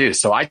chance to do.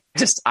 So I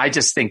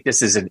just think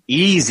this is an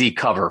easy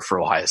cover for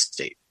Ohio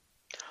State.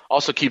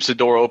 Also keeps the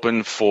door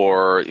open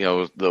for,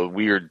 the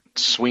weird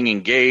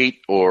swinging gate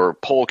or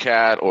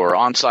polecat or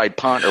onside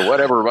punt or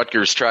whatever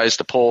Rutgers tries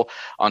to pull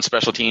on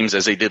special teams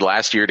as they did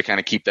last year to kind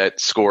of keep that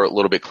score a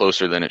little bit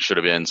closer than it should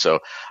have been.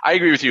 So I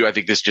agree with you. I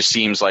think this just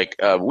seems like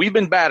we've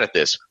been bad at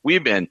this.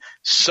 We've been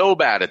so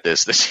bad at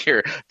this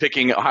year,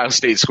 picking Ohio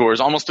State scores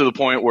almost to the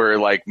point where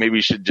like maybe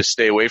we should just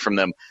stay away from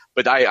them.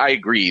 But I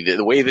agree that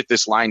the way that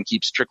this line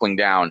keeps trickling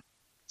down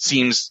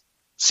seems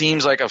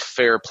like a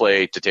fair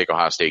play to take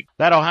Ohio State.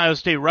 That Ohio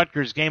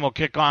State-Rutgers game will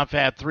kick off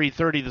at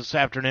 3:30 this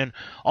afternoon.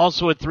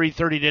 Also at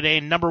 3:30 today,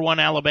 number 1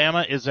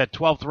 Alabama is at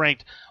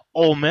 12th-ranked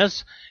Ole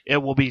Miss. It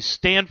will be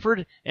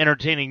Stanford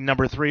entertaining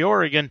number 3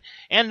 Oregon,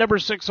 and number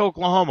 6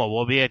 Oklahoma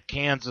will be at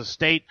Kansas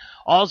State.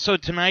 Also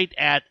tonight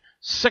at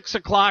 6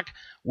 o'clock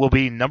will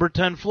be number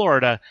 10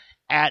 Florida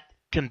at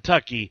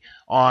Kentucky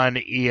on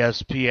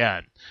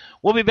ESPN.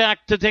 We'll be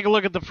back to take a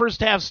look at the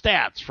first half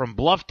stats from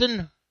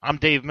Bluffton. I'm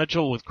Dave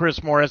Mitchell with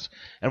Chris Morris,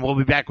 and we'll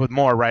be back with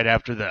more right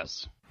after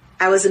this.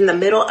 I was in the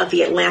middle of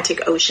the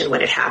Atlantic Ocean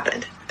when it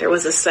happened. There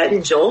was a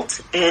sudden jolt,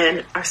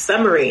 and our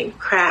submarine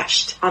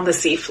crashed on the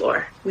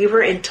seafloor. We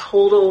were in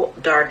total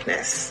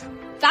darkness.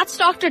 That's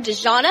Dr.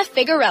 Dejana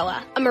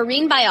Figueroa, a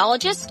marine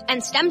biologist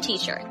and STEM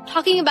teacher,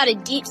 talking about a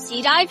deep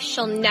sea dive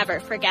she'll never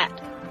forget.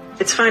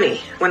 It's funny,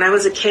 when I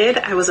was a kid,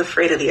 I was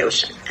afraid of the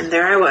ocean, and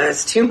there I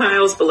was, 2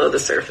 miles below the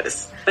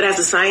surface. But as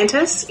a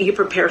scientist, you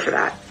prepare for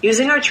that.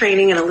 Using our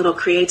training and a little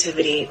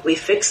creativity, we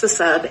fixed the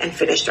sub and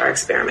finished our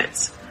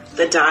experiments.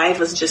 The dive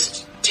was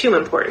just too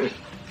important.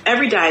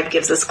 Every dive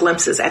gives us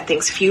glimpses at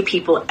things few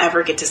people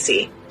ever get to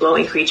see.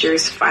 Glowing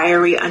creatures,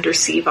 fiery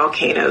undersea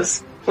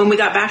volcanoes. When we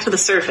got back to the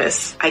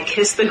surface, I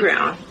kissed the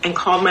ground and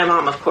called my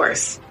mom, of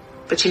course.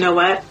 But you know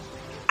what?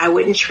 I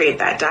wouldn't trade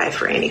that dive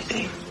for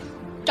anything.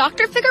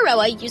 Dr.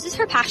 Figueroa uses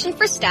her passion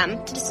for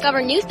STEM to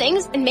discover new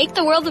things and make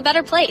the world a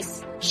better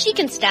place. She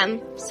can STEM,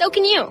 so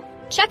can you.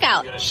 Check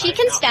out She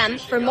Can STEM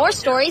for more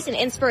stories and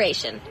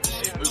inspiration.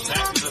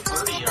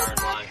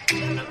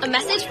 A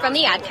message from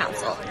the Ad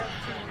Council.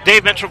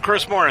 Dave Mitchell,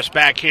 Chris Morris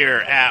back here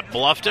at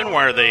Bluffton,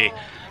 where the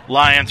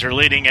Lions are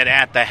leading it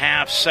at the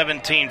half,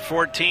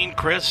 17-14.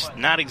 Chris,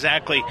 not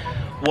exactly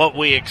what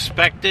we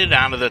expected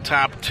out of the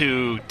top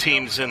 2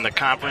 teams in the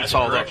conference,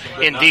 although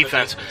in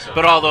defense.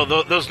 But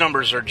although those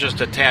numbers are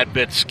just a tad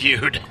bit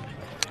skewed.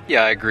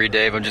 Yeah, I agree,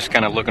 Dave. I'm just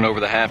kind of looking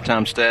over the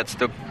halftime stats.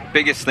 The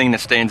biggest thing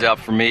that stands out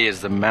for me is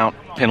the amount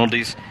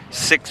penalties.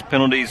 6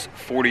 penalties,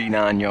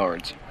 49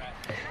 yards.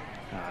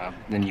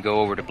 Then you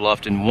go over to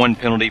Bluffton, 1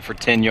 penalty for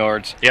 10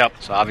 yards. Yep.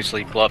 So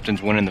obviously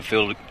Bluffton's winning the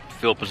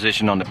field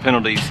position on the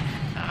penalties.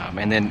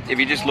 And then if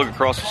you just look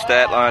across the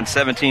stat line,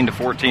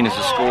 17-14 is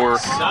the score,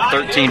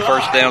 13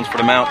 first downs for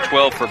the Mount,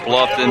 12 for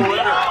Bluffton.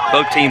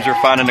 Both teams are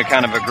finding a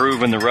kind of a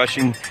groove in the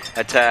rushing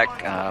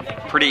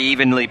attack, pretty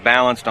evenly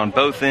balanced on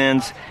both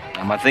ends.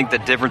 I think the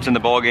difference in the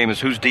ballgame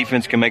is whose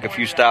defense can make a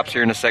few stops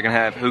here in the second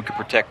half, who can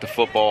protect the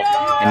football,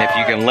 and if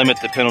you can limit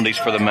the penalties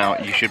for the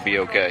Mount, you should be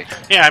okay.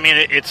 Yeah, I mean,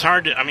 it's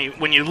hard to,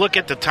 when you look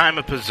at the time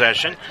of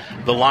possession,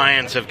 the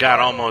Lions have got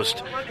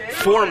almost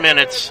 4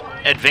 minutes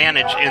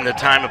advantage in the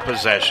time of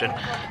possession.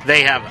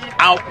 They have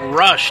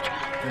outrushed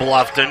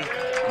Bluffton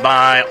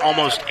by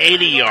almost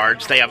 80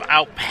 yards. They have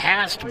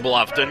outpassed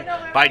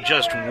Bluffton by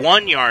just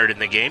 1 yard in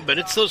the game, but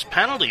it's those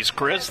penalties,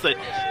 Chris, that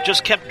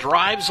just kept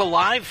drives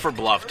alive for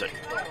Bluffton.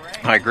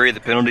 I agree. The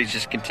penalties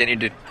just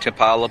continue to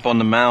pile up on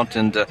the Mount,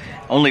 and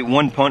only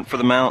 1 punt for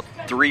the Mount,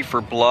 3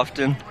 for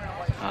Bluffton.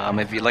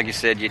 Like you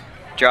said,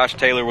 Josh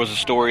Taylor was a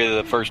story of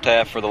the first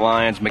half for the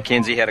Lions.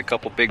 McKenzie had a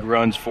couple big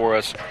runs for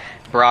us.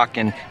 Brock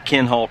and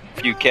Ken Holt,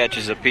 a few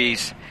catches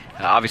apiece.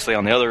 Obviously,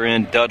 on the other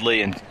end,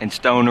 Dudley and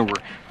Stoner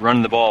were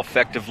running the ball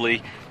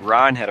effectively.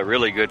 Ryan had a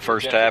really good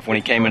first half when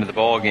he came into the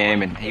ball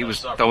game, and he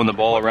was throwing the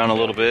ball around a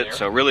little bit.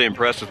 So really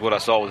impressed with what I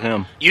saw with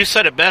him. You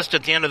said it best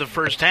at the end of the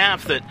first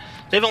half that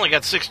they've only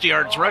got 60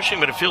 yards rushing,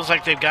 but it feels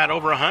like they've got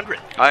over 100.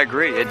 I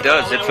agree. It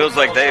does. It feels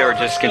like they are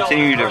just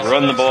continuing to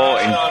run the ball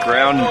and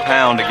ground and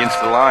pound against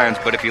the Lions.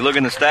 But if you look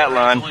in the stat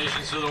line,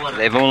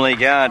 they've only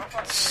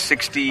got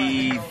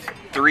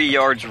 63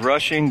 yards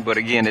rushing. But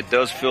again, it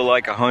does feel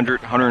like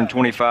 100,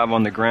 125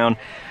 on the ground.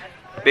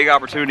 Big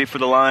opportunity for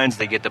the Lions.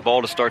 They get the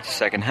ball to start the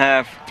second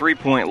half.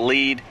 3-point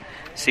lead.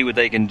 See what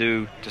they can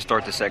do to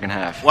start the second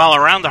half. Well,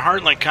 around the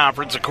Heartland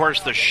Conference, of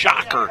course, the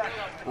shocker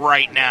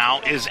right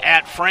now is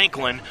at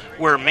Franklin,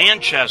 where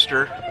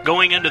Manchester,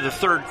 going into the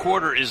third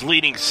quarter, is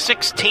leading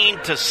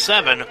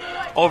 16-7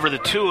 over the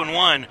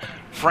 2-1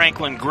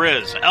 Franklin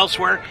Grizz.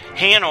 Elsewhere,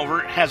 Hanover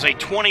has a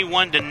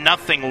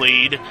 21-0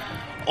 lead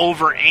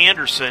over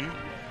Anderson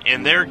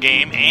in their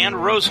game, and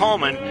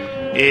Rose-Hulman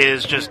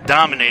is just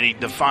dominating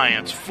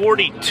Defiance,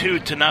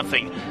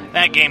 42-0.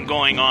 That game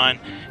going on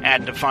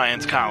at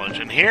Defiance College.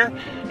 And here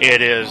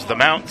it is the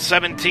Mount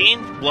 17,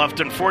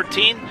 Bluffton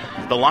 14.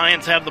 The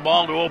Lions have the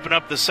ball to open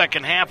up the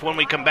second half. When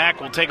we come back,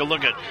 we'll take a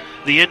look at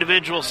the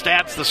individual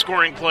stats, the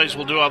scoring plays.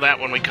 We'll do all that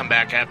when we come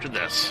back after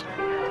this.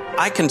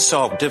 I can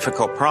solve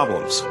difficult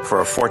problems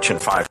for a Fortune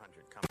 500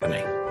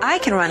 company. I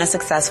can run a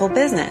successful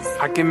business.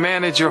 I can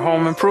manage your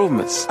home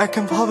improvements. I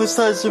can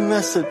publicize your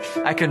message.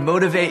 I can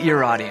motivate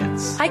your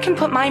audience. I can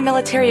put my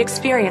military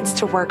experience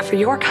to work for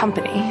your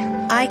company.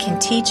 I can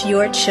teach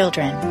your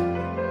children.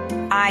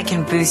 I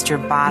can boost your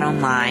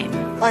bottom line.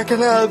 I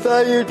can add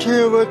value to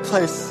your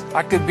workplace.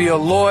 I could be a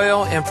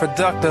loyal and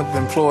productive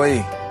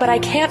employee. But I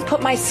can't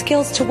put my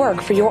skills to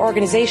work for your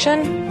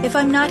organization if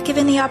I'm not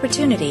given the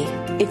opportunity.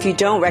 If you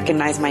don't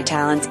recognize my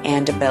talents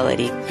and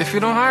ability. If you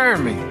don't hire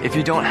me. If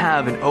you don't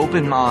have an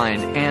open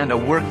mind and a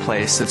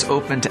workplace that's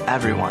open to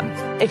everyone.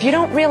 If you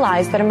don't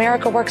realize that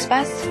America works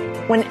best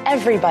when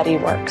everybody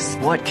works.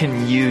 What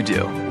can you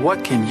do?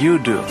 What can you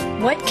do?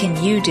 What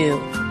can you do?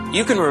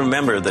 You can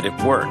remember that it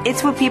worked.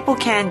 It's what people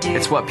can do.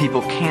 It's what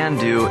people can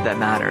do that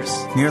matters.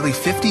 Nearly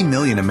 50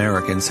 million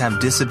Americans have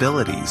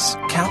disabilities.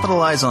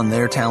 Capitalize on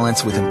their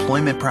talents with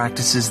employment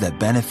practices that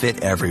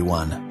benefit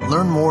everyone.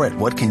 Learn more at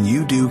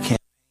whatcanyoudo.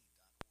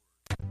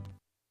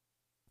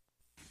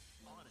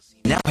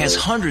 Now has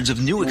hundreds of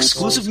new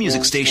exclusive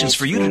music stations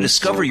for you to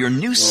discover your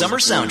new summer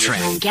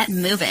soundtrack. Get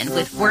moving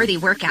with worthy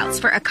workouts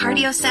for a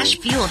cardio sesh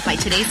fueled by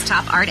today's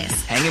top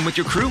artists. Hanging with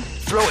your crew?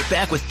 Throw it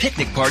back with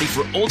Picnic Party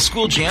for old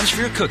school jams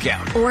for your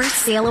cookout. Or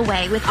sail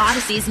away with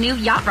Odyssey's new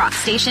yacht rock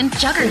station,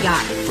 Jugger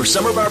Yacht. For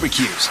summer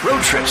barbecues,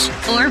 road trips,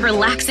 or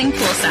relaxing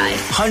poolside.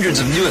 Hundreds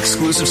of new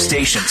exclusive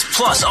stations,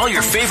 plus all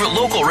your favorite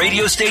local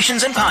radio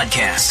stations and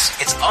podcasts.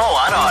 It's all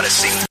on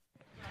Odyssey.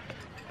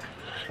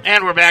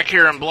 And we're back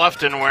here in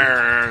Bluffton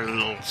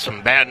where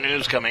some bad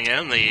news coming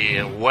in.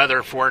 The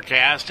weather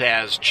forecast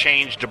has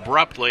changed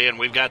abruptly, and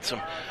we've got some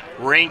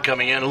rain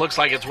coming in. It looks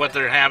like it's what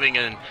they're having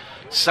in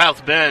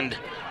South Bend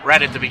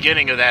right at the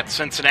beginning of that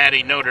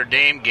Cincinnati-Notre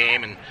Dame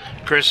game. And,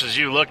 Chris, as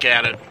you look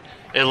at it,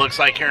 it looks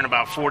like here in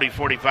about 40,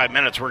 45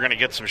 minutes we're going to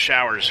get some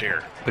showers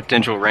here.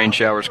 Potential rain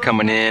showers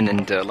coming in,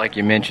 and like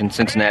you mentioned,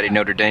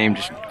 Cincinnati-Notre Dame,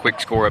 just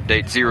quick score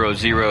update,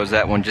 0-0 as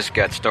that one just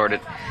got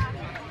started.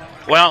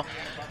 Well,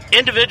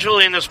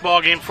 individually in this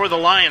ballgame for the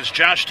Lions,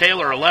 Josh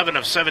Taylor, 11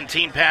 of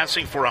 17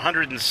 passing for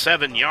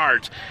 107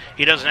 yards.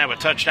 He doesn't have a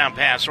touchdown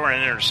pass or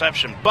an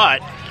interception,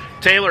 but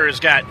Taylor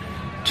has got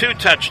 2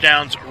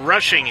 touchdowns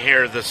rushing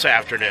here this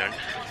afternoon.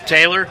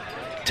 Taylor,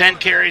 10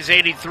 carries,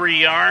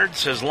 83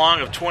 yards, his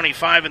long of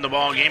 25 in the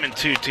ballgame and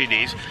 2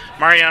 TDs.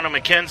 Mariano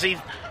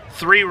McKenzie,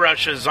 3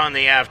 rushes on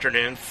the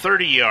afternoon,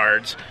 30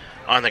 yards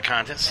on the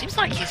contest. Seems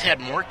like he's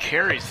had more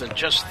carries than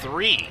just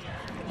 3.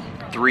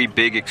 3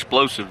 big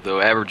explosive,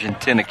 though, averaging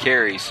 10 a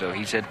carry, so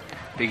he's had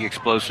big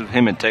explosive.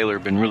 Him and Taylor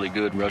have been really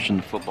good rushing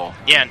the football.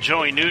 Yeah, and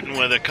Joey Newton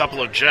with a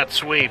couple of jet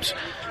sweeps,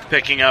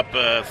 picking up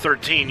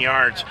 13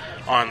 yards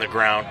on the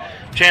ground.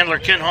 Chandler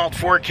Kinhalt,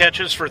 4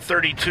 catches for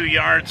 32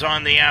 yards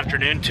on the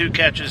afternoon, 2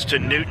 catches to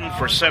Newton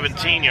for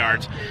 17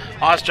 yards.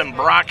 Austin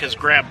Brock has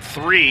grabbed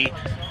 3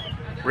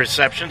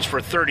 receptions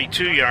for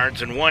 32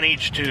 yards, and 1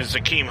 each to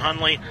Zakeem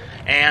Hunley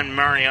and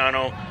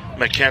Mariano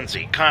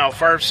McKenzie. Kyle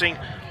Farfsing,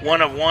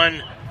 1 of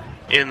 1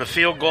 in the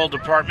field goal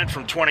department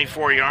from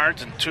 24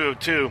 yards and 2 of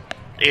 2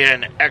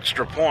 in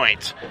extra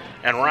points.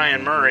 And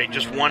Ryan Murray,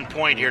 just 1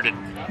 punt here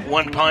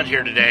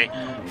today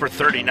for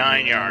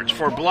 39 yards.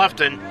 For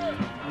Bluffton,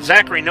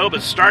 Zachary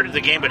Nobis started the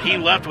game, but he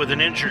left with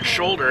an injured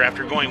shoulder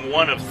after going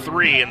 1 of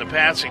 3 in the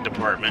passing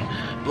department.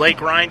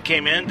 Blake Ryan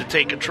came in to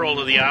take control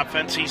of the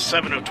offense. He's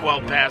 7 of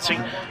 12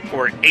 passing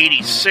for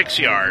 86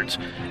 yards.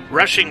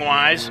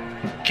 Rushing-wise,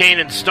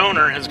 Kanan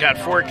Stoner has got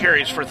 4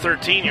 carries for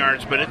 13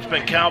 yards, but it's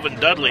been Calvin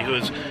Dudley who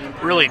has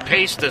really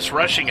paced this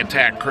rushing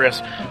attack,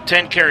 Chris.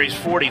 10 carries,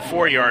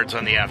 44 yards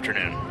on the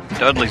afternoon.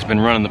 Dudley's been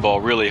running the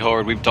ball really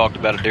hard. We've talked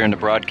about it during the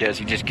broadcast.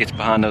 He just gets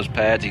behind those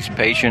pads. He's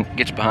patient,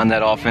 gets behind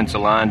that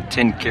offensive line.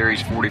 10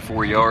 carries,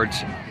 44 yards.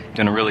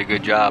 Done a really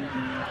good job.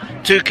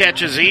 2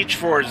 catches each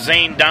for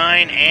Zane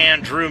Dine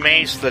and Drew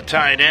Mace, the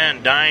tight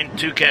end. Dine,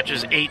 2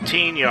 catches,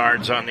 18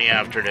 yards on the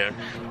afternoon.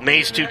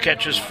 Mace, 2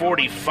 catches,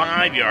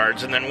 45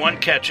 yards, and then 1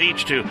 catch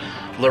each to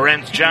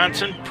Lorenz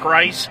Johnson,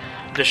 Price,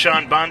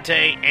 Deshaun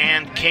Bonte,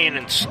 and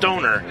Kanan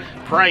Stoner.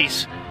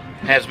 Price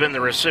has been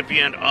the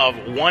recipient of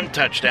 1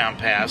 touchdown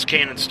pass.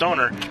 Kanan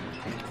Stoner,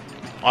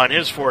 on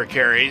his 4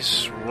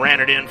 carries,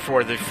 ran it in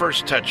for the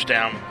first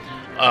touchdown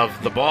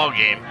of the ball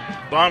game.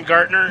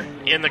 Baumgartner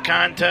in the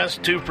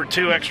contest, 2 for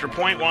 2 extra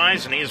point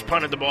wise, and he has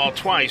punted the ball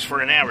twice for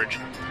an average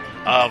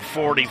of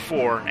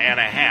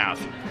 44.5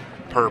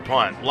 per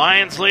punt.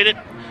 Lions lead it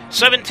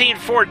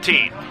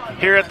 17-14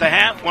 here at the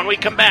half. When we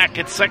come back,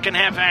 it's second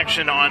half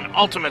action on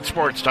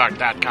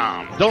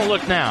UltimateSportsTalk.com. Don't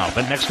look now,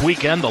 but next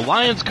weekend the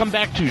Lions come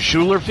back to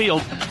Schuler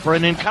Field for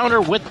an encounter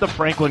with the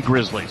Franklin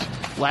Grizzlies.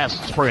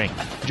 Last spring,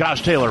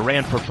 Josh Taylor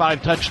ran for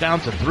 5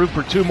 touchdowns and threw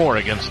for 2 more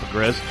against the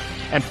Grizz,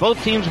 and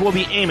both teams will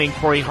be aiming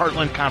for a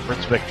Heartland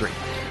Conference victory.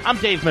 I'm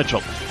Dave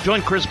Mitchell.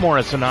 Join Chris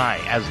Morris and I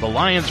as the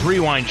Lions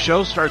Rewind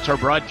show starts our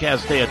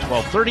broadcast day at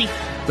 12:30.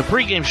 The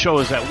pregame show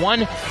is at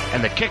 1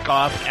 and the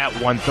kickoff at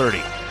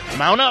 1:30.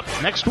 Mount up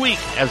next week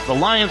as the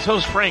Lions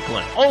host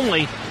Franklin,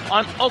 only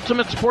on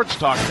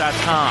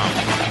UltimateSportsTalk.com.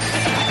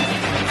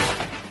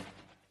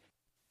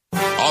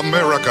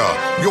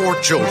 America, your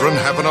children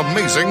have an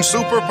amazing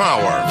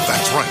superpower.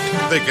 That's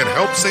right. They can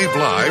help save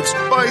lives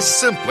by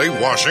simply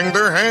washing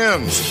their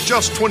hands.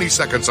 Just 20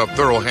 seconds of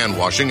thorough hand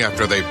washing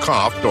after they've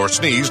coughed or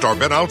sneezed or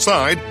been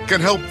outside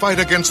can help fight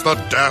against the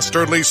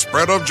dastardly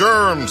spread of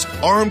germs.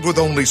 Armed with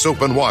only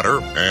soap and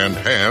water and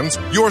hands,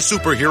 your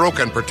superhero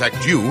can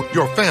protect you,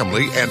 your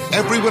family, and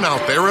everyone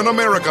out there in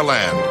America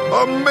land.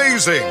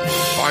 Amazing!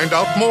 Find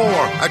out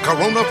more at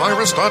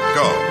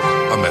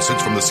coronavirus.gov. A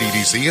message from the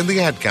CDC and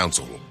the Ad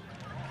Council.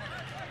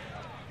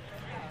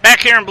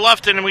 Back here in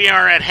Bluffton, we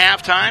are at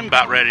halftime,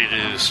 about ready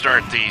to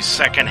start the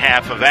second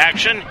half of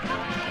action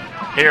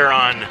here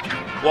on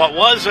what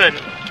was an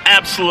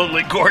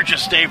absolutely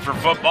gorgeous day for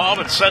football,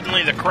 but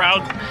suddenly the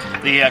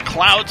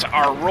clouds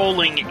are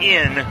rolling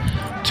in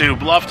to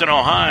Bluffton,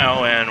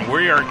 Ohio, and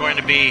we are going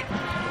to be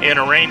in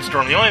a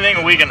rainstorm. The only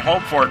thing we can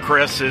hope for,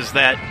 Chris, is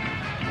that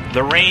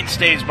the rain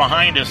stays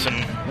behind us,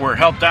 and we're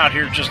helped out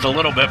here just a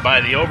little bit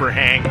by the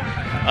overhang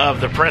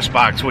of the press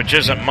box, which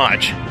isn't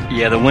much.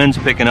 Yeah, the wind's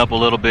picking up a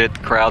little bit. The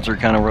clouds are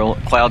kind of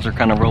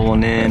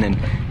rolling in, and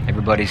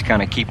everybody's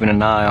kind of keeping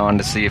an eye on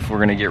to see if we're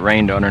going to get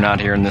rained on or not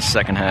here in this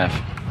second half.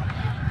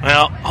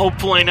 Well,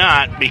 hopefully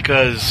not,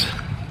 because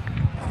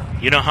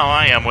you know how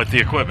I am with the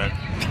equipment.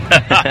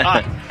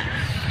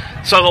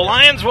 So the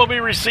Lions will be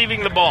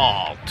receiving the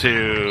ball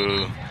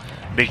to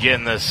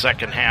begin the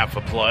second half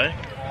of play.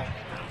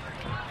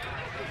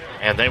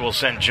 And they will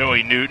send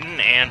Joey Newton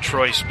and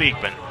Troy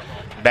Speakman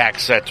back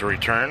set to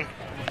return.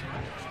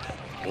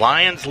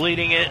 Lions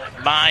leading it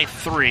by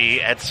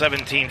 3 at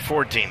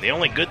 17-14. The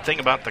only good thing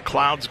about the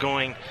clouds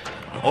going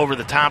over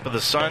the top of the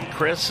sun,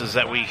 Chris, is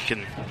that we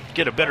can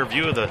get a better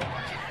view of the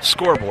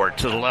scoreboard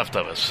to the left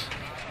of us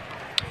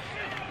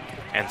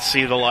and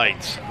see the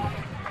lights.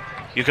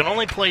 You can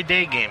only play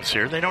day games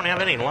here. They don't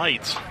have any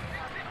lights,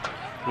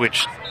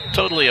 which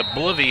totally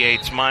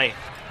obliviates my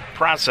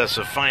process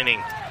of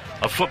finding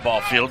a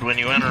football field when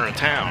you enter a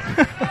town.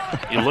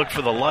 You look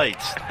for the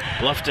lights.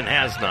 Bluffton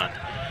has none.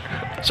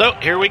 So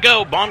here we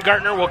go.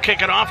 Baumgartner will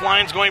kick it off.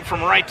 Lions going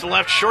from right to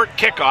left. Short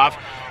kickoff.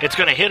 It's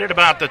going to hit at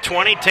about the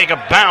 20. Take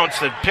a bounce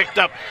that picked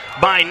up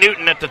by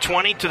Newton at the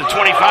 20 to the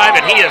 25.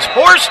 And he is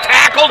horse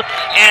tackled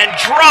and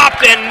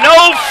dropped, and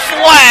no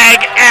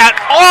flag at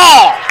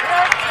all.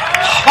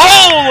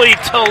 Holy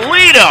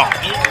Toledo.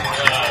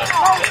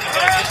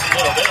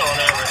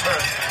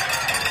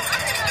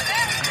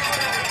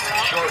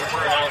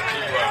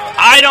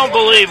 I don't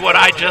believe what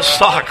I just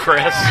saw,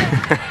 Chris.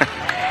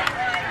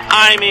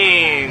 I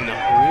mean,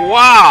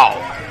 wow.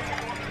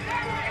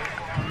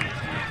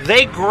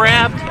 They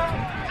grabbed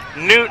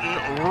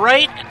Newton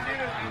right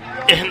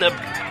in the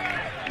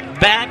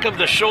back of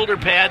the shoulder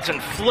pads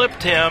and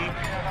flipped him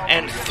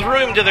and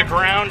threw him to the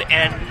ground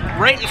and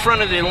right in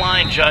front of the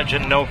line judge,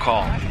 and no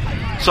call.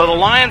 So the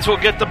Lions will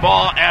get the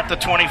ball at the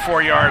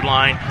 24-yard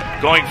line,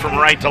 going from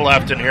right to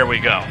left, and here we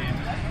go.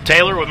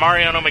 Taylor with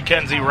Mariano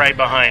McKenzie right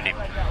behind him.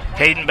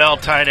 Hayden Bell,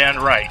 tight end,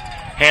 right.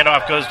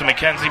 Handoff goes to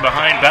McKenzie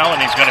behind Bell,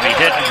 and he's going to be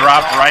hit and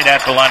dropped right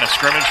at the line of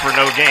scrimmage for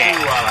no gain.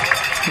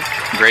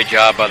 Great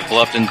job by the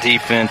Bluffton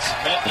defense.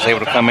 Was able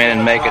to come in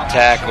and make a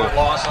tackle.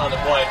 Loss on the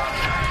play.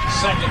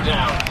 Second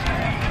down.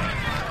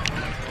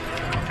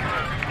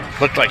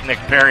 Looked like Nick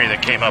Perry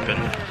that came up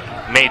and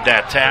made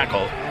that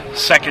tackle.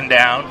 Second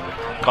down.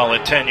 Call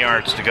it 10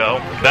 yards to go.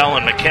 Bell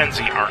and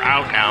McKenzie are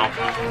out now.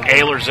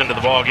 Ehlers into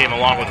the ball game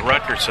along with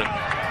Rutgerson.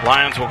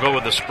 Lions will go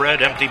with the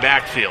spread, empty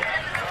backfield.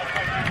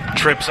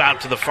 Trips out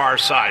to the far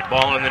side.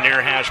 Ball in the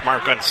near hash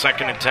mark on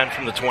 2nd and 10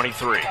 from the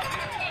 23.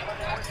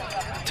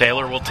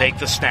 Taylor will take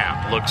the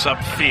snap. Looks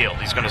upfield.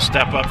 He's going to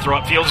step up,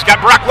 throw upfield. He's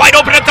got Brock wide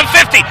open at the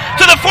 50,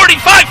 to the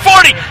 45,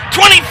 40,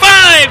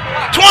 25,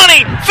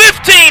 20,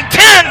 15,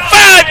 10,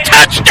 5.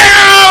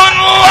 Touchdown,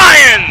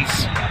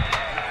 Lions!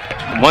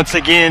 Once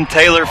again,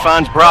 Taylor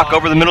finds Brock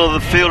over the middle of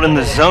the field in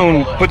the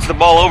zone, puts the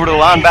ball over to the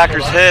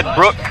linebacker's head.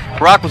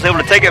 Brock was able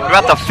to take it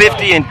about the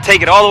 50 and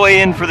take it all the way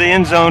in for the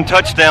end zone.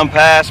 Touchdown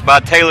pass by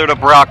Taylor to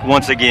Brock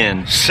once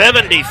again.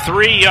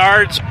 73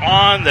 yards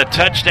on the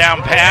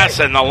touchdown pass,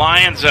 and the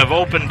Lions have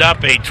opened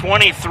up a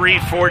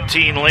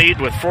 23-14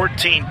 lead with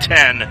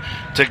 14-10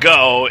 to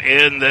go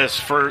in this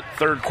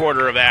third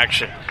quarter of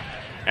action.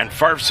 And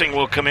Farfsing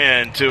will come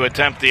in to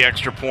attempt the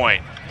extra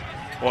point.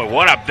 Boy,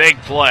 what a big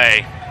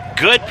play.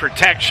 Good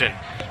protection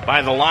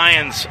by the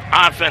Lions'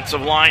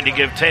 offensive line to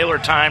give Taylor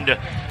time to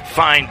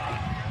find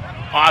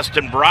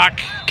Austin Brock.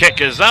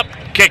 Kick is up.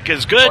 Kick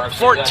is good.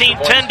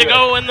 14-10 to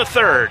go in the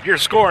third. Your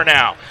score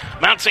now.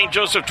 Mount St.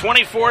 Joseph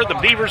 24, the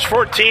Beavers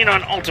 14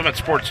 on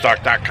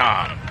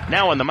UltimateSportsTalk.com.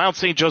 Now on the Mount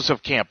St.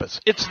 Joseph campus,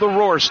 it's the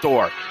Roar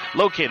Store.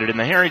 Located in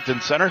the Harrington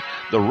Center,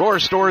 the Roar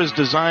Store is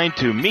designed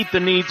to meet the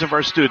needs of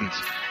our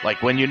students,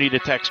 like when you need a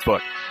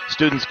textbook.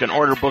 Students can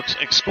order books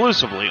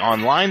exclusively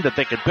online that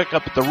they can pick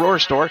up at the Roar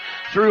Store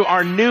through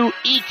our new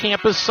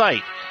eCampus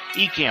site.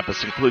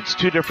 eCampus includes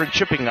 2 different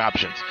shipping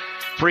options.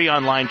 Free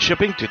online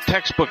shipping to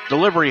Textbook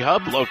Delivery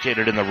Hub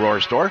located in the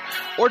Roar Store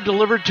or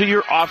delivered to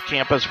your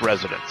off-campus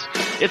residence.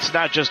 It's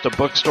not just a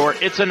bookstore,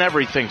 it's an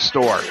everything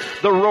store.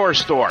 The Roar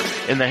Store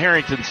in the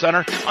Harrington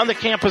Center on the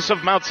campus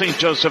of Mount St.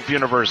 Joseph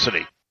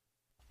University.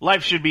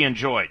 Life should be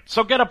enjoyed,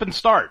 so get up and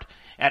start.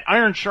 At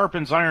Iron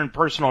Sharpens Iron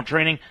Personal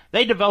Training,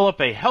 they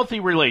develop a healthy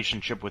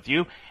relationship with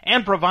you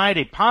and provide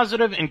a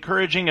positive,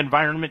 encouraging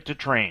environment to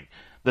train.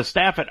 The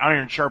staff at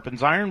Iron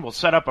Sharpens Iron will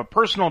set up a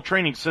personal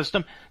training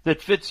system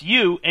that fits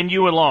you and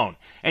you alone.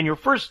 And your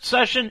first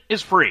session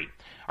is free.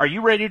 Are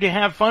you ready to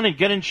have fun and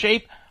get in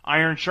shape?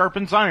 Iron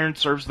Sharpens Iron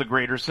serves the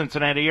greater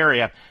Cincinnati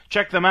area.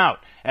 Check them out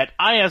at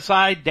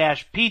isi-pt.com.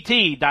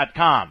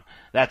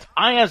 That's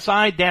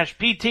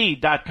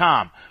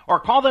isi-pt.com. Or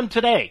call them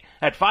today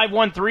at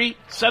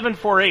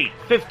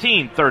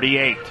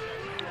 513-748-1538.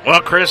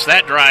 Well, Chris,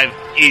 that drive,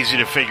 easy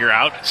to figure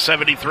out.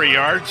 73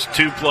 yards,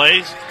 2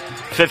 plays,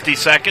 50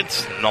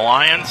 seconds, and the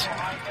Lions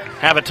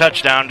have a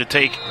touchdown to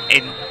take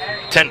a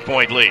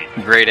 10-point lead.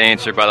 Great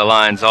answer by the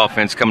Lions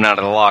offense coming out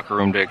of the locker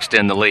room to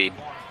extend the lead.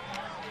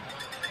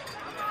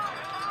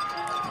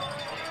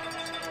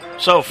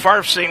 So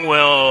Farfsing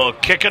will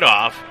kick it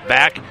off.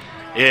 Back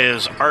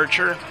is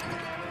Archer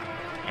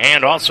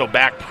and also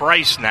back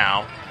Price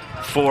now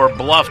for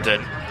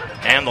Bluffton.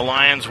 And the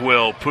Lions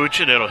will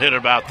pooch it. It'll hit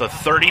about the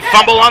 30.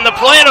 Fumble on the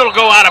play, and it'll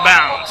go out of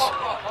bounds.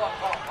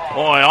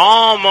 Boy,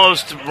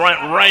 almost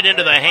went right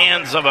into the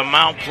hands of a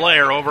Mount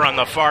player over on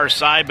the far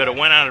side, but it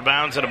went out of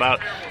bounds at about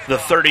the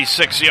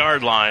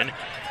 36-yard line.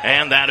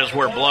 And that is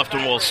where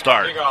Bluffton will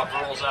start.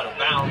 Kickoff rolls out of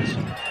bounds.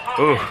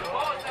 Ooh.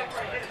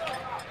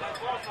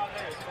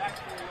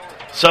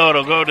 So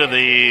it'll go to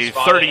the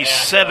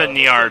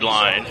 37-yard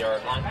line.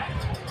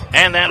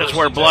 And that is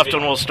where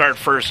Bluffton will start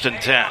 1st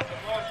and 10.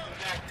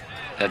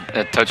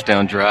 That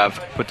touchdown drive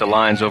put the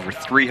Lions over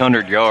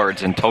 300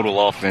 yards in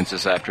total offense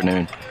this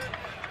afternoon.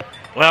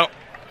 Well,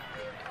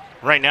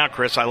 right now,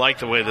 Chris, I like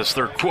the way this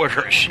third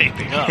quarter is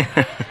shaping up.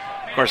 Of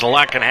course, a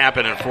lot can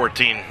happen in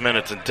 14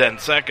 minutes and 10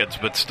 seconds,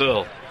 but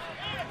still.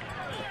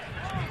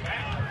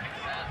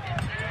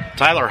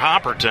 Tyler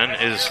Hopperton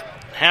is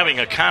having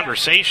a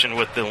conversation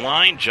with the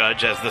line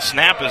judge as the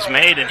snap is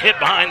made, and hit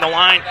behind the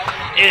line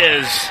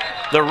is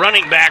the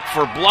running back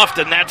for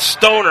Bluffton. That's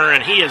Stoner,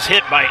 and he is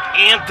hit by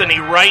Anthony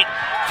Wright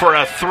for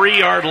a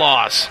 3-yard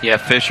loss. Yeah,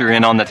 Fisher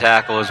in on the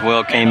tackle as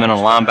well, came in on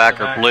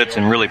linebacker blitz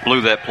and really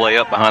blew that play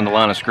up behind the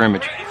line of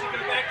scrimmage.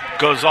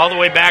 Goes all the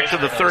way back to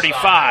the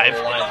 35.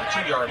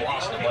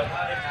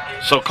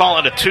 So call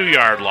it a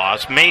 2-yard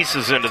loss. Mace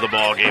is into the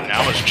ball game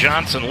now as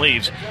Johnson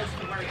leaves.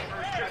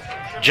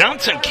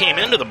 Johnson came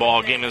into the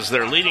ball game as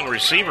their leading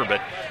receiver, but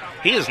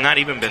he has not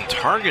even been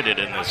targeted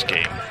in this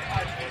game.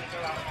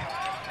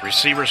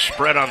 Receivers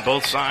spread on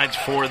both sides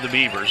for the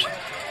Beavers.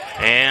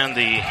 And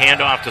the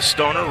handoff to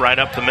Stoner right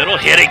up the middle.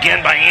 Hit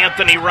again by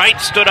Anthony Wright.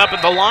 Stood up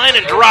at the line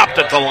and dropped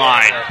at the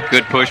line.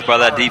 Good push by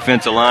that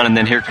defensive line. And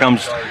then here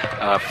comes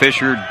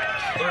Fisher,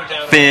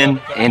 Finn,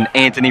 and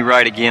Anthony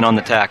Wright again on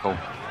the tackle.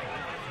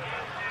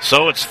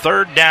 So it's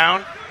 3rd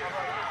down.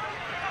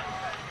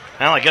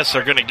 Well, I guess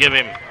they're going to give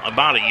him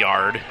about a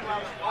yard.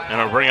 And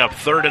it'll bring up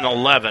 3rd and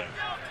 11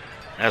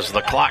 as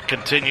the clock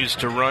continues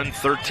to run.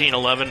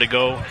 13-11 to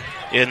go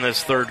in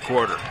this third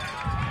quarter.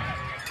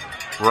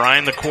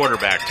 Ryan, the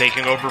quarterback,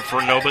 taking over for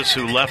Nobis,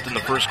 who left in the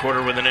first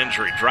quarter with an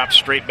injury. Drops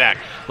straight back.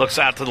 Looks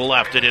out to the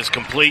left. It is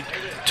complete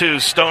to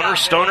Stoner.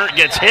 Stoner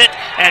gets hit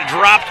and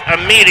dropped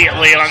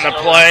immediately on the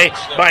play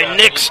by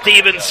Nick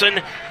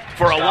Stevenson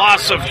for a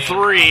loss of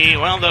 3.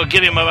 Well, they'll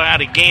give him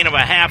about a gain of a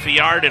half a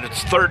yard, and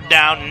it's 3rd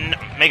down,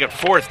 make it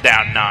 4th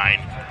down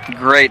 9.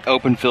 Great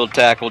open field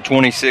tackle.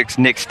 26,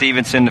 Nick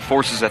Stevenson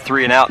forces a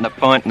 3-and-out in the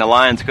punt, and the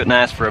Lions couldn't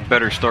ask for a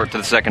better start to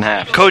the second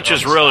half.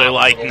 Coaches really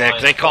like Nick.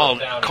 They call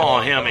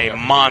him a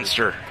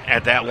monster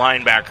at that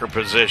linebacker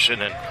position,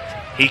 and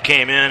he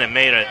came in and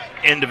made an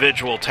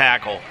individual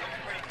tackle.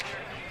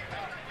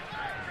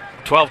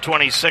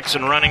 12:26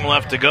 and running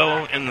left to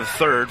go in the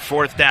third.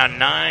 4th down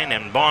 9,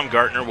 and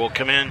Baumgartner will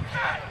come in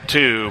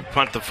to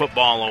punt the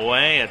football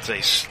away. It's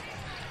a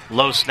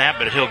low snap,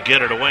 but he'll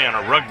get it away on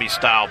a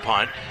rugby-style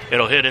punt.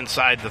 It'll hit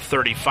inside the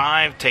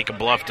 35, take a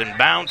Bluffton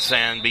bounce,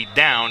 and be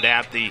downed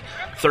at the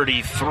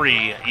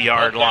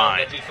 33-yard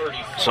line.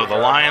 So the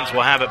Lions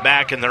will have it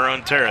back in their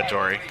own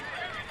territory.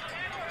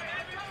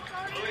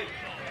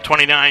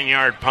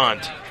 29-yard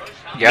punt.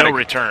 No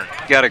return.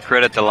 Got to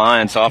credit the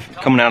Lions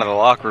coming out of the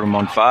locker room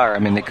on fire. I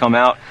mean, they come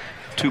out,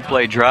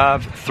 2-play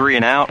drive, 3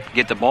 and out,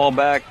 get the ball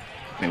back.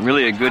 I mean,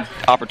 really a good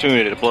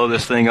opportunity to blow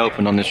this thing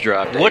open on this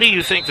drive. What do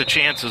you think the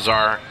chances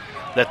are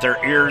that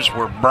their ears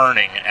were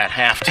burning at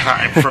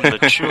halftime from the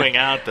chewing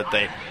out that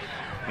they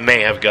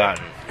may have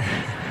gotten?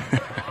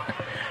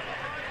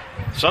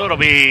 So it'll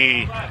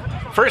be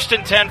 1st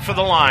and 10 for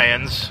the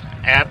Lions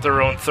at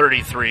their own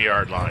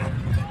 33-yard line.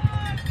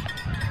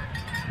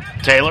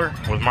 Taylor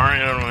with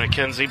Mario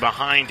McKenzie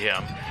behind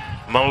him.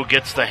 Mo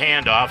gets the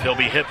handoff. He'll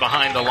be hit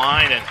behind the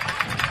line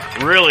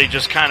and really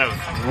just kind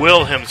of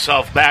will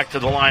himself back to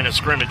the line of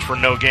scrimmage for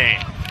no gain.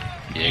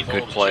 Yeah,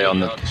 good play on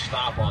the,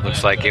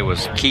 looks like it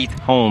was Keith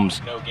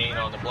Holmes,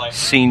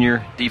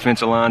 senior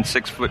defensive line,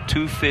 6',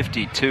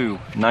 252.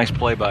 Nice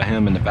play by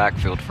him in the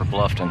backfield for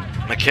Bluffton.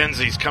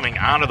 McKenzie's coming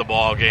out of the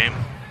ball game.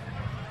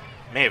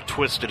 May have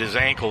twisted his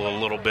ankle a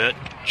little bit.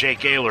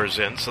 Jake Ayler's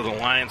in, so the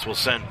Lions will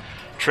send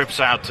trips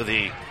out to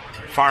the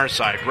far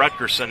side.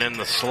 Rutgerson in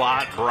the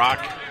slot.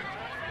 Brock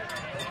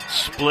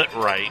split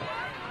right.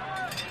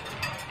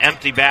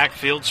 Empty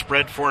backfield,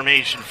 spread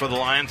formation for the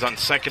Lions on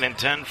 2nd and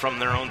 10 from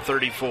their own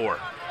 34.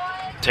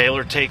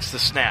 Taylor takes the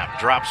snap,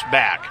 drops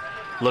back,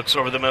 looks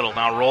over the middle,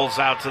 now rolls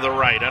out to the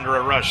right, under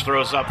a rush,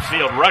 throws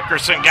upfield.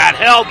 Rutgerson got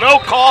held, no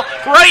call,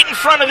 right in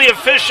front of the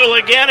official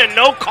again, and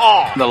no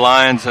call. The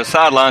Lions, the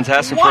sidelines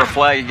asking for a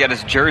flag. He got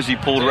his jersey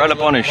pulled right up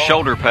on his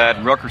shoulder pad,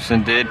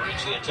 Rutgerson did.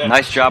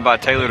 Nice job by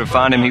Taylor to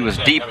find him. He was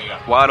deep,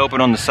 wide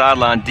open on the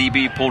sideline.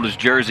 DB pulled his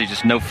jersey,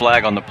 just no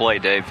flag on the play,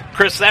 Dave.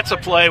 Chris, that's a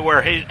play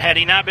where had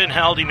he not been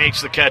held, he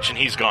makes the catch and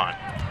he's gone.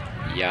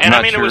 Yeah, and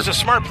I mean, It was a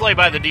smart play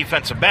by the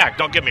defensive back,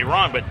 don't get me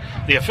wrong, but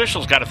the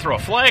officials got to throw a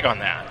flag on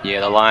that.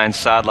 Yeah, the Lions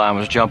sideline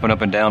was jumping up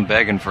and down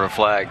begging for a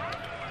flag.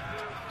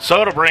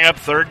 So it'll bring up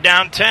 3rd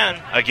down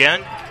 10.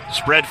 Again,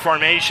 spread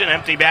formation,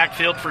 empty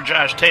backfield for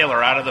Josh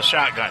Taylor out of the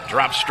shotgun.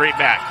 Drops straight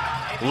back.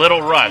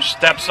 Little rush,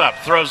 steps up,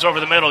 throws over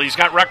the middle. He's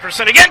got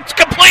Rutgerson again. It's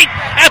complete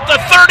at the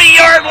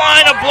 30-yard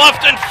line of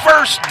Bluffton.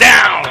 1st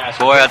down.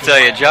 Boy, I'll tell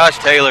you, Josh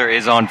Taylor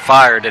is on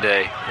fire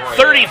today.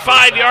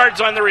 35 yards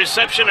on the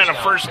reception and a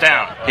 1st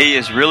down. He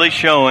is really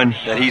showing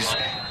that he's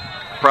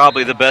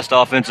probably the best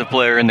offensive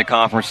player in the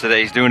conference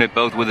today. He's doing it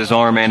both with his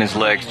arm and his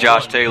legs.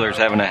 Josh Taylor's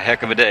having a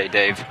heck of a day,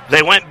 Dave.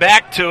 They went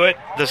back to it,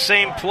 the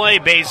same play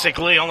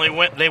basically,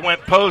 they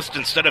went post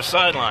instead of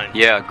sideline.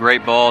 Yeah,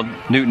 great ball.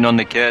 Newton on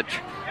the catch.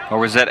 Or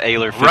was that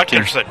Ayler?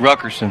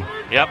 Rutgerson.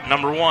 Yep,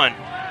 number 1.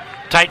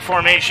 Tight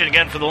formation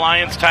again for the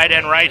Lions. Tight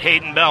end right,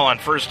 Hayden Bell on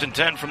 1st and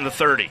 10 from the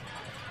 30.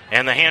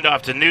 And the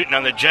handoff to Newton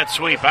on the jet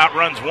sweep.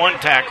 Outruns one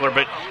tackler,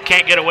 but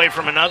can't get away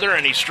from another,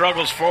 and he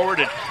struggles forward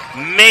and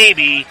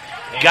maybe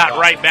got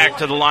right back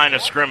to the line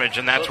of scrimmage,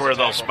 and that's where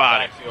they'll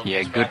spot him.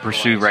 Yeah, good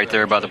pursuit right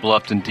there by the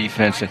Bluffton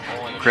defense. And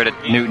credit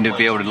Newton to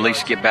be able to at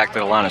least get back to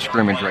the line of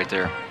scrimmage right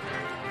there.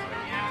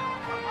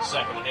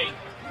 2nd and 8.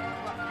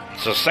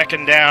 So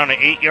 2nd down,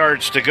 8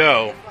 yards to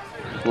go.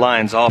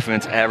 Lions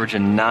offense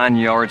averaging 9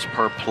 yards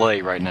per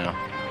play right now.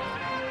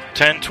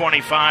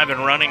 10:25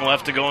 and running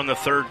left to go in the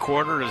 3rd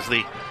quarter as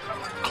the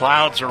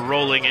clouds are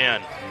rolling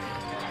in.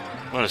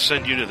 I'm going to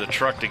send you to the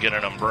truck to get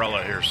an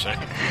umbrella here soon.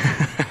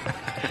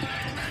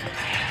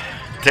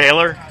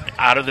 Taylor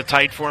out of the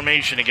tight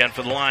formation again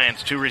for the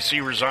Lions. 2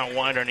 receivers out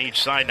wide on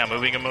each side. Now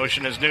moving in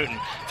motion is Newton.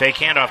 Fake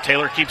handoff.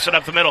 Taylor keeps it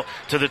up the middle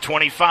to the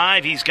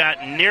 25. He's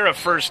got near a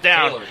 1st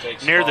down,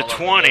 near the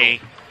 20.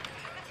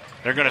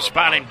 They're going to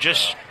spot him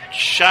just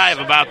shy of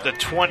about the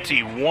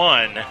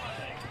 21.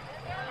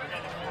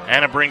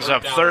 And it brings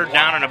up 3rd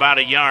down and about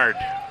a yard.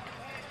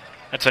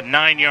 That's a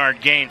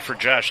 9-yard gain for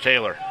Josh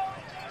Taylor.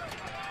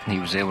 He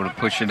was able to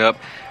push it up,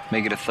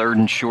 make it a 3rd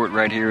and short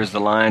right here as the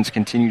Lions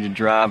continue to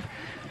drive.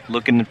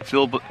 Looking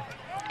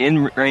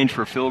in range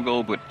for a field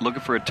goal, but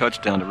looking for a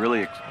touchdown to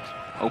really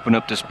open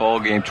up this ball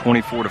game,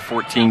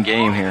 24-14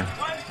 game here.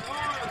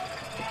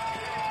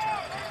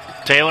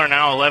 Taylor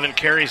now 11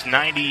 carries,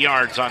 90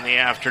 yards on the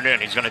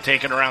afternoon. He's going to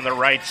take it around the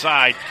right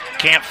side.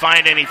 Can't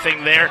find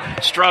anything there.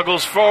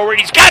 Struggles forward.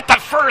 He's got the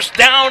 1st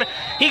down.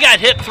 He got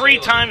hit 3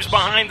 times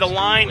behind the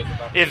line,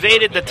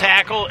 evaded the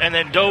tackle, and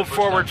then dove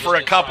forward for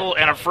a couple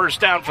and a 1st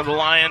down for the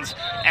Lions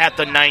at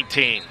the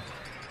 19.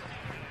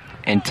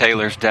 And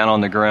Taylor's down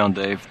on the ground,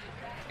 Dave.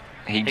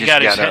 He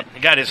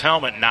got his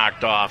helmet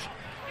knocked off.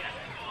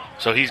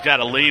 So he's got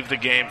to leave the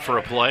game for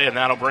a play, and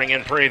that'll bring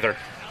in Prather.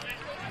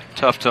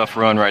 Tough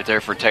run right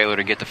there for Taylor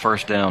to get the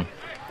 1st down.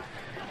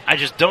 I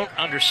just don't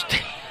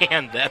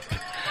understand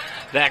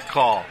that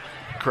call,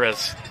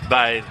 Chris,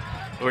 by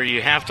where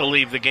you have to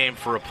leave the game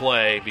for a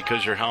play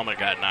because your helmet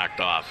got knocked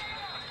off.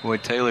 Boy,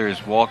 Taylor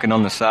is walking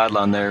on the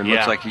sideline there. It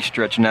looks like he's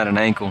stretching out an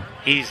ankle.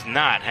 He's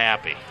not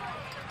happy.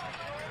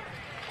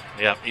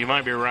 Yep, you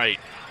might be right.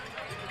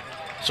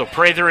 So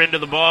Prather into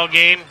the ball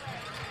game.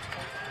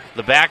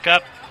 The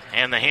backup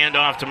and the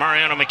handoff to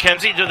Mariano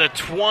McKenzie to the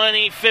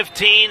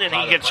 20-15, and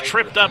he gets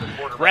tripped up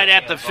right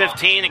at the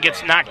 15 and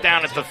gets knocked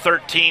down at the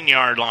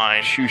 13-yard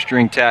line.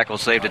 Shoestring tackle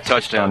saved a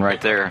touchdown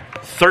right there.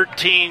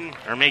 7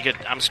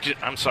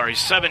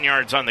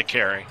 yards on the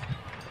carry.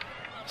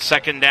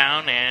 Second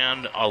down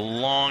and a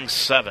long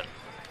 7.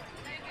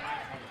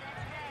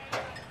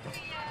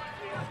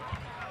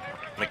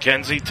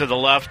 McKenzie to the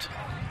left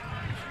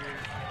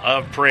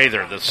of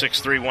Prather, the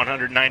 6'3",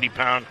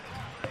 190-pound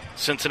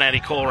Cincinnati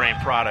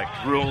Colerain product.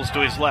 Rules to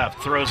his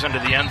left, throws into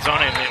the end zone,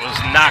 and it was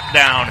knocked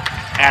down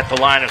at the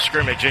line of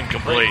scrimmage,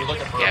 incomplete.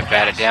 Yeah,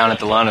 batted down at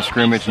the line of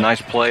scrimmage.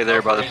 Nice play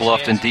there by the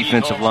Bluffton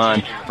defensive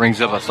line.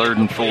 Brings up a 3rd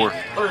and 4.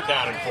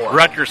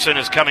 Rutgerson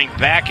is coming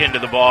back into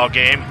the ball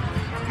game.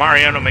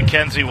 Mariano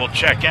McKenzie will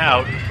check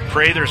out.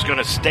 Prather's going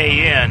to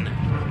stay in.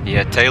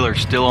 Yeah,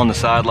 Taylor's still on the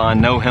sideline,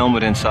 no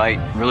helmet in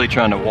sight, really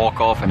trying to walk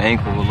off an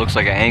ankle. It looks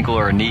like an ankle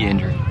or a knee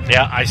injury.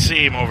 Yeah, I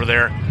see him over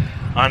there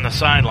on the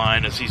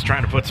sideline as he's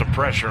trying to put some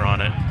pressure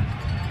on it.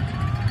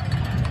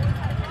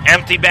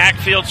 Empty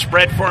backfield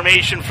spread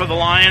formation for the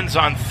Lions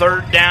on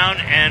 3rd down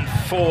and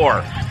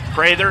 4.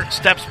 Prather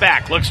steps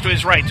back, looks to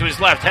his right, to his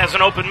left, has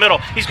an open middle.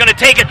 He's going to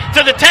take it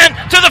to the 10,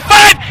 to the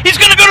 5. He's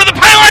going to go to the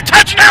pylon.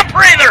 Touchdown,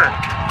 Prather!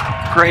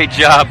 Great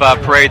job by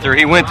Prather.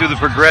 He went through the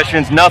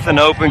progressions, nothing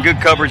open, good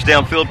coverage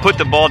downfield, put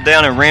the ball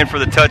down and ran for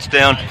the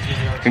touchdown.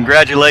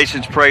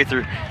 Congratulations,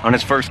 Prather, on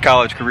his first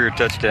college career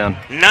touchdown.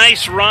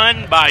 Nice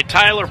run by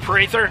Tyler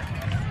Prather,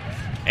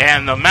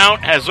 and the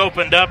Mount has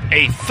opened up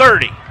a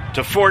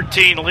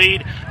 30-14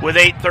 lead with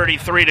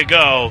 8:33 to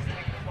go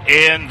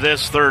in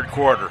this third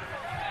quarter.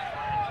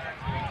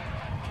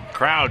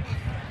 Crowd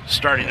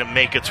starting to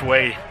make its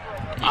way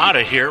out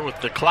of here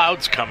with the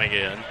clouds coming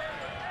in.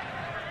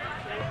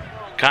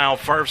 Kyle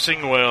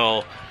Farfsing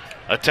will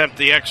attempt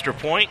the extra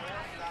point.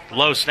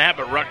 Low snap,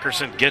 but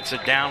Rutgerson gets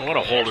it down. What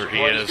a holder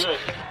he is.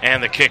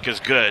 And the kick is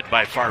good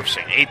by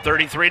Farfsing.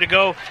 8:33 to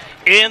go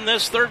in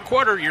this third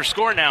quarter. Your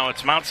score now,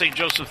 it's Mount St.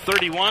 Joseph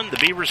 31, the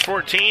Beavers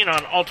 14 on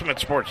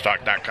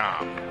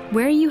UltimateSportsTalk.com.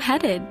 Where are you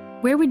headed?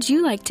 Where would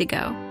you like to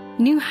go?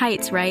 New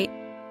heights, right?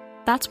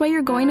 That's why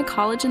you're going to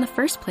college in the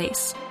first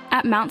place.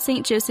 At Mount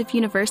St. Joseph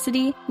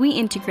University, we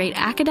integrate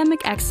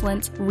academic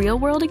excellence,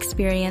 real-world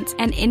experience,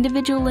 and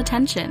individual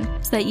attention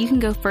so that you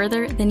can go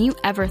further than you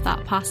ever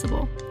thought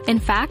possible. In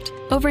fact,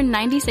 over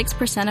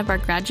 96% of our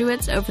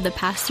graduates over the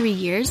past 3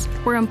 years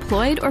were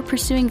employed or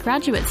pursuing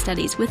graduate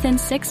studies within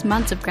 6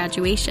 months of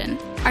graduation.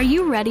 Are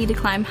you ready to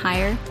climb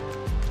higher?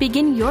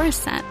 Begin your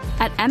ascent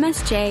at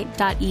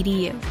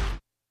msj.edu.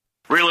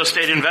 Real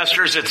estate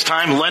investors, it's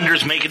time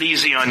lenders make it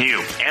easy on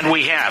you. And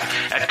we have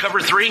at Cover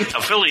 3,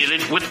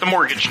 affiliated with the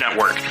Mortgage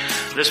Network.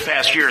 This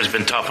past year has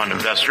been tough on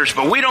investors,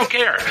 but we don't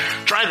care.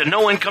 Try the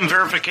no-income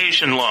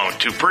verification loan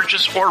to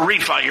purchase or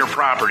refi your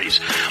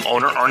properties,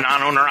 owner or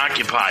non-owner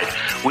occupied.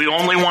 We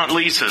only want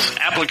leases,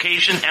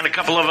 application, and a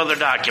couple of other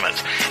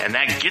documents. And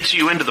that gets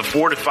you into the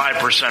 4 to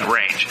 5%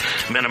 range.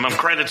 Minimum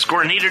credit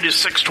score needed is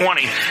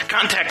 620.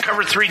 Contact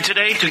Cover 3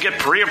 today to get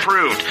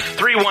pre-approved.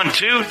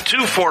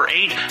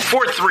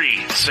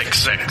 312-248-4366.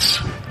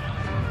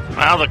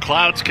 Well, the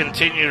clouds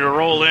continue to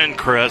roll in,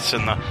 Chris,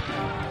 and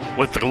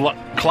with the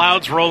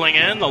clouds rolling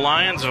in, the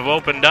Lions have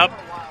opened up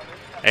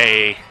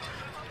a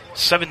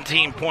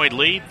 17-point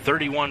lead,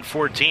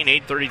 31-14,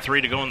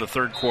 8:33 to go in the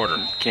third quarter.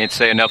 Can't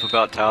say enough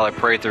about Tyler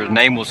Prather. The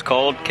name was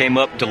called, came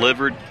up,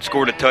 delivered,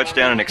 scored a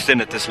touchdown, and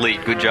extended this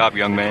lead. Good job,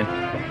 young man.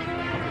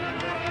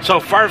 So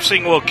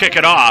Farfsing will kick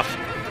it off.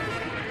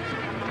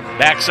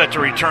 Back set to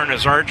return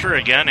as Archer.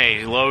 Again,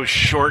 a low,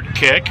 short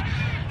kick.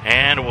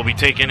 And it will be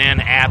taken in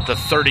at the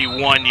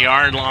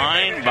 31-yard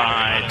line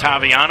by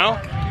Taviano.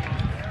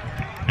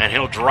 And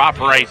he'll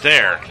drop right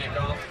there.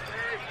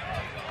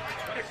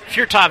 If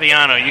you're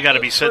Taviano, you got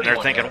to be sitting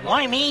there thinking,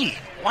 why me?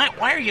 Why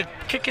are you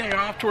kicking it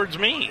off towards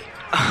me?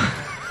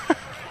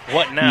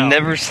 What now?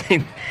 Never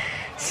seen.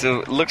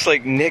 So it looks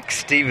like Nick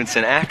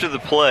Stevenson, after the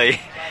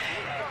play,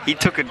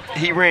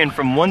 he ran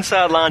from one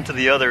sideline to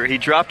the other. He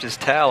dropped his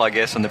towel, I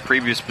guess, on the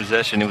previous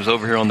possession. It was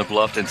over here on the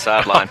Bluffton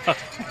sideline.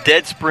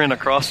 Dead sprint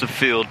across the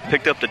field,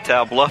 picked up the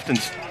towel.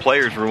 Bluffton's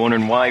players were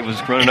wondering why he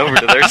was running over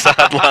to their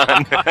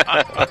sideline.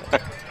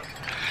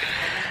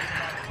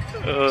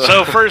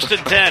 So 1st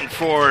and 10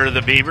 for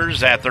the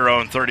Beavers at their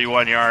own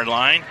 31-yard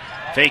line.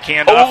 Fake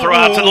handoff, throw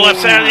out to the left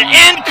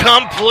side.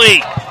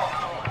 Incomplete.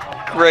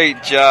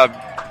 Great job.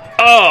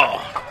 Oh,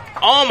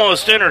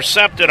 almost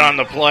intercepted on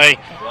the play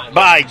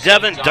by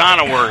Devin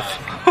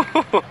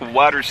Donaworth.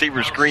 Wide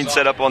receiver screen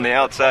set up on the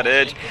outside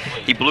edge.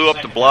 He blew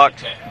up the block.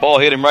 Ball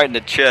hit him right in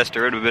the chest,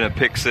 or it would have been a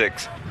pick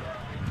six.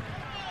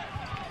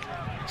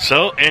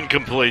 So,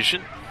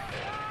 incompletion.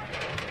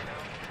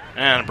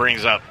 And it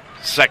brings up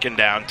second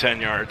down, 10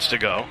 yards to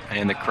go.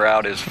 And the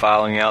crowd is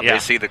filing out. Yeah. They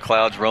see the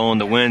clouds rolling,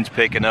 the wind's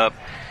picking up.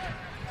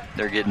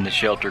 They're getting to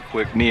shelter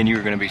quick. Me and you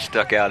are going to be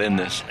stuck out in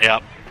this.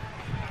 Yep.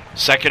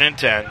 2nd and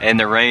 10. And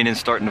the rain is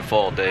starting to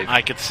fall, Dave.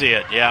 I could see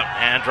it,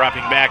 yeah. And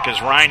dropping back is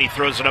Ryan. He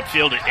throws it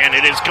upfield, and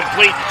it is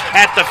complete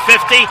at the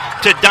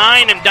 50 to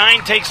Dine, and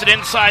Dine takes it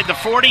inside the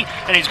 40,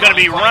 and he's going to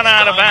be run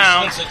out of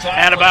bounds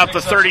at about the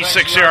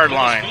 36-yard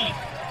line.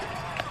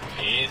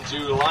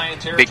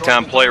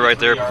 Big-time play right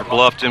there for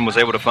Bluffton. Was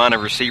able to find a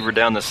receiver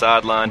down the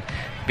sideline.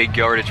 Big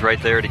yardage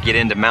right there to get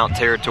into Mount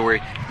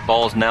territory.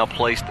 Ball's now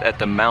placed at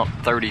the Mount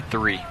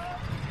 33.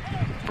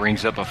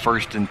 Brings up a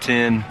 1st and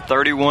 10.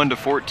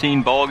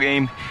 31-14 ball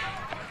game.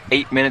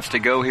 8 minutes to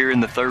go here in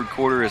the third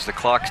quarter as the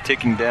clock's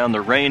ticking down.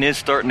 The rain is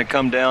starting to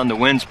come down. The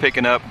wind's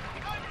picking up.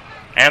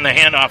 And the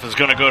handoff is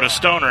going to go to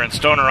Stoner, and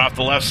Stoner off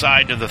the left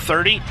side to the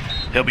 30.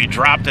 He'll be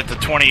dropped at the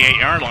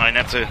 28-yard line.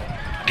 That's a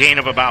gain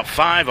of about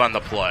 5 on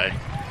the play.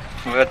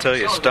 Well, I tell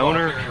you,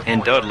 Stoner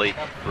and Dudley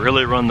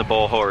really run the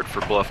ball hard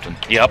for Bluffton.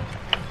 Yep.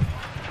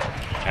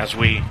 As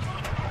we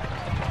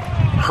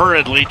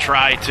hurriedly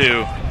try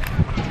to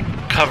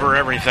cover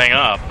everything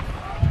up.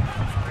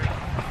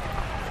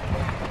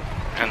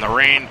 And the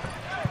rain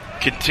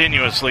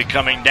continuously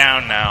coming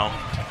down now.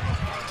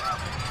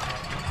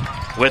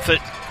 With it,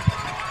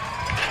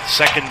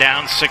 2nd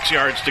down, 6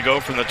 yards to go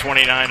from the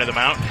 29 of the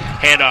Mount.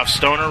 Handoff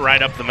Stoner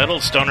right up the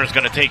middle. Stoner's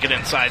going to take it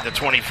inside the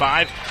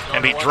 25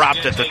 and be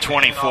dropped at the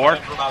 24.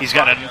 He's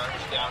got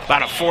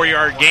about a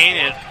 4-yard gain.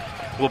 It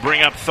will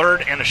bring up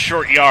 3rd and a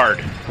short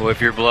yard. Well,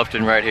 if you're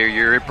Bluffton right here,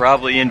 you're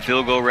probably in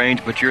field goal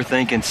range, but you're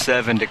thinking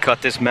 7 to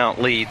cut this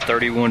Mount lead,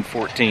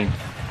 31-14.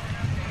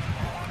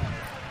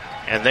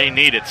 And they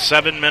need it.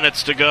 7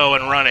 minutes to go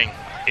and running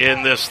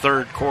in this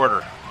third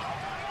quarter.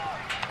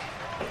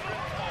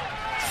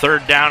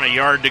 3rd down, a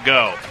yard to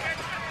go.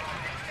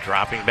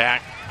 Dropping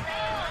back.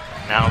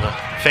 Now the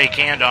fake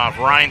handoff.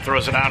 Ryan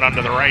throws it out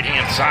onto the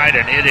right-hand side,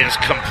 and it is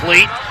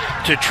complete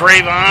to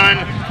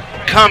Trayvon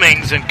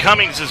Cummings, and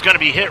Cummings is going to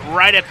be hit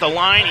right at the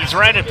line. He's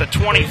right at the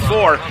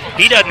 24.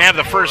 He doesn't have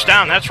the 1st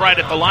down. That's right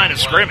at the line of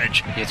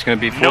scrimmage. It's going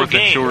to be 4th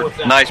and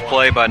short. Nice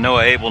play by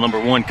Noah Abel,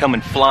 number 1,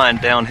 coming flying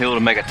downhill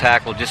to make a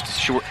tackle just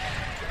to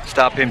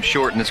stop him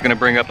short, and it's going to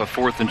bring up a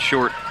 4th and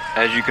short.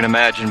 As you can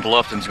imagine,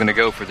 Bluffton's going to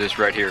go for this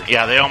right here.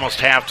 Yeah, they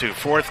almost have to.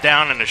 4th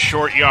down and a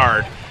short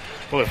yard.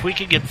 Well, if we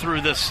could get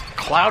through this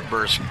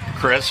cloudburst,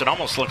 Chris, it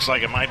almost looks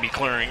like it might be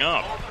clearing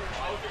up.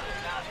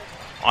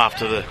 Off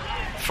to the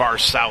far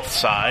south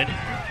side.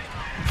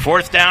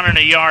 4th down and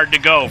a yard to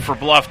go for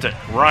Bluffton.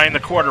 Ryan, the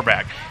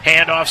quarterback.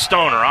 Handoff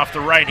Stoner off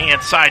the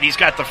right-hand side. He's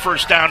got the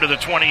 1st down to the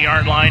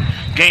 20-yard line.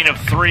 Gain of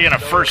 3 and a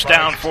 1st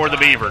down for the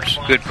Beavers.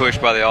 Good push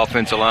by the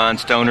offensive line.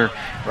 Stoner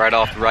right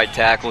off the right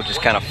tackle,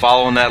 just kind of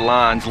following that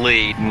line's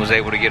lead, and was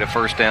able to get a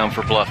 1st down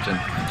for Bluffton.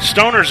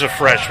 Stoner's a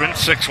freshman,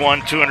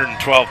 6'1",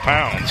 212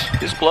 pounds.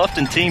 This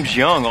Bluffton team's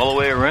young all the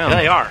way around.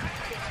 They are.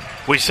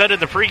 We said in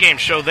the pregame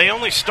show they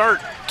only start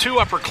 2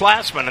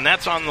 upperclassmen, and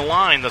that's on the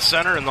line, the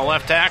center and the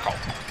left tackle.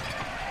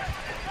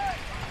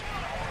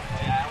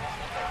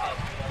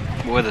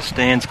 Boy, the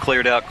stands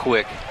cleared out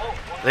quick.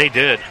 They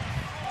did.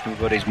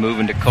 Everybody's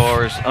moving to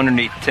cars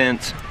underneath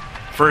tents.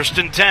 1st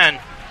and 10.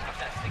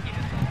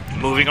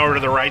 Moving over to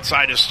the right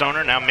side of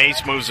Stoner. Now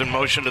Mace moves in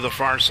motion to the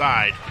far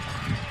side.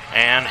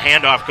 And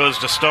handoff goes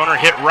to Stoner,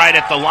 hit right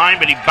at the line,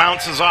 but he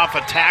bounces off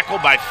a tackle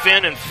by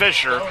Finn and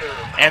Fisher,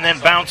 and then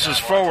bounces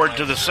forward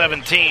to the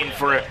 17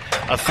 for a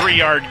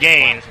 3-yard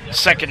gain,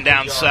 2nd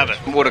down 7.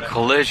 What a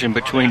collision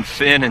between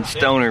Finn and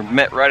Stoner.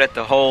 Met right at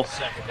the hole,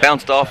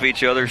 bounced off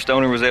each other.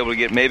 Stoner was able to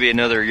get maybe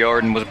another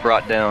yard and was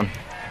brought down.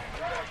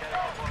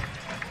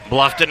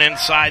 Bluffton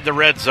inside the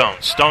red zone.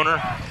 Stoner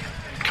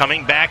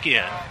coming back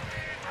in.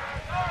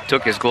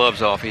 Took his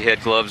gloves off. He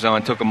had gloves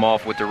on, took them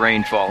off with the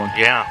rain falling.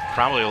 Yeah,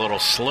 probably a little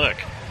slick.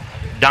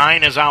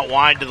 Dine is out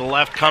wide to the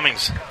left.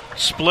 Cummings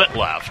split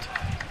left.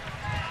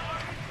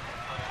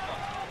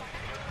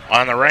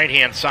 On the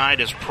right-hand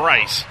side is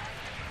Price.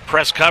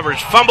 Press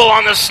coverage, fumble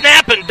on the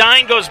snap, and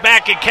Dine goes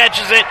back and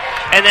catches it.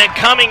 And then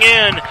coming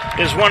in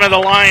is one of the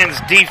Lions'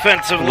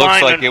 defensive linemen.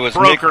 Looks like it was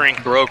brokering.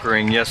 Nick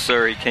Brokering, yes,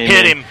 sir. He came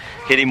hit in. him.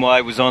 Hit him while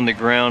he was on the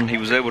ground. He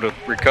was able to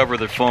recover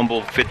the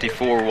fumble.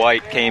 54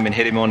 White came and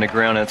hit him on the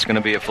ground. That's going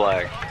to be a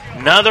flag.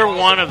 Another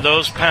one of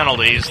those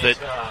penalties that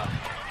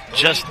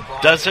just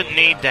doesn't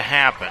need to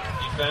happen.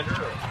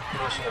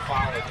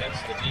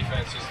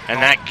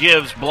 And that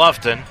gives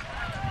Bluffton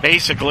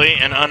basically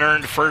an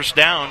unearned 1st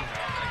down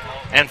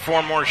and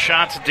 4 more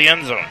shots at the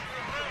end zone.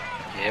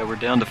 Yeah, we're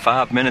down to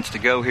 5 minutes to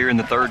go here in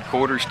the third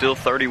quarter. Still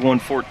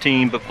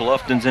 31-14, but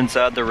Bluffton's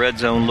inside the red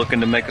zone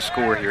looking to make a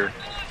score here.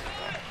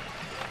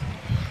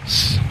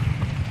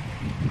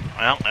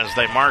 Well, as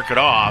they mark it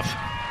off,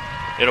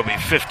 it'll be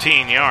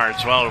 15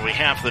 yards. Well, it'll be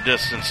half the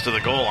distance to the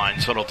goal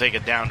line, so it'll take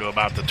it down to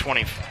about the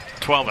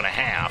 12 and a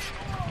half.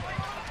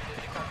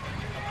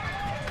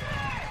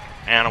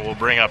 And it will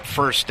bring up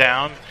 1st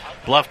down.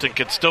 Bluffton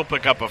could still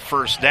pick up a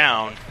 1st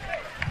down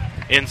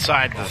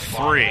inside the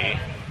 3,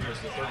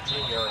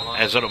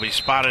 as it'll be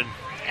spotted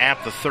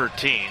at the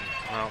 13,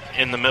 well,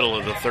 in the middle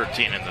of the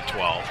 13 and the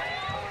 12.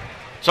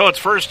 So it's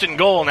 1st and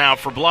goal now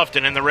for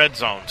Bluffton in the red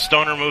zone.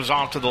 Stoner moves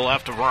off to the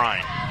left of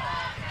Ryan.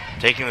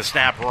 Taking the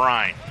snap,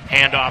 Ryan.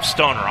 Handoff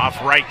Stoner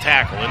off right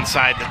tackle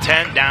inside the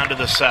 10 down to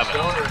the 7,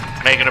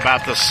 making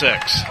about the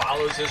 6.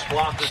 Follows his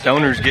block.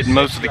 Stoner's getting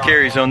most of the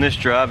carries on this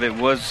drive. It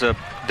was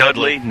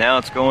Dudley. Now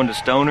it's going to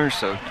Stoner,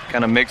 so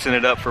kind of mixing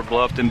it up for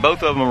Bluffton.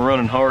 Both of them are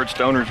running hard.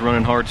 Stoner's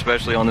running hard,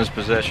 especially on this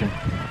possession.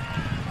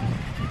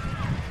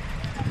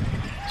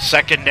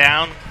 Second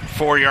down,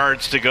 4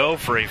 yards to go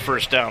for a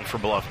first down for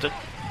Bluffton.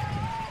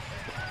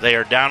 They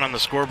are down on the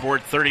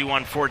scoreboard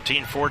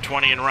 31-14,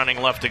 4:20 and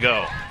running left to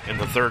go in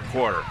the third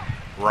quarter.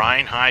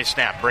 Ryan, high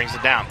snap, brings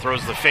it down,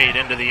 throws the fade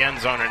into the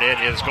end zone, and it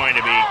is going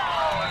to be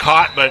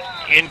caught, but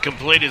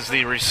incomplete as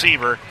the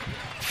receiver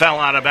fell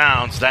out of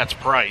bounds. That's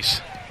Price.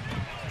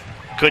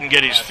 Couldn't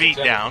get his feet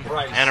down,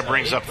 and it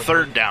brings up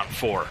third down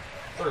 4.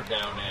 Third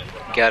down and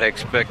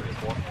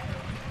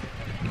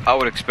I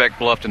would expect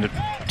Bluffton to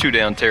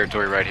 2-down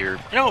territory right here.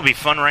 You know what would be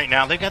fun right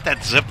now? They've got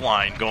that zip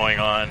line going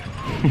on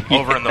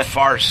over on the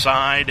far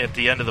side at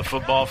the end of the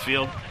football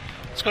field.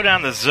 Let's go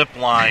down the zip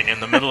line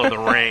in the middle of the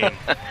rain.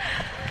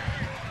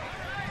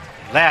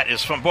 That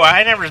is fun. Boy,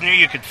 I never knew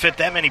you could fit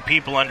that many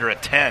people under a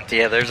tent.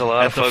 Yeah, there's a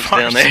lot of folks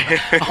down there.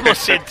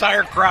 Almost the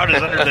entire crowd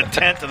is under the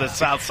tent to the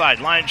south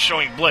side. Lions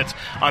showing blitz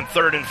on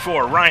 3rd and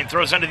 4. Ryan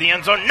throws into the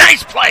end zone.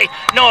 Nice play.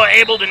 Noah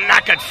able to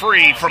knock it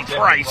free from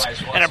Price,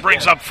 and it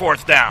brings up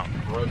 4th down.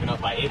 broken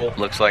up by Abel.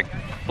 Looks like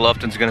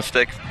Bluffton's going to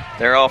stick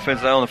their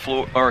offense on the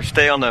floor, or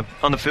stay on the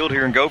field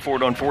here and go for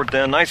it on 4th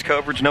down. Nice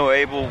coverage. Noah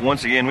Abel,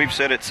 once again, we've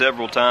said it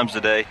several times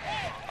today.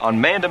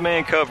 On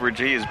man-to-man coverage,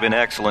 he has been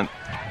excellent.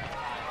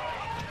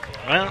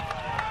 Well,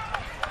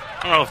 I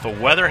don't know if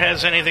the weather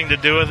has anything to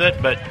do with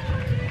it, but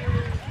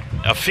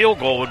a field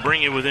goal would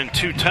bring you within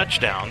 2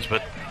 touchdowns,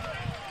 but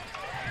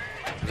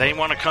they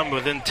want to come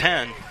within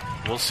 10.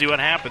 We'll see what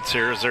happens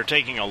here as they're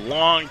taking a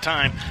long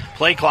time.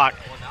 Play clock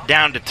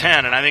down to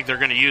 10, and I think they're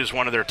going to use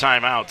one of their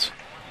timeouts.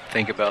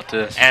 Think about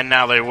this. And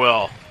now they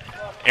will.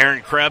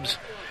 Aaron Krebs,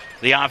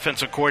 the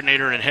offensive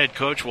coordinator and head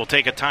coach, will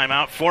take a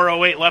timeout.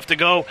 4:08 left to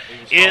go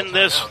in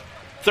this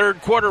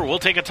third quarter. We'll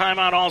take a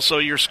timeout also.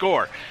 Your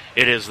score.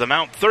 It is the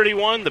Mount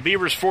 31, the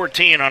Beavers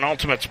 14 on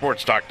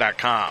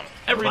UltimateSportsTalk.com.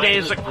 Every day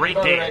is a great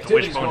day at the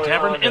Wishbone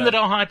Tavern in the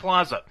Delhi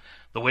Plaza.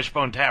 The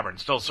Wishbone Tavern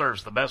still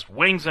serves the best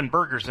wings and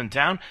burgers in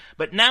town,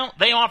 but now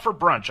they offer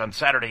brunch on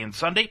Saturday and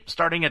Sunday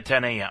starting at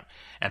 10 a.m.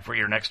 And for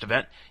your next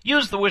event,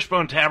 use the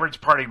Wishbone Tavern's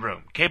party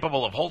room,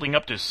 capable of holding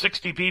up to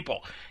 60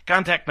 people.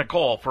 Contact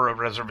Nicole for a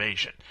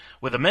reservation.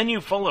 With a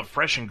menu full of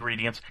fresh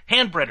ingredients,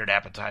 hand-breaded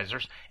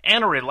appetizers,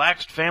 and a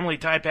relaxed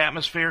family-type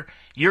atmosphere,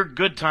 your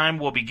good time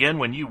will begin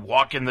when you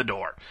walk in the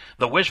door.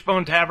 The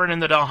Wishbone Tavern in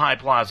the Delhi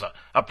Plaza,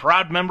 a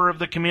proud member of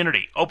the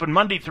community, open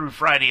Monday through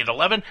Friday at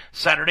 11,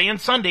 Saturday and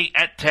Sunday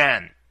at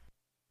 10.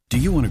 Do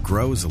you want to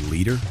grow as a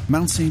leader?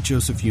 Mount St.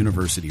 Joseph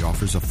University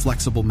offers a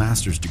flexible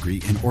master's degree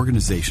in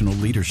organizational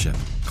leadership.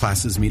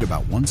 Classes meet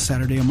about one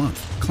Saturday a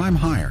month. Climb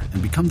higher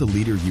and become the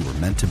leader you were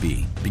meant to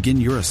be.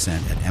 Begin your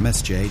ascent at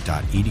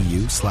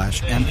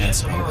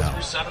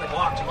msj.edu/MSOL. 7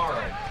 o'clock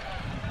tomorrow.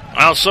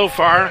 Well, so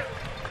far,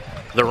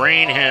 the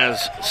rain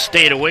has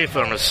stayed away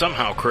from us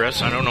somehow,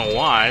 Chris. I don't know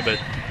why, but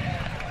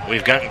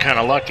we've gotten kind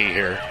of lucky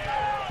here.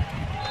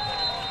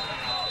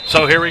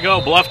 So here we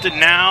go. Bluffton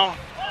now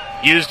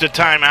used a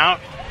timeout.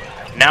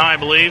 Now I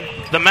believe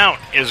the Mount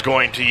is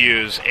going to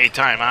use a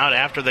timeout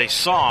after they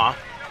saw,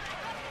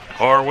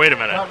 or wait a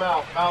minute.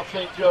 Timeout, Mount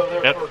St. Joe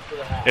there first for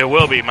the half. It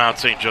will be Mount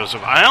St.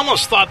 Joseph. I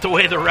almost thought the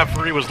way the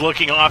referee was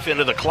looking off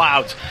into the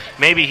clouds,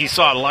 maybe he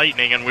saw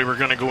lightning and we were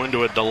going to go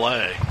into a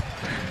delay.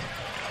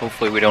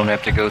 Hopefully we don't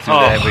have to go through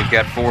that. We've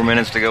got 4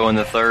 minutes to go in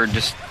the third.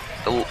 Just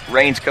the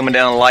rain's coming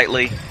down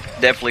lightly.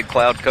 Definitely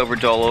cloud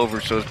coverage all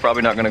over, so it's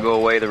probably not going to go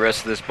away the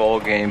rest of this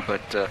ball game,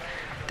 but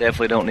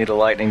definitely don't need a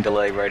lightning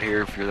delay right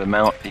here if you're the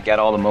Mount. You got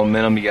all the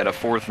momentum. You got a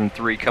 4th and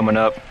 3 coming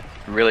up.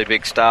 A really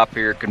big stop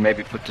here could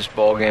maybe put this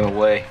ball game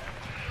away.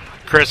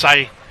 Chris,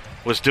 I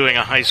was doing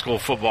a high school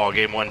football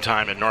game one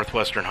time at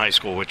Northwestern High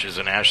School, which is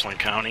in Ashland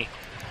County,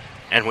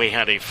 and we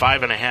had a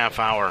 5.5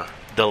 hour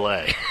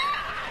delay.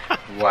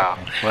 Wow.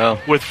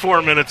 Well, with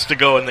 4 minutes to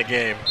go in the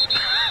game.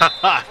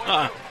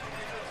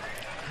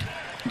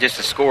 Just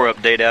a score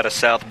update out of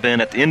South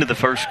Bend at the end of the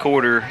first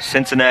quarter.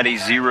 Cincinnati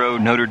 0,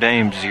 Notre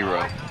Dame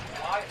 0.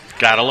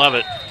 Gotta love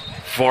it.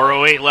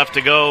 4:08 left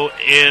to go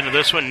in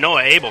this one.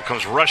 Noah Abel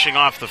comes rushing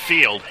off the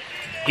field.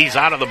 He's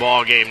out of the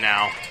ball game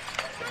now.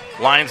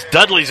 Lions,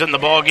 Dudley's in the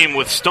ball game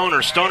with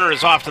Stoner. Stoner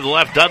is off to the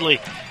left.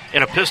 Dudley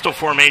in a pistol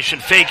formation.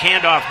 Fake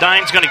handoff.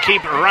 Dine's going to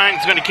keep it.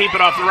 Ryan's going to keep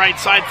it off the right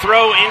side.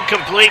 Throw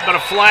incomplete, but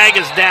a flag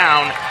is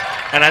down.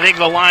 And I think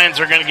the Lions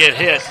are going to get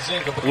hit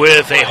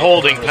with a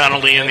holding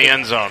penalty in the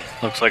end zone.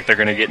 Looks like they're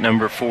going to get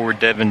number 4,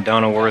 Devin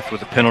Donaworth,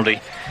 with a penalty.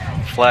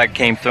 Flag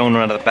came thrown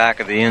out of the back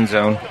of the end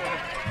zone.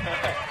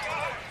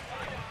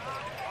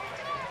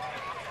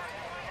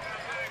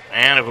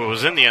 And if it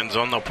was in the end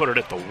zone, they'll put it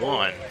at the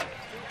 1.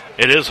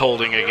 It is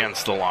holding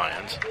against the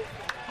Lions.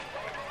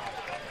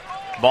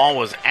 Ball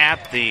was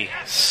at the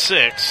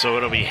 6, so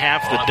it'll be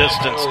half the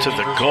distance to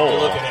the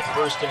goal. Looking at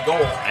 1st and goal.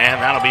 And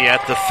that'll be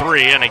at the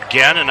 3. And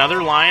again,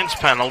 another Lions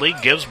penalty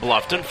gives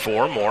Bluffton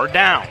 4 more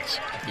downs.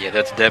 Yeah,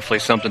 that's definitely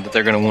something that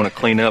they're going to want to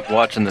clean up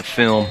watching the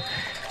film.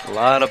 A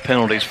lot of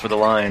penalties for the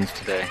Lions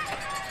today.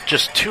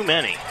 Just too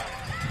many.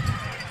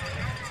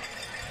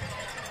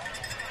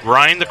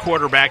 Ryan, the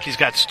quarterback, he's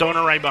got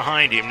Stoner right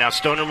behind him. Now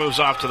Stoner moves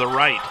off to the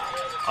right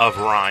of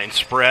Ryan.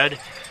 Spread.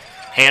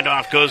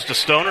 Handoff goes to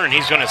Stoner, and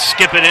he's going to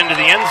skip it into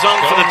the end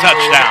zone for the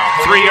touchdown.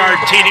 3-yard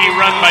TD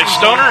run by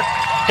Stoner,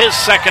 his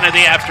second of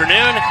the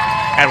afternoon.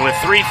 And with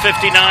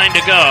 3:59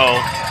 to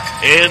go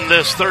in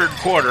this third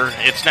quarter,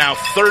 it's now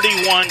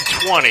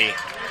 31-20.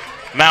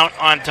 Mount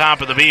on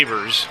top of the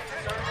Beavers.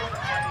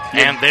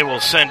 And they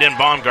will send in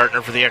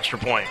Baumgartner for the extra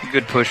point.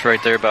 Good push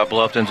right there by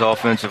Bluffton's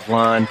offensive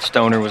line.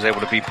 Stoner was able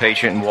to be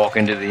patient and walk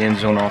into the end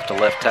zone off the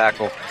left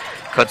tackle.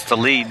 Cuts the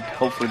lead,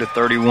 hopefully to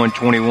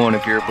 31-21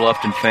 if you're a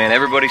Bluffton fan.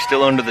 Everybody's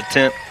still under the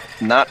tent.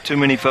 Not too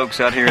many folks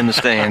out here in the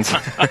stands.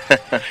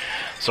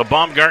 So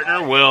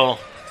Baumgartner will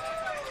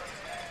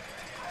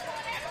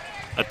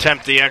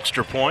attempt the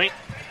extra point,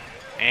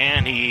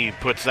 and he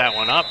puts that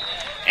one up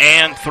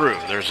and through.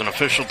 There's an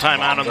official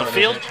timeout on the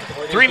field.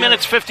 3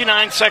 minutes,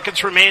 59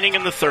 seconds remaining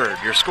in the third.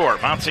 Your score,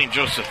 Mount St.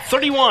 Joseph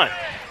 31,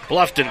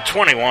 Bluffton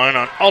 21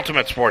 on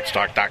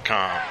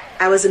UltimateSportsTalk.com.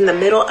 I was in the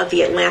middle of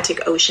the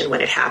Atlantic Ocean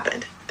when it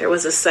happened. There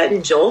was a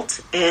sudden jolt,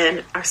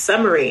 and our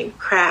submarine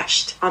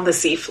crashed on the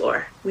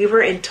seafloor. We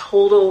were in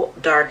total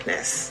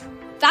darkness.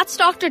 That's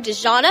Dr.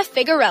 Dejana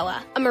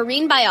Figueroa, a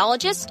marine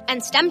biologist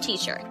and STEM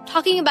teacher,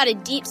 talking about a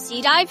deep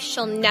sea dive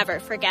she'll never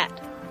forget.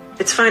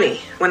 It's funny,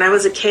 when I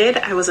was a kid,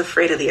 I was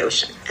afraid of the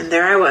ocean, and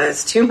there I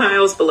was, 2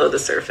 miles below the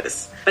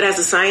surface. But as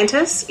a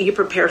scientist, you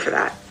prepare for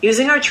that.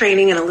 Using our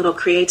training and a little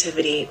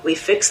creativity, we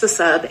fixed the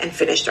sub and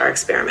finished our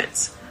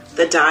experiments.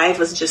 The dive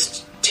was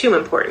just too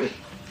important.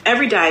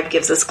 Every dive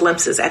gives us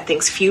glimpses at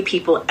things few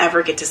people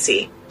ever get to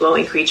see.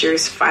 Glowing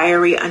creatures,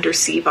 fiery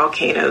undersea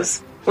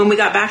volcanoes. When we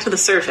got back to the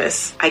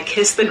surface, I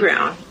kissed the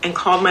ground and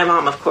called my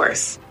mom, of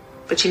course.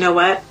 But you know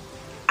what?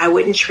 I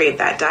wouldn't trade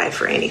that dive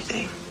for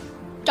anything.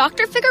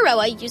 Dr.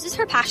 Figueroa uses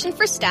her passion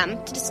for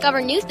STEM to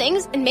discover new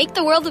things and make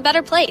the world a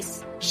better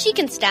place. She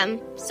can STEM,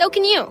 so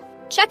can you.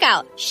 Check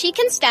out She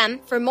Can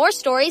STEM for more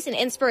stories and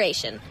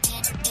inspiration.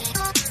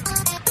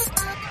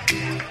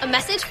 A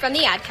message from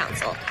the Ad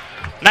Council.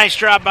 Nice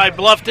job by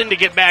Bluffton to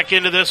get back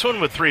into this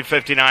one with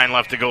 3:59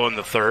 left to go in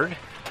the third.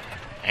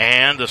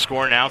 And the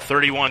score now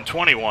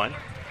 31-21.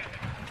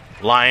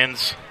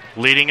 Lions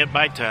leading it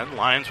by 10.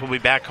 Lions will be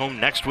back home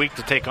next week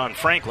to take on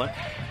Franklin.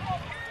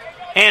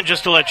 And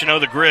just to let you know,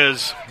 the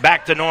Grizz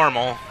back to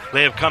normal.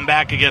 They have come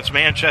back against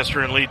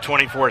Manchester and lead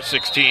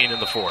 24-16 in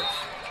the fourth.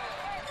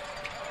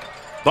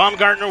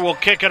 Baumgartner will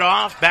kick it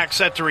off. Back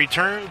set to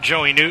return.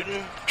 Joey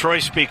Newton, Troy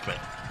Speakman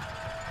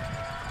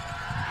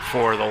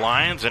for the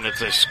Lions, and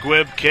it's a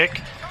squib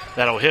kick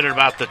that'll hit at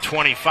about the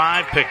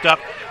 25, picked up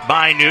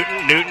by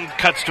Newton. Newton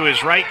cuts to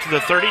his right to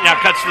the 30, now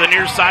cuts to the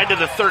near side to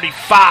the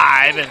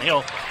 35, and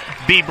he'll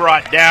be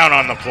brought down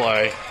on the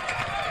play.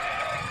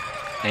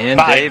 And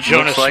by Dave,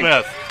 Jonas looks like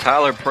Smith.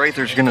 Tyler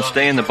Prather's going to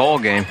stay in the ball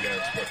game.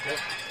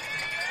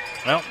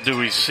 Well, do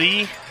we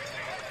see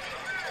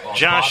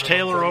Josh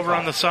Taylor over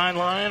on the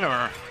sideline,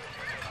 or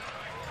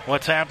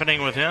what's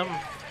happening with him?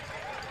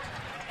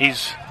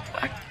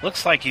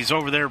 Looks like he's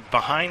over there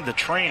behind the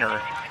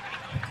trainer.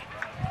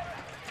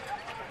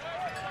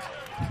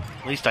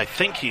 At least I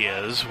think he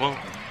is. We'll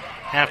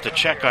have to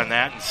check on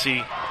that and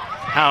see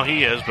how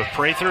he is. But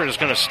Prather is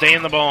going to stay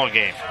in the ball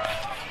game.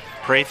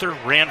 Prather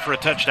ran for a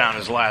touchdown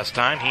his last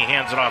time. He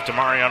hands it off to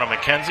Mariano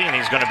McKenzie, and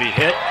he's going to be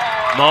hit.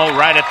 Mo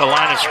right at the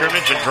line of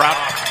scrimmage and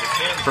dropped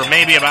for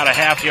maybe about a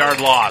half-yard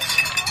loss.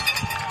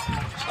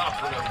 Stop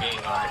for no gain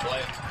on the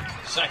play.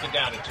 Second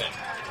down and 10.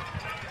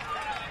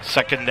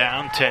 Second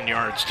down, 10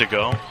 yards to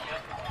go.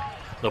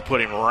 They'll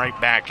put him right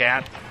back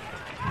at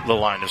the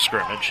line of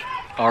scrimmage.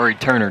 Ari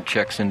Turner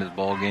checks into the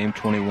ball game,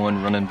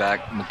 21 running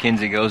back.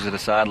 McKenzie goes to the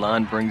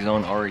sideline, brings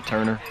on Ari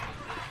Turner.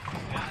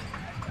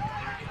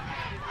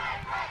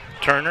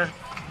 Turner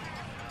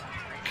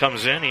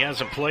comes in. He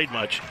hasn't played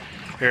much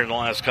here in the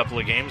last couple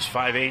of games.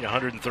 5'8",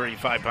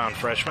 135-pound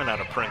freshman out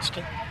of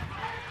Princeton.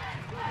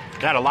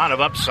 Got a lot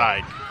of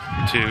upside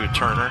to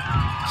Turner.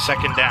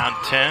 Second down,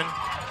 10.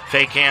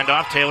 Fake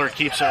handoff. Taylor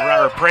keeps it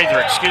right, or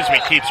Prather,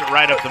 keeps it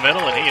right up the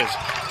middle, and he is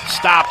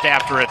stopped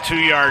after a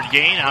 2-yard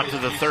gain out to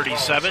the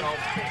 37.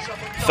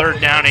 Third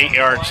down, 8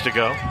 yards to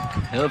go.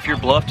 Well, if you're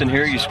Bluffton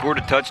here, you scored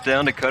a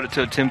touchdown to cut it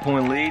to a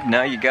 10-point lead.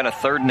 Now you got a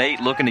 3rd and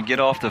 8 looking to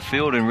get off the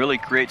field and really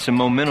create some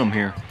momentum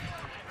here.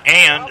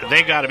 And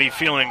they got to be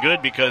feeling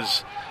good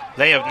because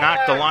they have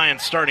knocked the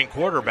Lions starting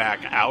quarterback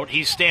out.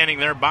 He's standing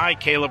there by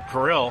Caleb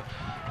Carrill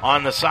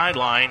on the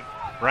sideline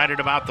right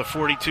at about the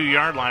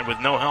 42-yard line with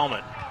no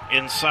helmet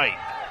in sight.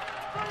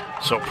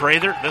 So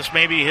Prather, this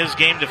may be his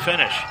game to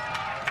finish.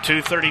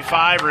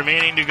 2:35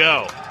 remaining to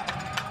go.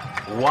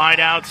 Wide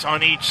outs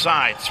on each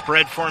side.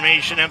 Spread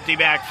formation, empty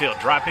backfield.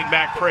 Dropping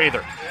back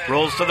Prather.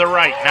 Rolls to the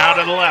right, now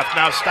to the left.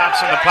 Now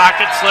stops in the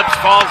pocket, slips,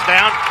 falls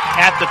down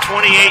at the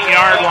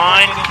 28-yard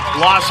line.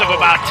 Loss of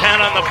about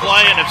 10 on the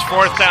play, and it's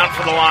 4th down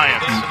for the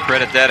Lions.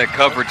 Credit that a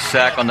coverage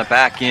sack on the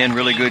back end.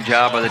 Really good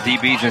job by the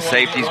DBs and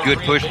safeties. Good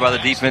push by the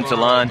defensive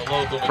line.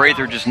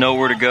 Prather just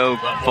nowhere to go.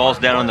 Falls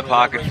down in the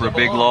pocket for a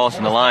big loss,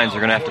 and the Lions are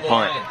going to have to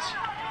punt.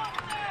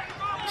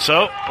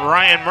 So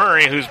Ryan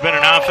Murray, who's been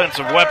an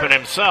offensive weapon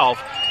himself,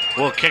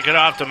 will kick it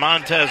off to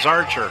Montez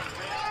Archer.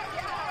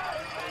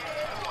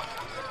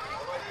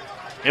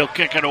 He'll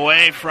kick it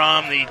away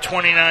from the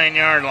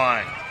 29-yard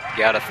line.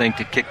 Got to think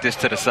to kick this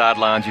to the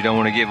sidelines. You don't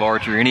want to give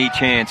Archer any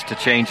chance to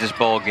change this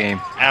ball game.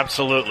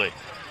 Absolutely.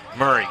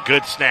 Murray,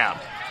 good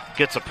snap.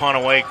 Gets a punt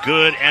away.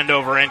 Good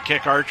end-over-end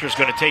kick. Archer's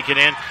going to take it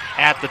in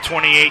at the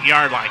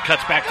 28-yard line.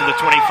 Cuts back to the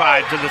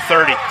 25, to the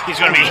 30. He's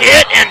going to be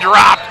hit and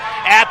dropped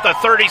at the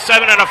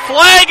 37, and a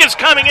flag is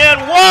coming in.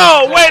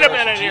 Whoa, wait a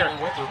minute here.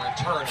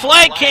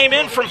 Flag came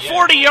in from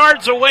 40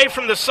 yards away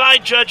from the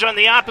side judge on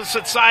the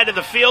opposite side of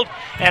the field,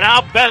 and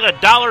I'll bet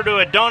 $1 to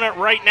a donut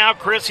right now,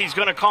 Chris, he's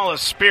going to call a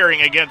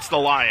spearing against the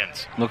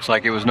Lions. Looks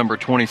like it was number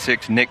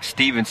 26, Nick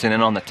Stevenson,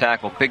 in on the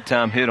tackle.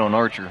 Big-time hit on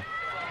Archer.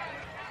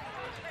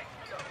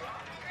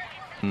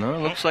 No, it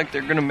looks like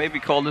they're going to maybe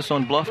call this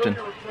on Bluffton.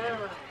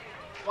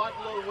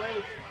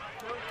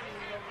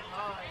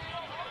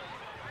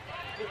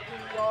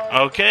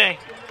 Okay.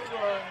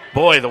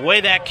 Boy, the way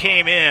that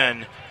came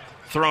in,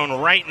 thrown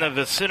right in the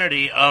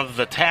vicinity of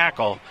the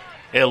tackle,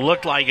 it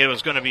looked like it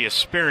was going to be a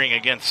spearing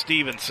against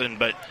Stevenson,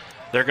 but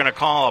they're going to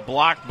call a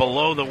block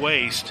below the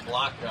waist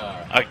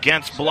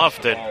against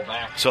Bluffton.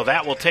 So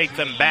that will take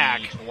them back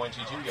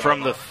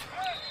from the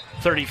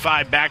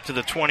 35 back to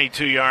the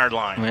 22-yard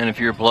line. Man, if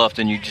you're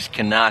Bluffton, you just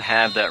cannot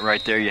have that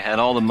right there. You had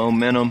all the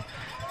momentum.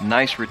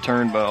 Nice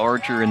return by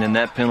Archer, and then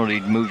that penalty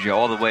moves you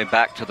all the way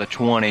back to the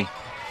 20.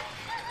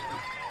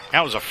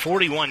 That was a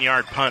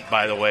 41-yard punt,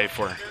 by the way,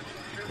 for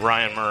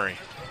Ryan Murray.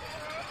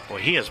 Well,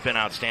 he has been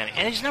outstanding.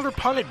 And he's never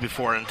punted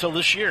before until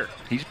this year.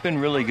 He's been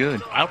really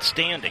good.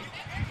 Outstanding.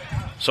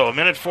 So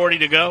 1:40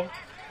 to go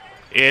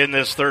in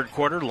this third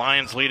quarter.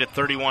 Lions lead at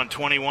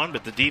 31-21,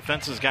 but the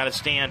defense has got to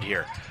stand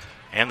here.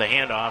 And the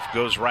handoff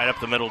goes right up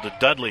the middle to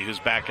Dudley, who's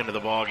back into the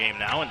ball game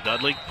now. And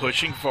Dudley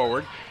pushing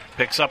forward,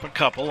 picks up a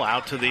couple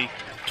out to the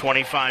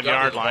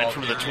 25-yard line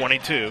from the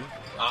 22.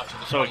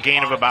 So a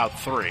gain of about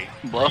 3.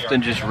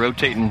 Bluffton just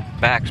rotating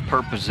backs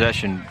per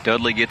possession.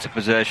 Dudley gets a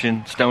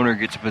possession. Stoner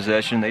gets a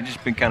possession. They've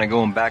just been kind of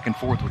going back and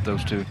forth with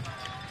those two.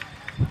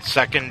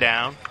 2nd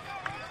down.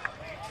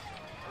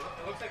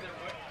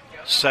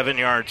 7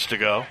 yards to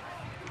go.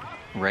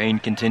 Rain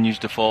continues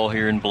to fall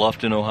here in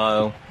Bluffton,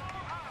 Ohio.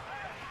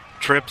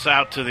 Trips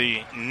out to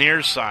the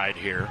near side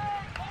here.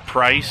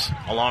 Price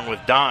along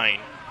with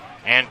Dine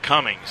and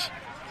Cummings.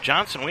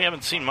 Johnson, we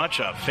haven't seen much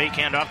of. Fake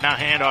handoff. Now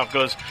handoff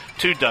goes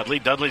to Dudley.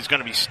 Dudley's going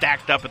to be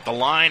stacked up at the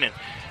line, and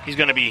he's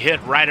going to be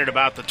hit right at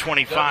about the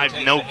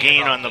 25. No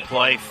gain on the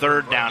play.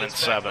 3rd down and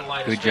 7.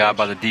 Good job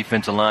by the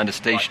defensive line to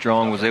stay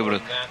strong. Was able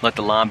to let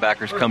the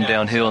linebackers come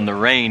downhill, and the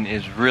rain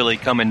is really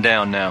coming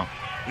down now.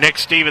 Nick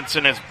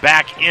Stevenson is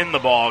back in the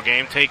ball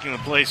game, taking the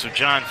place of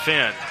John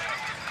Finn.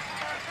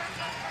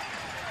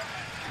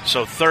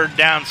 So 3rd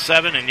down,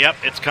 7, and yep,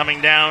 it's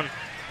coming down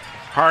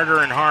harder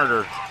and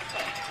harder.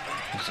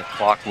 As the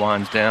clock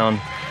winds down.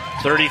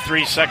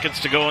 33 seconds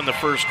to go in the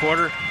first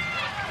quarter.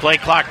 Play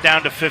clock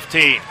down to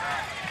 15.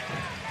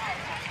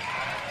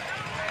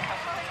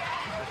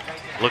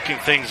 Looking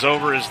things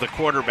over is the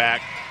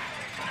quarterback,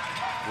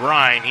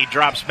 Ryan. He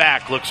drops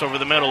back, looks over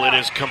the middle. It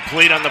is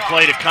complete on the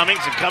play to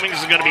Cummings, and Cummings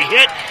is going to be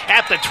hit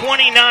at the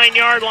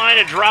 29-yard line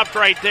and dropped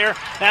right there.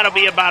 That'll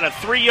be about a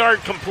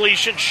 3-yard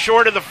completion,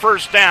 short of the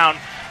first down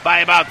by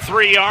about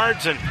 3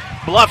 yards, and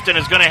Bluffton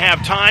is going to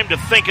have time to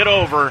think it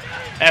over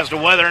as to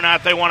whether or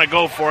not they want to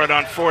go for it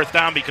on 4th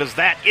down, because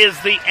that is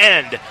the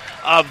end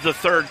of the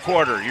third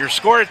quarter. Your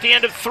score at the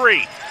end of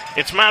 3.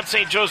 It's Mount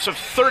St. Joseph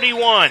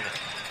 31,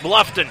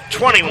 Bluffton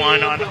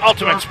 21 on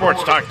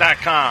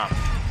UltimateSportsTalk.com.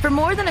 For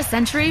more than a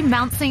century,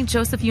 Mount St.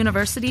 Joseph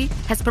University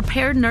has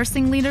prepared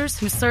nursing leaders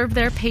who serve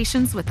their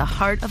patients with the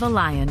heart of a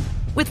lion.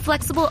 With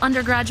flexible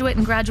undergraduate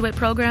and graduate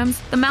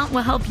programs, the Mount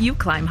will help you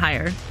climb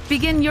higher.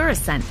 Begin your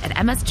ascent at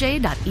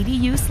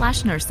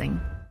msj.edu/nursing.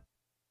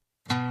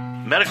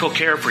 Medical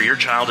care for your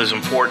child is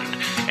important,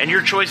 and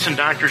your choice in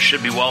doctors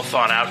should be well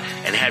thought out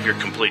and have your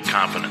complete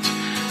confidence.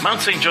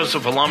 Mount St.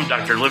 Joseph alum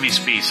Dr. Libby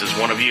Spees is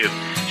one of you.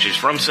 She's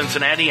from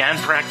Cincinnati and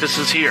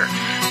practices here.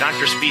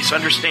 Dr. Spees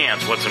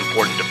understands what's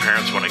important to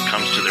parents when it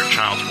comes to their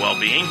child's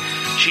well-being.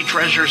 She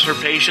treasures her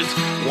patients,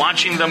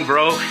 watching them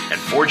grow and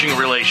forging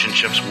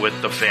relationships with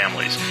the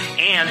families.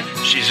 And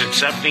she's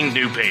accepting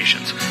new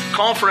patients.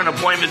 Call for an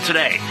appointment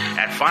today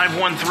at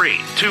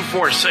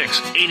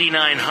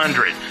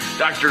 513-246-8900.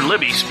 Dr.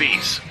 Libby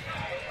Spees.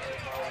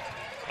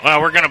 Well,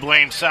 we're going to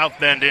blame South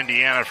Bend,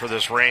 Indiana for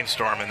this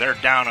rainstorm, and they're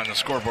down on the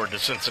scoreboard to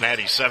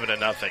Cincinnati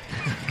 7-0.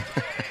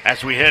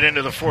 As we head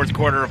into the fourth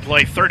quarter of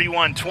play,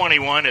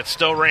 31-21, it's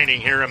still raining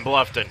here in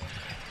Bluffton.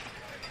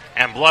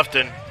 And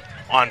Bluffton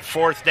on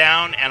 4th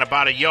down and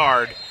about a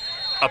yard,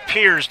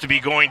 appears to be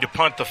going to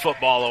punt the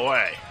football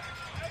away.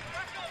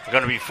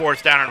 Going to be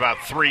 4th down and about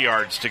 3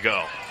 yards to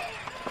go.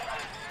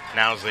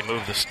 Now as they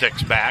move the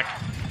sticks back.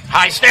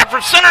 High snap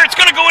from center. It's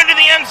going to go into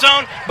the end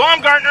zone.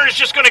 Baumgartner is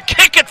just going to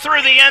kick it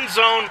through the end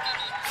zone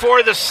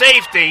for the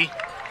safety.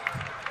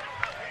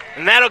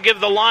 And that'll give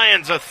the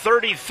Lions a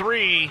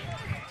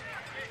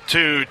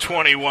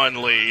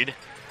 33-21 lead.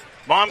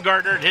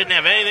 Baumgartner didn't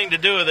have anything to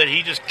do with it.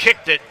 He just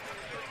kicked it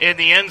in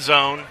the end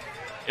zone.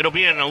 It'll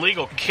be an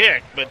illegal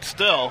kick, but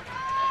still,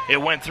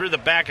 it went through the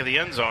back of the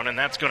end zone, and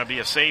that's going to be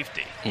a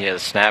safety. Yeah, the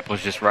snap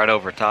was just right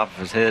over top of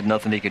his head.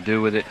 Nothing he could do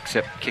with it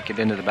except kick it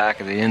into the back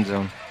of the end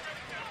zone.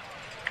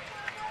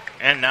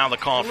 And now the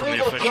call from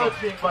the official.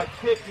 Touching by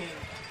kicking.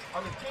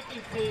 On the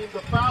kicking team,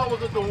 the foul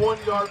was at the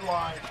 1-yard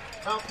line.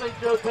 Mount St.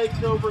 Joe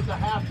takes over at the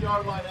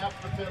half-yard line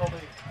after the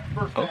penalty.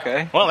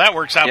 Okay. Well, that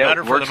works out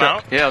better for the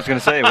Mount. I was going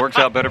to say, it works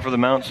out better for the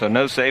Mount. So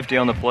no safety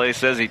on the play.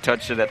 Says he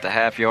touched it at the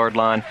half-yard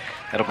line.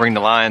 That'll bring the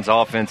Lions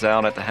offense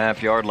out at the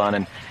half-yard line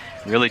and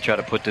really try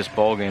to put this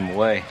ball game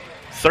away.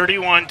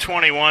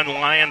 31-21,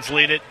 Lions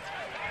lead it.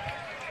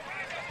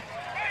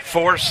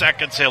 4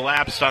 seconds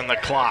elapsed on the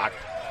clock.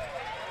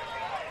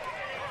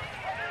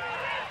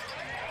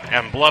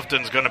 And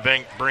Bluffton's going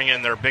to bring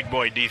in their big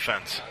boy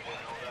defense.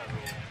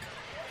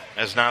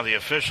 As now the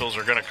officials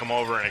are going to come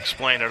over and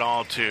explain it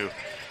all to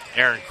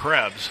Aaron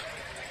Krebs.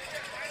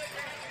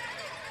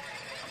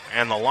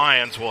 And the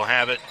Lions will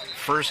have it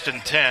 1st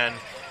and 10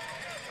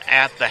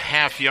 at the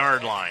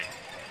half-yard line.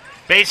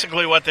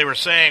 Basically what they were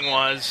saying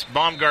was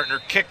Baumgartner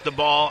kicked the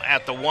ball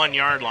at the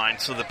 1-yard line,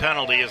 so the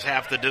penalty is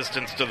half the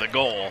distance to the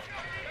goal.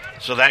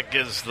 So that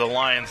gives the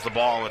Lions the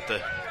ball at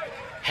the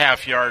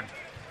half-yard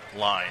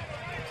line.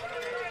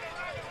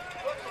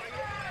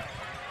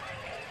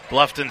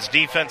 Bluffton's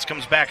defense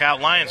comes back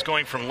out. Lions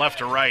going from left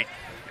to right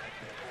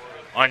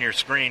on your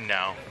screen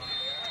now.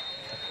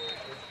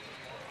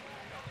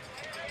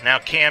 Now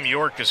Cam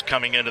York is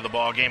coming into the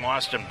ball game.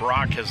 Austin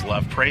Brock has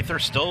left. Prather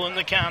still in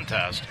the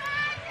contest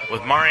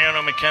with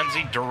Mariano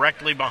McKenzie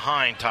directly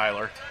behind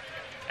Tyler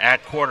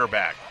at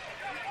quarterback.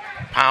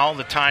 Powell,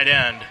 the tight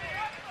end,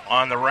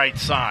 on the right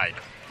side.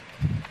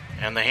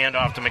 And the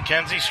handoff to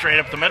McKenzie, straight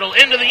up the middle,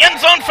 into the end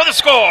zone for the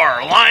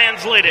score.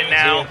 Lions lead it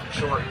now,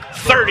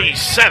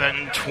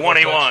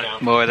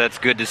 37-21. Boy, that's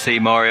good to see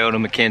Mariota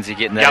McKenzie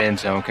getting that end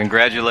zone.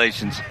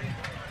 Congratulations.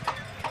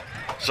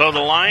 So the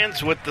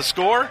Lions with the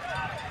score,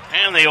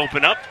 and they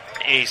open up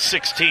a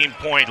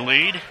 16-point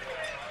lead.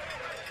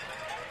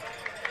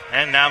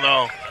 And now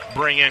they'll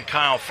bring in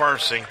Kyle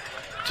Farsing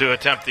to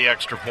attempt the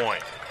extra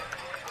point.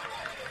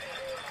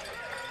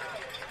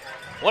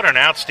 What an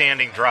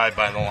outstanding drive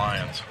by the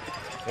Lions.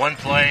 1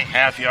 play,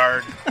 half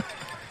yard.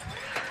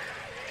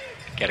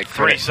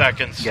 3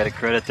 seconds. Got to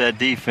credit that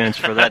defense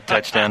for that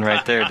touchdown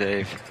right there,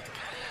 Dave.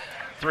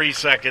 3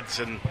 seconds,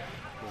 and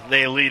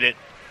they lead it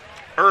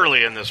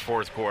early in this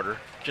 4th quarter.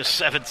 Just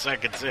 7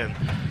 seconds in,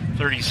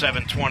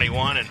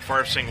 37-21, and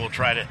Farsing will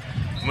try to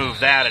move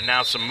that. And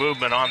now some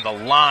movement on the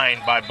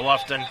line by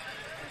Bluffton.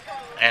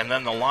 And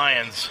then the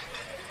Lions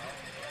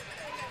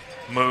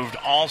moved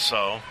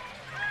also.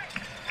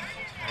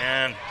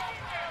 And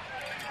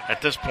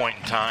at this point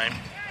in time,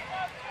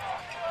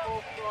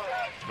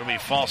 it'll be a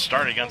false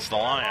start against the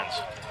Lions.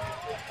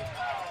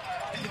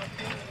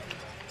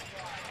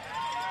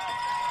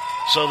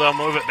 So they'll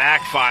move it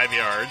back 5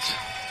 yards.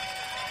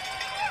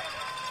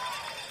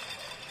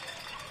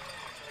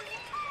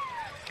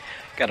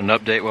 Got an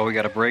update while we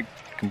got a break.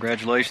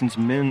 Congratulations,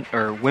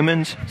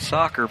 women's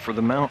soccer for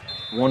the Mount.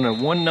 Won a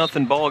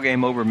 1-0 ball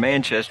game over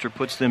Manchester,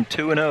 puts them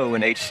 2-0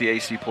 in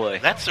HCAC play.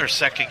 That's their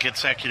second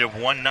consecutive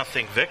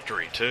 1-0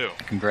 victory, too.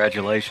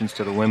 Congratulations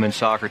to the women's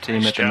soccer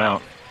team at the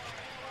Mount.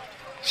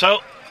 So,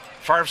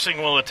 Farsing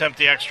will attempt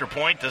the extra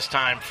point, this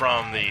time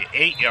from the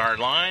 8-yard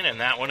line, and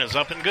that one is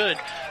up and good.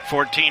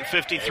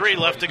 14:53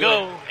 left to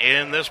go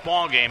in this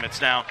ball game.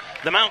 It's now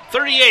the Mount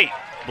 38,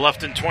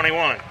 Bluffton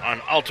 21 on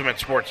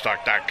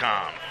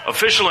UltimateSportsTalk.com.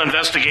 Official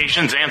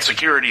Investigations and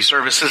Security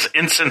Services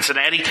in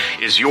Cincinnati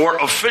is your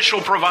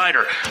official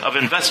provider of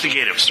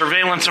investigative,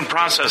 surveillance, and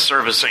process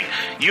servicing,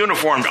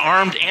 uniformed,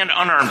 armed, and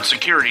unarmed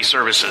security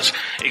services,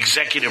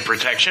 executive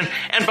protection,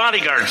 and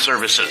bodyguard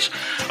services.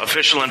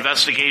 Official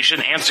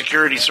Investigation and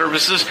Security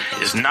Services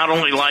is not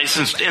only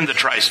licensed in the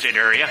tri-state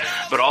area,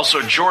 but also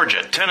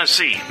Georgia,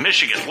 Tennessee,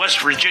 Michigan,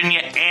 West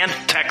Virginia, and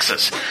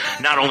Texas.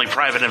 Not only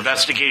private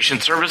investigation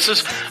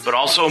services, but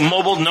also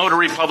mobile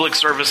notary public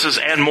services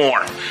and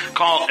more.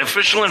 Call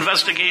Official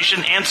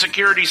Investigation and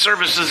Security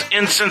Services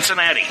in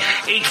Cincinnati,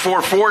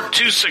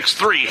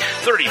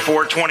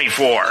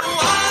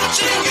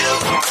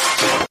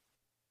 844-263-3424.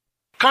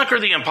 Conquer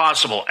the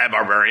impossible at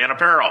Barbarian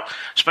Apparel.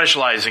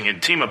 Specializing in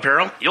team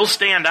apparel, you'll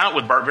stand out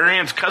with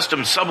Barbarian's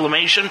custom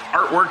sublimation,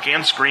 artwork,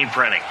 and screen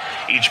printing.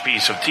 Each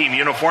piece of team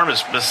uniform is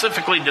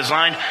specifically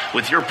designed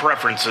with your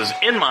preferences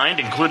in mind,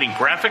 including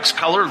graphics,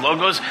 color,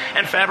 logos,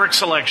 and fabric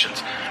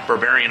selections.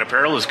 Barbarian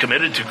Apparel is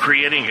committed to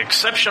creating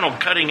exceptional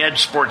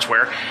cutting-edge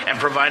sportswear and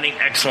providing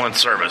excellent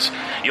service.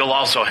 You'll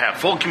also have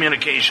full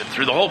communication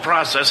through the whole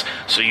process,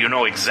 so you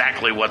know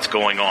exactly what's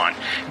going on.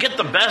 Get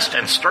the best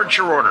and start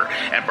your order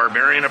at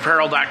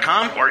barbarianapparel.com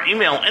or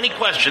email any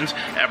questions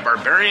at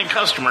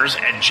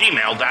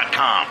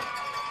barbariancustomers@gmail.com.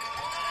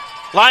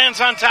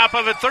 Lions on top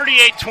of it,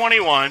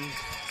 38-21.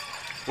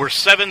 We're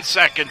 7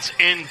 seconds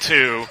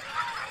into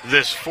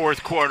this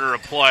fourth quarter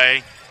of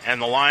play,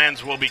 and the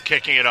Lions will be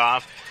kicking it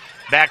off.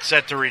 Back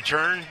set to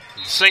return.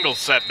 Single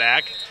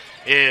setback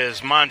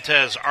is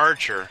Montez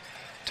Archer.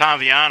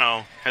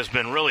 Taviano has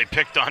been really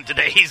picked on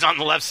today. He's on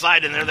the left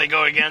side, and there they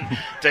go again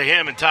to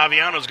him, and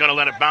Taviano's going to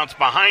let it bounce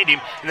behind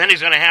him, and then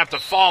he's going to have to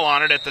fall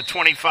on it at the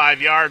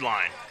 25-yard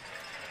line.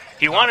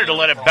 He wanted to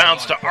let it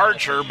bounce to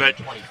Archer, but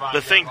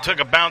the thing took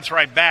a bounce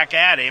right back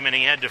at him, and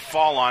he had to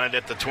fall on it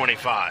at the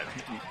 25.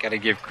 Got to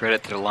give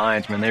credit to the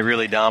Lions, man. They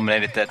really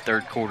dominated that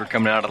third quarter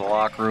coming out of the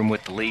locker room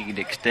with the lead,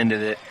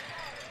 extended it.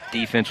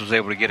 Defense was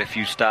able to get a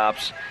few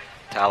stops.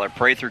 Tyler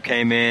Prather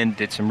came in,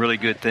 did some really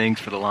good things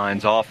for the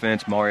Lions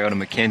offense. Mariota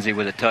McKenzie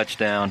with a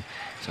touchdown.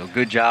 So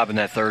good job in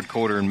that third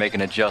quarter and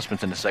making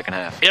adjustments in the second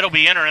half. It'll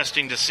be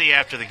interesting to see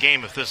after the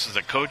game if this is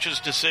a coach's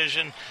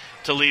decision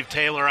to leave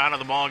Taylor out of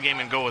the ball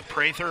game and go with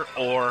Prather,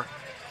 or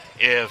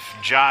if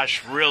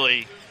Josh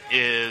really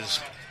is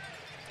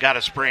got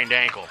a sprained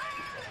ankle.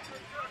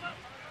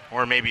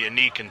 Or maybe a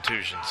knee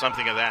contusion,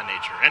 something of that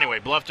nature. Anyway,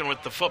 Bluffton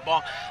with the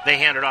football. They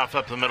hand it off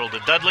up the middle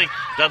to Dudley.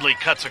 Dudley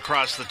cuts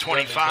across the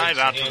 25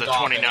 out to the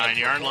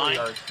 29-yard line.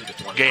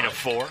 Gain of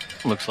 4.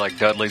 Looks like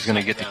Dudley's going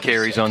to get the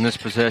carries on this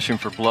possession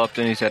for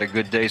Bluffton. He's had a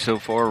good day so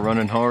far,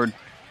 running hard.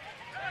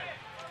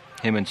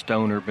 Him and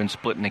Stoner have been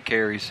splitting the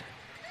carries.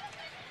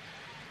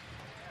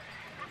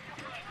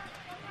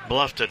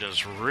 Bluffton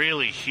is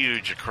really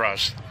huge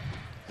across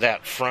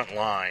that front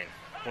line.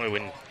 Boy,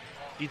 when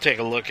you take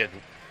a look at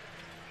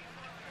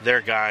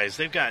their guys,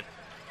 they've got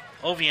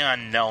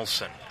Ovion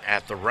Nelson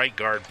at the right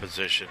guard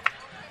position,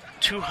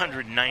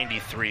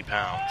 293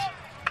 pounds.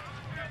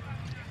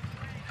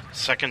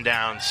 Second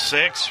down,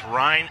 6.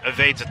 Ryan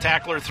evades a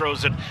tackler,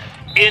 throws it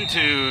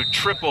into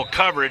triple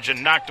coverage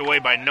and knocked away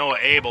by Noah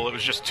Abel. It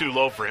was just too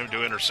low for him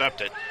to intercept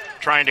it.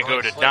 Trying to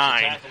go to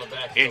Dine,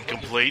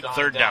 incomplete.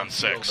 Third down,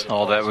 6.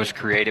 All that was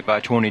created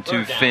by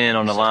 22 Finn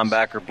on the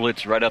linebacker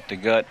blitz right up the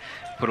gut.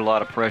 Put a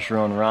lot of pressure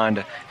on Ryan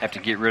to have to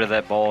get rid of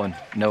that ball, and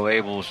Noah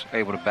Abel was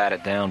able to bat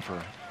it down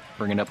for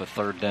bringing up a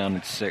third down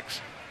and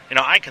 6. You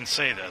know, I can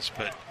say this,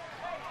 but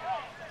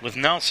with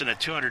Nelson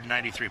at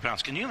 293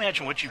 pounds, can you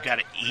imagine what you've got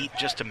to eat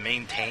just to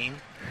maintain?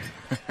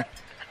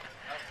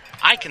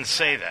 I can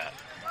say that.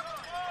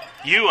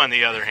 You, on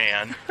the other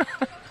hand,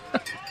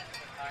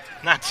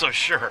 not so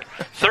sure.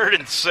 Third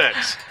and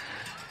 6.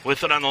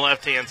 With it on the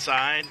left-hand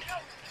side,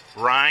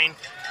 Ryan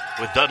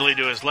with Dudley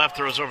to his left,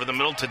 throws over the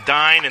middle to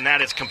Dine, and that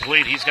is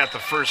complete. He's got the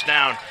first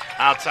down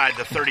outside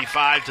the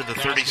 35 to the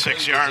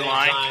 36-yard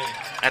line.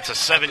 That's a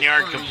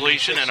 7-yard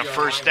completion and a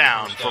first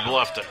down for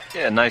Bluffton.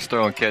 Yeah, nice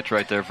throw and catch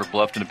right there for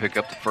Bluffton to pick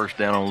up the first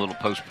down on a little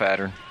post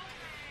pattern.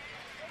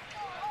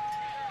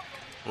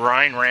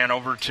 Ryan ran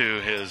over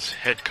to his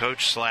head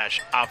coach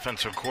 /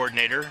 offensive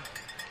coordinator,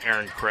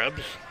 Aaron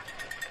Krebs,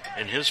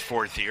 in his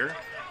 4th year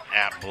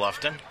at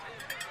Bluffton.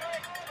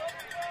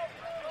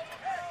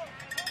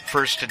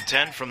 First and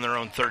 10 from their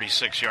own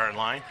 36-yard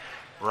line.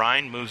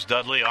 Ryan moves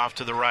Dudley off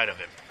to the right of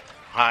him.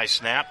 High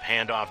snap,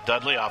 handoff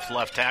Dudley off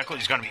left tackle.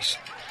 He's going to be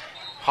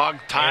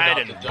hog-tied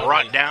and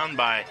brought down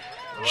by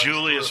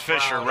Julius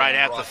Fisher right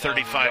at the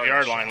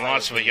 35-yard line.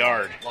 Loss of a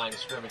yard. Line of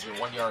scrimmage, a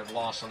 1-yard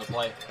loss on the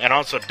play. And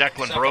also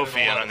Declan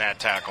Brophy in on that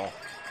tackle.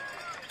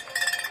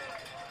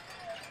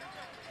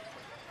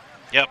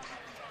 Yep.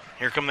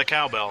 Here come the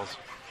cowbells.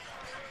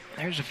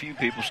 There's a few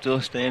people still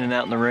standing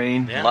out in the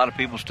rain. Yeah. A lot of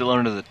people still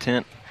under the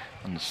tent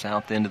on the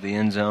south end of the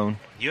end zone.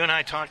 You and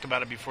I talked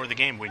about it before the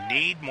game. We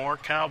need more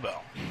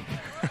cowbell.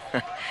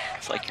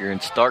 It's like you're in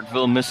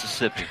Starkville,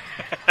 Mississippi.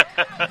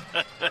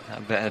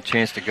 I've had a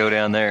chance to go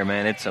down there,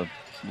 man. It's a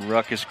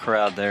ruckus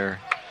crowd there.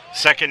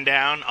 Second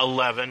down,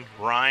 11.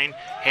 Ryan,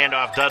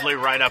 handoff Dudley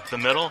right up the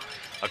middle,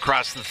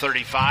 across the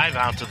 35,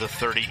 out to the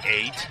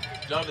 38.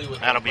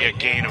 That'll be a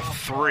gain of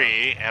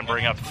 3 and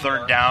bring up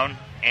third down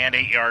and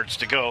 8 yards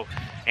to go.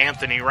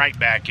 Anthony right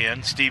back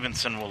in.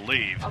 Stevenson will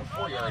leave.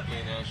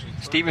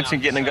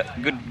 Stevenson getting a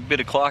good bit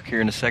of clock here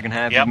in the second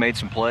half. Yep. He's made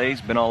some plays,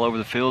 been all over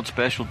the field,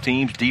 special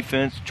teams,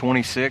 defense,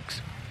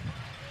 26.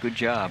 Good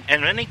job.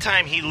 And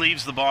anytime he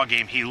leaves the ball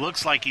game, he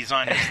looks like he's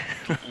on his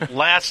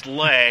last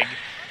leg,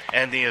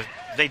 and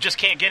they just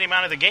can't get him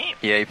out of the game.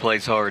 Yeah, he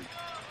plays hard.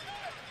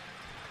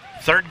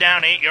 Third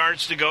down, 8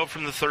 yards to go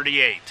from the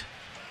 38.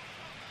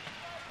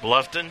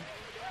 Bluffton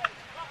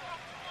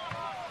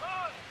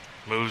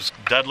Moves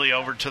Dudley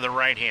over to the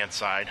right-hand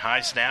side.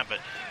 High snap, but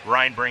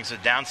Ryan brings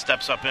it down,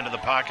 steps up into the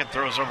pocket,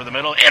 throws over the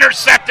middle.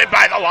 Intercepted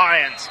by the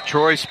Lions.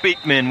 Troy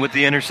Speakman with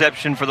the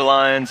interception for the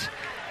Lions.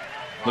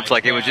 Looks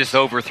like it was just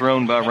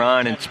overthrown by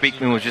Ryan, and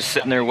Speakman was just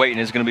sitting there waiting.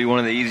 It's going to be one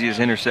of the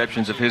easiest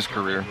interceptions of his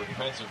career.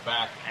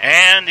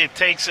 And it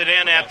takes it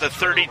in at the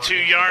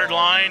 32-yard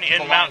line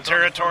in Mount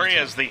territory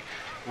as the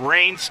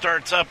rain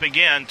starts up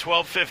again.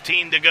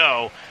 12:15 to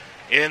go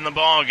in the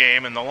ball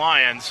game, and the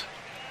Lions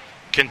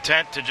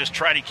content to just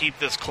try to keep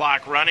this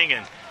clock running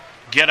and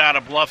get out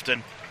of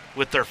Bluffton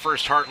with their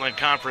first Heartland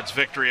Conference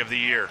victory of the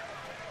year.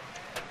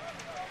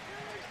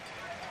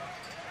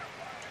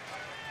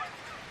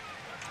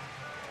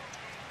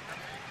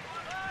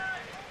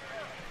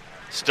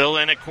 Still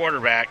in at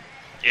quarterback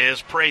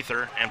is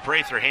Prather, and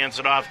Prather hands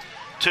it off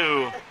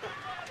to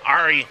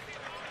Ari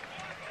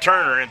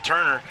Turner, and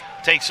Turner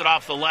takes it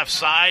off the left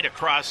side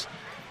across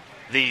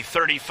the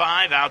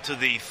 35 out to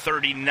the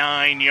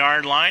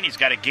 39-yard line. He's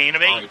got a gain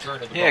of 8.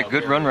 Yeah,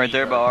 good run right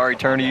there by Ari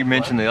Turner. You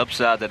mentioned the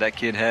upside that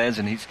kid has,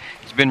 and he's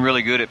been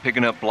really good at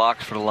picking up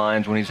blocks for the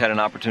Lions when he's had an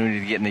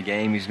opportunity to get in the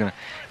game. He's going to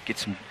get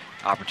some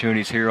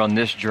opportunities here on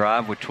this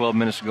drive with 12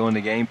 minutes to go in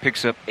the game.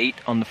 Picks up 8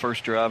 on the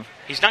first drive.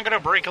 He's not going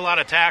to break a lot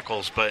of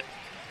tackles, but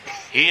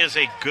he is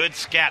a good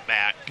scat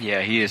back.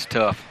 Yeah, he is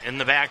tough. In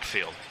the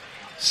backfield.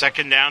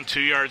 Second down,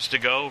 2 yards to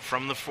go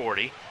from the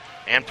 40.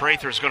 And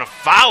Prather's going to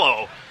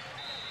follow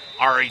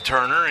Ari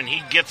Turner, and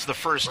he gets the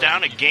first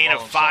down, a gain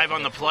of 5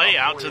 on the play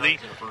out to the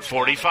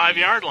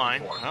 45-yard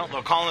line. Well,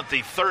 they'll call it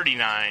the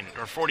 39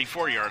 or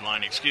 44-yard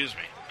line, excuse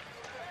me.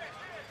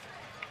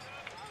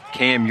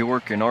 Cam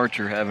York and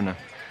Archer having a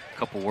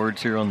couple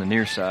words here on the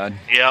near side.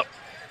 Yep.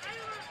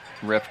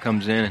 Ref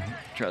comes in and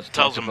tries to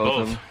tells talk to them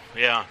both of them.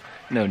 Yeah.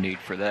 No need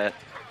for that.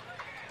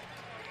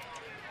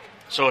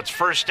 So it's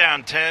first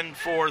down 10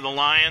 for the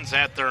Lions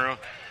at their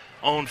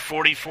own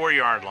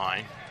 44-yard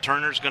line.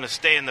 Turner's going to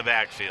stay in the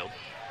backfield.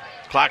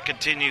 Clock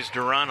continues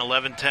to run,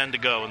 11:10 to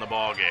go in the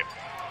ball game.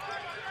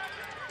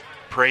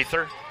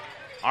 Prather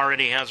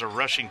already has a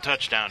rushing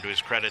touchdown to his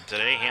credit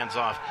today. Hands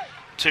off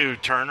to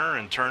Turner,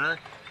 and Turner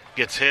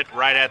gets hit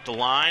right at the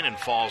line and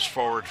falls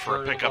forward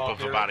for a pickup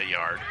of about a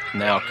yard.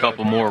 Now a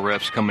couple more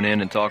refs coming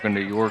in and talking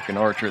to York and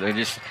Archer. They're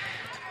just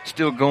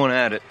still going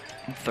at it.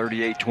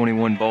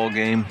 38-21 ball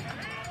game.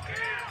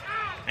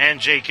 And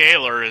Jake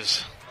Ayler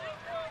is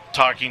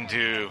talking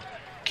to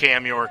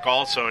Cam York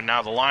also, and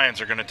now the Lions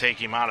are going to take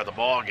him out of the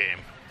ball game.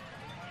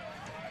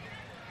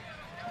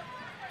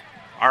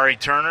 Ari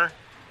Turner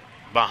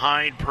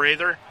behind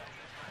Prather.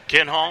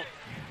 Kinhalt,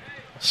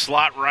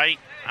 slot right,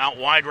 out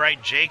wide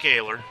right, Jake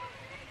Ayler.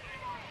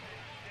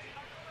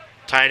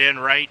 Tight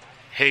end right,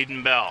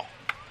 Hayden Bell.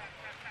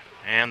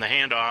 And the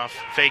handoff,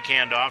 fake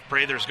handoff.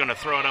 Prather's going to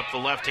throw it up the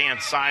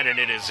left-hand side, and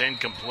it is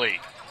incomplete.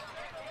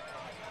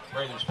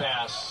 Prather's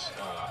pass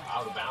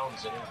out of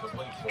bounds and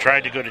incomplete.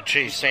 Tried to go to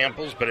Chase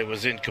Samples, but it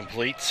was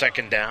incomplete.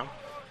 Third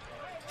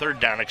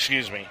down,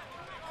 excuse me.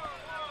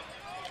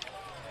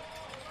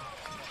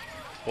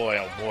 Boy,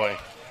 oh boy.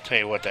 Tell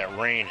you what, that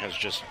rain has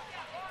just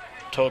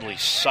totally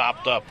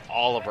sopped up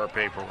all of our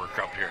paperwork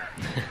up here.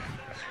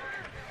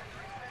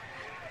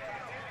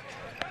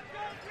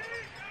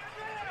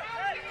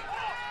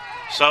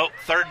 So,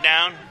 third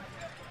down,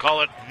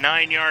 call it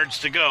 9 yards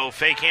to go.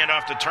 Fake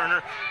handoff to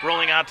Turner,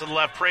 rolling out to the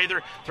left.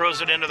 Prather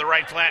throws it into the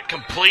right flat,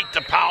 complete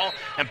to Powell,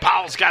 and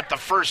Powell's got the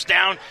first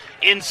down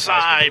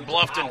inside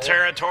Bluffton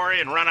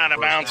territory and run out of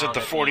bounds at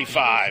the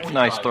 45.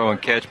 Nice throw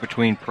and catch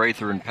between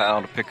Prather and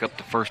Powell to pick up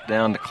the first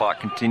down. The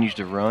clock continues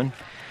to run.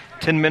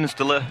 10 minutes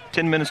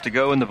to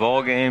go in the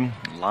ball game.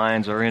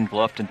 Lions are in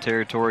Bluffton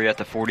territory at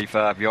the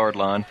 45-yard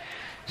line.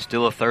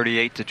 Still a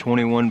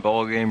 38-21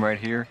 ball game right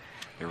here.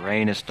 The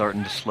rain is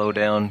starting to slow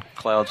down.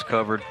 Clouds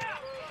covered.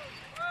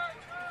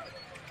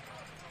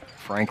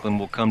 Franklin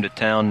will come to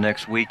town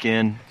next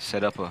weekend,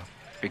 set up a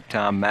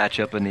big-time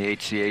matchup in the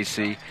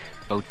HCAC.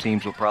 Both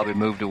teams will probably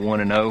move to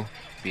 1-0.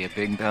 Be a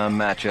big-time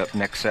matchup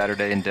next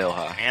Saturday in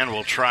Delhi. And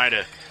we'll try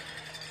to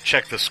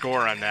check the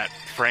score on that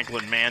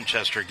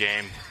Franklin-Manchester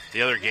game.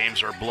 The other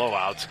games are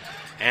blowouts.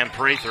 And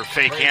Prather,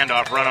 fake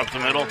handoff, run up the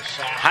middle,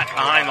 hot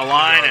behind the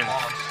line, and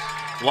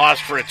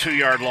lost for a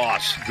 2-yard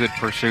loss. Good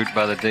pursuit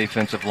by the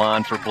defensive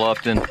line for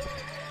Bluffton.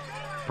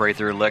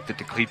 Prather elected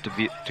to keep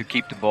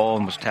the ball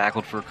and was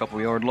tackled for a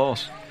couple-yard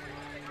loss.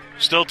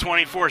 Still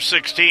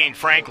 24-16,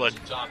 Franklin.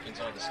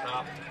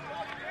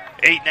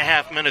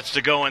 8.5 minutes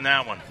to go in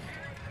that one.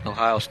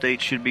 Ohio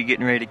State should be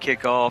getting ready to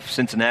kick off.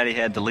 Cincinnati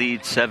had the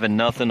lead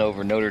 7-0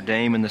 over Notre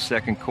Dame in the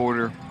second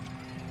quarter.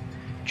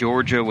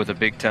 Georgia with a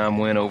big-time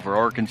win over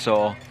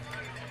Arkansas.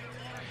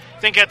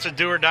 Think that's a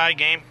do-or-die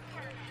game?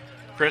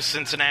 Chris,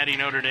 Cincinnati,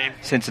 Notre Dame.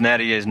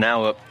 Cincinnati is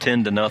now up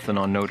 10-0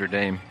 on Notre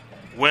Dame.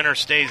 Winner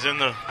stays in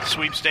the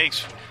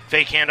sweepstakes.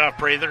 Fake handoff,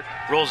 Prather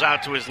rolls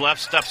out to his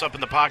left, steps up in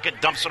the pocket,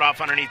 dumps it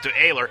off underneath to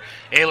Ayler.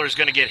 Ayler's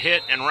going to get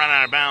hit and run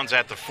out of bounds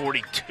at the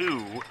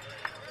 42.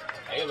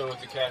 Ayler with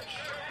the catch.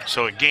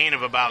 So a gain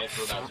of about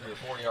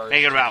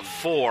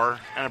 4,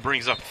 and it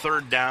brings up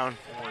third down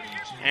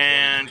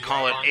and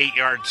call it 8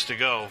 yards to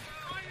go.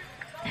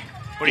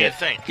 What do you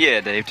think?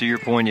 Yeah, Dave, to your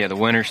point, the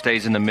winner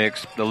stays in the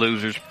mix. The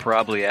loser's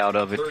probably out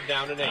of it. Third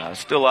down and 8.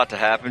 Still a lot to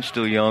happen.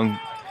 Still young.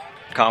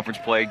 Conference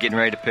play getting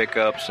ready to pick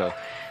up. So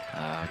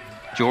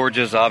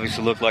Georgia's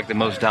obviously looked like the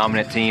most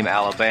dominant team.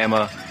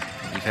 Alabama.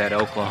 You've had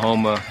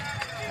Oklahoma.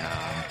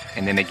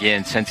 And then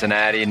again,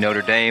 Cincinnati and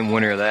Notre Dame,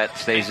 winner of that,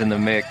 stays in the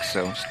mix.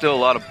 So still a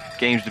lot of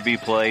games to be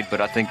played,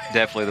 but I think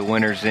definitely the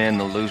winner's in,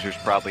 the loser's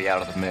probably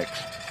out of the mix.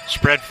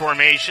 Spread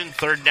formation,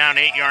 3rd down,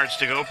 8 yards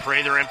to go.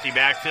 Prather empty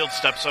backfield,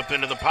 steps up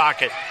into the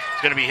pocket.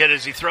 He's going to be hit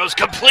as he throws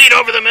complete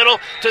over the middle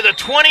to the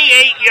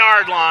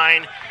 28-yard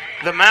line.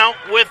 The Mount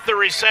with the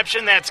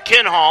reception, that's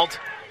Kinhalt.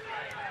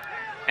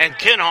 And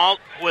Kinhalt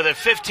with a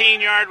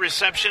 15-yard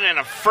reception and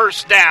a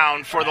first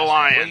down for the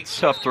Lions.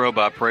 Tough throw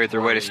by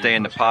Prather, way to stay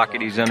in the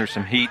pocket. He's under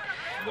some heat.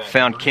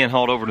 Found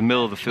Kinhalt over the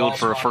middle of the field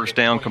for a first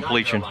down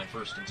completion.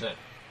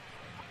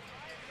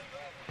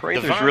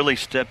 Prather's really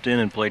stepped in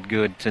and played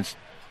good since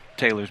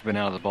Taylor's been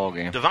out of the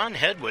ballgame. Devon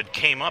Hedwood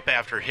came up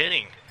after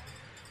hitting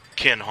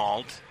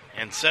Kinhalt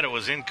and said it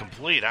was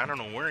incomplete. I don't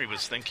know where he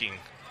was thinking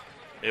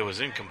it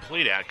was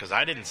incomplete at, because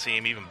I didn't see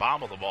him even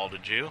bobble the ball,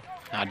 did you?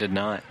 I did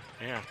not.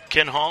 Yeah.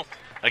 Kinhalt,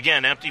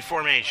 again, empty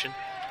formation.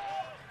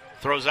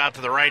 Throws out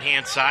to the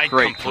right-hand side.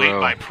 Great complete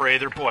throw by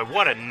Prather. Boy,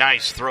 what a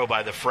nice throw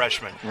by the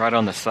freshman. Right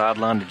on the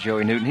sideline to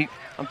Joey Newton.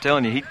 I'm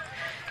telling you, he's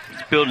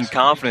building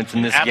confidence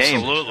in this game.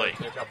 Absolutely.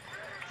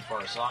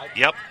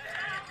 Yep.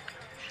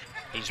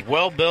 He's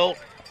well built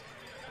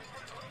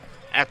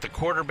at the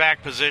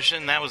quarterback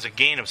position. That was a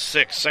gain of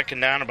 6.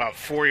 2nd down, about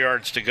 4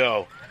 yards to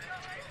go.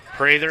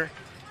 Prather,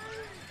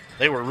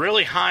 they were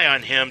really high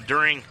on him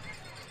during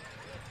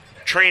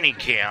training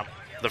camp.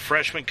 The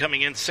freshman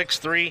coming in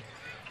 6'3",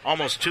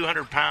 almost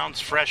 200 pounds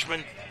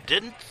freshman.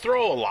 Didn't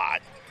throw a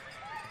lot.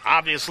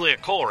 Obviously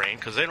at Coleraine,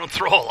 because they don't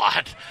throw a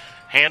lot.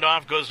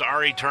 Handoff goes to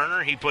Ari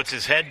Turner. He puts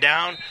his head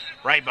down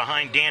right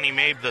behind Danny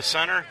Mabe, the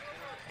center.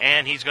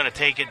 And he's going to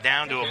take it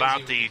down to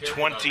about the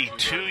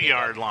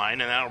 22-yard line,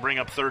 and that'll bring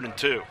up 3rd and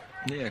 2.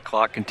 Yeah,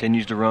 clock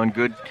continues to run.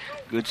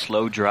 Good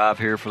slow drive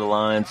here for the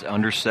Lions.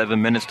 Under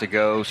 7 minutes to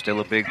go.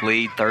 Still a big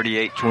lead,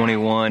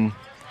 38-21.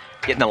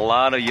 Getting a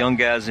lot of young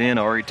guys in.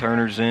 Ari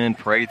Turner's in.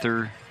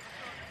 Prather.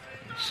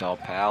 Saw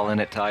Powell in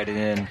at tight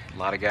end. A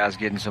lot of guys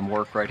getting some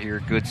work right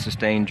here. Good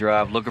sustained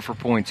drive. Looking for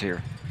points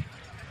here.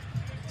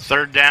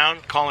 3rd down.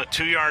 Call it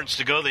 2 yards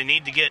to go. They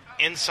need to get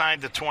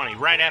inside the 20.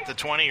 Right at the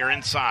 20 or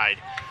inside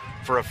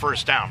for a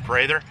first down.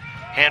 Prather,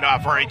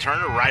 handoff Ari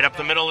Turner, right up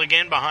the middle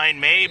again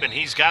behind Mabe, and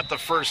he's got the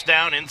first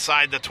down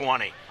inside the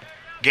 20.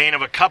 Gain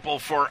of a couple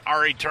for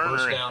Ari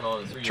Turner.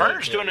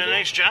 Turner's doing a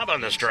nice job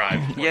on this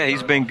drive. Yeah,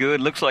 he's been good.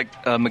 Looks like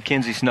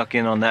McKenzie snuck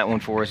in on that one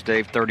for us,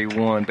 Dave,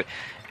 31. But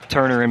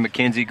Turner and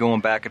McKenzie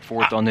going back and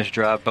forth on this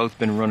drive, both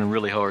been running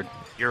really hard.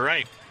 You're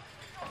right.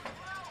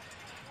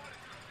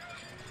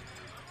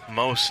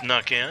 Mo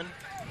snuck in.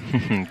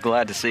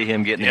 Glad to see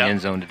him get in the end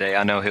zone today.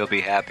 I know he'll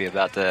be happy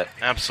about that.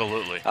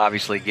 Absolutely.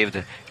 Obviously, give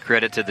the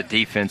credit to the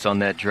defense on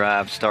that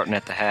drive, starting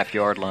at the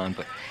half-yard line.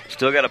 But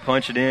still got to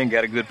punch it in.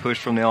 Got a good push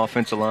from the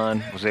offensive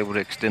line. Was able to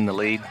extend the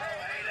lead.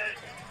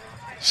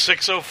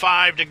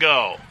 6:05 to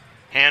go.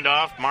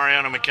 Handoff.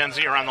 Mariano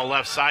McKenzie around the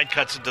left side.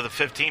 Cuts it to the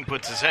 15.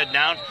 Puts his head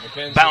down.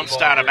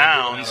 Bounced out of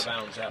bounds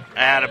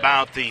at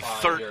about the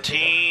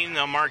 13.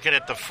 They'll mark it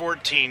at the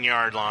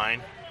 14-yard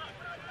line.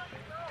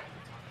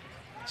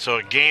 So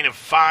a gain of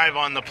 5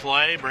 on the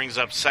play brings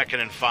up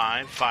 2nd and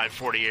 5.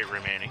 5:48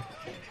 remaining.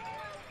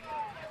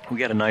 We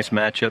got a nice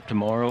matchup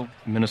tomorrow.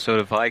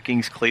 Minnesota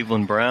Vikings,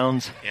 Cleveland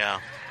Browns. Yeah.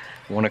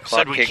 1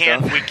 o'clock kickoff.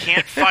 kickoff. We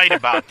can't fight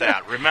about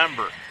that.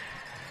 Remember.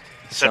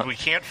 Said we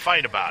can't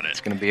fight about it.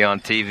 It's going to be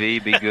on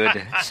TV. Be good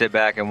to sit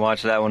back and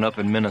watch that one up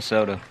in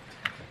Minnesota.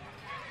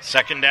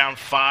 2nd down,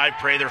 5.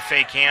 Prather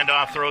fake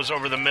handoff, throws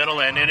over the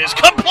middle, and it is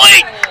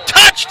complete.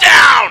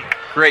 Touchdown!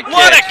 Great catch.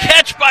 What a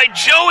catch by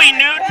Joey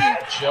Newton.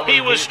 He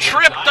was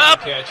tripped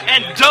up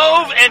and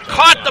dove and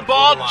caught the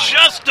ball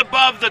just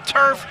above the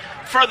turf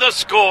for the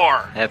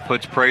score. That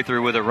puts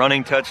Prather with a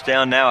running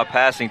touchdown, now a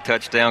passing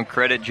touchdown.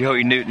 Credit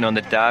Joey Newton on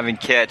the diving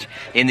catch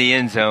in the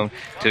end zone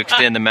to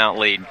extend the Mount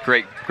lead.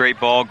 Great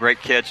ball,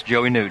 great catch,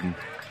 Joey Newton.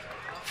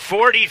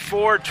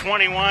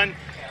 44-21.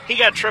 He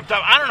got tripped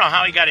up. I don't know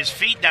how he got his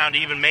feet down to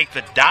even make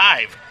the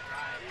dive,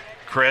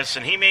 Chris,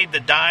 and he made the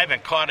dive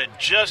and caught it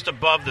just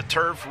above the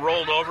turf,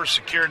 rolled over,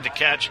 secured the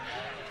catch,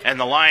 and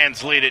the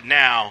Lions lead it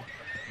now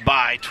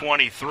by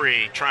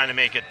 23, trying to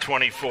make it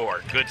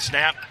 24. Good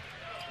snap.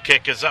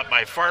 Kick is up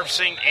by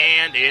Farfsing,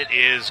 and it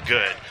is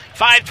good.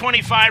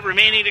 5:25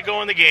 remaining to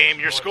go in the game.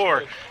 Your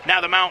score,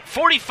 now the Mount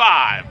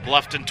 45,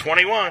 Bluffton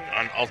 21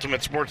 on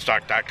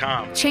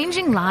UltimateSportsTalk.com.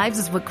 Changing lives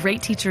is what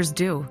great teachers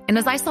do. And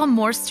as I saw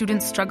more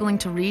students struggling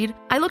to read,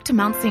 I looked to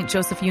Mount St.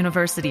 Joseph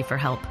University for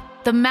help.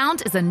 The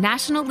Mount is a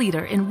national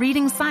leader in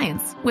reading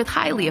science with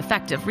highly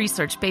effective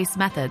research-based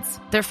methods.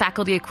 Their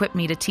faculty equipped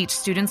me to teach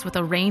students with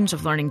a range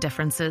of learning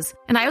differences,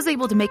 and I was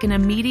able to make an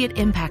immediate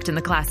impact in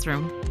the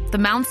classroom. The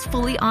Mount's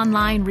fully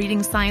online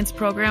reading science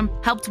program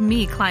helped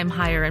me climb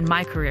higher in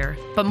my career,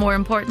 but more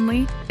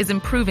importantly, is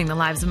improving the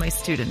lives of my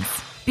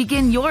students.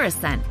 Begin your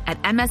ascent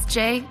at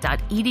msj.edu/read.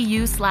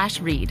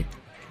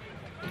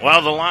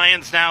 Well, the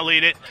Lions now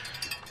lead it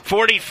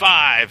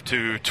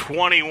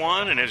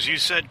 45-21, and as you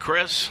said,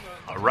 Chris,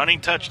 a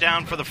running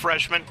touchdown for the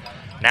freshman,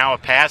 now a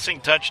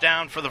passing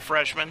touchdown for the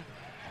freshman.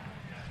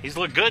 He's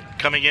looked good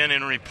coming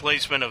in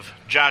replacement of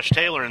Josh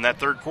Taylor in that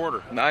third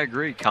quarter. I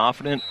agree.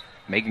 Confident,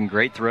 making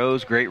great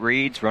throws, great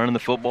reads, running the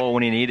football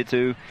when he needed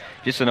to.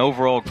 Just an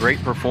overall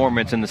great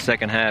performance in the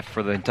second half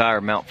for the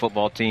entire Mount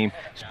football team.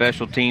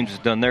 Special teams has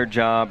done their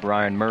job.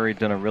 Ryan Murray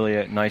done a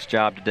really nice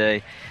job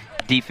today.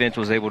 Defense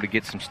was able to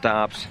get some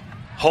stops.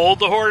 Hold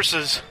the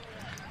horses.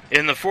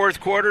 In the fourth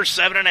quarter,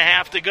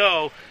 7.5 to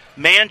go.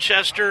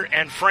 Manchester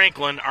and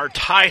Franklin are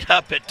tied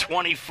up at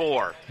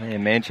 24.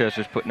 And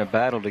Manchester's putting a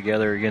battle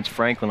together against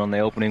Franklin on the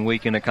opening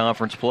weekend of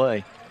conference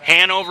play.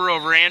 Hanover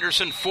over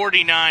Anderson,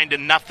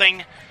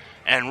 49-0.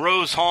 And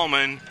Rose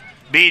Holman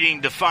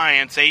beating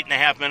Defiance.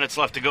 8.5 minutes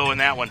left to go in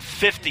that one,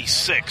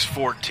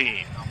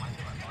 56-14.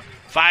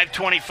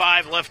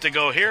 5:25 left to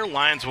go here.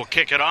 Lions will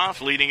kick it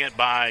off, leading it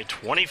by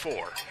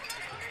 24.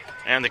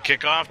 And the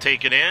kickoff,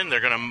 take it in.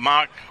 They're going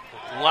to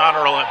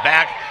lateral it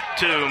back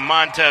to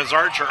Montez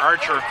Archer.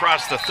 Archer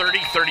across the 30,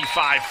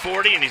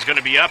 35-40, and he's going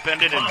to be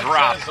upended and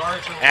dropped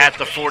at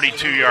the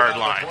 42-yard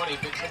line.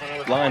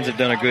 Lions have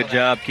done a good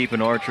job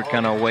keeping Archer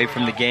kind of away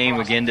from the game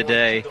again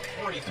today.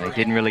 They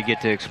didn't really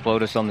get to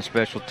explode us on the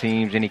special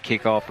teams, any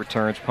kickoff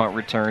returns, punt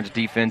returns,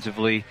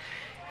 defensively.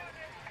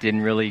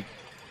 Didn't really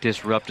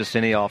disrupt us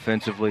any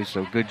offensively,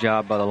 so good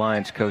job by the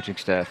Lions coaching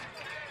staff.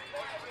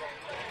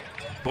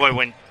 Boy,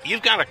 when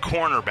you've got a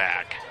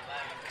cornerback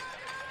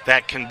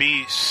that can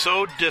be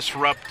so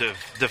disruptive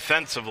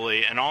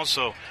defensively and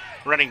also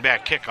running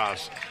back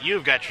kickoffs,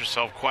 you've got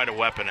yourself quite a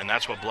weapon, and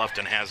that's what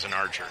Bluffton has in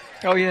Archer.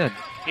 Oh, yeah.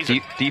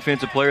 He's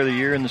Defensive Player of the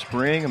Year in the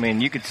spring. I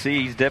mean, you could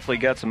see he's definitely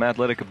got some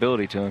athletic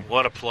ability to him.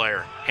 What a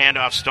player.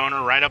 Handoff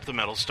Stoner right up the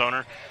middle.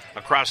 Stoner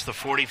across the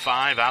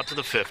 45 out to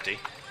the 50.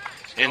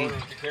 He'll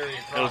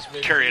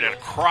carry it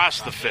across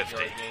the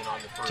 50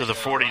 to the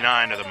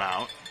 49 of the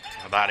Mount.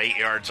 About 8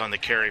 yards on the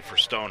carry for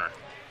Stoner.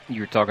 You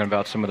were talking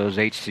about some of those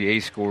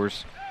HCA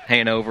scores.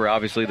 Hanover,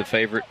 obviously the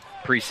favorite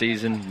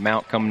preseason.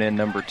 Mount coming in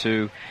number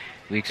 2.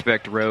 We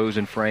expect Rose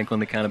and Franklin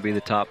to kind of be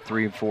the top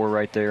 3 and 4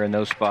 right there in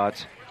those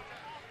spots.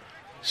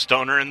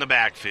 Stoner in the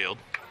backfield.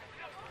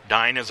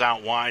 Dine is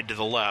out wide to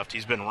the left.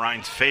 He's been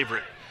Ryan's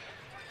favorite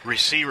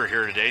receiver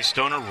here today.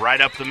 Stoner right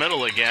up the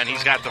middle again.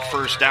 He's got the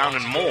first down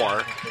and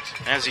more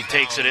as he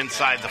takes it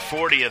inside the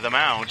 40 of the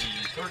Mount.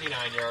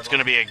 It's going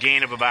to be a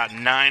gain of about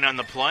 9 on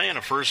the play and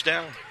a first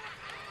down.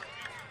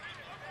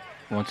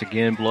 Once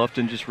again,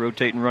 Bluffton just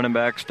rotating running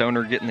back.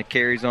 Stoner getting the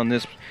carries on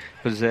this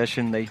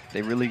possession. They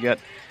really got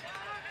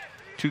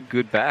 2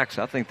 good backs.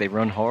 I think they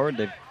run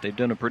hard. They've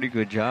done a pretty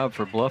good job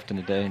for Bluffton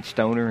today, and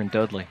Stoner and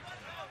Dudley.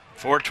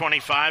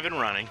 4:25 and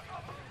running.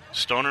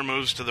 Stoner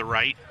moves to the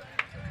right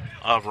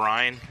of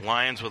Ryan.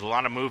 Lions with a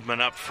lot of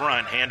movement up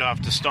front.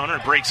 Handoff to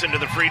Stoner. Breaks into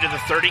the free to the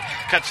 30.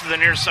 Cuts to the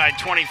near side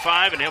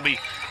 25, and he'll be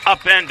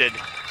upended.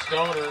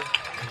 Stoner.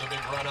 A big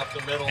run up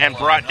the middle and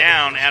brought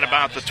down at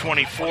about the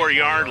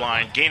 24-yard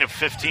line. Gain of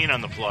 15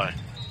 on the play.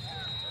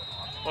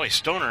 Boy,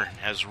 Stoner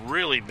has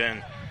really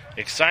been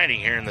exciting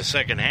here in the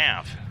second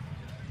half.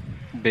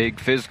 Big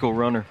physical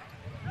runner.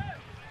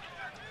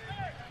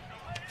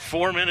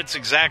 4 minutes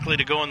exactly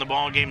to go in the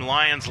ball game.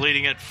 Lions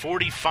leading it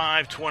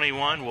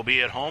 45-21. We'll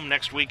be at home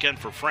next weekend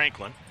for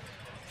Franklin.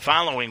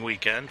 Following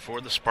weekend for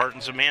the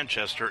Spartans of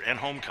Manchester and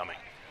homecoming.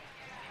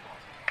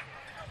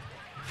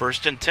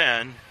 1st and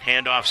 10.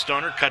 Handoff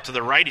Stoner. Cut to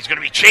the right. He's going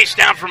to be chased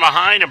down from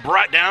behind and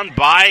brought down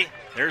by,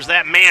 there's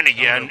that man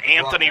again,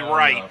 Anthony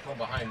Wright.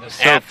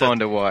 So fun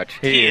to watch.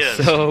 He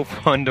is so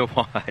fun to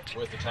watch.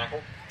 With the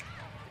tackle.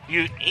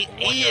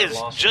 He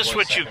is just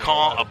what you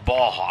call a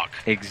ball hawk.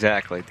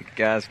 Exactly. The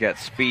guy's got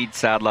speed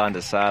sideline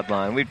to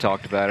sideline. We've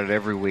talked about it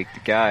every week.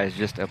 The guy is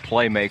just a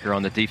playmaker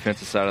on the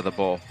defensive side of the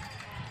ball.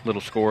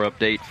 Little score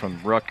update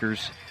from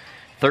Rutgers.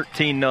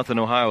 13-0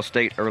 Ohio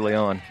State early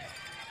on.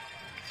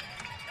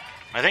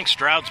 I think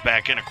Stroud's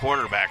back in a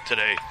quarterback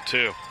today,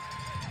 too.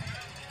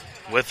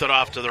 With it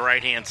off to the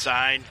right-hand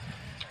side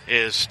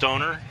is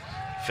Stoner.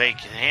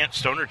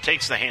 Stoner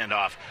takes the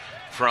handoff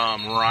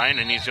from Ryan,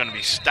 and he's going to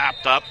be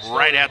stopped up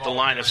right at the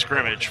line of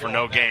scrimmage for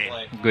no gain.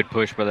 Good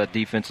push by that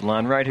defensive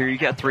line. Right here, you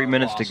got 3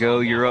 minutes to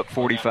go. You're up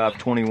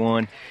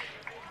 45-21.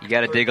 You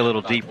got to dig a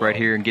little deep right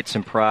here and get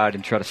some pride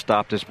and try to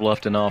stop this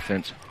Bluffton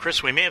offense.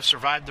 Chris, we may have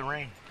survived the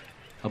rain.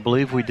 I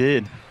believe we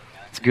did.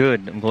 It's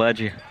good. I'm glad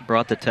you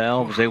brought the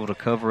towel, was able to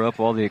cover up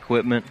all the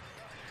equipment.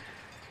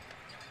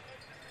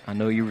 I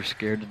know you were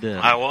scared to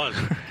death. I was.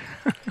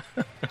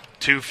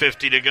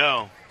 2:50 to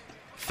go.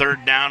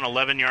 3rd down,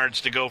 11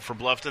 yards to go for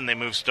Bluffton. They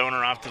move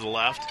Stoner off to the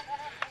left.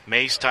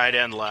 Mace tight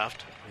end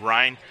left.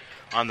 Ryan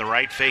on the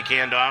right, fake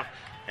handoff.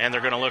 And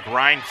they're going to look.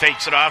 Ryan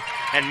fakes it off,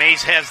 and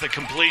Mace has the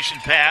completion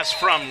pass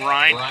from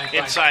Ryan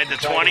inside the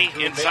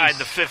 20, inside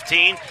the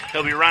 15.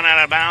 He'll be run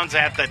out of bounds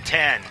at the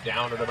 10.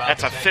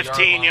 That's a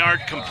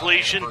 15-yard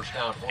completion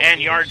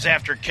and yards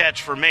after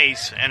catch for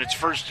Mace, and it's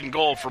 1st and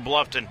goal for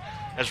Bluffton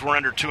as we're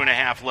under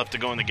 2.5 left to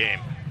go in the game.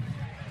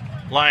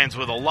 Lions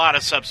with a lot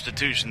of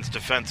substitutions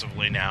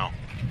defensively now.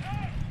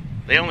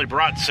 They only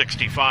brought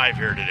 65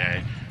 here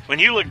today. When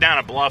you look down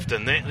at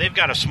Bluffton, they've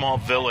got a small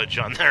village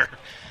on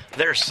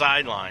their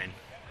sideline.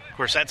 Of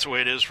course, that's the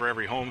way it is for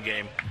every home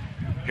game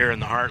here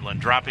in the Heartland.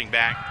 Dropping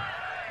back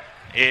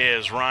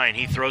is Ryan.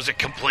 He throws it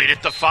complete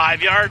at the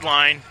 5-yard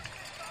line.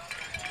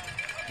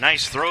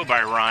 Nice throw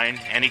by Ryan,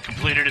 and he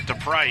completed it to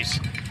Price.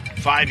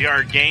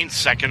 5-yard gain,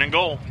 2nd and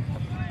goal.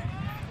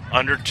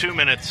 Under 2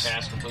 minutes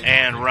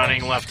and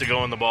running left to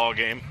go in the ball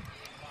game.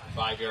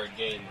 5-yard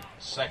gain,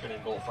 2nd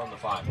and goal from the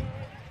 5.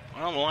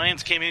 Well, the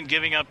Lions came in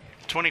giving up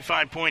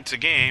 25 points a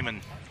game,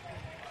 and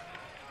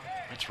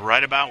it's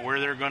right about where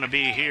they're going to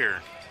be here.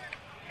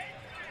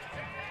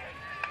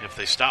 If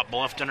they stop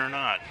Bluffton or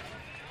not.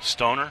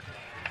 Stoner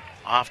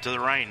off to the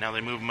right. Now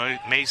they move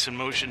Mason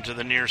motion to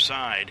the near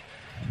side.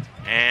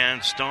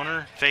 And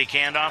Stoner, fake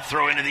handoff,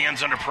 throw into the end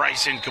zone to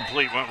Price,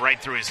 incomplete, went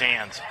right through his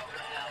hands.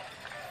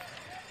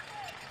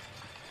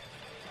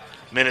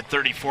 Minute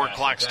 34,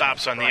 clock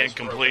stops on the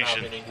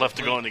incompletion. Left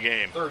to go in the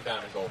game. 3rd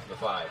down and goal from the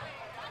 5.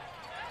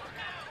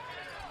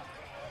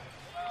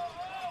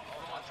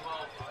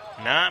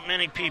 Not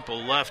many people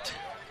left.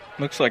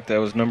 Looks like that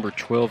was number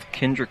 12,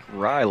 Kendrick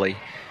Riley.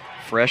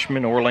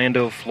 Freshman,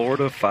 Orlando,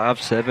 Florida,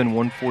 5'7",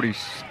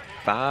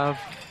 145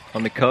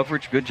 on the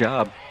coverage. Good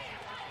job.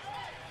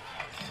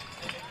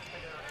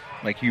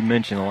 Like you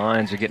mentioned, the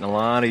Lions are getting a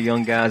lot of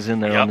young guys in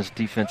there on this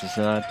defensive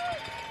side.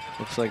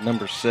 Looks like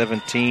number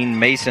 17,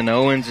 Mason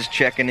Owens, is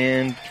checking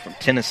in from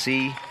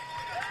Tennessee.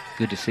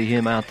 Good to see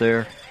him out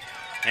there.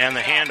 And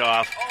the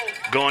handoff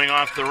going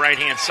off the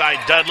right-hand side.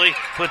 Dudley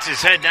puts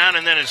his head down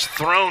and then is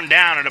thrown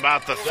down at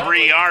about the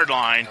 3-yard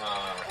line.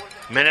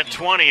 Minute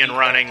 20 and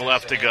running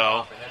left to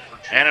go.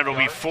 And it'll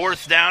be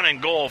 4th down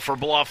and goal for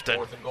Bluffton.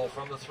 4th and goal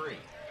from the 3.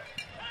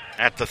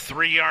 At the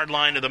 3-yard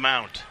line of the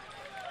Mount.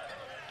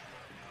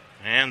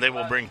 And they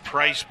will bring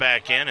Price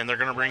back in, and they're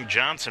going to bring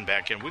Johnson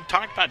back in. We've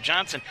talked about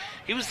Johnson.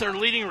 He was their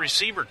leading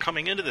receiver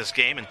coming into this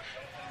game, and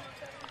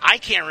I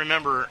can't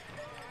remember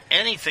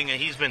anything that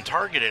he's been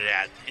targeted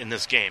at in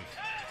this game.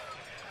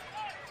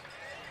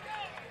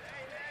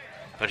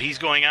 But he's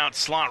going out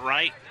slot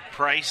right.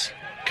 Price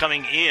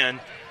coming in,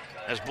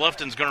 as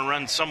Bluffton's going to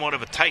run somewhat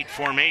of a tight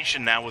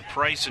formation now with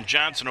Price and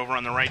Johnson over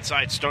on the right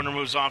side. Stoner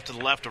moves off to the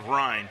left of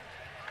Ryan.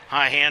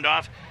 High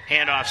handoff.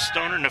 Handoff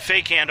Stoner, and a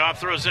fake handoff,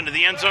 throws into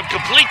the end zone.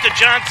 Complete to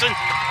Johnson.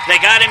 They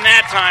got him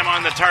that time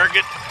on the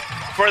target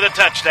for the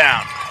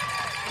touchdown.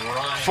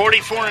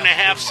 44 and a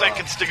half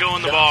seconds to go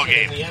in the ball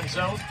game.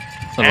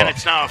 And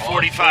it's now a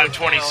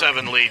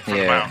 45-27 lead for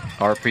the Mount.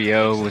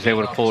 RPO was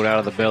able to pull it out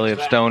of the belly of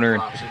Stoner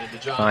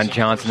and find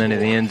Johnson into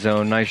the end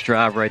zone. Nice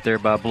drive right there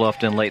by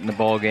Bluffton late in the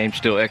ball game,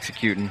 still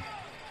executing.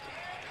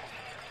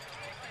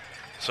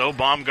 So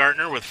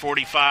Baumgartner with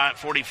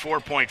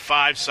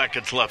 44.5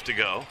 seconds left to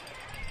go.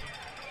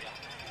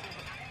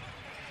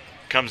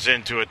 Comes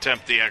in to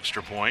attempt the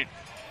extra point.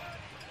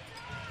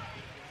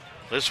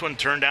 This one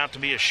turned out to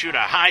be a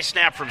shootout. High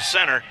snap from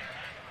center,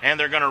 and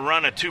they're going to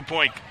run a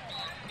 2-point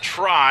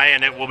try,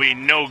 and it will be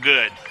no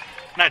good.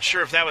 Not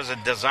sure if that was a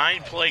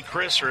design play,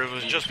 Chris, or it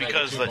was just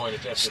because the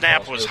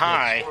snap was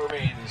high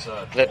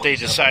that they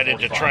decided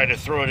to try to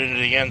throw it into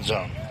the end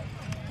zone.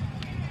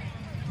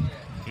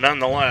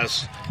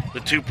 Nonetheless, the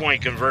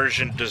 2-point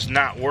conversion does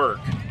not work.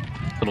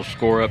 Little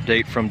score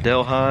update from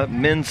Delhi.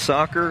 Men's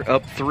soccer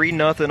up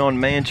 3-0 on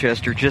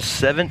Manchester just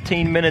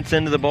 17 minutes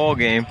into the ball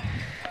game.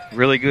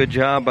 Really good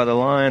job by the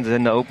Lions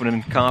in the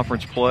opening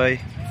conference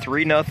play.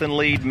 3-0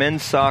 lead,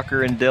 men's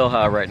soccer in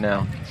Delhi right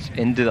now.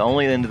 It's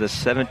only into the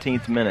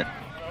 17th minute.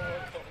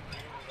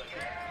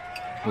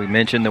 We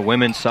mentioned the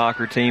women's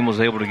soccer team was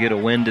able to get a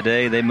win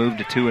today. They moved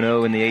to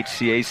 2-0 in the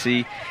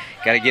HCAC.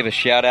 Got to give a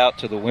shout-out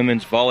to the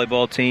women's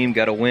volleyball team.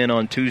 Got a win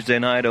on Tuesday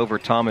night over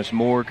Thomas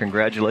More.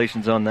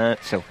 Congratulations on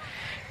that. So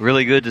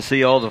really good to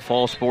see all the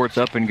fall sports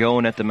up and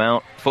going at the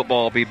Mount.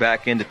 Football will be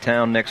back into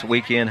town next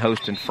weekend,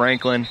 hosting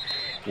Franklin.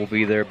 We'll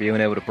be there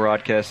being able to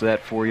broadcast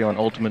that for you on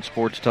Ultimate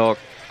Sports Talk.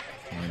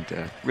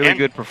 And really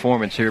good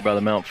performance here by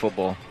the Mount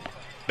football.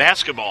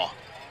 Basketball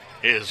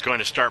is going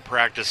to start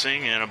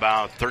practicing in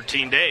about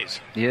 13 days.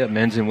 Yeah,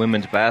 men's and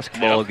women's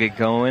basketball will get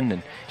going.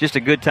 And just a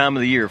good time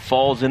of the year.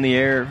 Fall's in the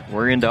air.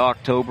 We're into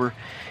October.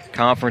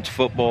 Conference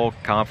football,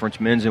 conference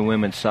men's and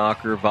women's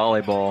soccer,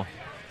 volleyball.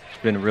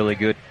 It's been a really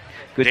good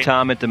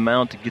time at the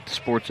Mount to get the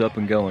sports up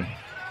and going.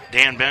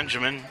 Dan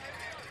Benjamin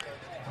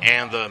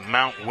and the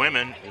Mount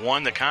women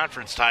won the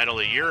conference title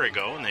a year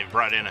ago, and they've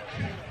brought in a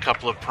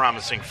couple of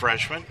promising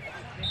freshmen.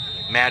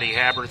 Maddie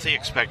Haberthy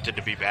expected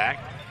to be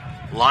back.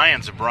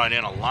 Lions have brought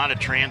in a lot of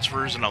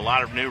transfers and a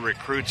lot of new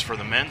recruits for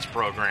the men's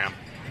program,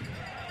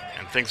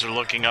 and things are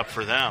looking up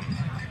for them.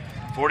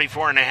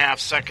 44 and a half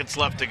seconds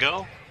left to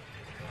go.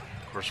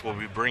 Of course, we'll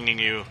be bringing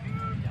you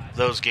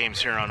those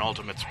games here on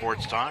Ultimate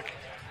Sports Talk.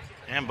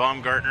 And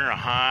Baumgartner, a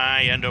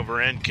high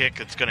end-over-end kick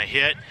that's going to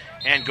hit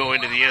and go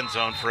into the end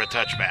zone for a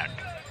touchback.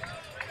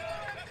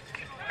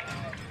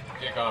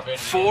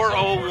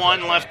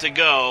 4:01 left to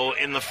go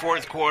in the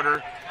fourth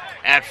quarter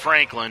at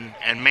Franklin,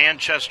 and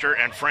Manchester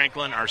and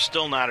Franklin are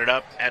still knotted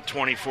up at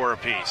 24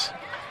 apiece.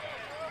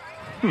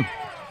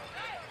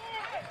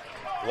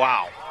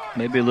 Wow.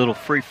 Maybe a little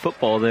free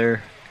football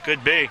there.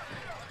 Could be.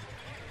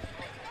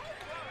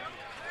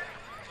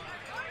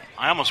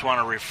 I almost want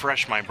to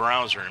refresh my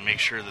browser and make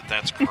sure that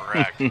that's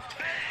correct.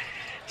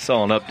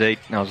 Saw an update,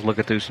 and I was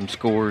looking through some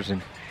scores,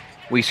 and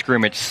we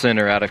scrimmaged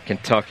center out of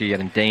Kentucky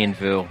in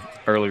Danville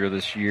earlier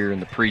this year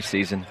in the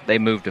preseason. They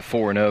moved to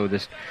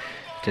 4-0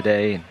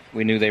 today, and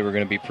we knew they were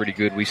going to be pretty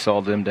good. We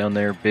saw them down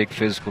there, big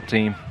physical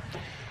team.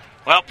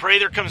 Well,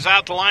 Prather comes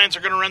out. The Lions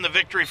are going to run the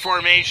victory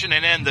formation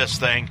and end this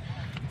thing.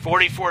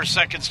 44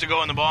 seconds to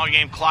go in the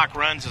ballgame. Clock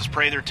runs as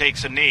Prather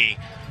takes a knee.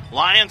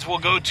 Lions will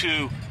go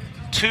to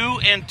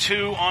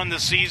 2-2 on the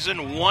season,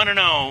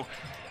 1-0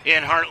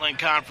 in Heartland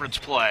Conference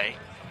play.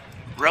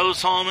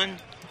 Rose-Hulman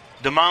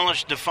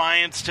demolished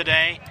Defiance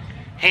today.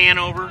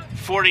 Hanover,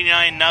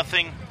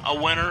 49-0,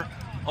 a winner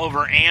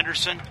over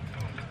Anderson.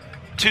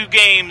 2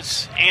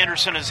 games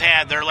Anderson has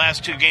had. Their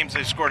last 2 games,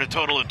 they scored a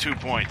total of 2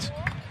 points.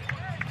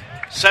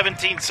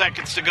 17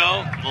 seconds to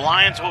go. The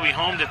Lions will be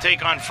home to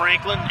take on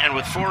Franklin, and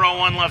with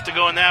 4:01 left to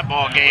go in that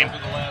ball game,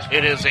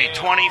 it is a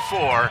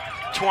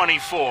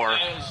 24-24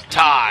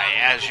 tie.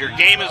 As your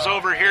game is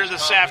over here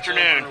this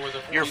afternoon,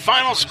 your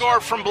final score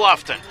from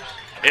Bluffton.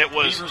 It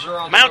was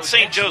Mount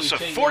St.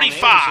 Joseph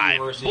 45,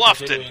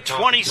 Bluffton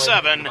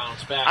 27.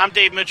 I'm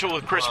Dave Mitchell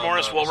with Chris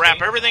Morris. We'll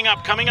wrap everything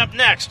up coming up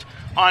next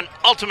on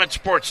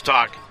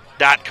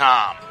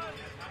UltimateSportsTalk.com.